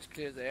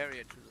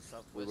area to the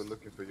southwest. We were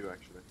looking for you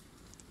actually.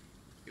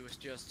 It was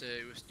just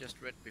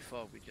red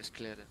before we just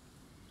cleared it.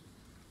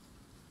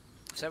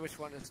 Savage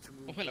wanted us to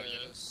move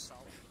south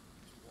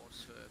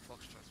towards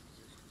Foxtrot's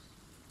positions.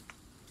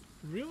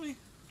 Really?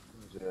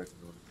 Yeah, this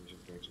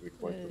is going to be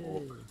quite the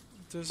walk.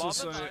 This Mom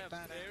is and I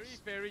am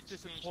very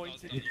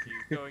disappointed in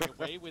you going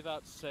away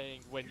without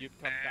saying when you'd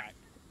come back.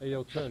 Hey,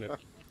 yo, Turnip.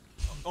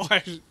 Oh,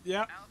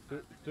 yeah.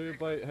 Do you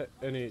by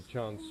any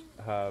chance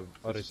have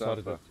a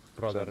retarded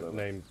brother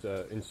named,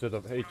 instead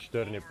of H.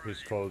 Turnip,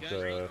 he's called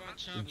J.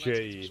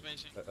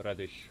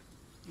 Radish?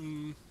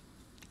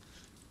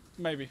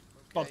 Maybe.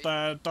 But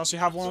does he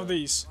have one of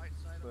these?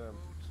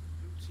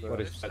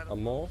 What is that, a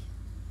more?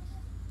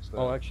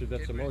 Oh, actually,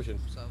 that's emotion.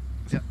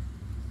 Yeah.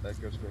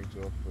 Echo's going to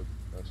offer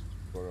us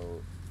to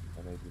borrow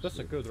an ABC. That's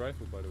a good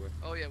rifle, by the way.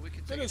 Oh yeah, we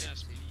can take it.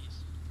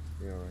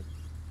 Yeah, alright.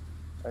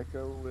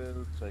 Echo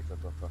will take that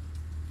offer.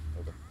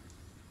 Over.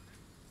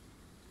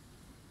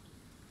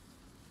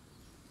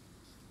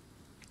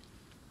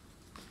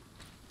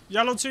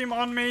 Yellow team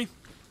on me.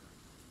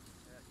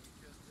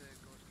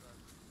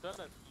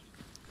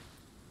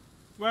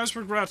 Where's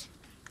Regret?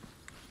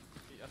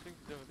 I think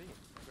he's over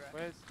there.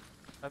 Where's...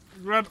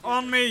 Regret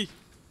on me.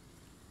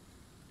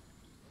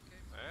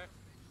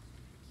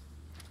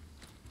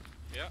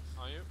 Yeah,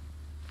 are you?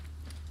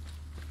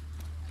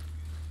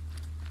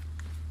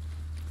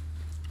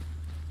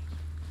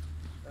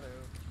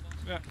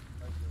 Yeah. Are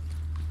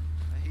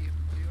you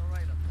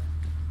alright up there?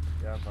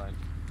 Yeah, I'm fine.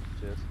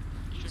 Cheers.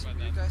 Sure Are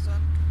about you that. guys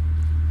on?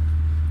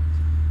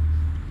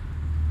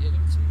 Yellow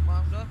team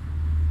mount up.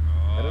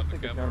 I Oh, don't the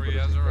think the cavalry cavalry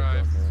has is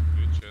arrived. here.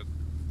 Good shit.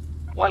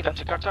 Welcome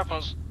to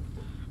Kartoffel's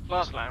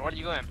Last Line. Where are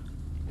you going?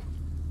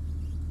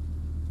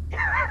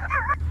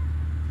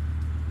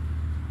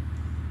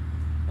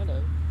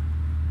 Hello.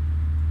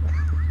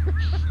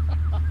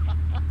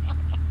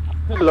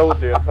 Hello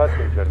dear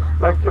passengers,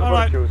 thank you for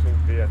Alright. choosing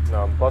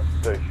Vietnam bus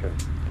station.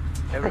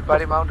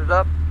 Everybody mounted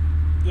up.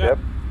 Yeah. Yep,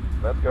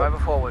 let's go. Driver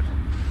forward.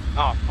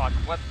 Oh fuck,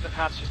 what the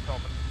hatch just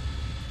opened?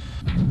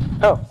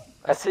 Oh,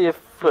 I see a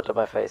foot on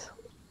my face.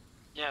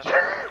 Yes,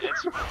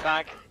 it's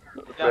back.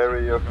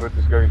 Very your foot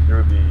is going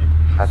through the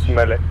hatch.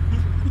 Smell it.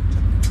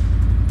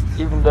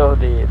 Even though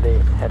the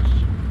hatch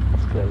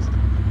was closed.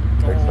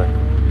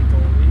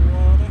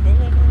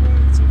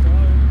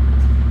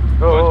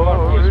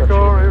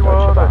 Gory,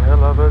 what a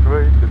hell of a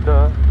way to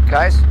die.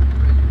 Guys,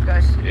 you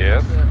guys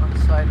Yes. on the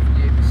side of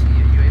the ABC,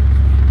 are you able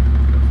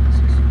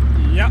to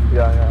Yeah.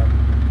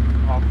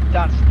 Yeah. Oh,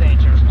 that's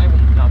dangerous. I will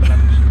not let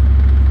this.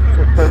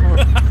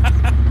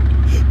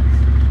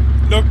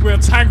 Look, we're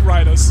tank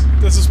riders.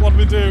 This is what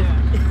we do.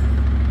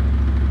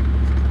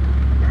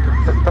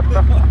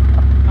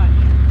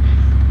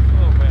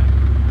 Oh man.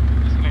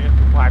 Just gonna get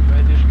wiped by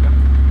a Dishka.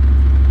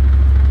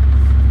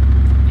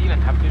 Even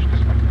have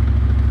Dishkas back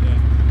there.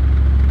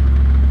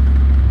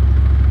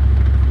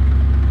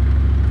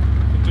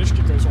 The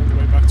Dishka goes all the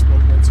way back to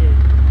World War II.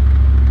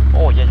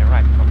 Oh yeah, you're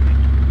right. Okay.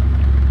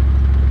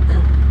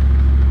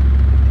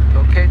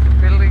 locate the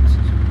buildings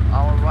to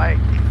our right?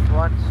 In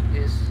front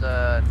is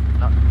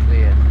not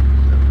clear,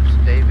 so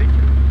stay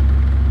vigilant.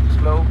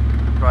 Slow,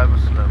 driver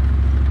slow.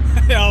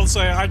 Yeah, I'll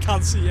say I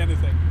can't see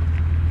anything.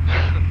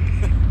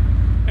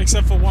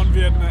 Except for one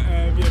vehicle.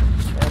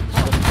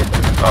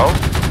 Oh?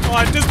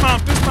 Alright,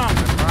 dismount, dismount!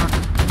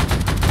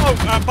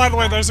 Oh, by the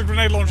way, there's a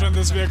grenade launcher in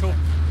this vehicle.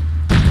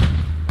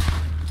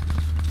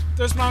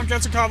 Dismount,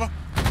 get to cover.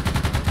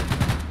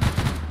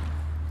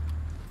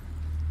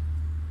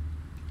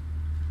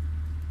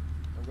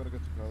 I'm gonna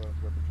get to cover,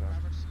 weapon check.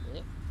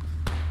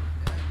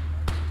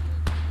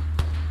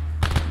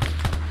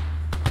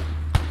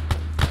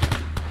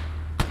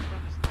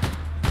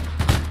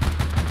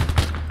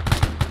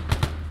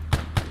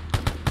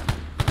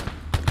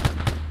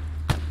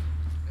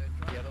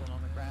 The other one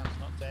on the ground's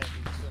not dead,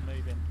 he's still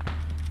moving.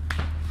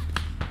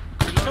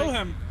 Kill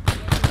him.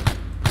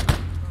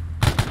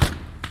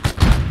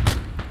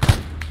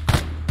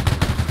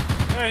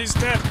 Yeah, he's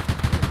dead.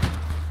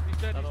 He's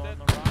dead, Another he's on dead.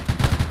 the right.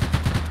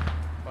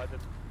 By the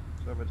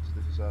So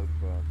this is Alpha.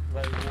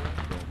 low wall.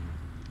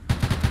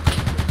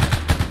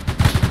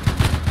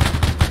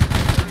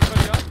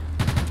 Everybody up?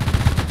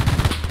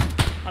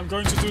 I'm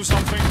going to do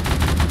something.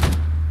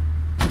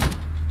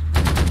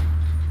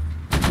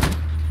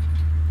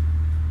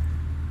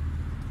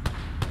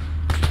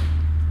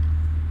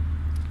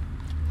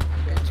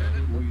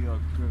 We are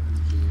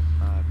currently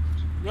at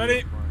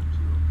Ready?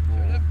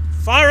 504.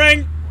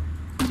 Firing!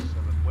 7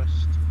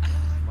 west,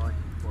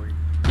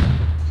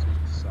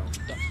 9.6 south.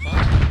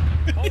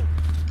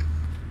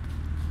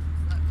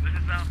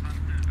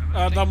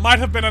 There might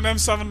have been an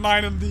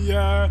M79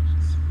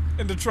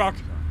 in the truck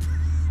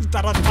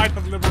that I might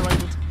have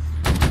liberated.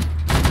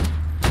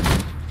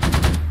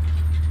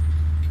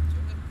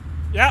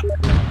 Yeah. You will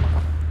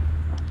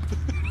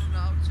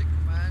now take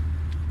command,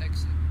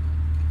 exit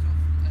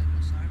Kartoffel and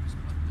Osiris,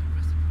 but the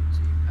rest of the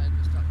team, and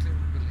we'll start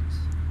clearing the buildings.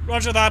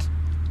 Roger that.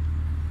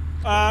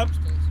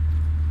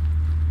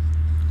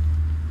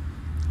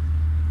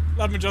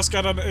 Let me just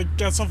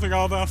get something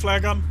out of the flare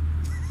gun.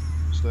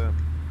 Stan.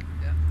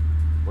 Yeah.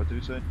 What did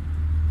you say?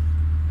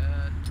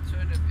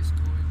 Turnip is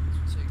going to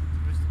take the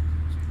rest of the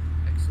team,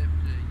 except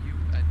you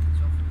and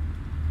Kartoffel,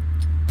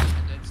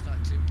 and then start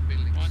clearing the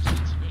buildings.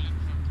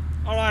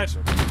 All right.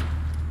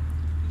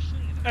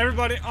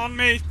 Everybody on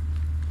me.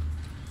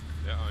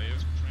 Yeah, are you?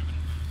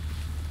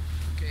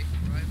 Okay,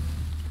 driver.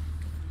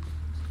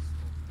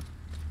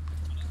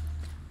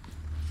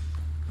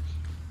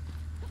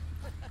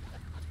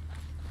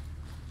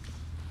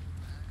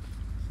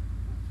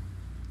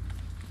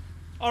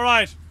 All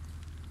right.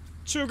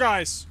 2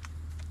 guys.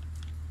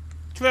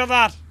 Clear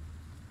that.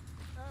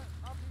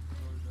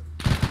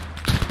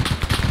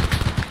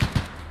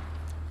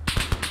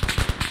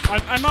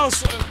 I know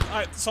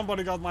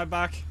somebody got my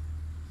back.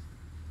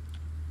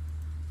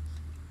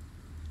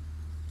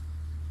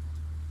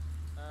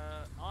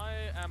 I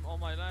am on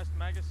my last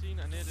magazine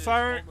and it is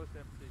Fire. almost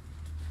empty.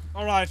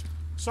 Alright.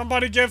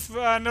 Somebody give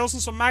Nilsson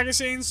some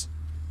magazines.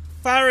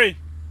 Ferry.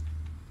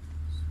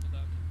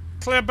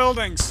 Clear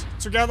buildings.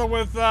 Together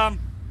with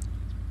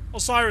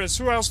Osiris.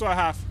 Who else do I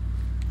have?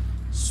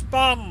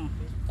 Spartan.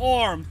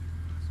 Orm.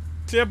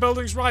 Clear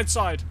buildings right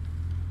side.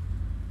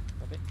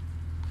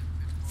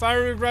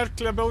 Ferry red.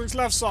 Clear buildings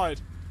left side.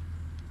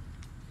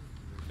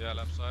 Yeah,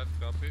 left side,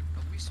 copy.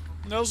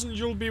 Nelson,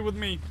 you'll be with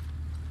me. I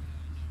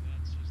think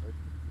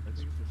it's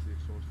just the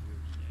exhaust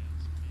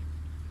fumes.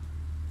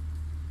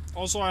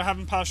 Also, I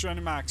haven't passed you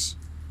any max.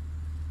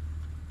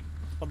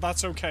 but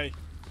that's okay.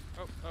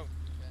 Oh.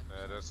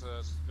 That's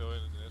going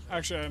in this one.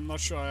 Actually, I'm not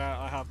sure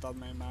I have that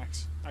many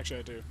max. Actually,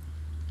 I do.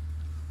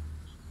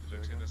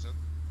 Looks innocent.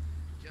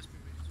 Just be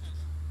ready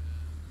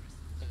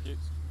Thank you.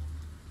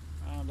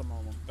 And a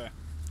moment there.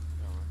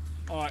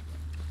 Alright.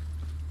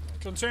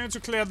 Continue to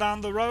clear down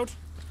the road.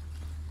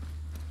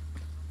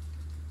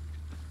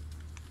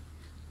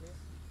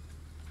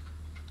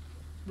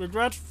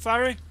 Regret,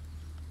 ferry.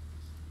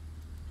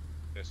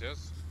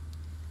 Yes.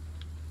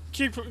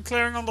 Keep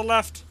clearing on the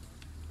left.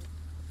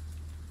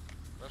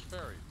 Where's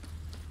ferry?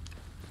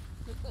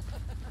 You're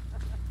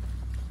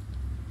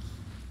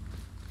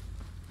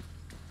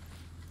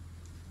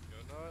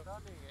not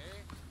running,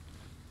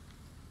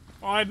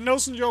 eh? Alright,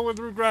 Nilsson, you're with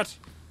regret.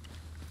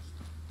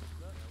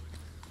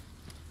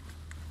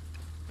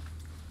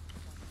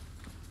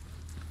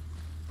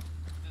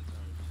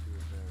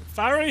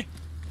 Farry?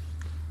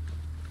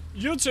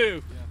 You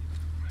two!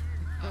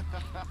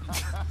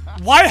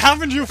 Why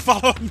haven't you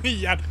followed me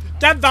yet?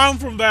 Get down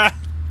from there!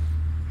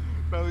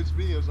 No, it's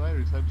me,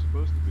 Osiris. I'm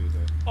supposed to be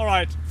there.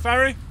 Alright,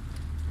 Farry?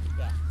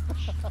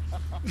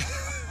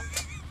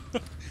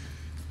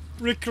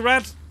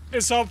 Regret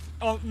is up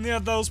near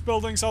those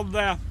buildings up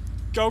there.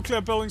 Go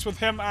clear buildings with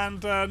him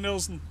and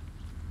Nilsson.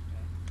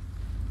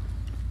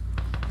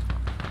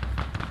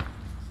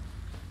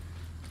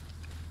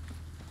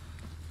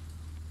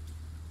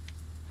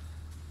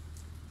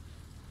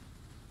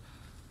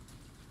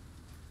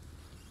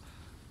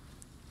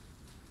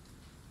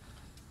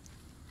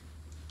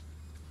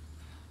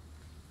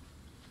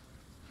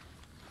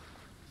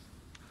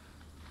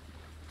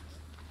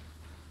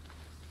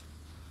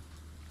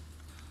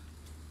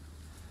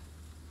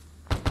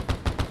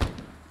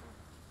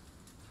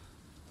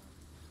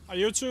 Are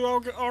you two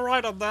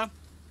alright up there?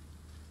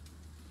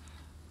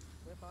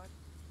 We're fine.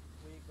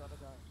 We gotta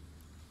go.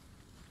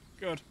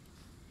 Good.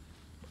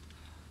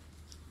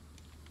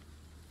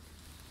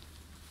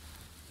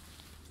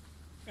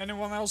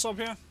 Anyone else up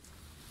here?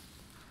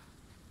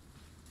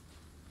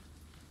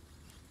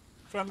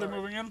 Friendly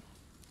moving in?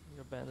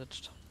 You're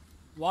bandaged.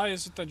 Why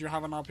is it that you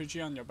have an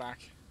RPG on your back?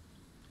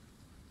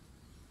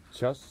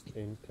 Just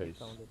in case.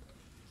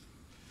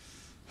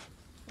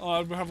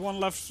 We have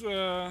one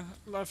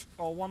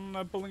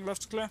one building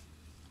left to clear.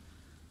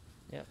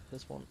 Yeah,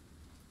 this one.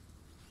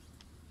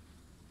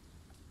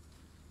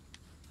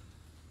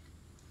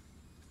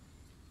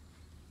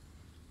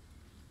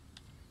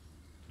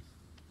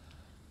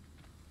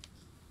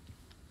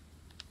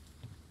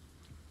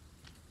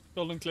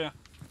 Building clear.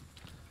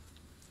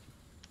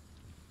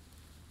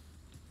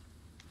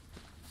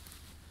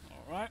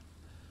 Alright.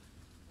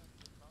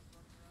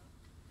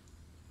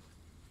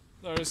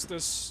 There is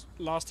this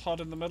last hut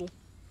in the middle.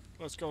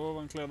 Let's go over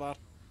and clear that.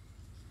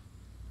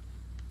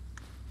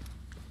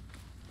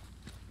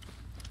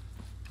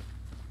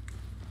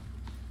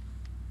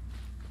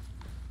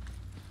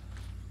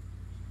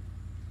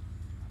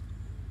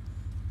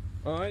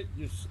 Alright,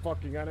 you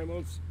fucking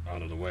animals,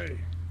 out of the way.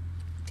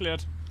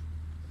 Cleared.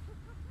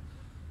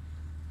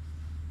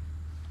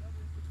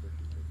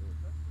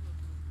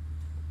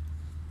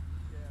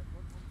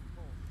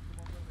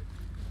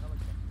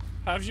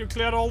 Have you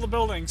cleared all the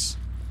buildings?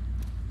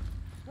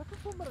 No,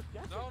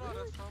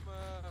 that's from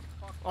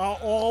Are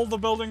all the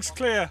buildings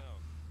clear?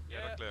 Yeah,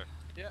 they're clear.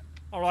 Yeah.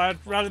 Alright,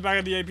 rally back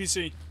at the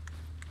APC.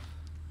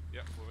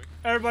 Yeah, moving.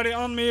 Everybody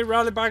on me,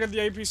 rally back at the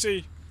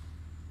APC.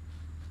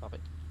 Copy.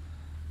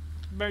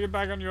 Make it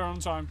back on your own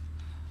time.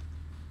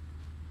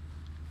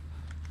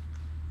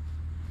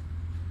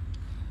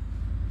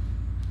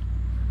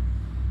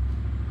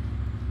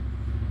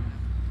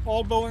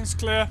 All buildings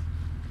clear.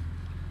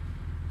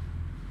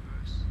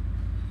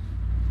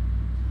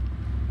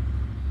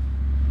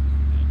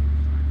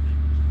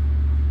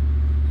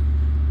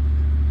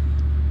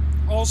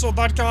 Also,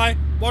 that guy,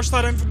 watch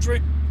that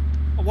infantry.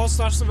 Or watch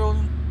that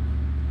civilian.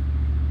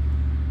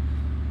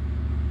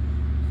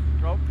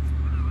 Drop.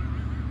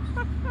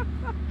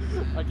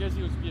 I guess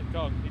he was Viet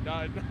Cong. He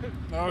died.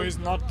 No, he's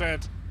not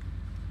dead.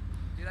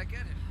 Did I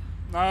get it?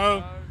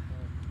 No.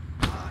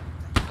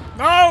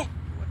 No!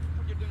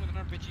 What you're doing with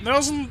an RPG?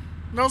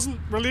 Nelson,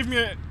 relieve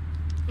me.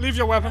 Leave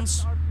your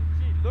weapons.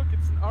 RPG. Look,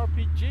 it's an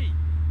RPG.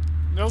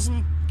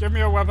 Nelson, give me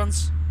your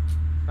weapons.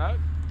 No.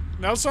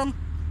 Nelson,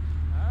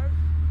 No.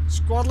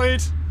 squad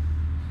lead.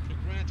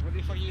 Regret, what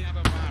the fuck you have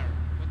a bar?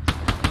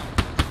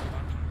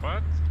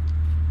 What?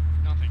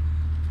 Nothing.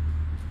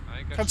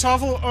 I got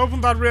Kartoffel,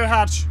 open that rear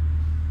hatch.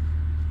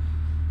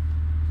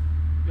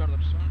 You're the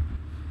sir.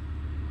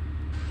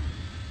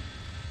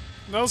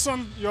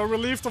 Nelson, you're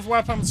relieved of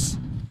weapons.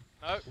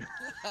 No.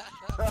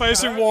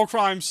 Facing war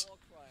crimes.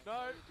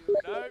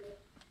 No.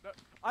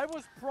 I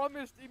was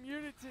promised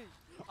immunity.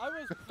 I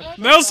was promised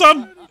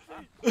Nelson!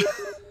 immunity.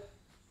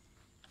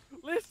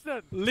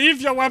 Listen.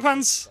 Leave your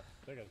weapons.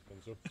 Tegelikult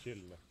on suht chill.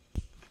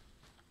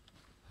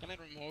 Can I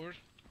remove?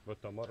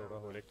 Võta maru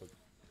rahulikult.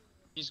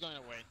 He's going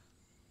away.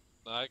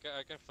 No, I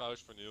can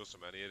vouch for Nielsen,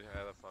 man. He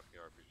had a fucking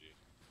RPG.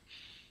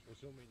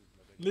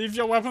 Leave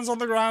your weapons on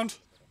the ground.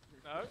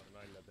 No.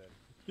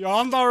 You're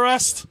under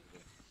arrest.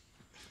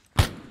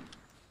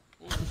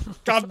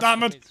 God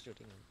damn it! He's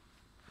shooting him.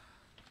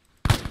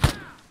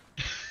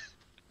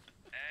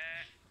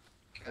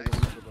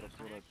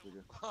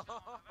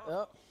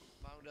 Yeah.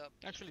 Mount up.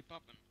 Actually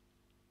popping.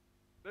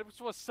 This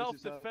was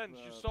self-defense,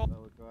 you saw.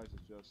 Our guys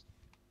is just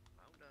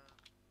Mount up.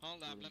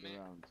 Hold up, let me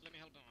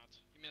help him out.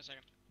 Give me a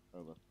second.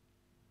 over.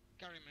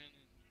 Carry him in.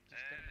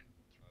 Just get him in.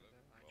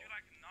 Would you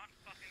like not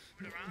fucking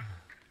food around?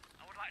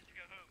 I would like to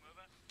go home,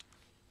 over.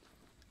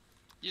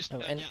 Just, Oh,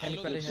 yeah,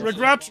 anybody has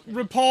Regret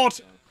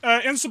report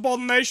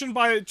insubordination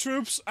by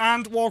troops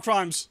and war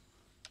crimes.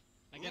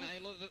 Again, I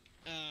load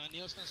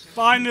Nielsen.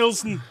 By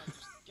Nielsen.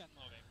 Get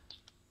moving.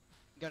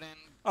 Get in.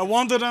 I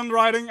want it in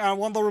writing. I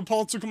want the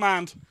report to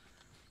command.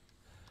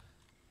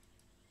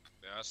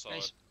 Yeah, I saw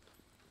Guys,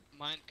 it.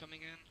 mine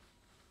coming in.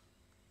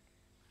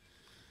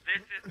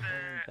 This is the...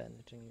 I'm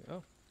bandaging you.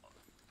 Oh.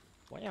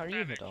 Why are you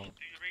Savage, here down?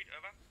 do you read,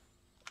 over?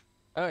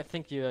 Oh, I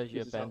think your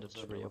This is bandage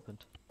outside,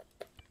 reopened.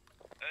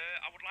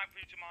 I would like for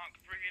you to mark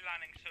 3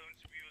 landing zones.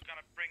 We were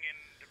gonna bring in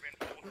the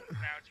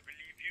reinforcements now to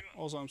relieve you.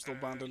 Also, I'm still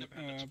banded,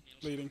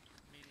 bleeding.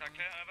 Is that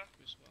clear, over?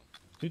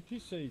 Did he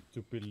say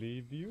to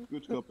believe you?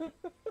 Good copy.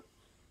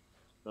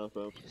 Half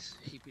out. Yes,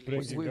 he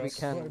Bringing we us-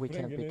 can't be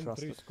bringing in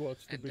trusted. 3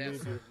 squads to And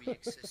believe therefore you. we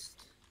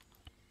exist.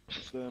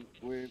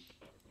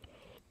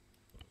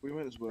 We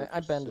might as well. I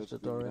just bandaged set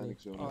it the already. landing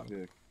zone up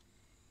here.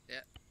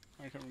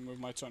 I can remove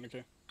my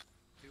tourniquet.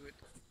 Do it.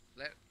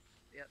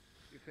 Yeah.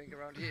 You think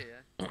around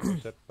here,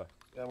 Seppä.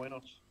 Yeah, why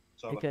not?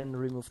 I can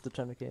remove the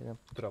tourniquet now.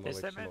 Trama Is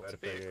there võiks meant sinu to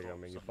be a RPG-ga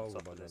mingi corpse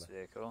on paugu top of this panna.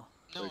 vehicle?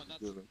 No, Like that's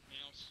good.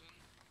 Nielsen.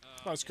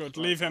 That's good.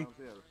 Leave him.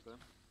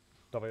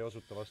 Davai,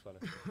 osuta vastane.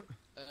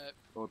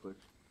 Oota,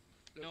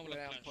 No,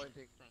 where I'm flash.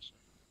 pointing.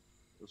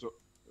 so,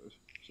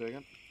 say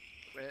again?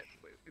 Where,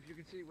 if you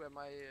can see where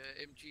my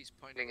MG is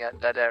pointing Looking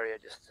at that area,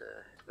 just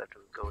let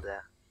them go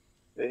there.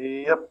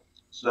 Yep,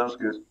 sounds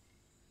good.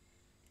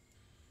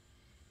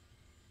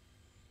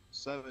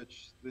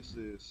 Savage, this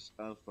is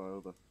Alpha,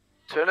 over.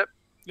 Turnip.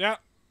 Yeah.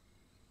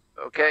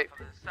 Okay.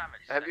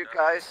 Have you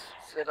guys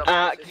set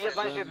up? Can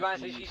you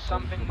advise I see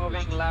something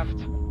moving left?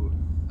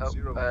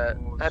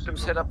 Have them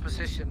set up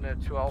position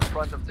to our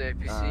front of the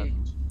APC.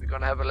 We're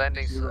gonna have a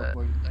landing. 0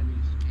 point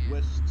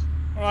west.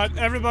 Alright,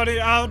 everybody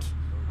out.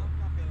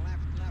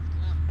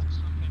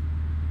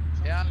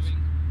 Yeah.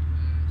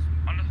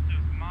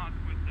 Understood. Mark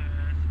with the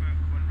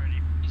smoke when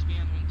ready. He's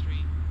behind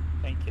 1-3.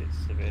 I think it's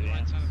The civilians.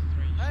 right side of the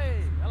 3.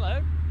 Hey,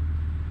 hello.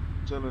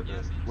 Tell it,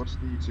 what's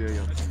the ETA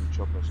on the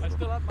choppers? I over?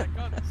 still have my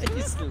guns.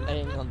 He's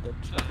laying on the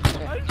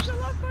I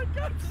still have my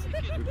guns.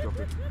 Good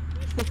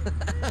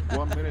copy.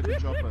 1 minute to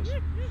choppers.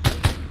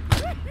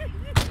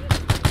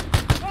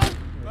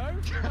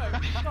 No,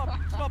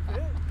 stop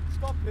it.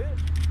 Stop it.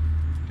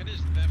 Can you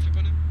just left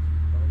on him?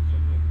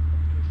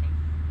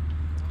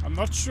 I'm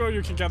not sure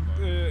you can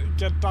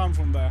get down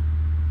from there.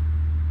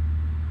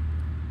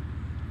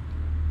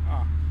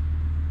 Ah.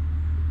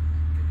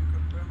 Can you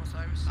confirm,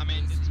 Osiris? I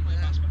mean, it's my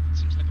boss, but it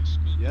seems like a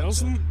school. Yeah,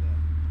 Nielsen,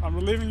 I'm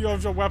relieving you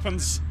of your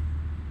weapons.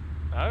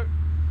 No.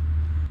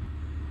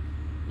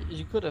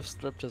 You could have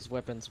stripped his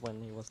weapons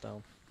when he was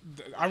down.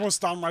 I was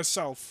down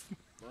myself.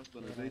 Last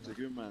one is 8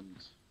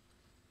 argument.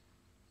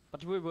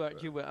 But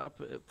you were up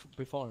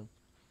before him.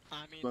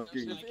 I mean,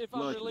 Fucking that's like, If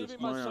I'm like relieving this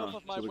maja, myself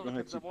of my seda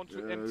weapons, I want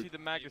to empty the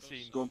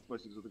magazine.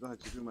 Kompassid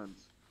 180.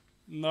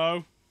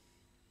 No.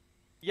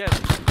 Yes.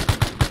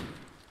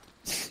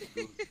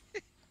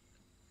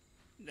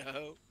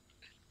 no.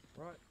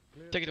 Right,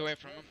 clear. Take it away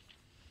from him.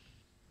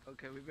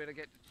 Okay, we better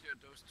get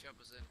those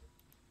choppers in.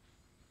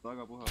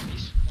 Tagapuha.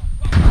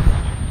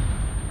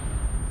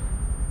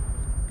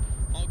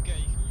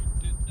 Okay, who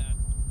did that?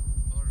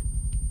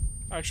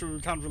 Actually, we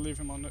can't relieve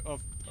him on oh,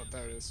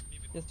 there he is.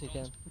 Yes, you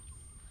can.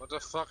 What the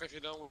fuck have you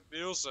done with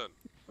Nielsen?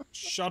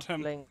 Shot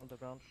him Laying on the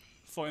ground.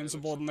 for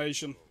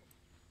insubordination.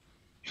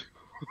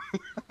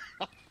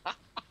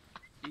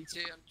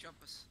 ETA on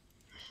choppers.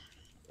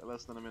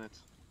 Less than a minute.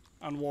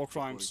 And war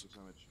crimes.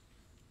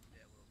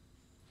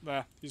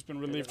 There, he's been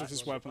relieved of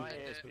his weapon.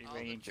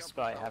 Ringing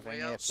despite having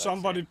earplugs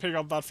Somebody pick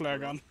up that flare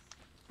gun.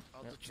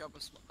 All the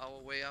choppers our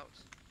way out.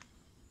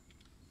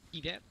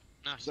 He dead?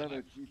 No, he's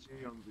Savage, alive.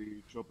 ETA on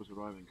the choppers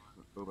arriving.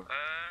 Over. Less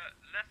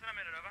than a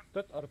minute, over.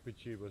 That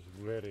RPG was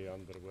very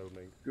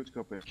underwhelming. Good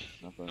copy.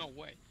 Not bad. No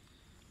way.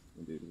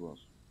 Indeed it was.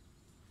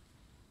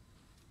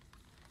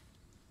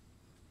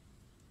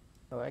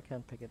 Oh, I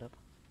can't pick it up.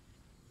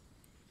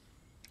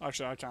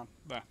 Actually, I can.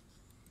 There.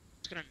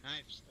 He's got a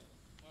knife still.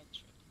 What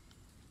shit.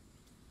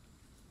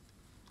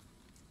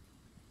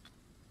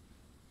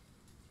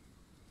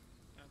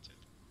 That's it.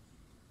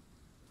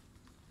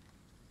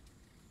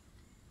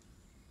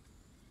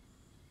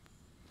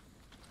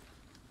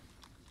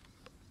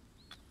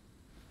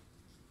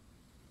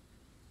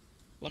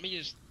 Let me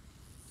just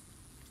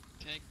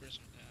take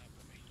prison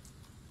with me.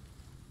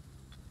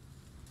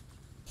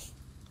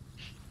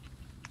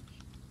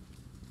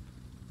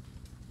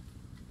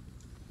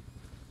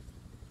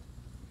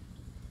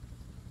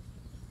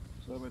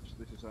 Savage,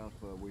 this is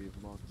Alpha. We've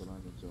marked the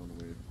landing zone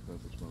with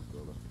purple smoke,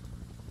 over.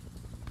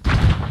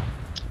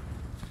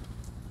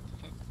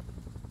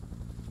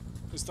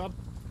 Is that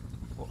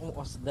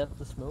Was that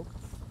the smoke?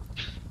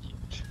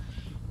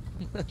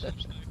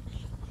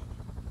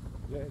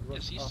 Yeah, it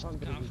was Yes, he's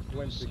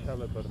 120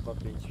 caliber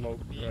fucking smoke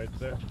right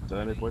there.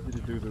 Dennis, what did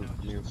you do to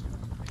Niels?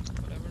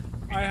 Whatever.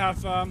 I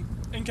have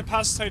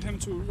incapacitated him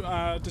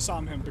to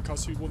disarm him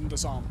because he wouldn't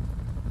disarm.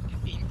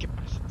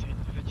 Incapacitated.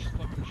 I just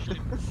fucking shot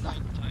him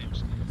 9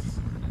 times.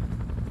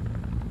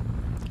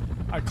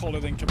 I call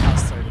it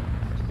incapacitating.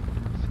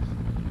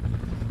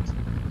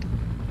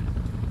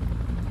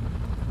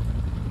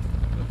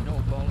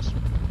 No balls.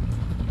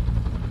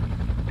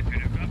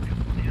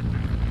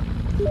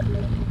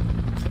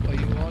 Are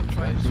you all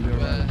trying to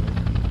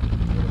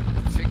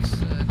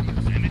fix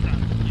Niels?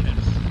 Anytime.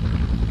 Yes.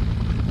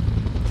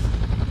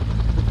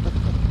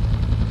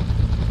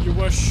 You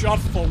were shot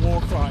for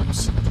war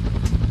crimes.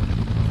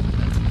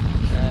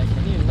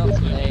 Can you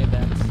not lay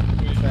that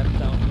trap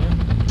down here?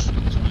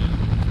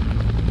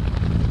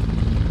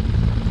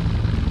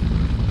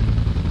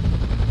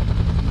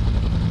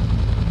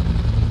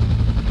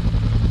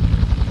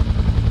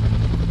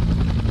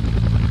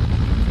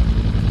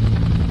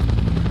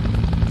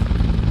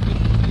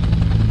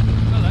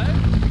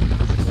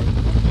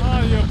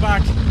 Oh, you're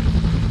back.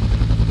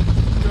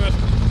 Good.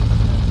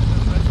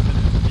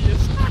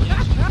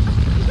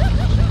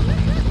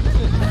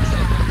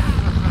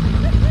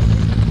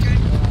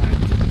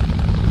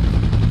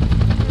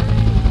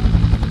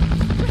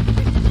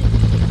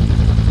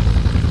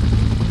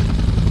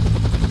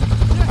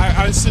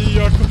 I see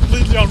you're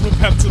completely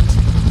unrepentant.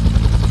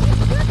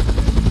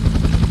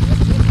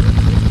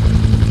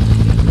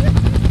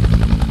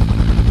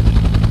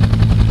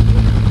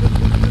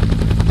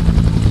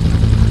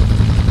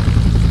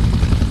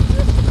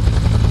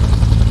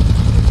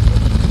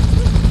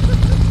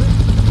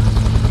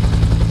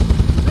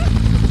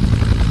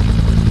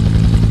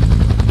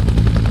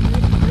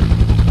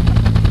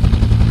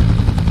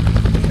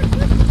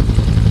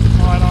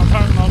 Alright, I'm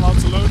apparently not allowed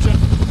to load you.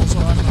 Also,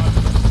 I'm not.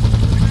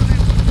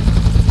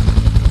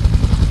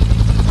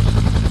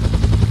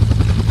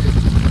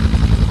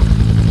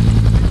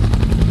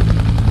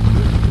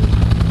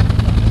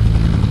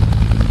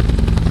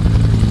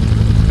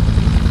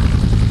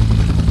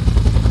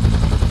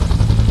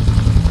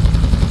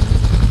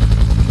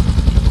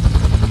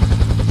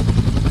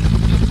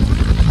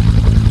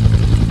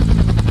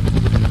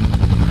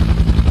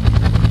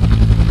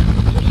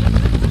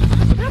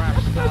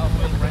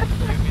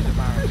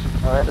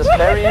 Alright, is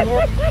Barry in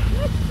here?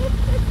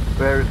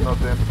 There is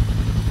not in.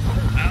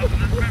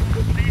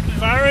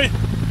 Barry!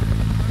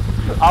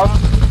 Out.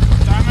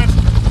 Damn it!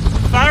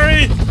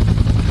 Barry!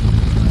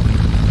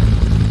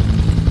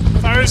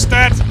 Barry's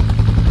dead!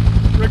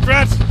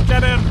 Regret!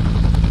 Get in!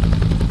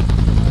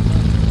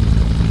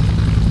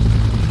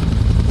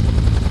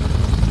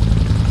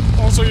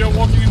 Also, you're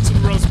walking into the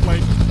roast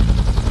plate.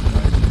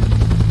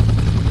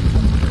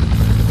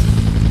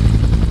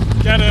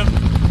 Get in!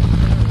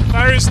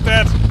 Barry's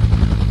dead!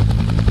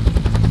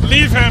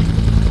 Leave him!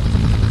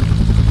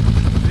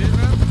 Leave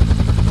him?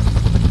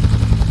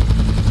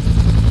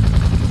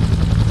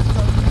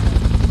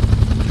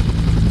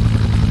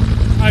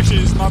 Actually,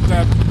 he's not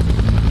dead.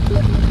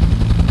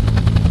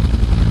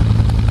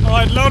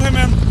 Alright, load him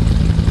in.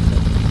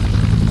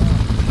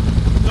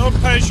 Load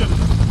patient.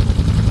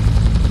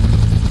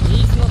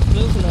 He's not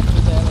close enough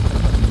to the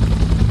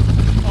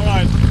helicopter.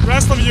 Alright,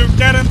 rest of you,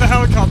 get in the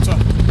helicopter.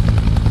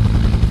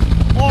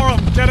 Oram,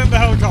 get in the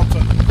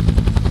helicopter.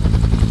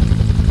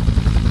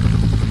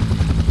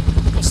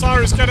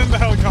 Osiris, get in the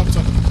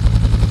helicopter.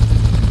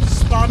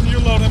 Spartan, you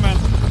load him in.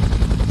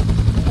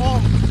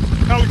 Oram,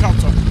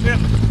 helicopter, in.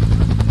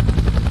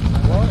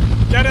 What?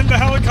 Get in the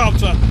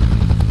helicopter.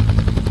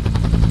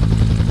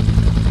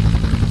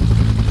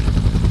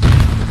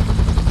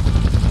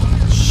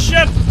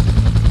 Shit!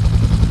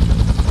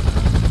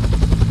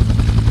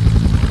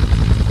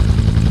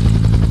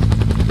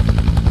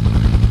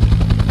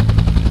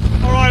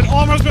 Alright,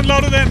 Orm has been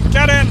loaded in.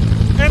 Get in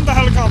the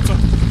helicopter.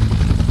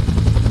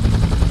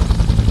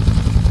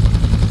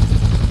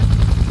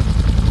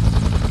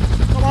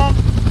 Come on,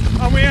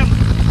 are we in?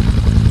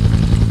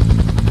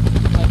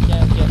 I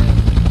can't get in.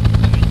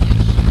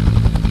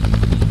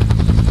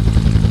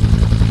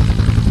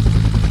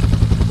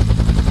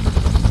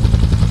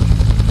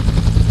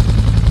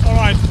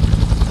 Alright.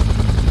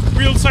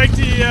 We'll take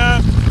the,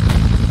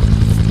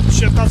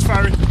 shit, that's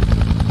ferry.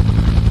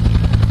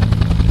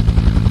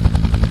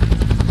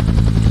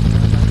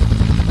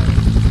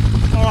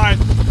 Alright.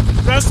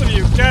 Rest of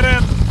you, get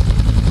in.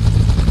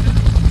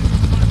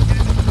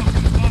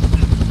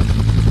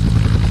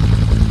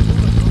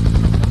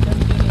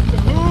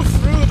 Who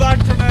threw that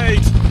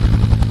grenade?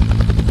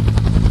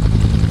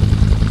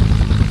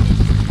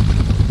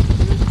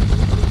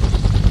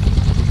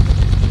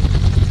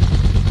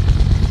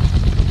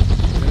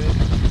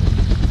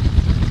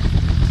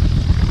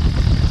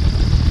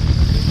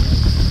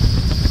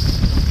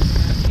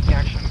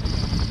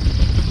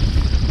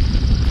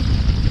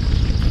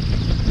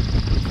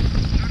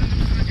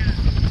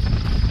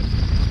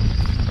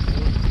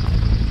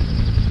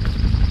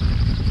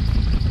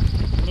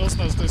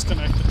 Nilson's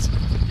disconnected.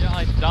 Yeah,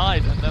 I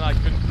died and then I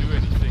couldn't do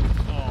anything.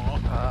 Aww.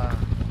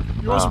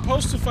 You are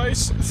supposed to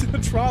face the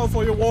trial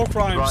for your war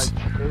crimes.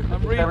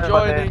 I'm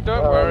rejoining,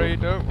 don't worry,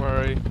 don't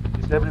worry.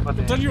 Is everybody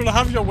But then you'll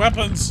have your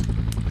weapons.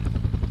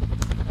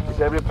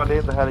 Is everybody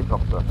in the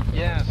helicopter?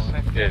 Yes.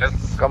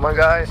 Yes. Come on,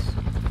 guys.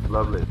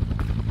 Lovely.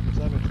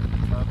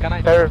 Can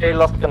I Very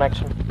lost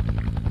connection.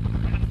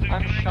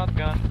 I'm a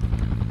shotgun.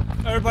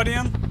 Everybody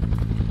in?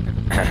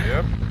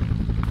 Yep.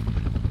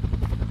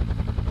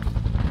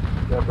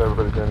 Yep,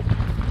 everybody's in.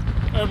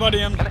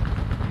 Everybody in. Can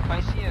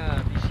I see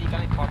a VC?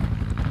 Can I pop?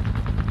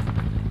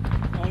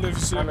 Only if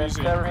you see a I'm in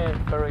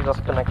VC. very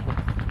lost connection.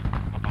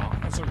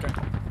 That's okay.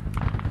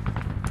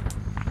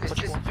 Is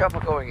this chopper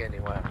going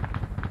anywhere?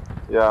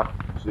 Yeah,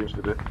 seems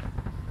to be.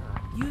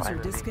 User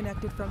Finally.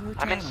 disconnected from your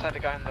I'm channel. inside the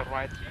guy on the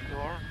right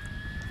door.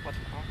 What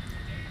the fuck?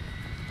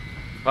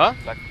 Huh?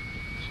 Like,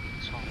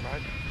 it's on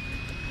right.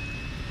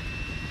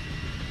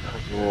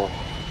 Yeah.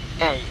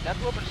 Hey, that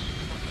weapon's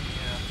fucking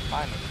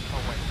violent.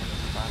 Oh wait,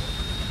 that's violent.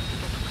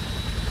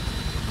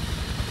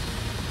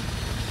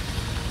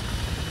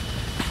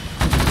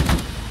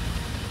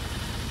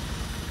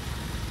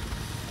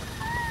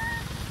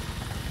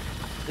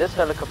 This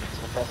helicopter is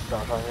the best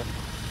start on it.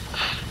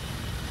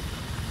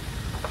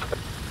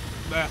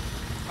 There.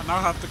 I now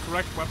have the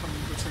correct weapon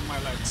between my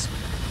legs.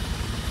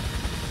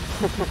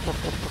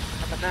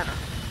 A banana.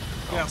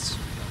 Yes.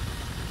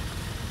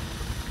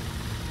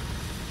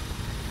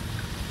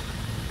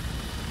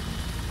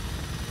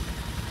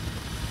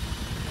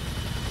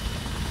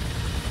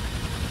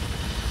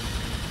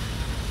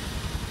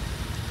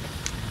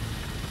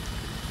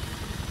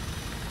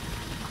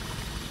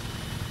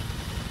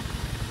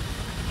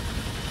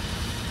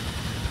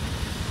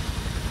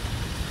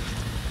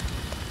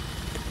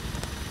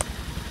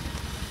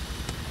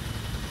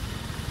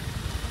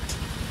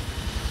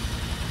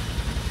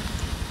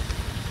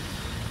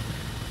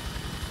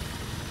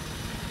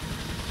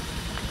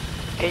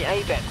 Hey,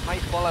 I bet my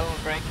bullet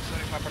will break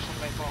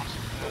 75% by bones.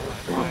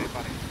 My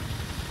body.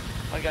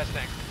 What do you guys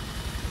think?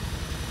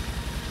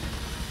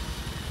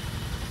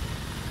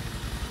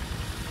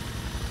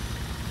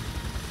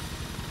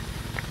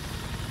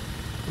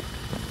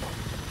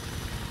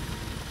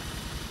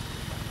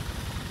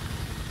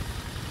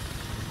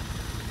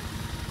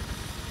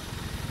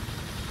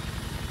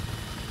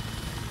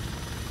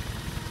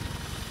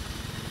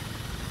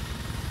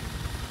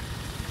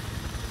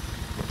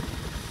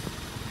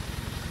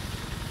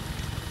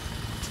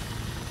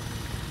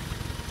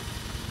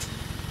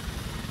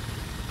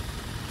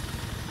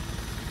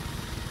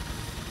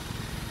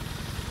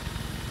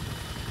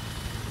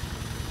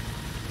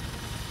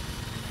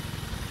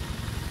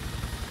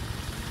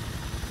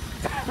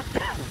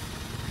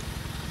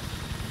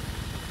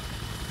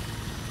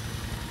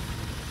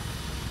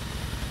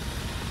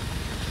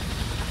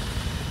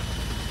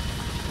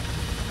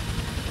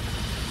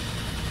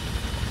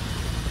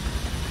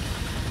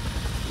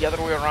 The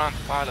other way around,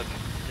 pilot.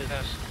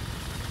 Yes.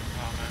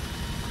 Oh man.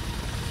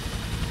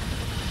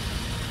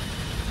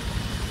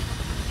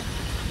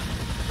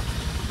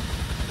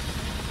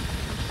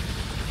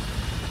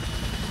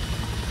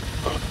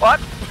 What?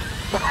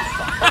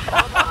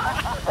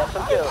 That's a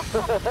kill.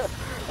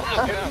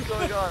 What's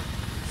going on?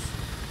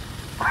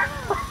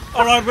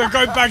 Alright, we're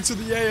going back to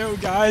the AO,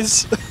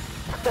 guys.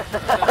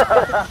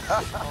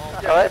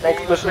 Alright,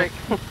 next mission.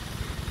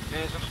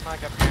 There's some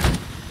snipe up here.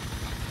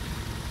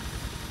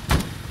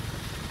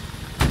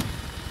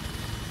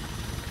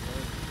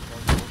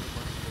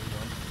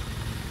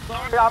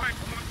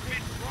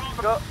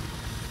 Go.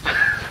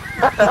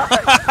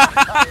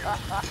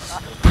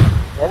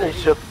 Yeah, they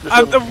should.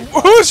 And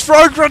who's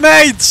throwing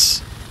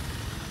grenades?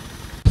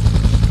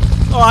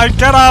 Alright,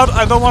 get out.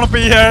 I don't want to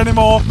be here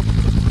anymore.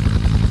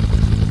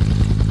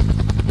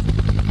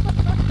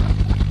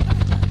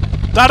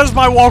 That is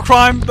my war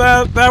crime.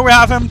 There we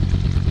have him.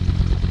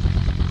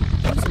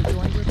 User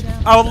joined your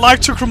channel. I would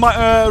like to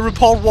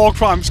report war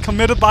crimes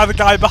committed by the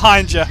guy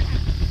behind you. Alright,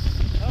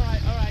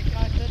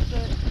 guys,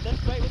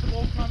 let's wait with the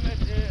wall crime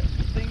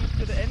things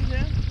to the end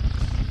here.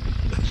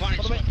 Fine.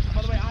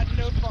 By the way, I had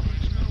no fucking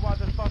clue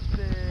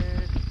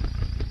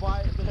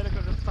why the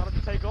helicopter started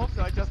to take off,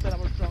 so I just said I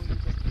was drunk.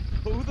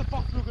 But who the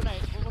fuck threw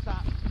grenades? What was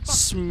that?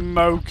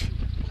 Smoke.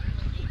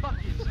 Fuck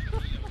you.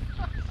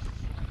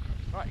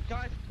 Alright,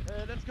 guys,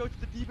 let's go to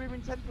the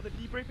debriefing tent for the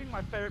debriefing,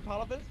 my favorite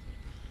part of this.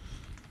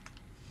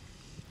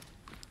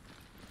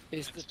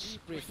 Is the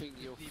debriefing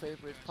your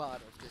favorite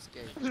part of this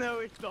game? No,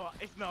 it's not,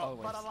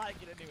 Always. but I like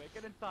it anyway.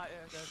 Get inside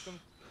here, guys, come.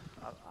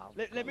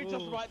 Let me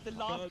just write the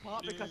last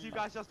part because you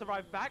guys just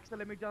arrived back, so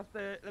let me just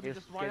write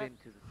get it.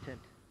 into the tent.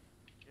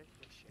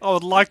 I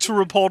would like to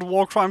report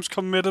war crimes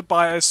committed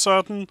by a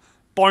certain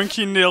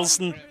Boinky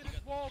Nielsen.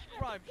 War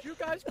crimes. You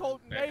guys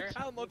called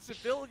napalm on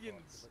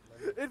civilians.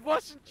 It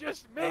wasn't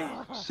just me.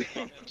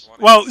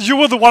 Well, you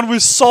were the one we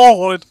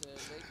saw it.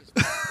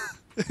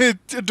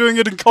 Doing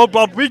it in cold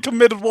blood. We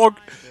committed war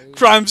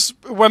crimes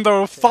when there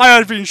were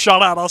fire being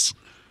shot at us.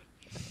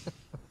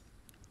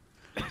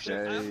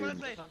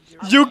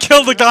 You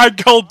killed the guy in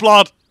cold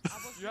blood.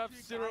 You have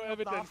zero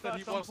evidence that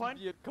he wasn't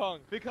Viet Cong.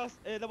 Because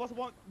there was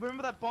one.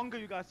 Remember that bongo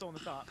you guys saw in the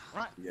start,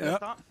 right? Yeah.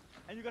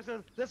 and you guys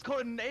said, let's call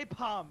it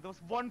napalm. There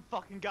was one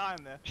fucking guy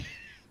in there.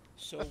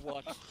 So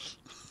what?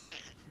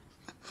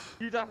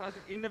 You guys, like,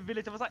 in the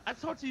village, I was like, I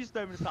told you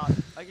to in the start.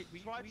 Like,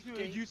 try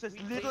to use as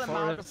little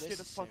amount of shit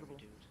as possible.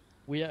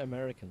 We are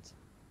Americans.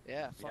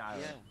 Yeah, fuck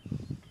yeah.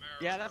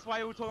 Yeah, that's why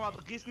we were talking about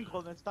the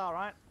Riesengrund and Star,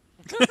 right?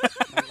 I love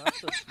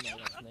the smell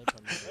of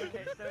napalm.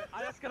 Okay, so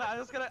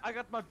I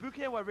got my book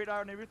here where I read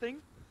out and everything.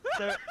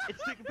 So it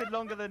took a bit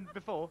longer than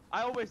before.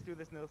 I always do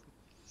this, Nelson.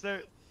 So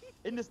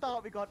in the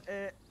start we got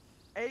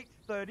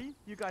 8:30.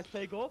 You guys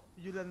take off.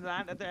 You then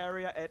land at the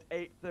area at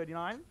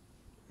 8:39.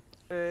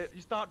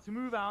 You start to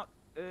move out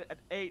at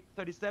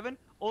 8:37.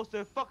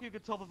 Also, fuck you,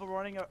 Guitar, for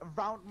running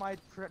around my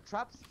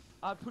traps.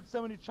 I put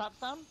so many traps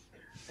down.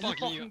 Fuck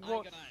you,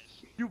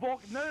 you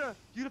walk. No.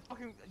 You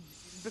fucking.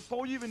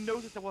 Before you even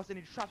noticed there was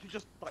any traps, you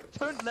just like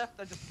turned left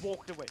and just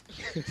walked away.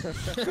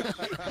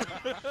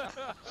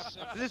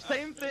 The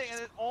same thing, and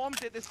then Orm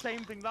did the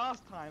same thing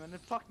last time, and it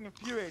fucking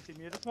infuriated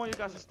me. I just want you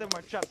guys to stem my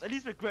traps. At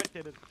least Regret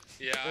did it.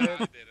 Yeah, I did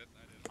it.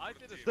 I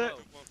did it well.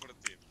 For the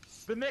team.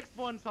 The next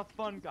ones are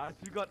fun, guys.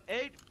 We got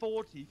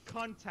 8:40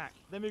 contact.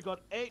 Then we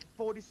got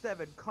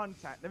 8:47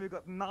 contact. Then we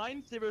got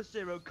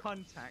 9:00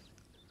 contact.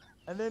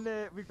 And then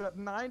we got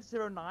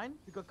 9:09.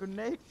 We got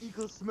grenade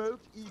equals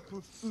smoke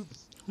equals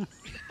oops.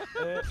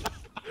 I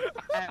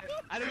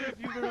don't know if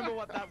you remember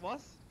what that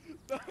was.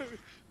 No.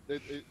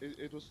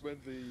 It was when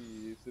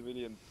the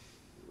civilian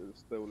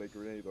stole a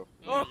grenade off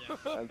Oh.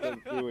 and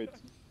then threw it,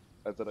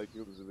 and then I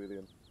killed the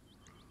civilian.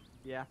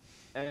 Yeah.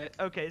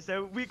 Okay,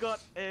 so we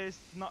got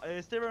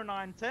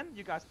 0910.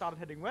 You guys started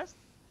heading west.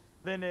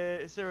 Then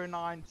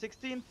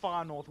 0916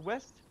 far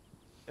northwest.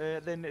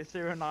 Then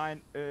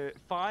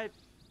 095.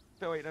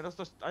 Oh, wait, no, that's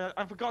just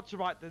I forgot to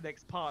write the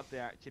next part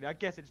there. Actually, I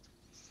guess it's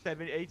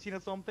 718 or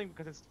something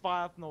because it's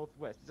 5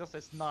 northwest. It just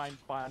says 9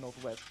 far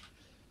northwest.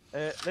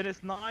 Then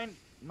it's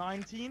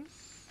 919.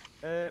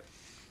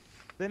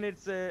 Then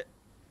it's yeah,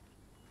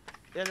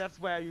 that's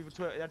where you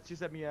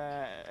sent me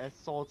a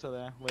salter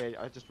there. Where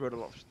I just wrote a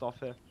lot of stuff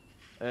here.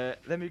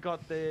 Then we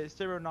got the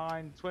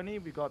 0920.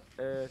 We got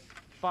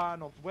far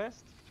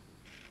northwest.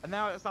 And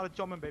now I started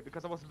jumping a bit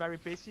because I was very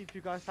busy. If you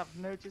guys haven't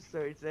noticed, so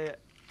it's it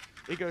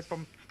goes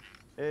from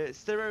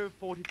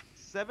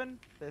 047,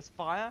 there's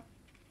fire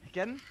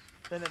again.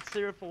 Then at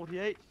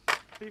 048,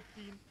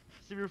 15,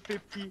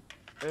 050,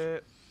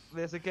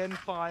 there's again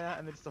fire,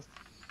 and it's just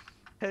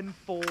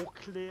 10-4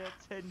 clear,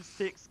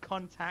 10-6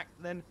 contact,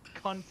 then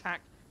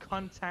contact.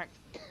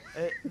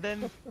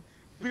 Then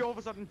we all of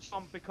a sudden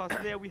jump because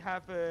there we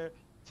have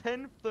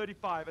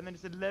 10:35, and then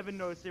it's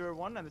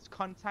 11:01, and it's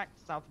contact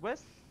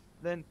southwest.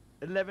 Then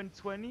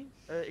 11:20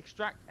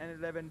 extract, and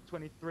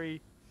 11:23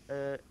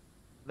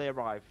 they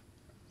arrive.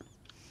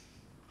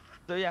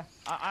 So yeah,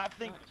 I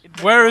think.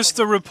 Where is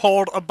the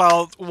report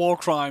about war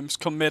crimes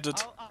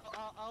committed?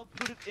 I'll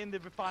put it in the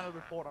final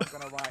report I'm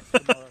gonna write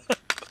tomorrow.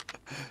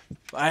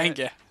 Thank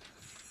you.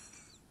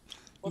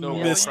 No,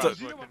 Mr.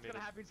 You know what's gonna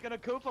happen? He's gonna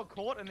go for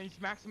court, and he's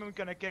maximum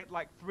gonna get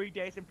like 3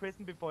 days in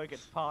prison before he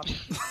gets pardoned.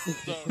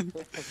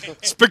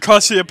 It's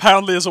because he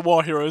apparently is a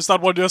war hero. Is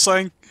that what you're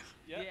saying?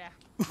 Yeah.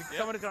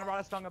 Somebody's gonna write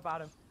a song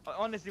about him.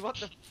 Honestly, what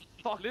the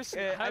fuck?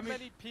 Listen, how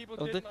many people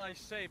didn't I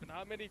save, and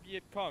how many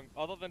Viet Cong,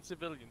 other than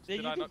civilians,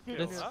 did I not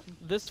kill?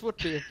 This would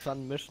be a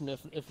fun mission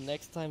if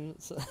next time,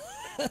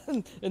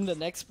 in the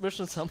next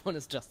mission, someone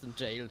is just in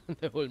jail in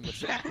the whole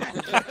mission.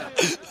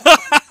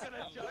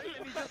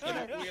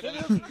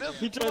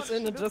 He turns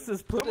in and just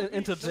is put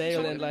into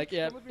jail and like,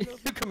 yeah,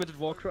 you committed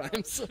war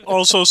crimes.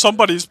 Also,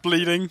 somebody's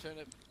bleeding.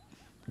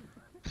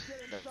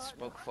 That's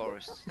smoke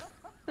forest.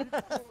 You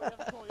have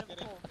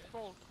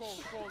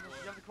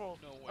to crawl.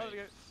 No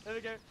way. There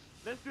we go.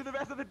 Let's do the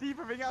rest of the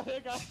debriefing out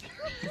here, guys.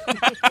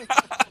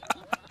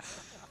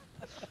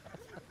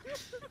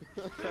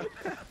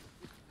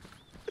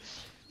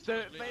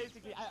 So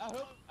basically, I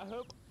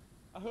hope.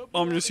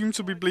 You seem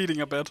to be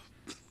bleeding a bit.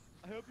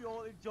 I hope you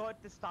all enjoyed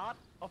the start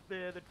of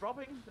the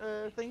dropping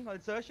thing, or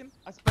insertion.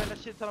 I spent a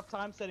shit ton of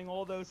time setting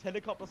all those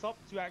helicopters up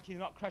to actually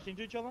not crash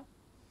into each other.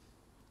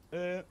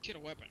 Get a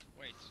weapon.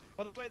 Wait.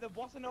 By the way, there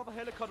was another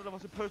helicopter that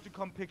was supposed to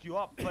come pick you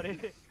up, but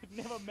it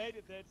never made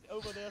it there. It's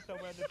over there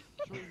somewhere in the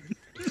tree.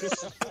 I'm in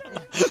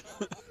the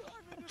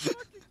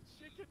fucking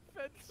chicken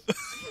fence.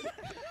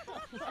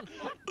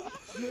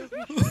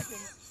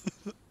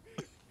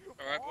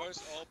 Alright, boys,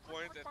 all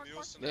point at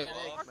Nielsen and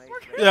laugh.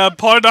 Yeah,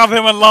 point at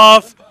him and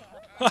laugh.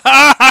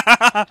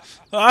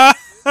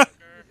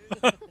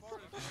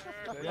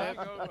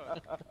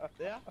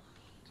 Yeah?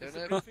 Is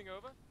the briefing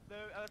over?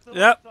 So,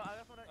 Yep. So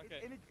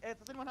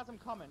does anyone have some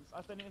comments?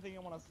 Is there anything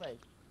you want to say?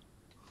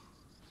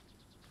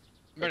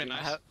 Very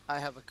nice. I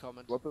have a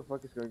comment. What the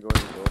fuck is going on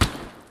here?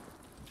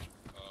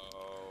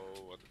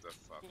 Oh, what the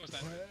fuck? Who was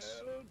that?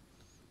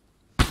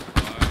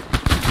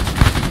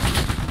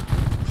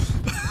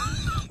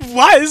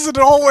 Why is it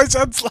always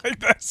ends like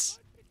this?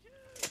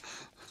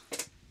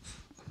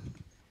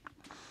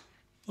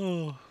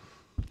 Oh.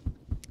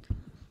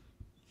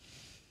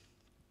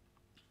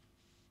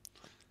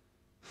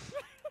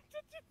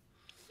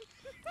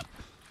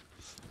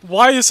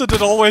 Why is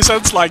it always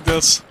ends like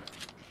this?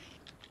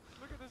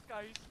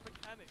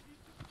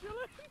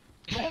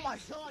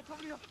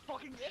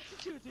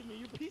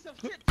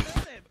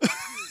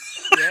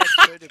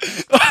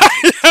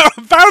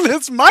 on,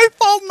 it's my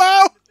fault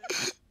now.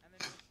 And then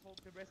just talk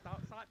the rest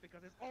outside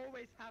because it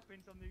always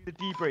happens on the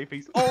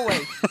debriefings.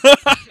 Always.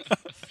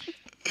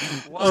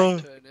 Why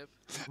turnip?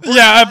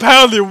 Yeah,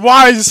 apparently,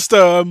 why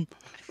Sturm?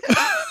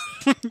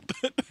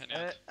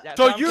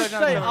 So you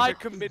say I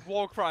commit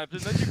war crimes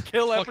and then you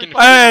kill everybody?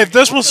 Hey,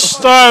 this was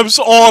Sturm's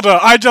order.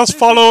 I just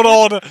followed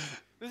order.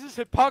 This is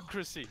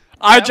hypocrisy.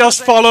 I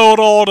just followed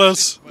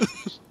orders.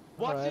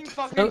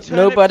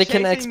 Nobody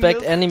can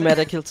expect any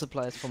medical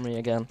supplies from me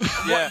again.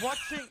 Yeah.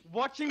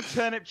 Watching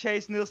Turnip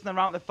chase Nielsen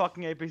around the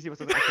fucking APC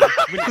was like,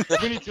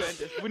 we need to end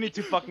this. We need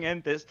to fucking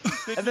end this.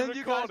 And then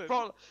you guys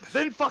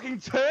then fucking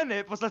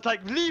Turnip was just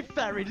like, leave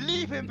Ferry,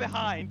 leave him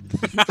behind.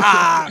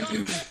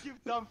 You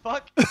dumb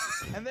fuck.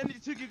 And then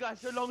it took you guys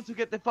so long to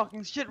get the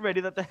fucking shit ready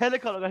that the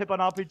helicopter got hit by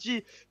an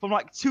RPG from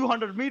like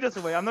 200 meters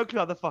away. I have no clue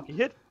how the fuck he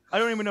hit. I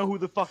don't even know who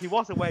the fuck he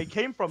was or where he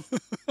came from.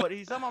 But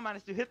he somehow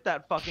managed to hit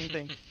that fucking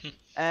thing.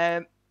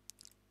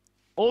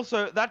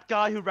 Also, that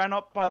guy who ran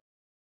up by